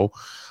and go.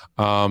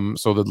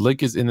 So the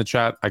link is in the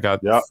chat. I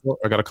got a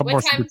couple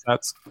more super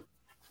chats.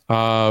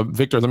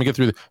 Victor, let me get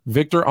through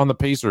Victor on the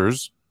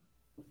Pacers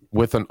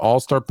with an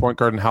all-star point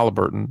guard in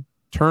Halliburton.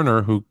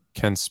 Turner, who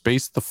can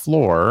space the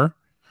floor,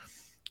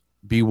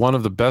 be one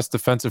of the best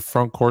defensive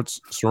front courts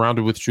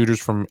surrounded with shooters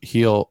from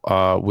heel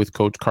with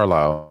Coach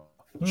Carlisle.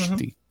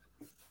 I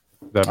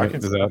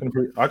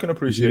can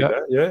appreciate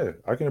that. Yeah,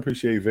 I can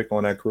appreciate Vic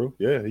on that crew.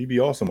 Yeah, he'd be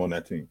awesome on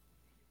that team.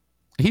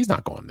 He's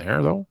not going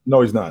there though.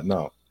 No, he's not.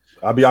 No.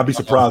 I'd be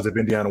surprised if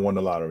Indiana won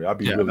the lottery. I'd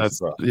be really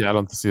surprised. Yeah, I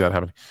don't see that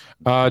happening.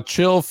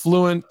 Chill,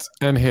 Fluent,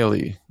 and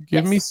Haley.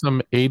 Give me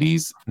some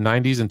 80s,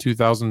 90s, and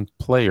 2000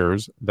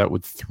 players that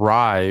would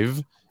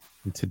thrive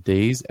in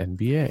today's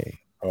NBA.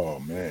 Oh,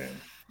 man.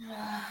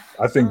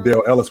 I think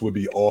Dale Ellis would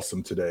be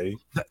awesome today.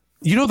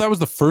 That was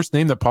the first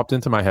name that popped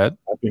into my head.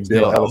 I think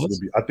Dale Ellis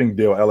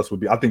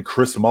would be. I think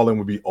Chris Mullin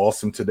would be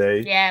awesome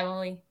today. Yeah,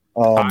 Mully.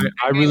 I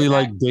really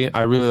like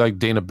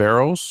Dana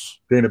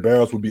Barros. Dana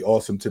Barros would be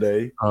awesome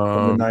today.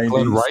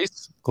 Glenn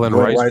Rice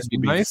would be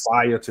nice.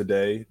 Fire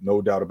today,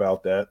 no doubt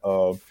about that.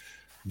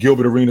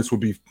 Gilbert Arenas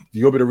would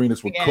Gilbert cook.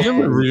 Arenas would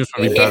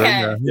be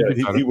better.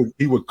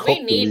 He would cook. We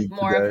the need league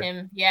more today. of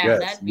him. Yeah, Yes,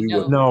 that'd be we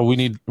dope. would. No,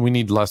 we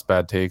need less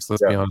bad takes.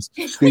 Let's be honest.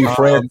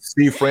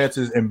 Steve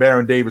Francis and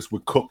Baron Davis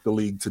would cook the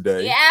league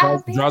today. Yeah,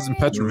 Drazen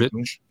Petrovic.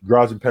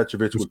 Drazen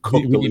Petrovic would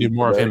cook. We needed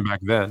more today. Of him back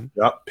then.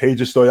 Yep.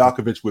 Peja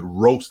Stojakovic would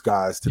roast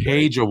guys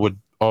today. Peja would.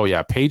 Oh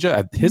yeah, Peja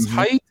at his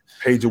height.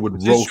 Peja would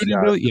roast guys.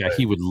 Really? Yeah,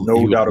 he would.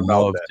 No doubt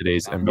about that.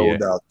 Today's NBA. No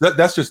doubt.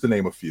 That's just to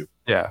name a few.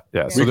 Yeah.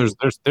 So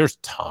there's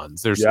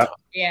tons. There's tons.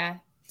 Yeah.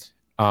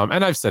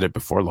 And I've said it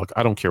before. Look,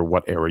 I don't care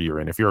what era you're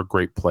in. If you're a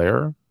great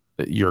player,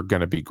 you're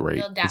gonna be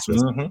great.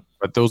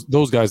 But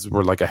those guys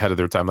were like ahead of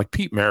their time. Like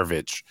Pete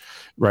Maravich,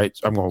 right?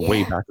 I'm going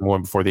way back and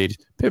one before the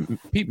 80s.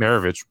 Pete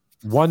Maravich,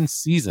 one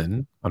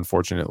season,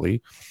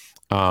 unfortunately,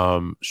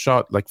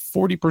 shot like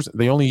 40%.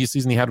 The only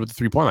season he had with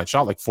the 3-point line,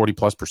 shot like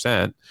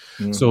 40+%.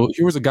 So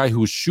here was a guy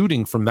who was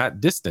shooting from that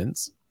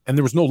distance, and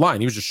there was no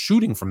line. He was just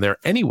shooting from there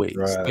anyways.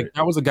 Right. Like,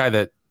 that was a guy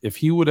that if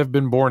he would have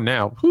been born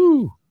now,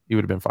 he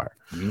would have been fired.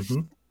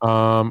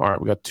 All right,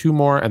 we got 2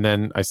 more, and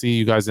then I see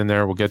you guys in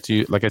there. We'll get to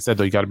you. Like I said,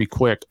 though, you got to be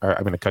quick. All right,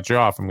 I'm going to cut you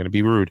off. I'm going to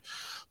be rude.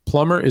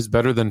 Plumber is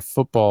better than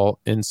football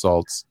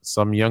insults.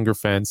 Some younger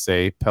fans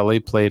say Pele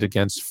played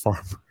against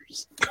farmers.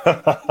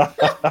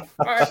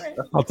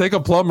 I'll take a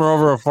plumber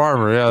over a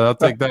farmer. Yeah, I'll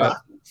take that.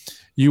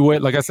 You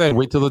wait, like I said,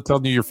 wait till they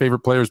tell you your favorite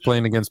players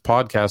playing against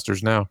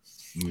podcasters now.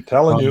 I'm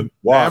telling you.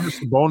 Wow. Average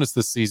Sabonis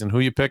this season. Who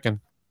are you picking?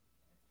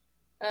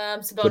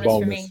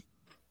 Sabonis for me.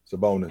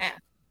 Sabonis.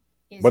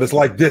 Yeah. But it's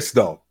like this,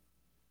 though.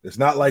 It's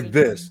not like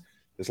this.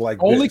 It's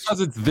like only because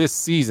it's this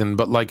season.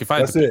 But like if I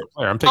had to pick a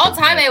player, I'm taking all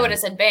time. I would have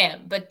said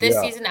Bam, but this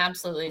season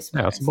absolutely Sabonis.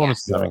 Yeah, Sabonis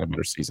is having a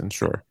better season,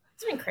 sure.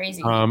 It's been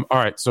crazy. All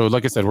right, so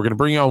like I said, we're gonna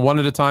bring you on one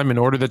at a time in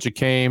order that you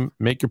came.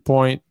 Make your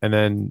point, and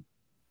then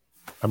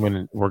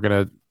we're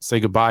gonna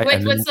say goodbye.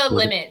 Wait, what's the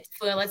limit?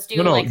 Let's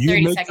do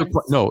 30 seconds.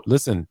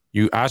 Listen.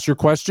 You ask your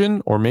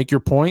question or make your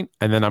point,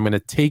 and then I'm gonna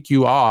take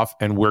you off,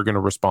 and we're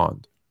gonna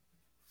respond.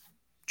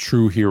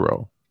 True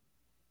hero.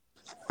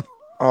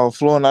 Oh,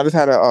 Fluent, I just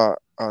had to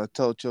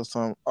tell Chill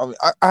some. I mean,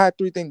 I had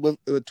 3 things, but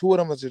 2 of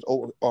them was just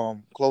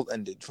close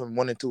ended from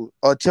 1 and 2.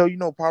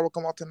 Chill, Power will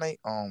come out tonight.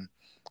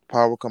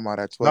 Power will come out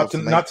at 12.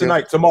 Not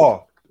tonight.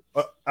 Tomorrow.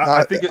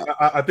 I think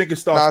it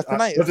starts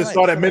tonight. Does it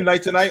start at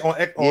midnight tonight on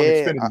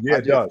Xfinity? Yeah,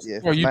 it does.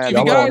 Oh, you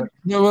TV guide?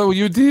 No,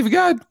 you TV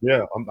guide?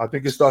 Yeah, I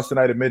think it starts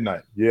tonight at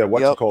midnight. Yeah,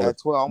 what's it called?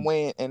 That's what I'm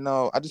waiting. And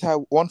I just have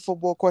one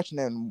football question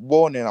and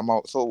one, and I'm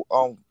out. So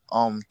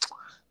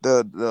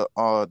the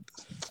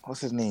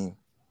what's his name?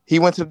 He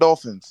went to the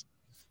Dolphins.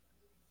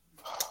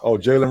 Oh,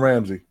 Jalen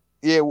Ramsey.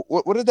 Yeah,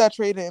 what did that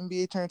trade in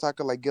NBA terms? I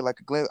could get a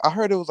glimpse. I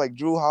heard it was like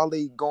Drew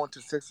Holiday going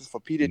to Sixers for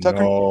PJ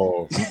Tucker.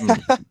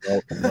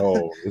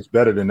 No, it's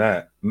better than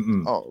that.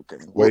 Oh,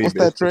 okay. What's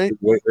that trade?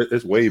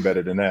 It's way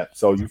better than that.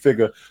 So you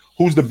figure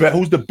who's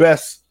the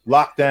best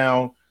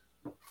lockdown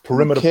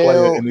perimeter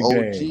player in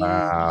the game?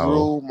 Wow.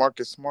 Drew,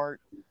 Marcus Smart.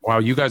 Wow,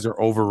 you guys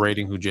are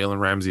overrating who Jalen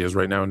Ramsey is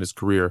right now in his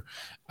career.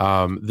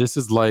 This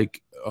is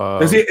like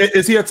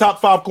is he a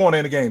top 5 corner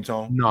in the game,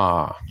 Tom?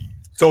 Nah.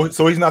 So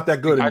he's not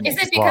that good. Is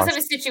it because of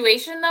his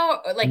situation though?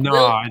 Or like, no,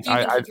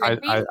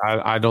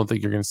 I don't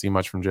think you're going to see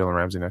much from Jalen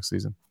Ramsey next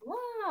season.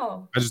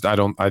 Wow.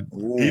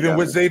 Even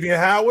with Xavier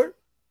Howard.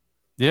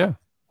 Yeah.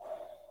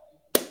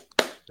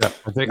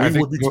 We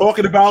will be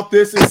talking about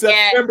this in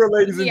September,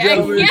 ladies and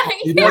gentlemen.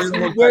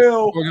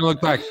 We're gonna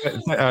look back.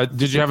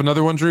 Did you have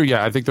another one, Drew?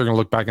 Yeah, I think they're gonna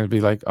look back and be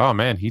like, "Oh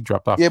man, he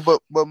dropped off." Yeah,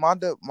 but my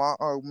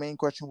main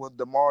question was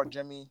DeMar,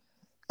 Jimmy,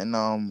 and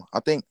I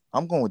think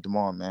I'm going with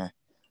DeMar, man.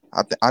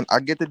 I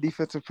get the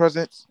defensive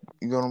presence.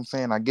 You know what I'm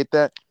saying? I get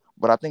that,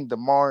 but I think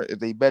DeMar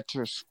is a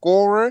better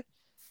scorer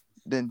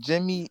than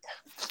Jimmy.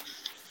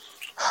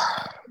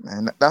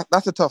 Man,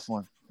 that's a tough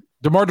one.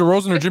 DeMar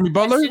DeRozan or Jimmy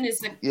Butler?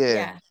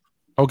 Yeah.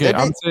 Okay,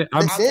 I'll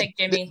take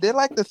Jimmy. They're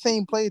like the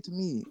same player to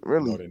me,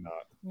 really. No, they're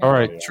not. All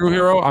right, True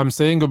Hero, I'm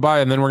saying goodbye,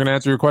 and then we're going to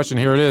answer your question.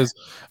 Here it is.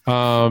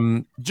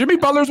 Jimmy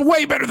Butler's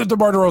way better than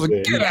DeMar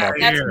DeRozan. Get out of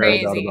here. That's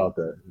crazy.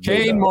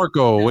 Kane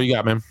Marco, what you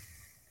got, man?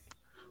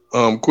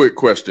 Quick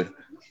question.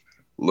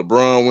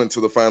 LeBron went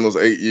to the finals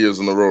 8 years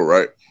in a row,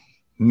 right?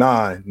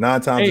 9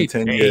 times in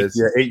 10 years.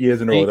 Yeah, 8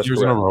 years in a row. That's 8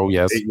 years in a row,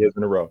 yes. 8 years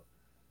in a row.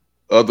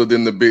 Other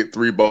than the big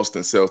 3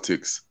 Boston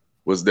Celtics,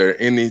 was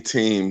there any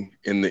team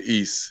in the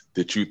East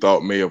that you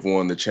thought may have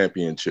won the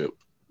championship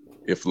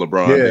if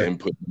LeBron didn't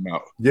put them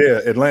out? Yeah,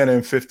 Atlanta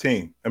in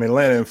 15. I mean,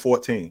 Atlanta in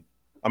 14.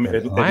 I mean,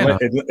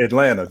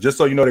 Atlanta. Just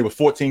so you know, they were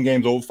 14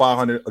 games over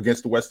 500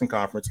 against the Western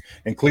Conference,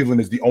 and Cleveland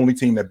is the only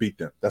team that beat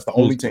them. That's the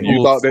only team.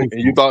 You thought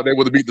they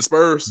would have beat the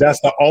Spurs? That's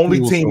the only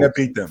team that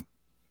beat them.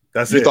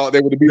 That's it. You thought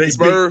they would have beat the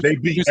Spurs? They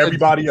beat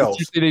everybody else.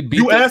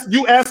 You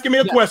asking me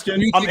a question.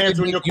 I'm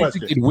answering your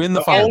question. Win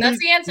the finals. That's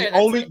the answer.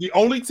 The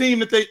only team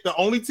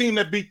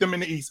that beat them in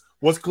the East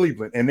was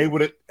Cleveland, and they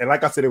would have. And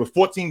like I said, it was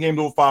 14 games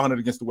over 500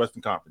 against the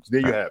Western Conference. There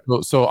you have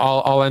it. So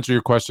I'll answer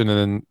your question, and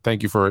then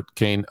thank you for it,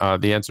 Kane.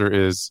 The answer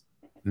is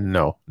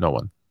no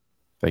one.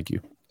 Thank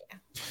you.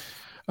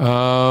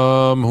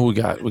 Who we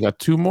got? We got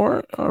 2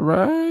 more. All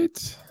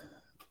right.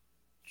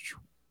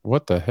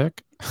 What the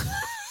heck?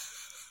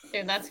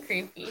 Dude, that's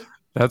creepy.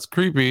 That's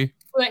creepy. We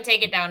wouldn't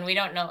take it down. We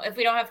don't know. If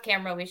we don't have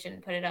camera, we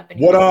shouldn't put it up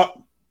What anymore.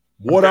 up?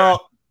 What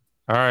up?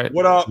 All right.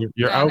 What up?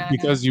 You're out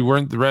because you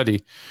weren't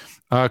ready.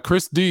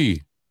 Chris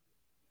D.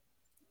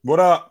 What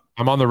up?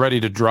 I'm on the ready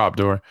to drop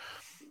door.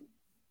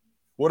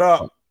 What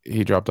up?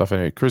 He dropped off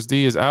anyway. Chris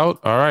D is out.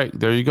 All right,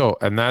 there you go.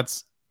 And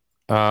that's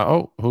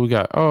who we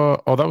got?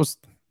 Oh, that was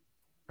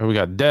who we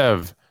got.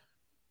 Dev.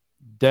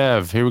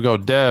 Here we go.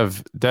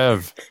 Dev.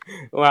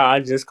 Wow, I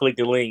just clicked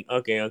the link.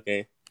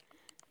 Okay.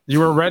 You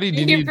were ready?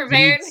 You're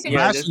prepared?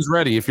 Sebastian's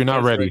ready if you're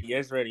not ready.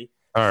 Yes, ready.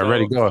 All right,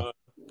 ready, go.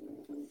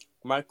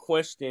 My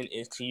question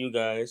is to you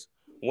guys.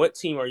 What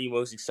team are you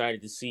most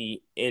excited to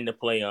see in the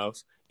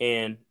playoffs?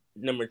 And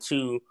number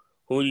two,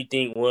 who do you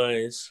think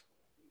was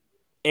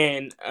 –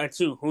 and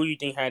two, who do you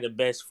think had the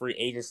best free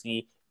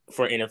agency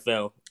for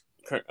NFL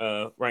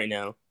right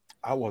now?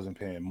 I wasn't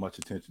paying much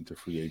attention to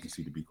free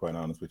agency, to be quite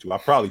honest with you. I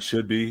probably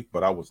should be,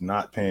 but I was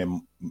not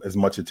paying as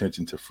much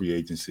attention to free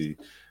agency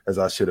as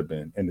I should have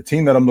been. And the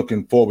team that I'm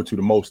looking forward to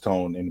the most,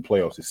 Tone, in the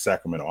playoffs is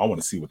Sacramento. I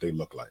want to see what they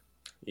look like.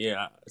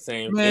 Yeah,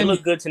 same. Man. They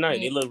look good tonight.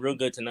 They look real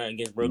good tonight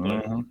against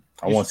Brooklyn. Mm-hmm.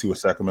 I want to see what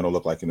Sacramento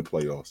look like in the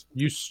playoffs.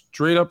 You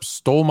straight up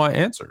stole my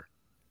answer.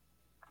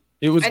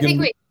 It was.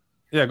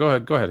 Yeah, go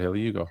ahead, Haley.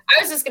 You go.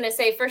 I was just gonna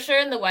say for sure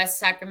in the West,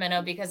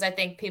 Sacramento, because I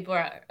think people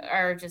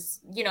are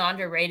just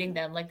underrating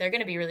them. Like they're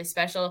gonna be really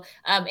special.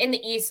 In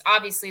the East,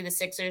 obviously the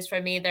Sixers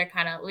for me, they're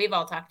we've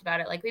all talked about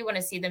it. Like we want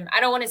to see them. I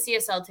don't want to see a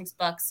Celtics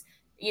Bucks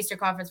Eastern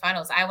Conference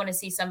Finals. I want to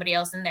see somebody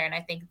else in there, and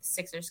I think the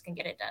Sixers can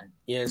get it done.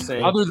 Yeah,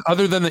 same.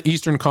 Other than the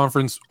Eastern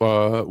Conference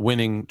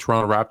winning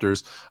Toronto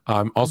Raptors,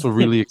 I'm also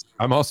really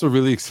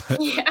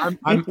excited. Yeah.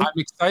 I'm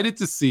excited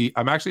to see.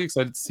 I'm actually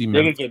excited to see.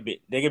 They're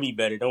gonna be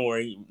better. Don't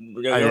worry.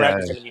 The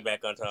Raptors are gonna be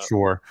back on top.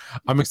 Sure.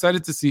 I'm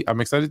excited to see.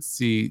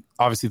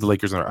 Obviously, the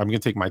Lakers are. I'm gonna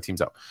take my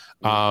teams out.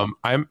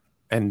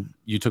 And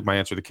you took my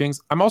answer, the Kings.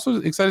 I'm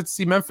also excited to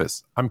see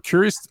Memphis. I'm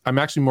curious. I'm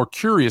actually more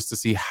curious to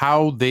see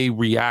how they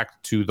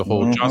react to the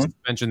whole Johnson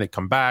suspension. They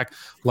come back.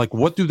 Like,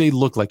 what do they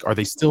look like? Are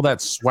they still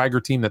that swagger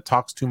team that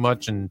talks too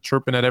much and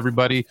chirping at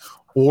everybody?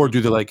 Or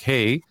do they like,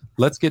 hey,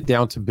 let's get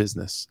down to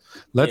business.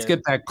 Let's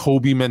get that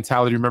Kobe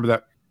mentality. Remember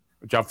that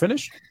job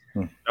finished?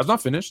 That's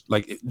not finished.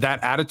 Like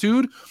that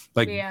attitude,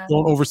 like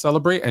don't over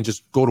celebrate and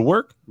just go to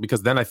work,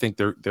 because then I think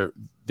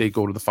they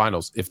go to the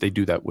finals if they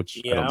do that,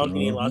 which I don't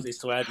think they lost their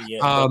swagger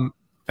yet.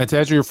 And to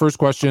answer your first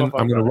question,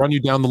 I'm going to run you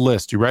down the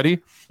list. You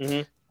ready?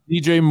 Mm-hmm.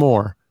 DJ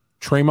Moore,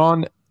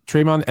 Tremont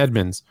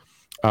Edmonds,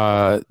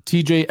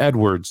 TJ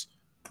Edwards,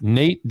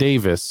 Nate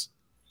Davis,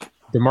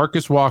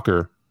 DeMarcus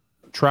Walker,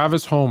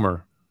 Travis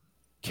Homer,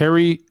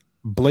 Kerry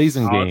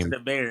Blazingame, the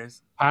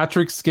Bears,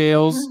 Patrick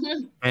Scales,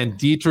 and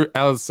Dietrich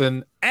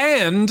Ellison,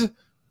 and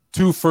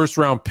 2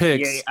 first-round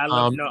picks.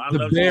 Yeah,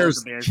 the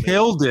Bears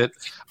killed it.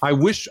 I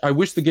wish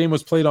the game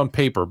was played on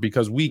paper,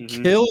 because we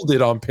killed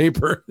it on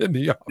paper in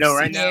the offseason. No,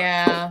 right now.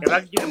 Yeah.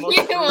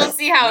 We'll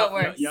see how it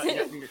works.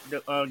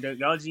 The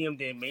GM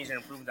did major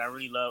improvements I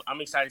really love. I'm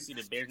excited to see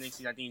the Bears next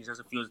season. I think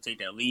Justin Fields to take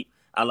that leap.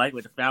 I like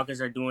what the Falcons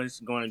are doing,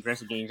 going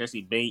aggressive against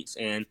Jesse Bates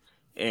and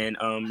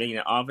making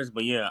an offense.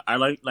 But yeah, I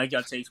like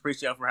y'all takes.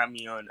 Appreciate y'all for having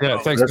me on. Yeah,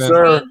 thanks, yes, man.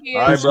 sir. All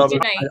right, brother.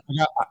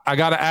 I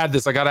gotta add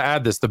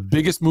this. The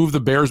biggest move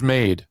the Bears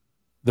made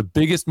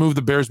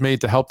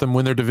to help them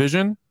win their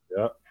division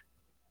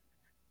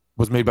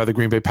was made by the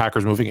Green Bay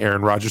Packers moving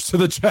Aaron Rodgers to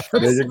the Jets.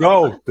 There you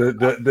go. The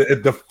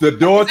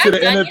door to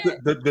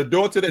the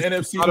door to the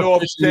NFC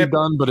North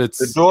done, but it's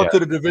the door to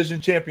the division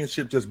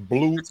championship just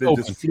flew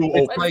open.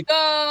 Let's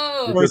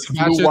go. Just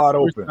flew wide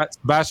open.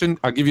 Sebastian,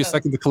 I'll give you a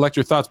second to collect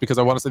your thoughts, because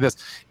I want to say this.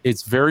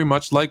 It's very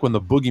much like when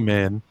the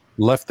boogeyman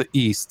left the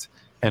East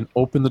and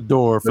opened the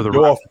door for the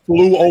door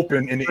flew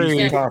open in the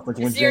Eastern Conference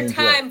when it's your James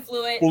time,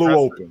 flew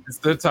open. It's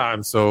their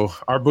time. So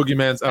our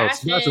boogeyman's out.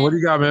 Sebastian, what do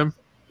you got, man?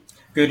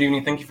 Good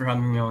evening. Thank you for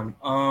having me on.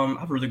 I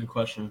have a really good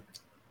question.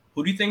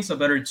 Who do you think is a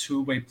better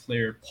two-way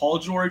player, Paul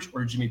George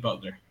or Jimmy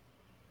Butler?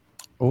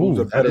 Who's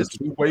a better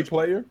two-way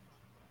player?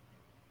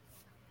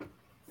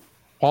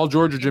 Paul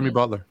George or Jimmy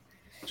Butler?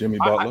 Jimmy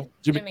Butler.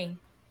 Jimmy.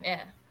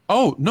 Yeah.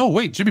 Oh, no,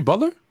 wait. Jimmy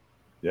Butler?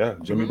 Yeah,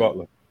 Jimmy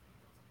Butler.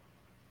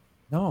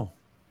 No.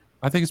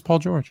 I think it's Paul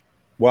George.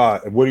 Why?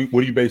 What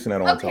are you basing that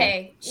on?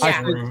 Okay.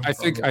 Tom? Yeah. I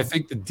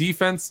think the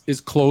defense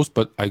is close,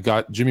 but I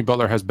got Jimmy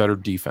Butler has better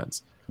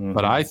defense.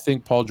 But I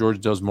think Paul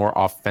George does more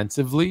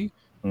offensively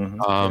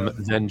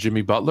than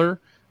Jimmy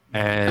Butler.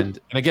 And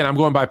again, I'm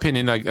going by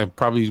opinion. I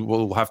probably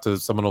will have to.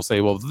 Someone will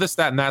say, "Well, this,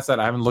 that, and that's that."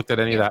 I haven't looked at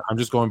any of that. I'm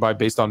just going by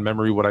based on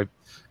memory.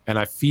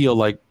 I feel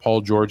like Paul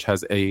George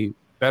has a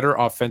better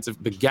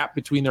offensive. The gap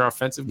between their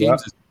offensive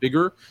games is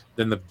bigger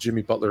than the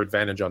Jimmy Butler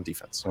advantage on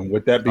defense. And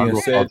with that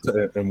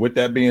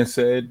being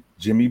said,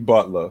 Jimmy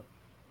Butler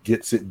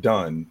gets it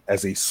done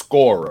as a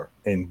scorer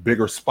in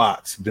bigger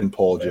spots than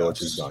Paul George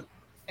has done.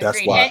 That's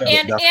Agreed. why,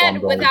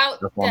 and without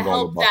the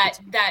help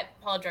that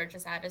Paul George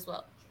has had as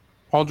well.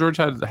 Paul George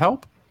had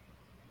help?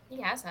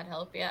 He has had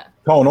help, yeah.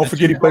 Oh, don't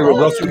forget he played with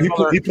Russell.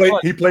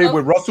 He played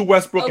with Russell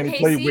Westbrook and he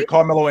played with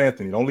Carmelo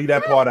Anthony. Don't leave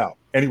that part out.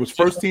 And he was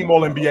first team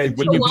All NBA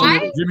with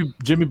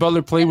Jimmy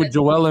Butler played with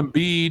Joel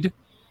Embiid.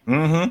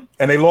 Mm-hmm.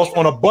 And they lost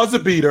on a buzzer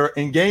beater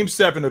in Game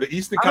 7 of the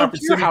Eastern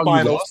Conference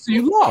semifinals.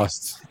 You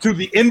lost to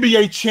the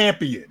NBA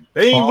champion.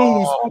 They ain't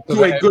lose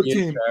to a good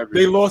team.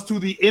 They lost to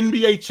the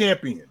NBA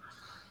champion.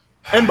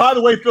 And by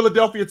the way,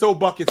 Philadelphia told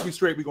Buckets, we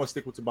straight. We're gonna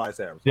stick with Tobias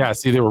Harris. Yeah,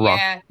 see, they were wrong.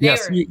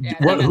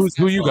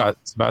 Who you got,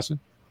 Sebastian?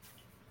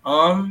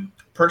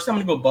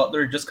 Personally, I'm gonna go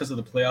Butler just because of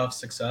the playoff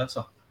success.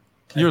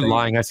 You're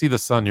lying. I see the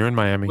sun. You're in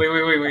Miami.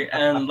 Wait.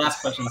 And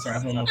last question. Sorry, I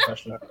have one more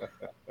question.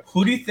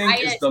 Who do you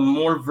think is the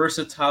more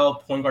versatile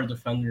point guard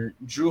defender,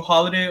 Drew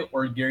Holiday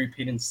or Gary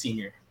Payton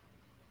Sr.?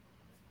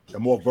 The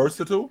more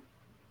versatile?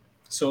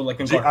 So like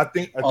in I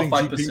think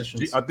five GP,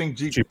 positions. I think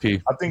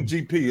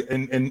GP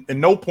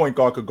and no point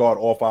guard could guard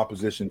all 5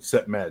 positions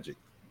except Magic.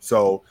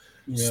 So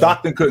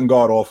Stockton couldn't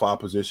guard all 5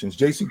 positions.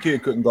 Jason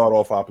Kidd couldn't guard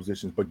all 5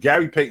 positions, but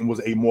Gary Payton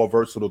was a more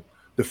versatile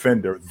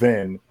defender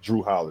than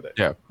Drew Holiday.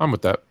 Yeah, I'm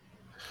with that.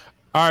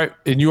 All right,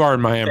 and you are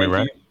in Miami,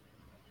 right?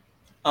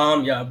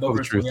 Yeah, Boca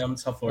Raton. Yeah, I'm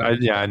South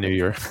Florida. I knew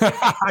you were.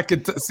 I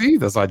could see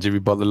that's why Jimmy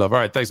Butler love. All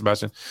right, thanks,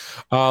 Sebastian.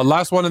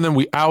 Last one, and then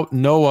we out.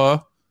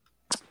 Noah.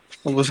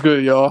 What's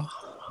good, y'all?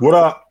 What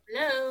up?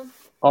 Hello.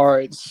 All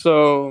right,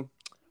 so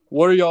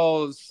what are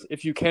y'all's,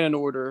 if you can in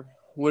order,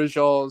 what is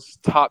y'all's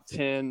top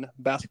 10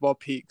 basketball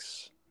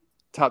peaks?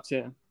 Top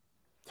 10.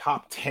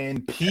 Top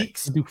 10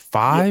 peaks? Do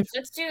 5?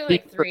 Let's do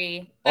like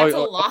 3. That's a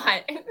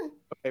lot.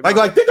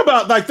 Okay, think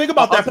about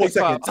that for a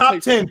second.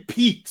 Top 10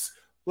 peaks.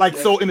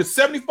 So in the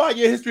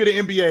 75-year history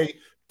of the NBA,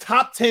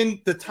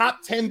 the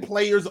top 10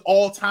 players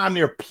all time,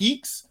 their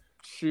peaks.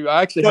 Shoot,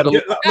 I actually let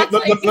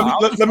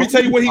me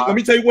tell you what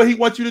he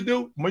wants you to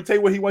do. Let me tell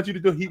you what he wants you to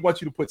do. He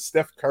wants you to put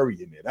Steph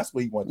Curry in there. That's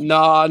what he wants you to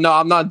do. No,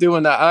 I'm not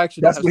doing that.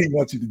 That's what he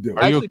wants you to do.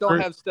 I actually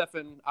don't have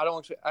Stephen. I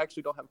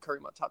actually don't have Curry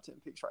in my top 10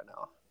 peaks right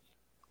now.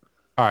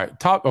 All right,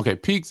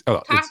 peaks.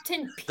 Top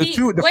 10 peaks.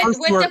 What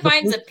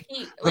defines a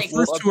peak? The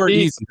first two are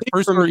easy. The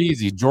first two are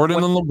easy.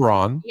 Jordan and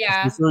LeBron.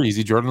 Yeah. The first two are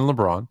easy. Jordan and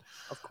LeBron.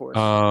 Of course.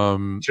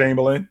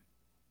 Chamberlain.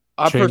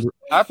 I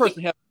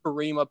personally have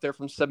Kareem up there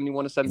from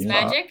 71 to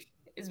 75.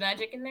 Is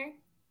Magic in there?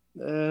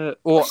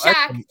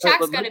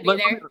 Shaq's got to be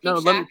there.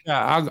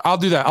 I'll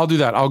do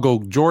that. I'll go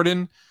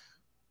Jordan,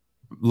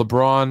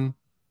 LeBron,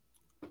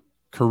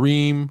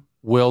 Kareem,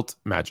 Wilt,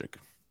 Magic.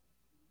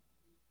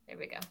 There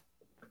we go.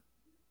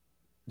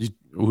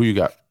 Who you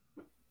got?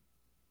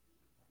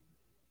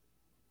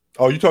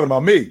 Oh, you talking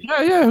about me?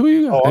 Yeah. Who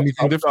you got?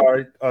 I'm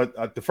sorry.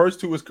 The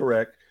first two is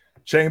correct.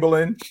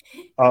 Chamberlain,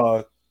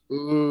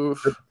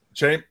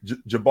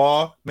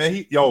 Jabbar,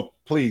 man,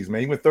 please,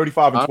 man, he went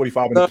 35 and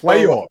 25 in the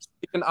playoffs.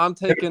 I'm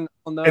taking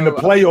in the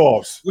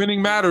playoffs.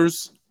 Winning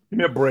matters. Give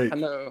me a break. I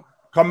know.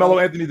 Carmelo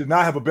Anthony did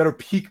not have a better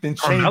peak than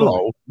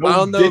Chamberlain. No, I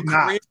don't know.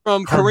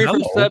 Kareem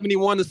from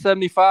 71 to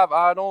 75.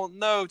 I don't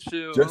know.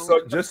 Chill. Just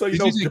so you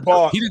know,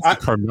 Jabbar. He didn't say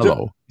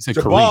Carmelo. He said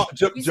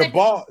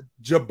Kareem.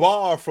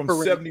 Jabbar from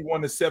Kareem.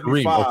 71 to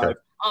 75. Kareem, okay.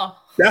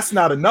 That's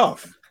not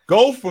enough.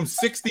 Go from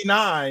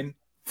 69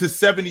 to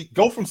 70.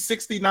 Go from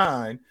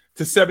 69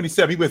 to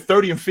 77. He went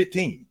 30 and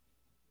 15.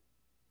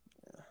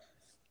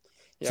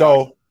 Yeah.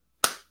 So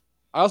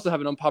I also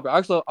have an unpopular.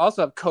 I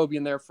also have Kobe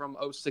in there from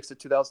 06 to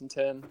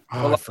 2010.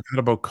 I forgot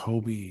about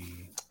Kobe.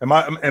 And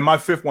my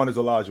fifth one is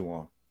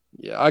Olajuwon.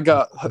 Yeah, I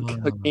got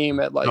Hakeem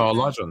at like. No,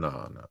 Elijah,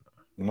 no.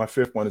 My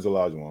fifth one is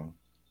Olajuwon.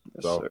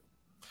 Yes,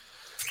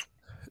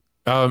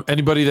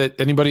 anybody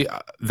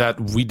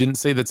that we didn't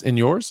say that's in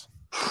yours?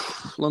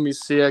 Let me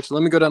see. Actually,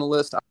 let me go down the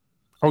list.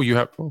 Oh, you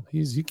have. Oh,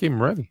 he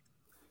came ready.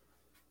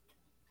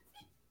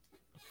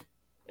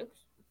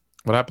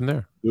 What happened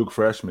there? Duke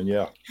freshman,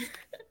 yeah.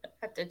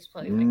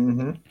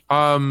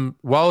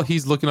 While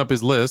he's looking up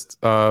his list,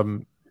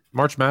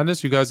 March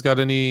Madness, you guys got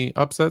any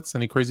upsets?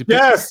 Any crazy picks?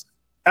 Yes.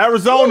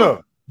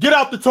 Arizona, get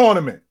out the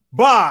tournament.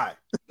 Bye.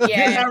 Yeah.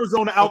 Get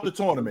Arizona out the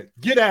tournament.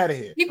 Get out of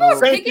here. People are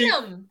picking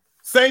them.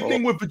 Same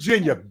thing with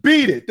Virginia.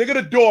 Beat it. They're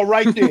going to door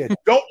right there.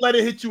 Don't let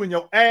it hit you in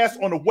your ass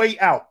on the way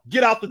out.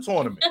 Get out the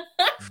tournament.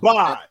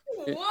 Bye.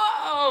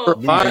 Whoa.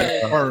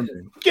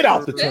 Get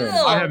out the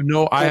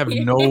tournament. I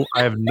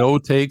have no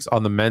takes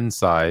on the men's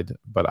side,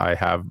 but I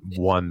have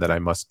one that I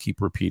must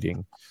keep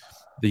repeating.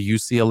 The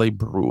UCLA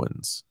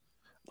Bruins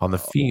on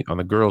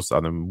the girls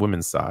on the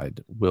women's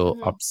side will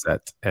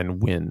upset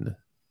and win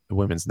the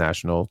women's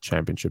national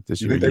championship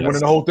this year. They winning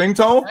the whole thing,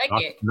 Tone?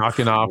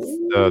 Knocking off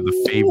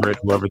the favorite,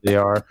 whoever they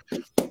are.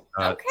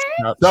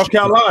 South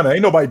Carolina.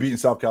 Ain't nobody beating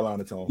South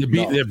Carolina, Tone.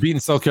 They're beating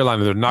South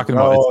Carolina. They're knocking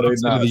them out.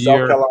 It's the end of the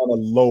year. South Carolina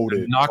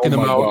loaded. They're knocking them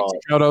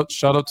out.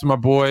 Shout out to my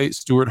boy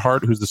Stuart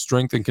Hart, who's the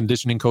strength and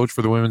conditioning coach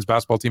for the women's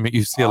basketball team at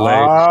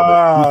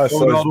UCLA. So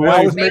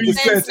that was making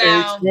sense.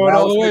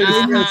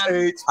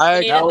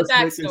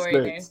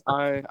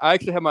 I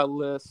actually have my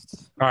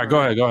list. All right,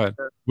 go ahead.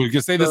 We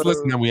can say this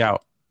list and then we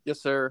out. Yes,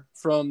 sir.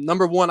 From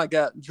number 1, I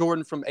got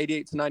Jordan from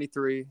 88 to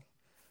 93.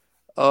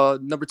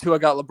 Number 2, I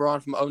got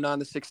LeBron from 09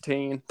 to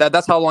 16.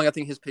 That's how long I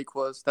think his peak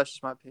was. That's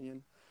just my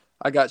opinion.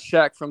 I got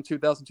Shaq from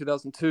 2000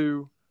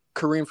 2002.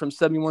 Kareem from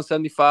 71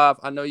 75.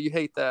 I know you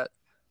hate that.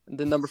 And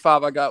then number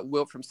 5, I got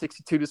Wilt from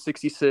 62 to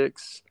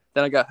 66.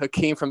 Then I got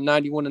Hakeem from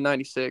 91 to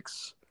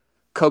 96.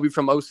 Kobe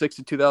from 06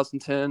 to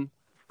 2010.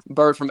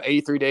 Bird from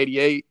 83 to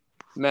 88,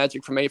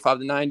 Magic from 85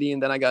 to 90,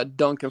 and then I got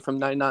Duncan from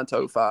 99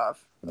 to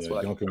 05. That's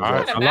what Duncan All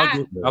right, was I like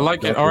it. I like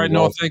it. Duncan All right,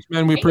 no, was- thanks,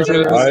 man. We Thank you.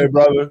 appreciate it. All right,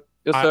 brother.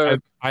 Yes, sir.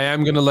 I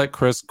am gonna let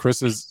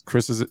Chris's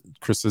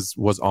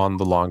was on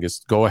the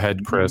longest. Go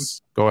ahead,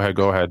 Chris. Go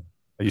ahead.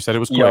 You said it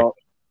was quick.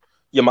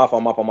 Yeah, my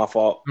fault.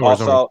 No worries,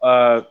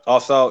 no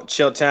Also,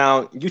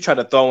 Chilltown, you tried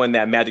to throw in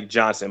that Magic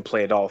Johnson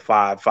played all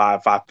five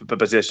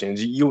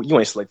positions. You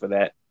ain't slick for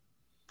that.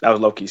 That was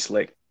low key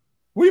slick.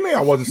 What do you mean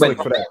I wasn't slick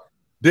for that?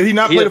 Did he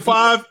not play the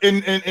 5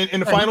 in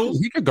the finals?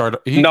 He could guard.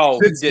 No,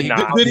 he did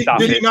not.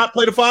 Did he not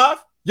play the 5?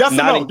 Yes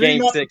Not or no? in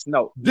Game 6.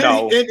 No.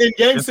 In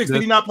Game 6,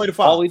 did he not play the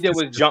 5? All he did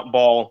was jump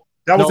ball.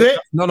 That was it?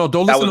 No,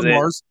 don't That listen was to it.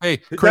 Mars. Hey,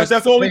 Chris,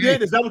 That's all he hey,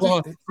 did? Is that what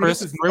hold you on, Chris,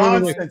 This is wait,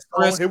 nonsense,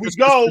 Chris, Here we Chris,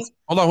 go.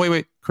 Hold on,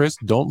 wait. Chris,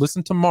 don't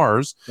listen to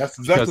Mars. That's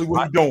exactly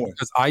what he's doing.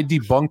 Because I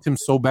debunked him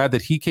so bad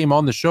that he came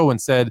on the show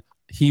and said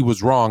he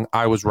was wrong,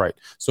 I was right.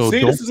 So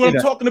See, this is what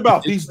I'm talking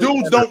about. These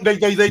dudes don't they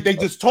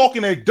just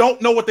talking, they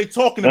don't know what they're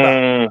talking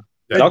about.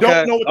 They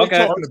don't know what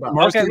they're talking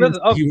about. Okay,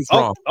 listen. He was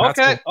wrong.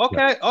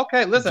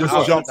 Okay. Listen,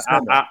 Just jump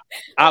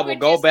I will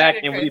go back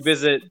and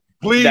revisit.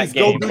 Please that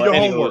go game, do but your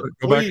anyway. homework.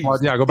 Go back. Please.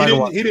 Go back and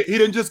watch. He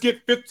didn't just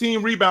get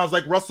 15 rebounds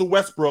like Russell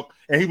Westbrook,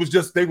 and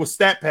they were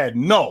stat pad.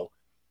 No,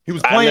 he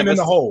was playing in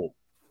the hole.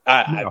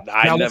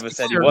 I never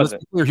said he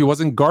wasn't. He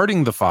wasn't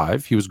guarding the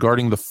 5. He was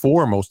guarding the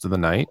 4 most of the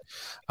night.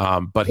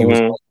 But he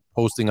was also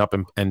posting up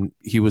and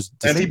he was.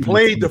 And he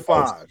played the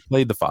 5.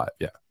 Played the 5.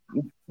 Yeah.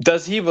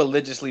 Does he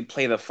religiously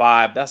play the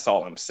 5? That's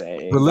all I'm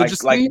saying.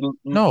 Religiously?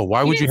 No.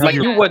 Why would you have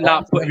you would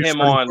not put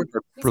him on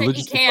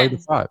religiously play the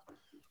 5?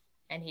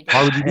 And he did.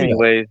 Why would you do that?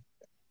 Anyway,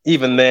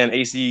 even then,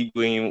 AC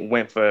Green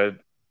went for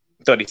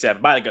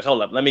 37. By the way,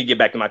 hold up. Let me get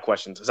back to my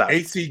questions. Sorry.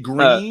 AC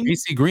Green.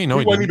 AC Green. No,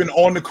 he wasn't even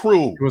on the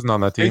crew. He wasn't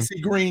on that team.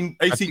 AC Green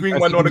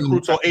wasn't on the crew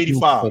till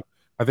 85.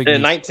 I think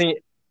in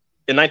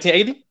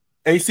 1980.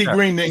 AC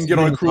Green didn't get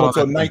on the crew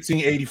until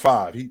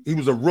 1985. He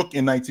was a rook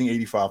in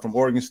 1985 from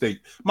Oregon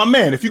State. My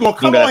man, if you're gonna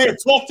come on here and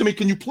talk to me,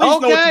 can you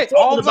please know what you're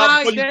talking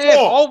about before you talk?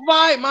 All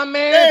right, my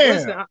man.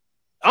 Listen,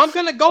 I'm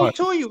gonna go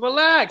to you.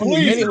 Relax.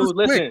 Anywho,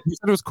 listen. You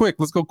said it was quick.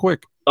 Let's go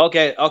quick.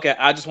 Okay.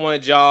 I just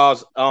wanted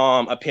y'all's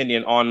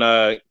opinion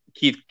on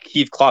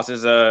Keith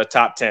Kloss's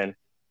top 10.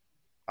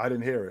 I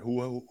didn't hear it.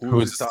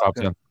 Who is the top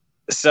 10?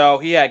 So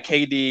he had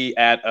KD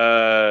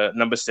at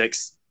number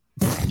 6,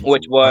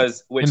 which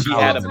he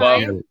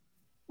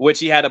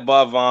had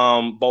above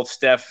both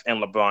Steph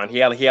and LeBron. He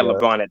had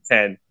LeBron at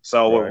 10.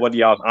 So what are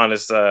y'all's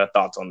honest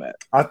thoughts on that?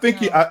 I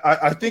think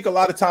a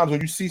lot of times when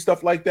you see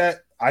stuff like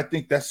that, I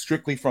think that's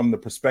strictly from the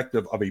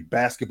perspective of a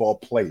basketball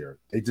player.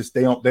 They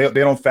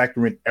don't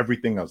factor in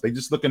everything else. They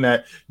just looking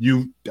at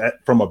you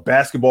from a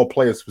basketball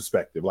player's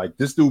perspective. Like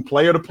this dude,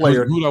 player to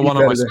player, who do I want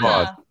on my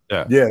squad?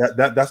 Yeah.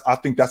 That's I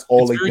think that's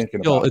all they're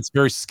thinking about. It's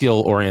very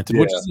skill oriented,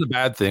 which isn't a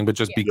bad thing, but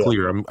just be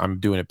clear, I'm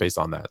doing it based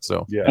on that.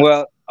 So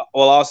Well,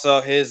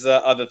 also his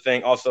other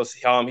thing, also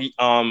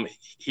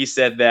he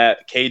said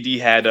that KD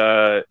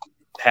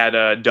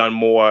had done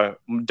more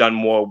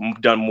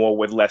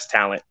with less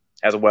talent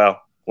as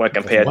well when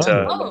compared to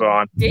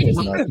LeBron. Did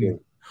he?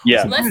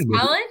 Yeah, less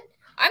talent.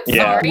 I'm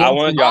yeah, sorry. I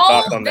wanted your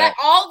thoughts on that.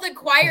 All the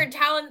acquired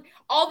talent,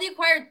 all the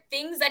acquired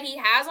things that he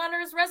has on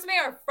his resume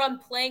are from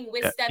playing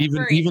with Steph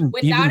Curry.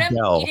 Without him,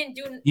 Dell, he didn't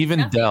do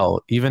even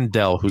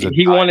Dell, who's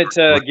he wanted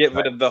to get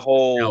rid of the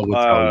whole.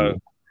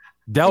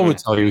 Dell would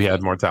tell you he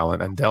had more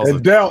talent, and Dell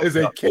is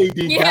a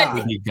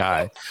KD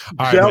guy.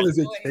 Dell is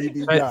a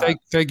KD guy.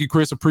 Thank you,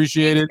 Chris.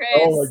 Appreciate it.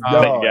 Oh my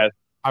God.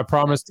 I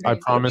promised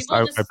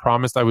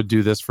I would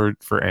do this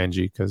for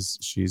Angie because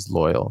she's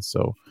loyal.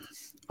 So,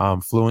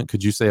 Fluent,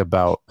 could you say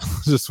about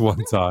just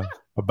one time?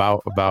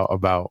 About.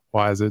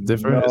 Why is it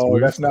different? No,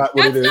 that's not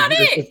what it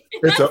is.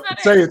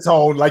 Say it,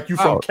 Tone, like you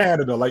from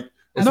Canada. Like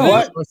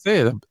what?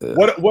 Say it.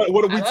 What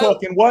are we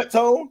talking? What,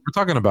 Tone? We're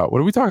talking about.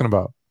 What are we talking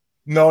about?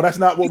 No, that's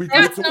not what we.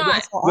 That's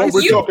not. What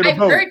we're talking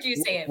about. I've heard you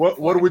say it.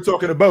 What are we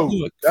talking about?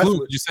 Fluent,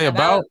 did you say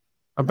about?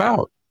 Give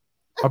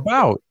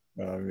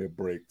me a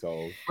break,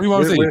 Tone. What do you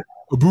want to say?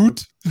 A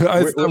boot? We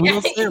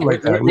don't say it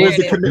like that.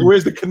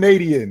 Where's the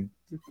Canadian?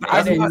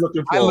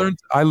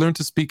 I learned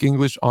to speak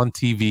English on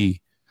TV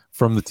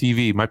from the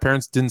TV. My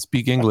parents didn't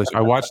speak English.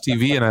 I watched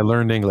TV and I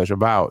learned English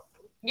about.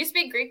 You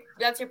speak Greek?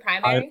 That's your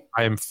primary?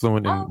 I am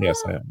fluent in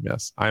yes, I am.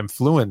 Yes. I am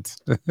fluent.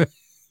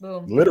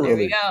 Boom. Literally. There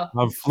we go.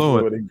 I'm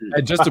fluent.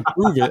 And just to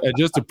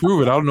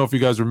prove it, I don't know if you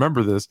guys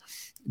remember this.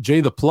 Jay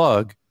the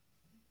Plug,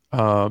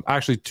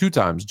 actually 2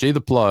 times. Jay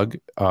the Plug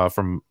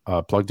from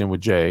Plugged In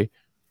with Jay.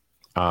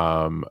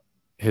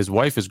 His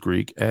wife is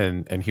Greek,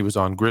 and he was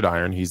on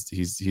Gridiron.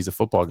 He's a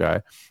football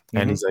guy,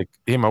 and he's like,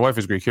 "Hey, my wife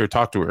is Greek. Here,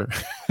 talk to her."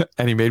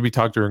 And he made me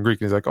talk to her in Greek.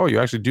 And he's like, "Oh, you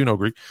actually do know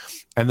Greek."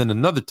 And then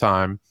another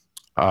time,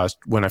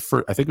 when I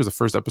think it was the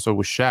first episode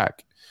with Shaq.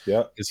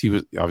 Yeah,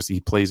 because he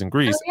plays in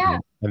Greece,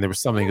 and there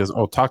was something. He goes,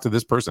 "Oh, talk to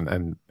this person,"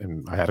 and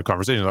I had a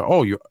conversation. Like,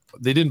 "Oh,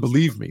 they didn't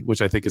believe me,"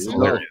 which I think is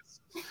hilarious.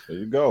 There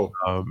you go.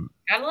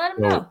 Gotta let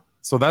him know.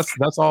 So that's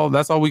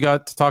all we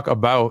got to talk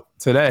about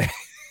today.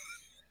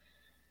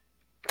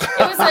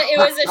 It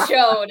was a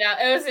show. Now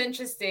it was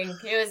interesting.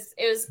 It was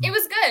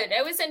good.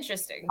 It was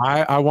interesting.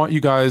 I want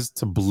you guys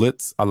to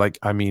blitz.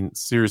 I mean,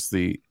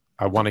 seriously,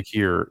 I want to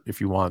hear if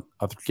you want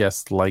other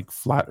guests like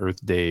Flat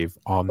Earth Dave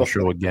on the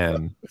show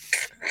again,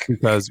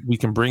 because we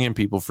can bring in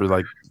people for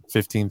like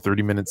 15,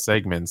 30-minute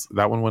segments.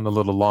 That one went a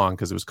little long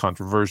because it was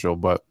controversial,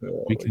 but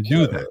we can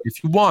do that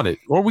if you want it,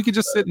 or we could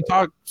just sit and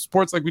talk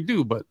sports like we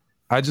do. But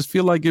I just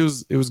feel like it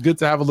was good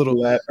to have a little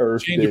Flat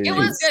Earth change of Dave. It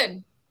was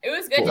good. It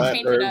was good to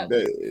change it up.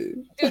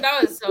 Dude,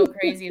 that was so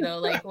crazy though.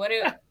 Like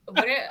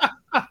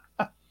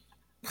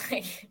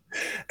like,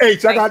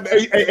 H, I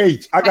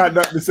got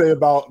nothing to say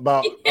about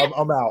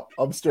I'm out.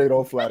 I'm straight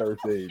on Flat Earth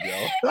Dave,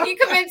 yo. He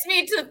convinced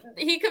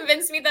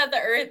me that the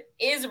Earth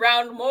is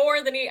round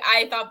more than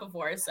I thought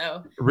before.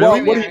 So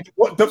really,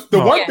 the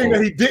one thing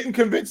that he didn't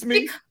convince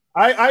me.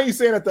 I ain't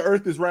saying that the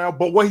Earth is round,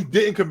 but what he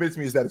didn't convince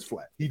me is that it's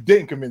flat. He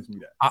didn't convince me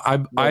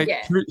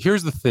that.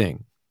 Here's the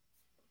thing.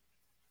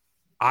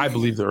 I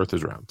believe the Earth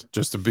is round.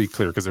 Just to be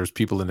clear, because there's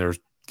people in there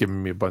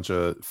giving me a bunch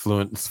of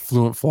fluent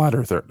flat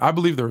earther. I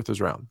believe the Earth is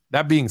round.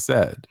 That being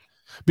said,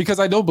 because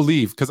I don't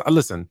believe, because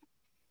listen,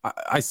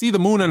 I see the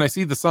moon and I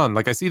see the sun,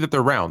 like I see that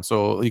they're round.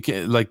 So you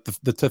can't like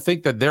to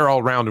think that they're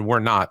all round and we're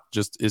not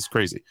just is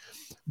crazy.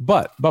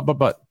 But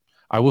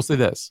I will say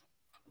this: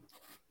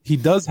 he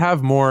does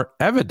have more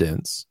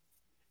evidence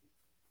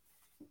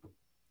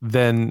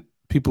than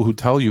people who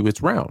tell you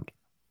it's round,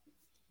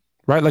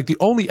 right? Like the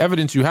only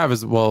evidence you have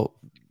is, well,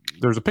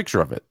 there's a picture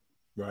of it,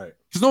 right?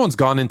 Because no one's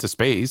gone into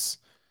space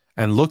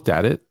and looked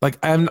at it. Like,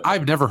 and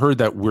I've never heard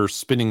that we're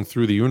spinning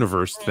through the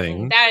universe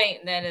thing.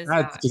 That is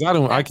not. Because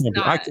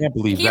I can't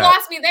believe he that.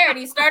 lost me there, and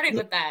he started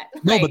with that.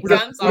 No, like,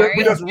 but I'm sorry.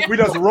 We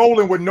just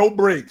rolling with no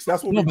breaks.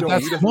 That's what we're doing.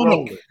 We just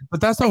rolling.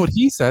 But that's not what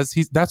he says.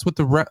 That's what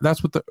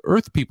the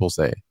Earth people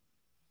say.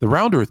 The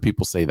round Earth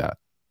people say that.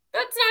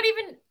 That's not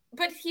even.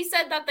 But he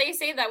said that they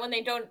say that when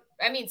they don't.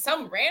 I mean,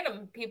 some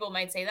random people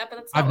might say that, but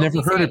that's not I've never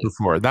heard it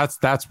before.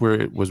 That's where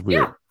it was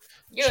weird.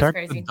 Yeah, check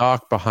crazy. the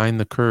doc behind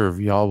the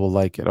curve. Y'all will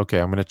like it. Okay,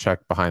 I'm gonna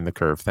check behind the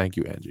curve. Thank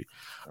you, Angie.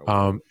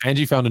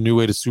 Angie found a new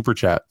way to super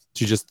chat.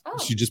 She just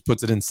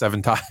puts it in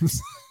 7 times.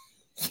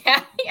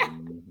 Yeah.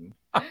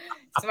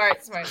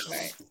 Smart.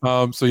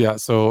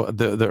 So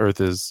the Earth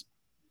is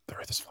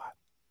flat.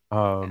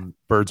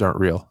 Birds aren't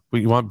real.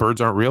 You want birds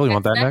aren't real? You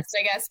want that next?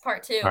 I guess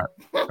part 2.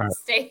 All right.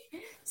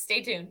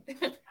 Stay tuned.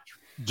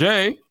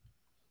 Jay,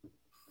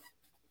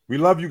 we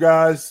love you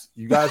guys.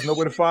 You guys know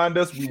where to find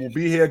us. We will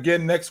be here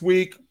again next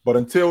week. But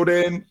until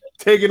then,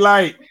 take it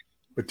light,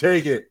 but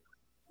take it.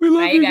 We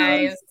love Bye, you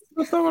guys.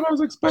 That's not what I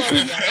was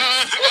expecting.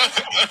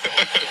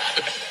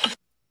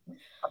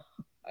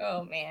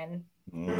 Oh man.